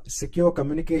have secure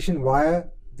communication via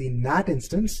the NAT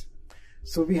instance.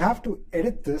 So we have to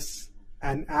edit this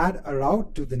and add a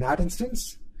route to the NAT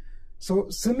instance. So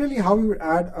similarly, how we would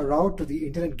add a route to the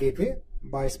internet gateway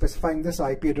by specifying this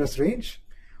IP address range,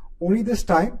 only this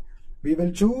time we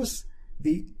will choose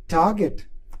the target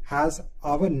as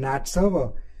our NAT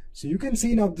server. So you can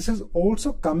see now this is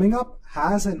also coming up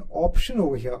as an option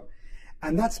over here,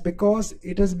 and that's because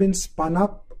it has been spun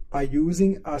up by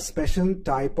using a special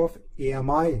type of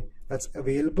AMI that's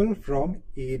available from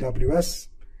AWS.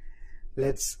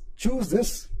 Let's choose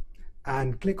this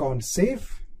and click on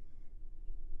Save.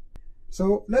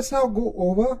 So let's now go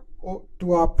over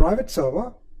to our private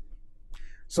server.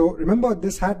 So remember,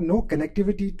 this had no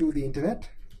connectivity to the internet.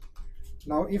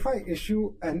 Now if I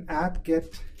issue an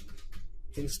apt-get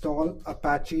install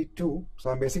Apache 2, so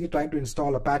I'm basically trying to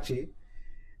install Apache,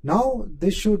 now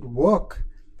this should work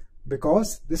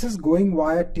because this is going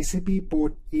via TCP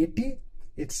port 80.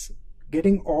 It's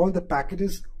getting all the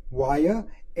packages via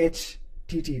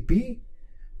HTTP,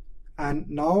 and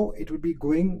now it would be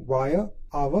going via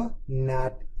our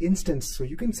NAT instance. So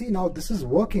you can see now this is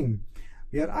working.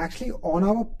 We are actually on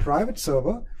our private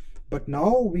server, but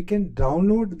now we can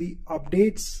download the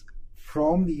updates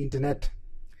from the internet.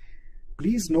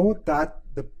 Please note that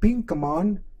the ping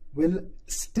command will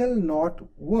still not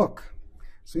work.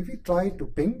 So if we try to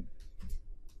ping,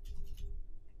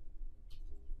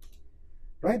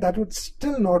 right, that would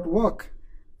still not work,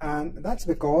 and that's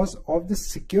because of the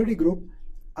security group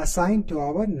assigned to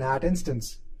our NAT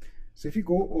instance. So if you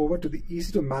go over to the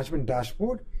EC2 management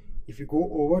dashboard, if you go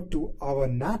over to our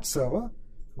NAT server,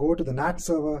 go to the NAT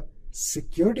server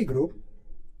security group.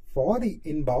 For the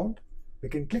inbound, we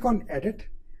can click on edit,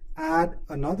 add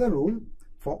another rule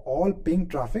for all ping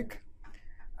traffic,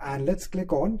 and let's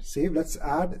click on save. Let's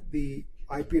add the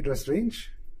IP address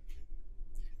range.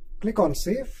 Click on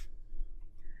save.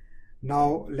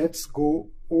 Now let's go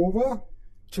over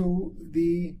to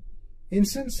the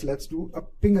instance. Let's do a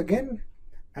ping again,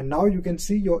 and now you can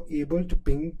see you're able to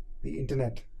ping the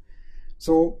internet.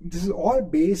 So this is all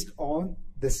based on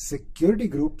the security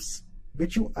groups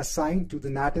which you assign to the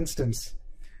NAT instance.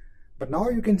 But now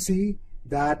you can see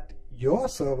that your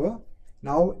server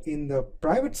now in the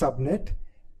private subnet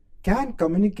can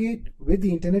communicate with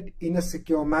the internet in a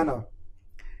secure manner.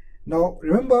 Now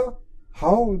remember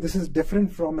how this is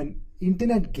different from an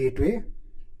internet gateway.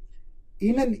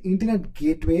 In an internet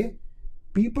gateway,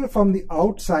 people from the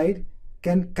outside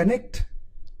can connect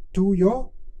to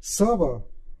your server,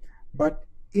 but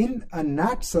in a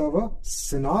NAT server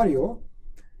scenario,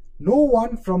 no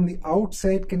one from the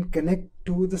outside can connect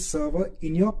to the server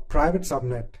in your private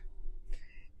subnet.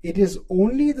 It is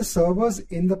only the servers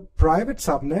in the private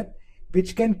subnet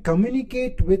which can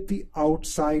communicate with the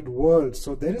outside world.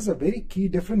 So there is a very key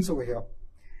difference over here.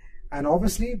 And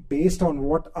obviously, based on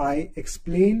what I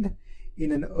explained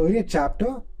in an earlier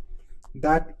chapter,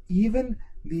 that even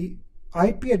the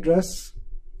IP address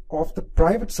of the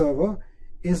private server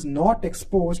is not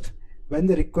exposed when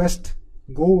the request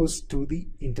goes to the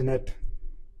internet.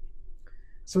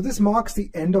 So this marks the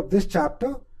end of this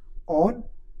chapter on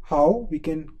how we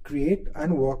can create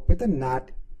and work with a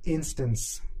NAT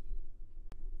instance.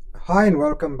 Hi and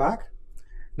welcome back.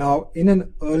 Now in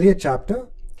an earlier chapter,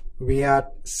 we had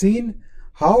seen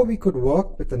how we could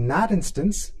work with a NAT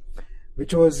instance,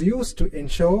 which was used to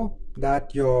ensure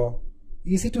that your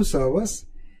EC2 servers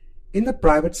in the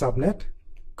private subnet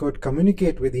could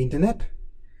communicate with the internet.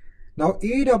 Now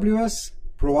AWS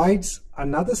provides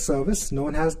another service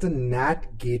known as the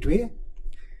NAT gateway.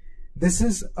 This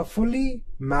is a fully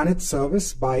managed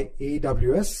service by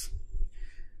AWS.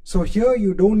 So here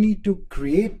you don't need to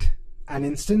create an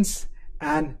instance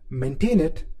and maintain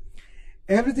it.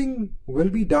 Everything will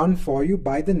be done for you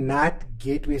by the NAT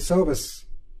gateway service.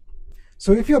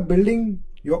 So if you're building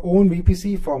your own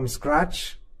VPC from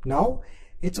scratch now,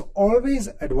 it's always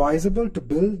advisable to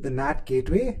build the NAT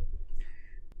gateway,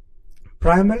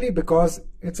 primarily because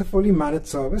it's a fully managed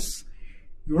service.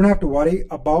 You don't have to worry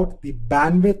about the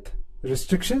bandwidth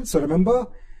restrictions. So remember,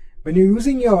 when you're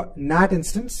using your NAT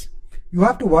instance, you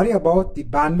have to worry about the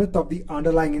bandwidth of the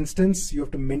underlying instance. You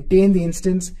have to maintain the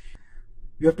instance.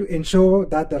 You have to ensure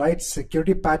that the right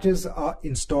security patches are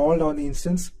installed on the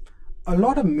instance. A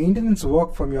lot of maintenance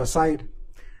work from your side.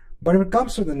 But when it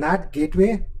comes to the NAT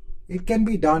gateway, it can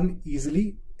be done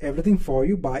easily, everything for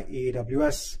you by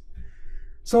AWS.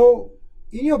 So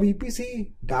in your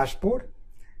VPC dashboard,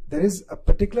 there is a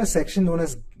particular section known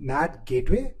as NAT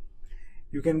gateway.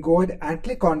 You can go ahead and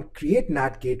click on create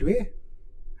NAT gateway.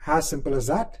 As simple as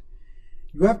that.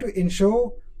 You have to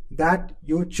ensure that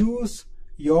you choose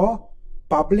your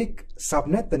public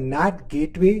subnet. The NAT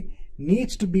gateway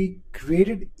needs to be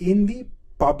created in the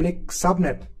public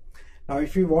subnet. Now,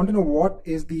 if you want to know what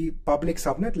is the public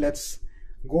subnet, let's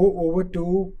go over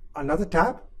to another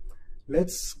tab.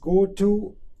 Let's go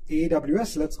to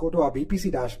AWS. Let's go to our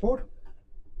VPC dashboard.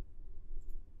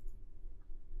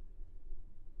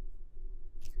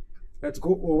 Let's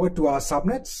go over to our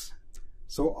subnets.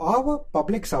 So our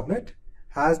public subnet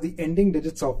has the ending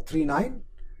digits of 39.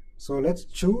 So let's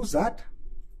choose that.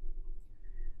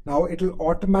 Now it will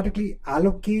automatically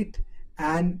allocate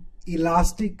an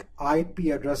elastic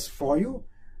IP address for you.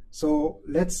 So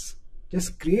let's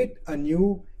just create a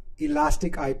new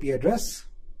elastic IP address.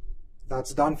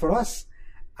 That's done for us.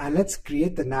 And let's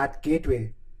create the NAT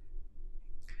gateway.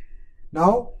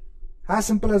 Now, as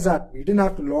simple as that, we didn't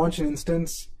have to launch an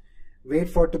instance, wait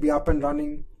for it to be up and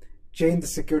running, change the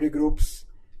security groups,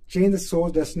 change the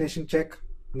source destination check,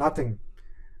 nothing.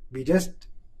 We just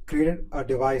created a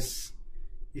device.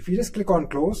 If you just click on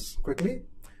close quickly,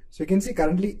 so you can see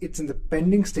currently it's in the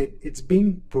pending state, it's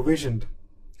being provisioned.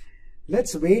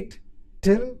 Let's wait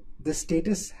till the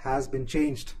status has been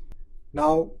changed.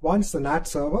 Now, once the NAT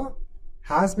server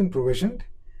has been provisioned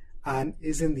and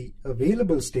is in the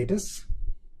available status,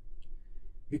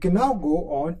 we can now go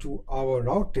on to our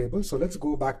route table. So let's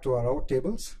go back to our route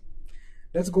tables.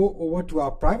 Let's go over to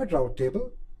our private route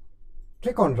table,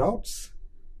 click on routes,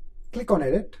 click on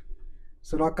edit.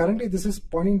 So now currently this is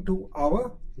pointing to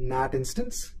our NAT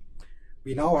instance.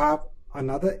 We now have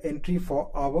another entry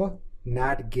for our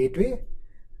NAT gateway.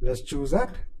 Let's choose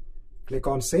that, click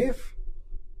on save.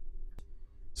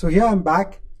 So here I'm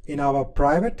back in our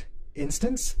private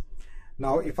instance.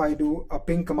 Now if I do a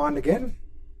ping command again,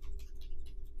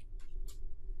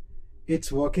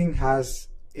 it's working as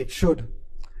it should.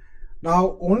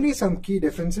 Now only some key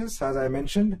differences, as I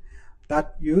mentioned,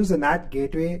 that use the NAT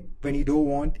gateway when you don't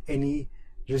want any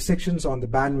restrictions on the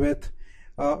bandwidth,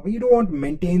 when you don't want to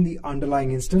maintain the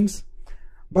underlying instance.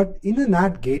 But in the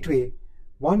NAT gateway,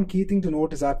 one key thing to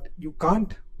note is that you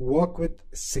can't work with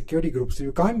security groups. So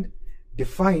you can't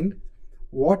define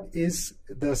what is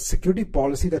the security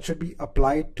policy that should be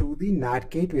applied to the NAT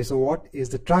gateway. So what is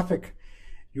the traffic?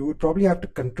 You would probably have to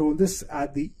control this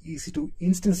at the EC2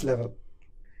 instance level.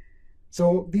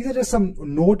 So these are just some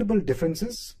notable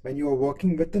differences when you are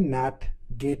working with the NAT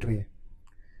gateway.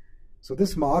 So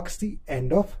this marks the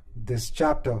end of this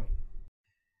chapter.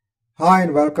 Hi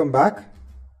and welcome back.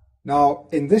 Now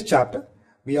in this chapter,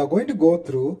 we are going to go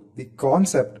through the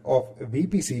concept of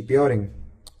VPC peering.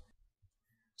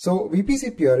 So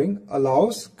VPC peering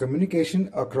allows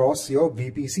communication across your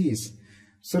VPCs.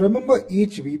 So remember,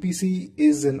 each VPC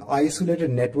is an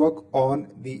isolated network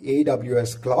on the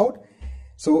AWS cloud.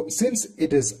 So since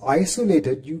it is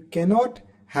isolated, you cannot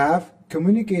have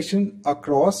communication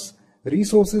across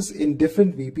resources in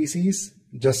different VPCs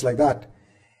just like that.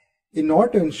 In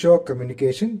order to ensure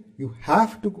communication, you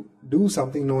have to do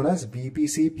something known as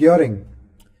VPC peering.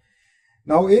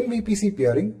 Now in VPC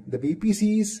peering, the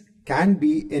VPCs can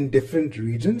be in different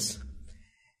regions.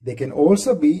 They can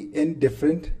also be in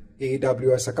different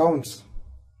AWS accounts.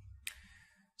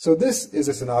 So this is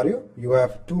a scenario. You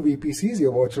have two VPCs,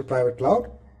 your virtual private cloud.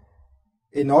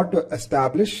 In order to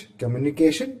establish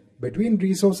communication between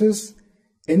resources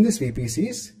in these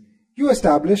VPCs, you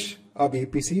establish a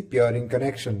VPC peering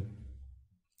connection.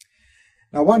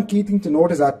 Now, one key thing to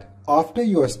note is that after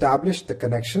you establish the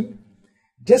connection,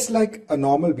 just like a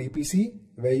normal VPC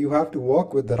where you have to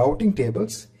work with the routing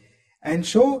tables,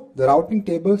 ensure the routing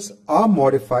tables are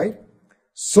modified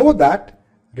so that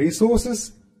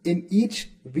resources in each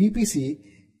VPC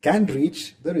can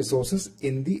reach the resources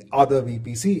in the other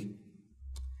VPC.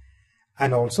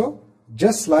 And also,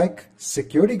 just like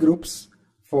security groups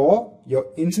for your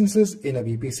instances in a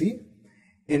VPC,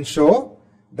 ensure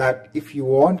that if you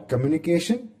want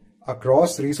communication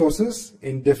across resources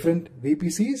in different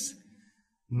VPCs,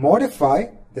 modify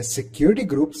the security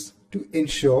groups to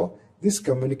ensure this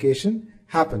communication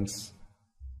happens.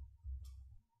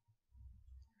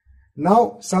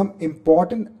 Now, some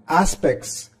important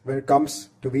aspects when it comes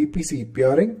to VPC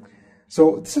peering.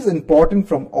 So this is important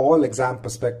from all exam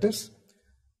perspectives.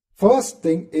 First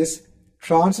thing is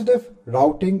transitive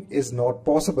routing is not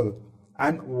possible.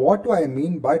 And what do I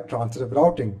mean by transitive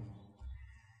routing?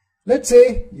 Let's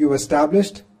say you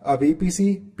established a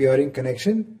VPC peering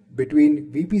connection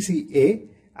between VPC A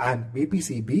and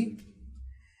VPC B.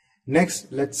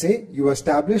 Next, let's say you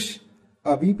establish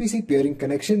a VPC peering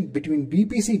connection between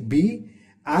VPC B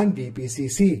and VPC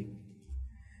C.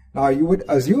 Now you would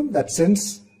assume that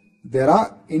since there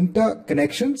are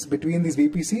interconnections between these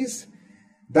VPCs,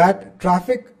 that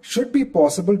traffic should be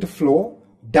possible to flow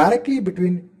directly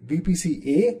between VPC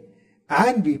A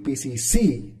and VPC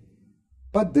C,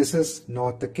 but this is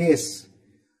not the case.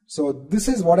 So this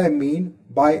is what I mean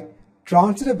by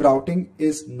transitive routing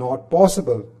is not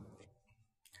possible.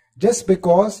 Just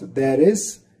because there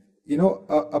is a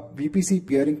VPC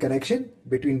peering connection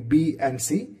between B and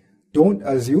C, don't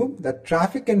assume that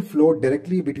traffic can flow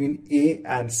directly between A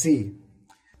and C.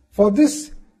 For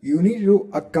this, you need to do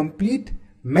a complete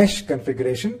mesh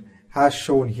configuration as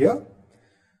shown here.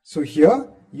 So here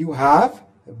you have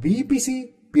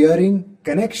VPC peering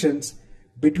connections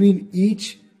between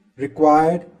each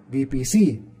required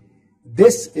VPC.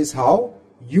 This is how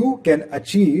you can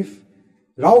achieve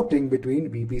routing between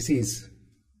VPCs.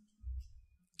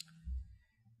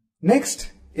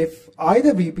 Next, if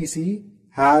either VPC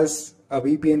has a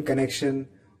VPN connection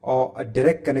or a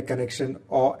direct connect connection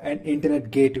or an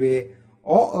internet gateway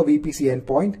or a VPC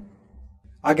endpoint,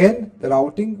 again the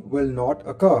routing will not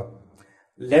occur.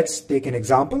 Let's take an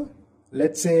example.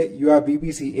 Let's say you have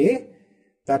VPC A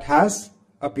that has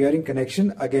a peering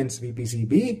connection against VPC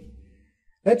B.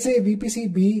 Let's say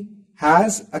VPC B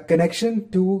has a connection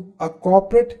to a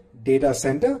corporate data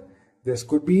center. This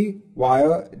could be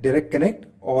via direct connect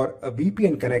or a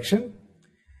VPN connection.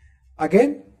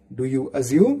 Again, do you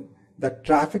assume that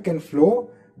traffic can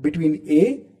flow between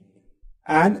A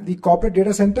and the corporate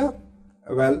data center?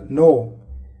 Well, no.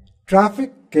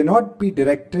 Traffic cannot be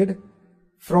directed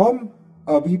from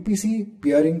a VPC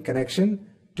peering connection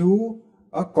to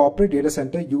a corporate data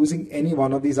center using any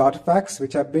one of these artifacts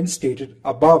which have been stated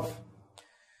above.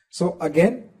 So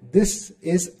again, this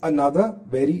is another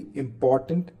very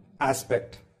important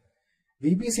aspect.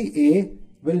 VPC A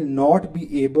will not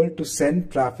be able to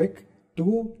send traffic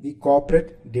to the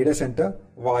corporate data center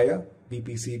via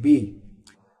VPC B.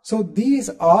 So these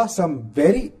are some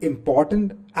very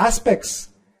important aspects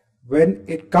when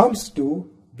it comes to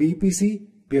VPC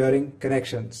peering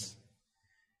connections.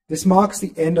 This marks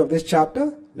the end of this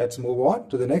chapter. Let's move on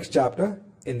to the next chapter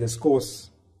in this course.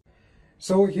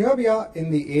 So here we are in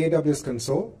the AWS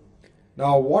console.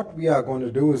 Now what we are going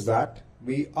to do is that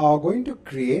we are going to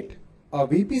create a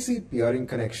VPC peering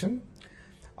connection.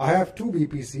 I have two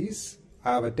VPCs.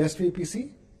 I have a test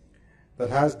VPC that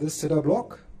has this CIDR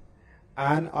block,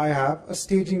 and I have a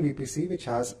staging VPC which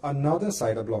has another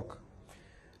CIDR block.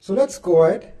 So let's go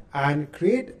ahead and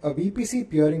create a VPC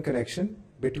peering connection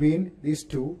between these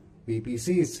two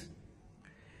VPCs.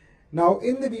 Now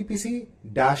in the VPC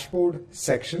dashboard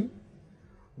section,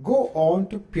 go on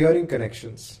to peering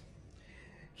connections.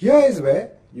 Here is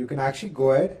where you can actually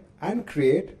go ahead and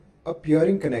create a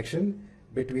peering connection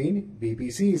between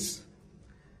VPCs.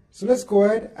 So let's go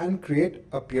ahead and create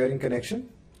a peering connection.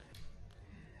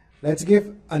 Let's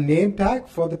give a name tag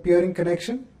for the peering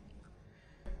connection.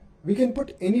 We can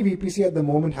put any VPC at the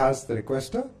moment has the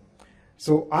requester.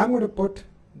 So I'm going to put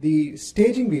the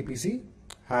staging VPC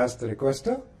as the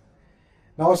requester.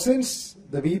 Now since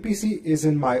the VPC is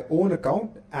in my own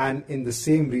account and in the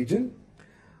same region,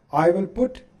 I will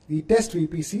put the test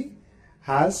VPC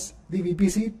as the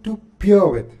VPC to peer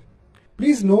with.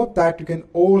 Please note that you can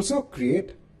also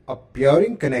create a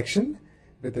peering connection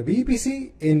with a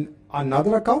VPC in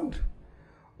another account,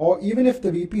 or even if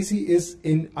the VPC is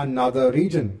in another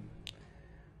region.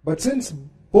 But since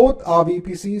both our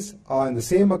VPCs are in the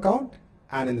same account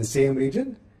and in the same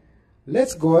region,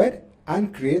 let's go ahead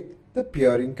and create the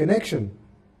peering connection.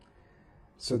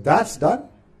 So that's done.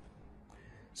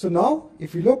 So now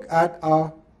if you look at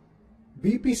our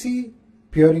VPC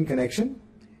peering connection,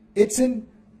 it's in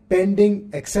pending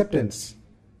acceptance.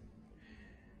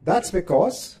 That's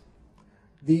because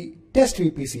the test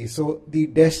VPC, so the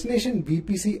destination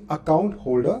VPC account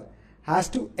holder, has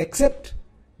to accept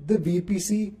the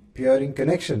VPC peering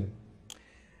connection.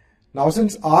 Now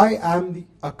since I am the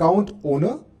account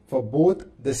owner for both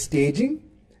the staging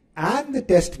and the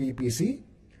test VPC,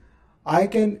 I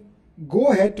can go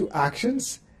ahead to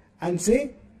actions and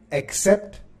say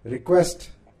accept request.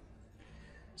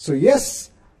 So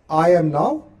yes, I am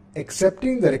now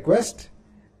accepting the request,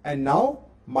 and now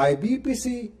my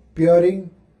VPC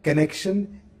peering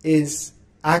connection is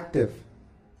active.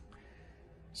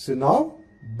 So now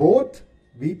both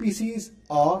VPCs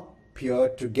are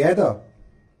paired together.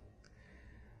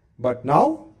 But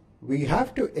now we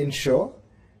have to ensure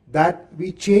that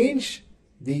we change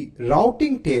the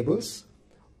routing tables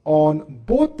on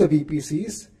both the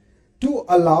VPCs to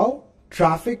allow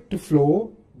traffic to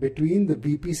flow between the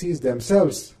VPCs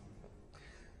themselves.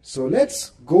 So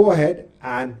let's go ahead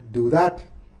and do that.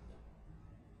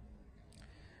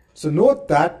 So note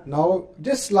that now,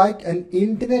 just like an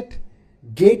internet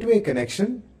gateway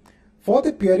connection, for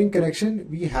the peering connection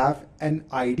we have an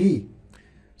ID.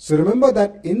 So remember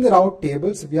that in the route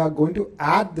tables we are going to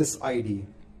add this ID.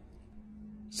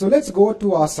 So let's go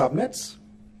to our subnets.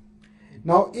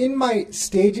 Now in my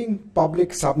staging public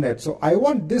subnet, so I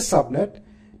want this subnet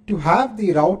to have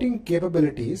the routing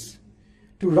capabilities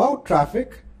to route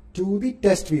traffic to the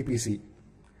test VPC.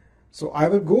 So I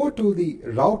will go to the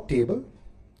route table.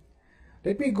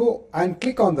 Let me go and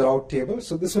click on the route table.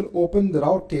 So this will open the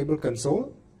route table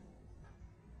console.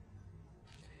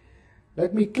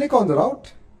 Let me click on the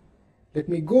route. Let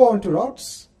me go on to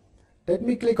routes. Let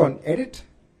me click on edit.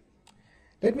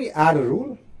 Let me add a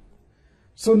rule.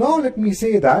 So now let me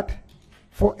say that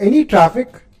for any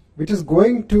traffic which is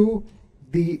going to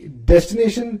the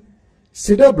destination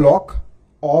CIDR block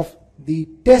of the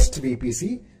test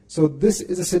VPC, so this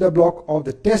is a CIDR block of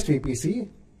the test VPC,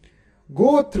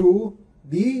 go through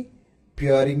the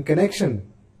peering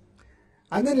connection,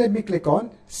 and then let me click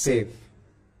on save.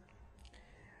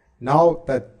 Now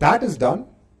that that is done,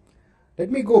 let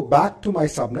me go back to my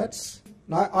subnets.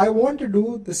 Now I want to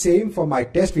do the same for my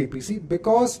test VPC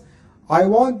because I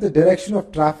want the direction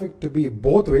of traffic to be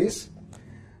both ways.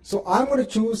 So I'm going to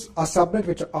choose a subnet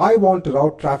which I want to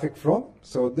route traffic from.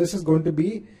 So this is going to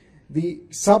be the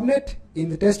subnet in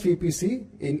the test VPC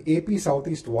in AP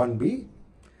Southeast 1B.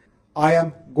 I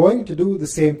am going to do the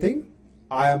same thing.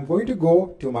 I am going to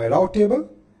go to my route table.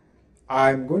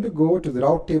 I am going to go to the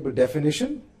route table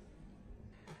definition.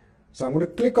 So I'm going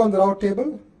to click on the route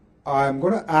table. I am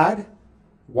going to add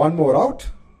one more route.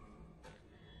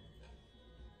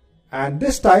 And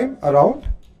this time around,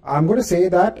 I'm going to say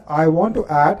that I want to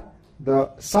add the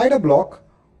CIDR block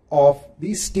of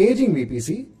the staging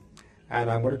VPC.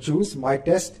 And I'm going to choose my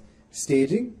test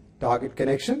staging target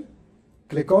connection.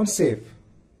 Click on save.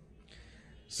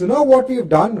 So now what we've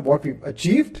done, what we've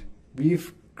achieved,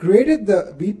 we've created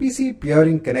the VPC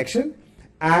peering connection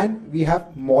and we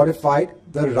have modified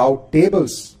the route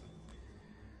tables.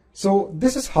 So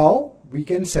this is how we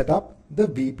can set up the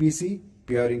VPC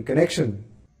peering connection.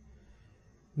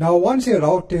 Now once your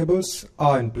route tables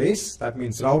are in place, that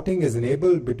means routing is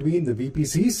enabled between the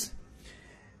VPCs,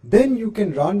 then you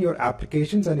can run your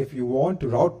applications, and if you want to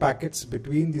route packets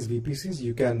between these VPCs,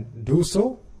 you can do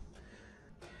so.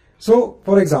 So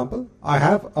for example, I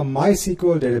have a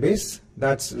MySQL database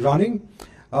that's running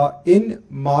in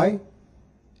my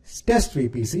test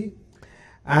VPC,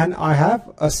 and I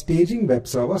have a staging web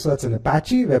server, so that's an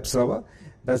Apache web server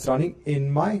that's running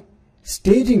in my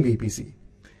staging VPC.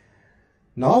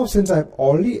 Now since I've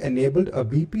already enabled a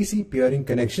VPC peering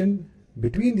connection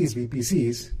between these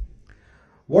VPCs,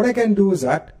 what I can do is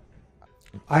that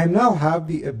I now have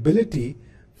the ability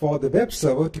for the web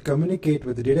server to communicate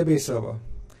with the database server.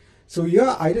 So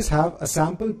here I just have a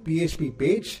sample PHP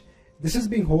page. This is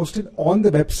being hosted on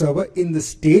the web server in the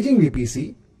staging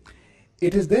VPC.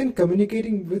 It is then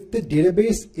communicating with the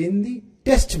database in the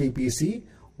test VPC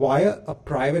via a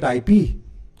private IP.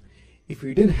 If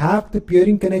we didn't have the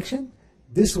peering connection,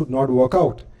 this would not work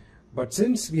out. But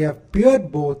since we have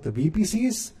paired both the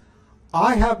VPCs,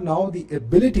 I have now the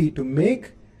ability to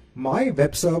make my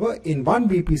web server in one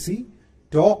VPC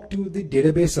talk to the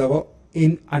database server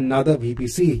in another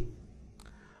VPC.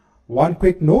 One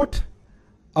quick note,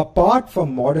 apart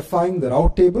from modifying the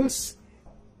route tables,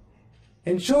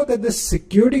 ensure that the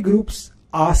security groups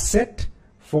are set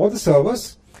for the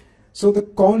servers So the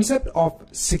concept of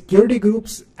security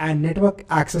groups and network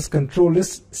access control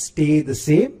lists stay the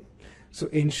same. So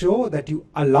ensure that you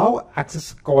allow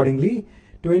access accordingly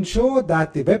to ensure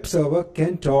that the web server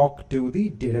can talk to the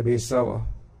database server.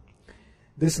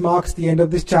 This marks the end of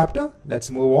this chapter.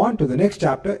 Let's move on to the next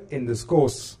chapter in this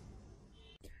course.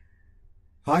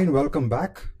 Hi and welcome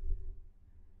back.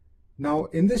 Now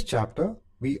in this chapter,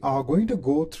 we are going to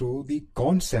go through the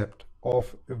concept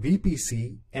of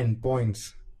VPC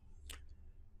endpoints.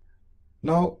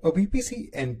 Now a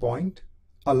VPC endpoint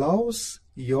allows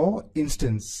your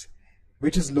instance,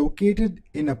 which is located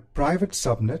in a private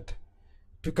subnet,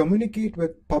 to communicate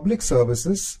with public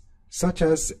services such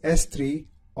as S3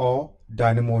 or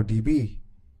DynamoDB.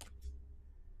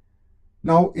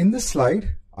 Now in this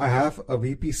slide, I have a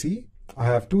VPC. I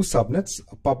have two subnets,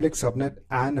 a public subnet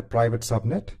and a private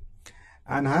subnet,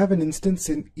 and I have an instance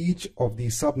in each of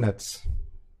these subnets.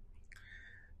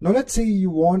 Now let's say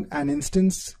you want an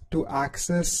instance to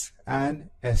access an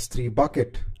S3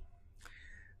 bucket.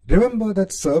 Remember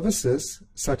that services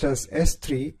such as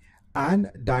S3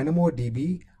 and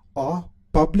DynamoDB are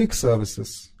public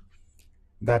services.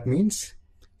 That means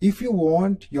if you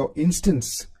want your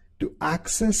instance to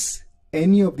access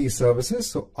any of these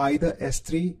services, so either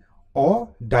S3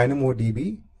 or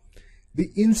DynamoDB,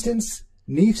 the instance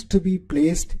needs to be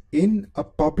placed in a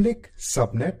public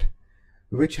subnet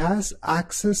which has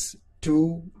access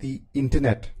to the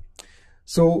internet.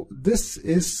 So this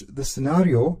is the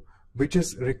scenario which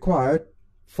is required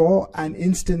for an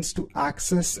instance to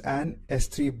access an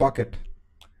S3 bucket.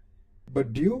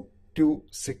 But due to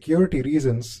security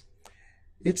reasons,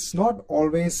 it's not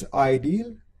always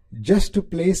ideal just to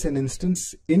place an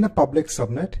instance in a public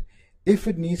subnet if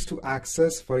it needs to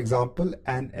access, for example,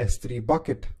 an S3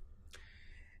 bucket.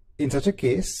 In such a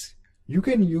case, you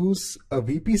can use a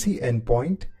VPC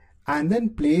endpoint and then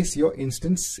place your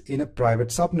instance in a private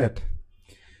subnet.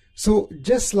 So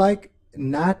just like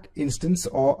NAT instance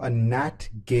or a NAT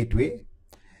gateway,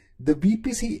 the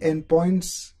VPC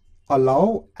endpoints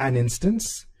allow an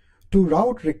instance to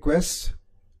route requests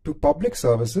to public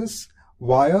services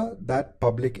via that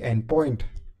public endpoint.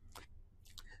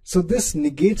 So this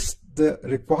negates the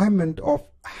requirement of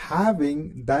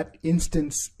having that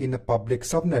instance in a public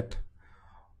subnet.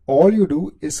 All you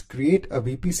do is create a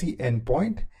VPC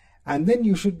endpoint and then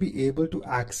you should be able to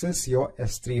access your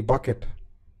S3 bucket.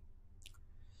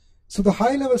 So the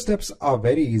high-level steps are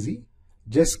very easy.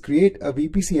 Just create a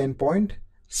VPC endpoint,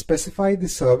 specify the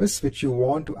service which you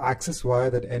want to access via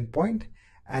that endpoint,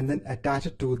 and then attach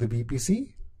it to the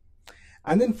VPC.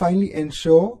 And then finally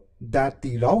ensure that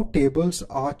the route tables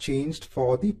are changed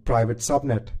for the private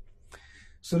subnet.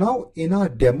 So now in our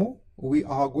demo, we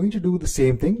are going to do the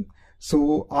same thing.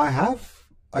 So I have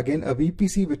again a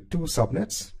VPC with two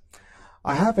subnets.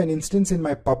 I have an instance in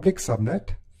my public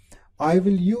subnet. I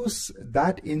will use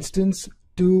that instance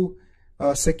to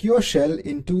secure shell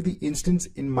into the instance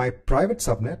in my private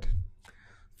subnet.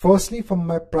 Firstly, from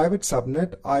my private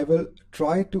subnet, I will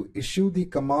try to issue the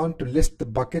command to list the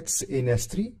buckets in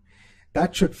S3.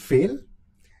 That should fail.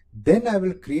 Then I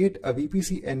will create a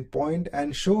VPC endpoint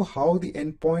and show how the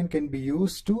endpoint can be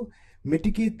used to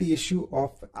mitigate the issue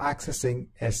of accessing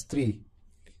S3.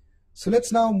 So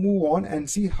let's now move on and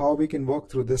see how we can work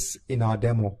through this in our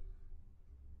demo.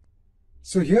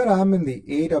 So here I am in the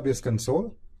AWS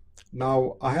console.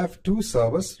 Now I have two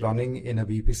servers running in a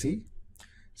VPC.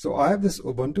 So I have this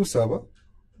Ubuntu server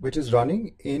which is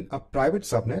running in a private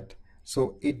subnet.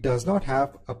 So it does not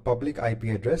have a public IP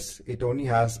address. It only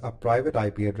has a private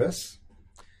IP address.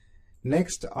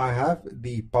 Next, I have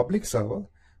the public server.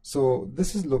 So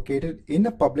this is located in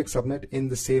a public subnet in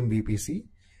the same VPC.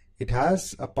 It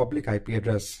has a public IP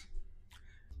address.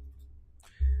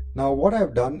 Now what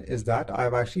I've done is that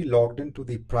I've actually logged into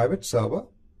the private server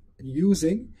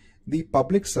using the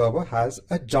public server as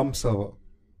a jump server.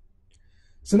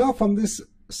 So now from this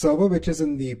server which is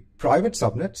in the private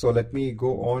subnet, so let me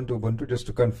go on to Ubuntu just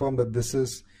to confirm that this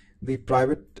is the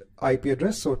private IP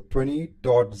address, so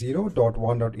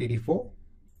 20.0.1.84,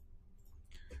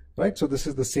 right? So this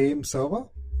is the same server.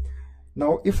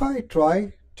 Now if I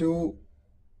try to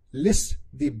list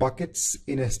the buckets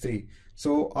in S3,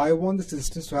 so I want this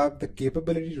instance to have the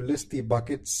capability to list the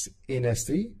buckets in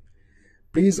S3.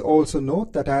 Please also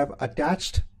note that I have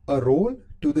attached a role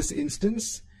to this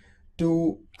instance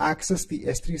to access the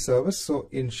S3 service. So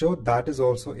ensure that is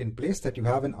also in place, that you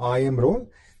have an IAM role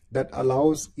that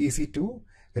allows EC2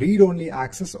 read-only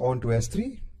access onto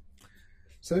S3.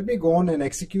 So let me go on and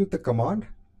execute the command.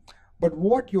 But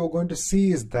what you're going to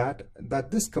see is that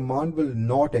this command will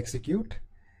not execute.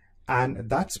 And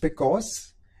that's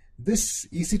because this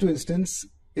EC2 instance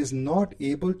is not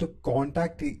able to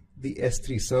contact the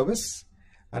S3 service.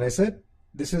 And I said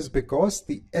this is because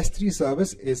the S3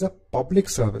 service is a public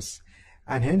service,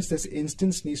 and hence this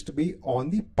instance needs to be on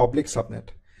the public subnet.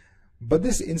 But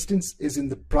this instance is in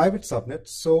the private subnet,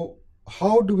 so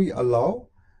how do we allow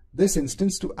this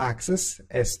instance to access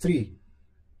S3?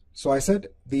 So I said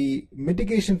the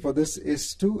mitigation for this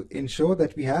is to ensure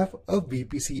that we have a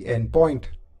VPC endpoint.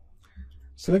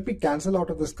 So let me cancel out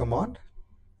of this command.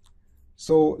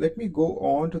 So let me go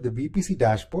on to the VPC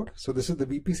dashboard. So this is the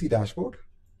VPC dashboard.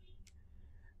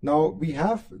 Now we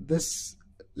have this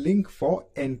link for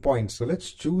endpoint. So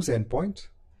let's choose endpoint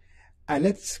and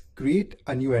let's create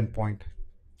a new endpoint.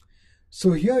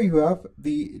 So here you have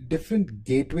the different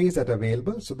gateways that are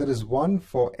available. So there is one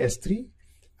for S3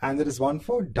 and there is one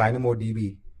for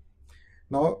DynamoDB.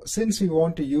 Now, since we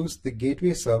want to use the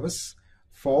gateway service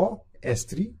for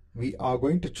S3, we are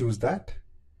going to choose that.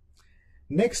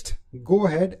 Next, go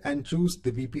ahead and choose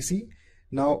the VPC.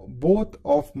 Now, both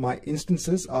of my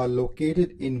instances are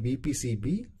located in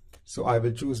VPC-B. So I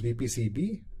will choose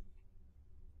VPC-B.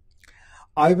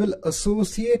 I will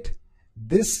associate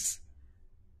this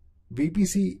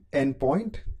VPC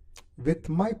endpoint with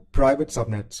my private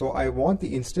subnet. So I want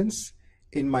the instance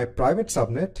in my private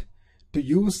subnet to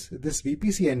use this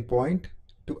VPC endpoint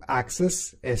to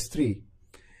access S3.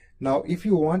 Now, if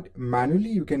you want manually,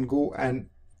 you can go and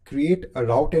create a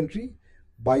route entry.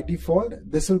 By default,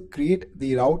 this will create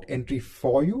the route entry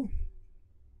for you.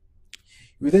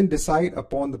 You then decide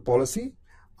upon the policy.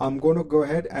 I'm going to go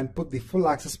ahead and put the full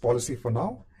access policy for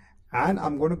now, and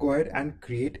I'm going to go ahead and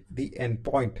create the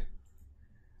endpoint.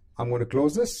 I'm going to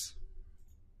close this.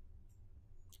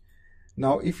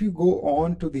 Now, if you go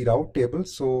on to the route table,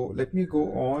 so let me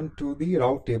go on to the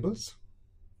route tables.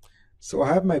 So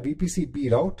I have my VPC-B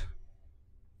route.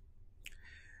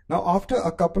 Now, after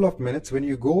a couple of minutes, when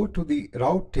you go to the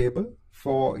route table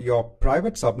for your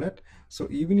private subnet, so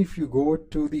even if you go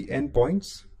to the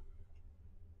endpoints,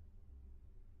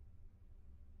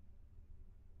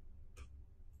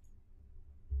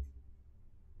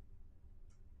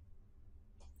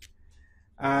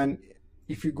 and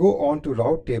if you go on to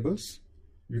route tables,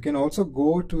 you can also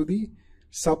go to the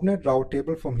subnet route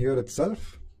table from here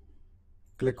itself.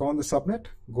 Click on the subnet,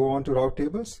 go on to route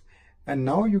tables, and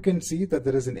now you can see that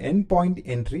there is an endpoint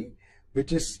entry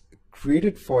which is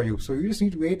created for you. So you just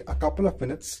need to wait a couple of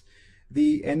minutes.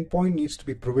 The endpoint needs to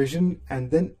be provisioned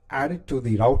and then added to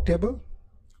the route table.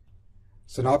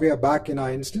 So now we are back in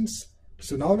our instance.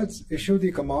 So now let's issue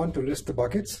the command to list the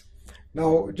buckets.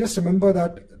 Now just remember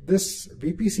that this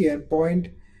VPC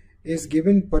endpoint is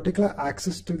given particular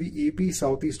access to the AP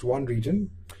Southeast 1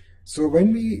 region. So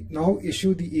when we now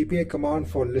issue the API command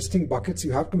for listing buckets,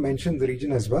 you have to mention the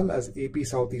region as well as AP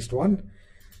Southeast 1.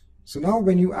 So now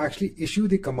when you actually issue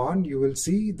the command, you will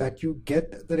see that you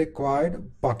get the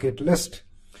required bucket list.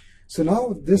 So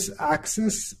now this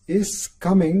access is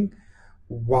coming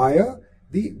via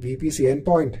the VPC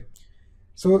endpoint.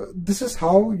 So this is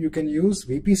how you can use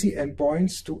VPC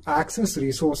endpoints to access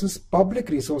resources, public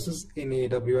resources in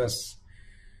AWS.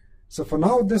 So for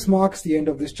now, this marks the end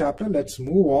of this chapter. Let's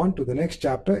move on to the next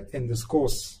chapter in this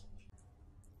course.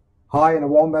 Hi and a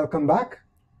warm welcome back.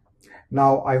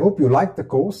 Now, I hope you liked the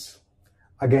course.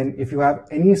 Again, if you have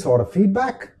any sort of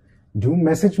feedback, do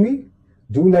message me.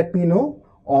 Do let me know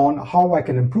on how I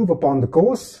can improve upon the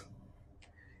course.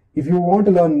 If you want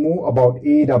to learn more about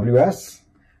AWS,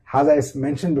 as I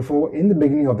mentioned before in the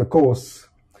beginning of the course,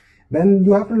 then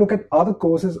you have to look at other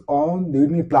courses on the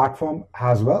Udemy platform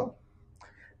as well.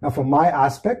 Now, for my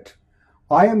aspect,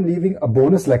 I am leaving a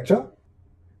bonus lecture.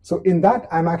 So in that,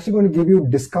 I'm actually going to give you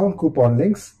discount coupon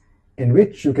links in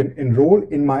which you can enroll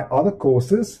in my other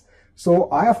courses.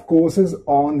 So I have courses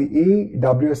on the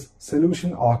AWS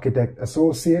Solution Architect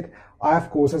Associate. I have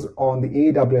courses on the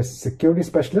AWS Security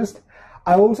Specialist.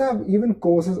 I also have even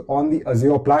courses on the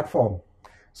Azure platform.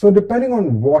 So depending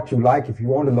on what you like, if you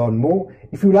want to learn more,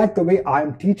 if you like the way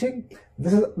I'm teaching,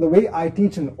 this is the way I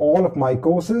teach in all of my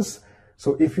courses.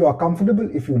 So if you are comfortable,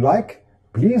 if you like,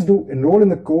 please do enroll in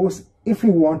the course if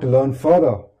you want to learn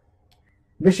further.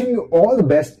 Wishing you all the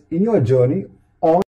best in your journey on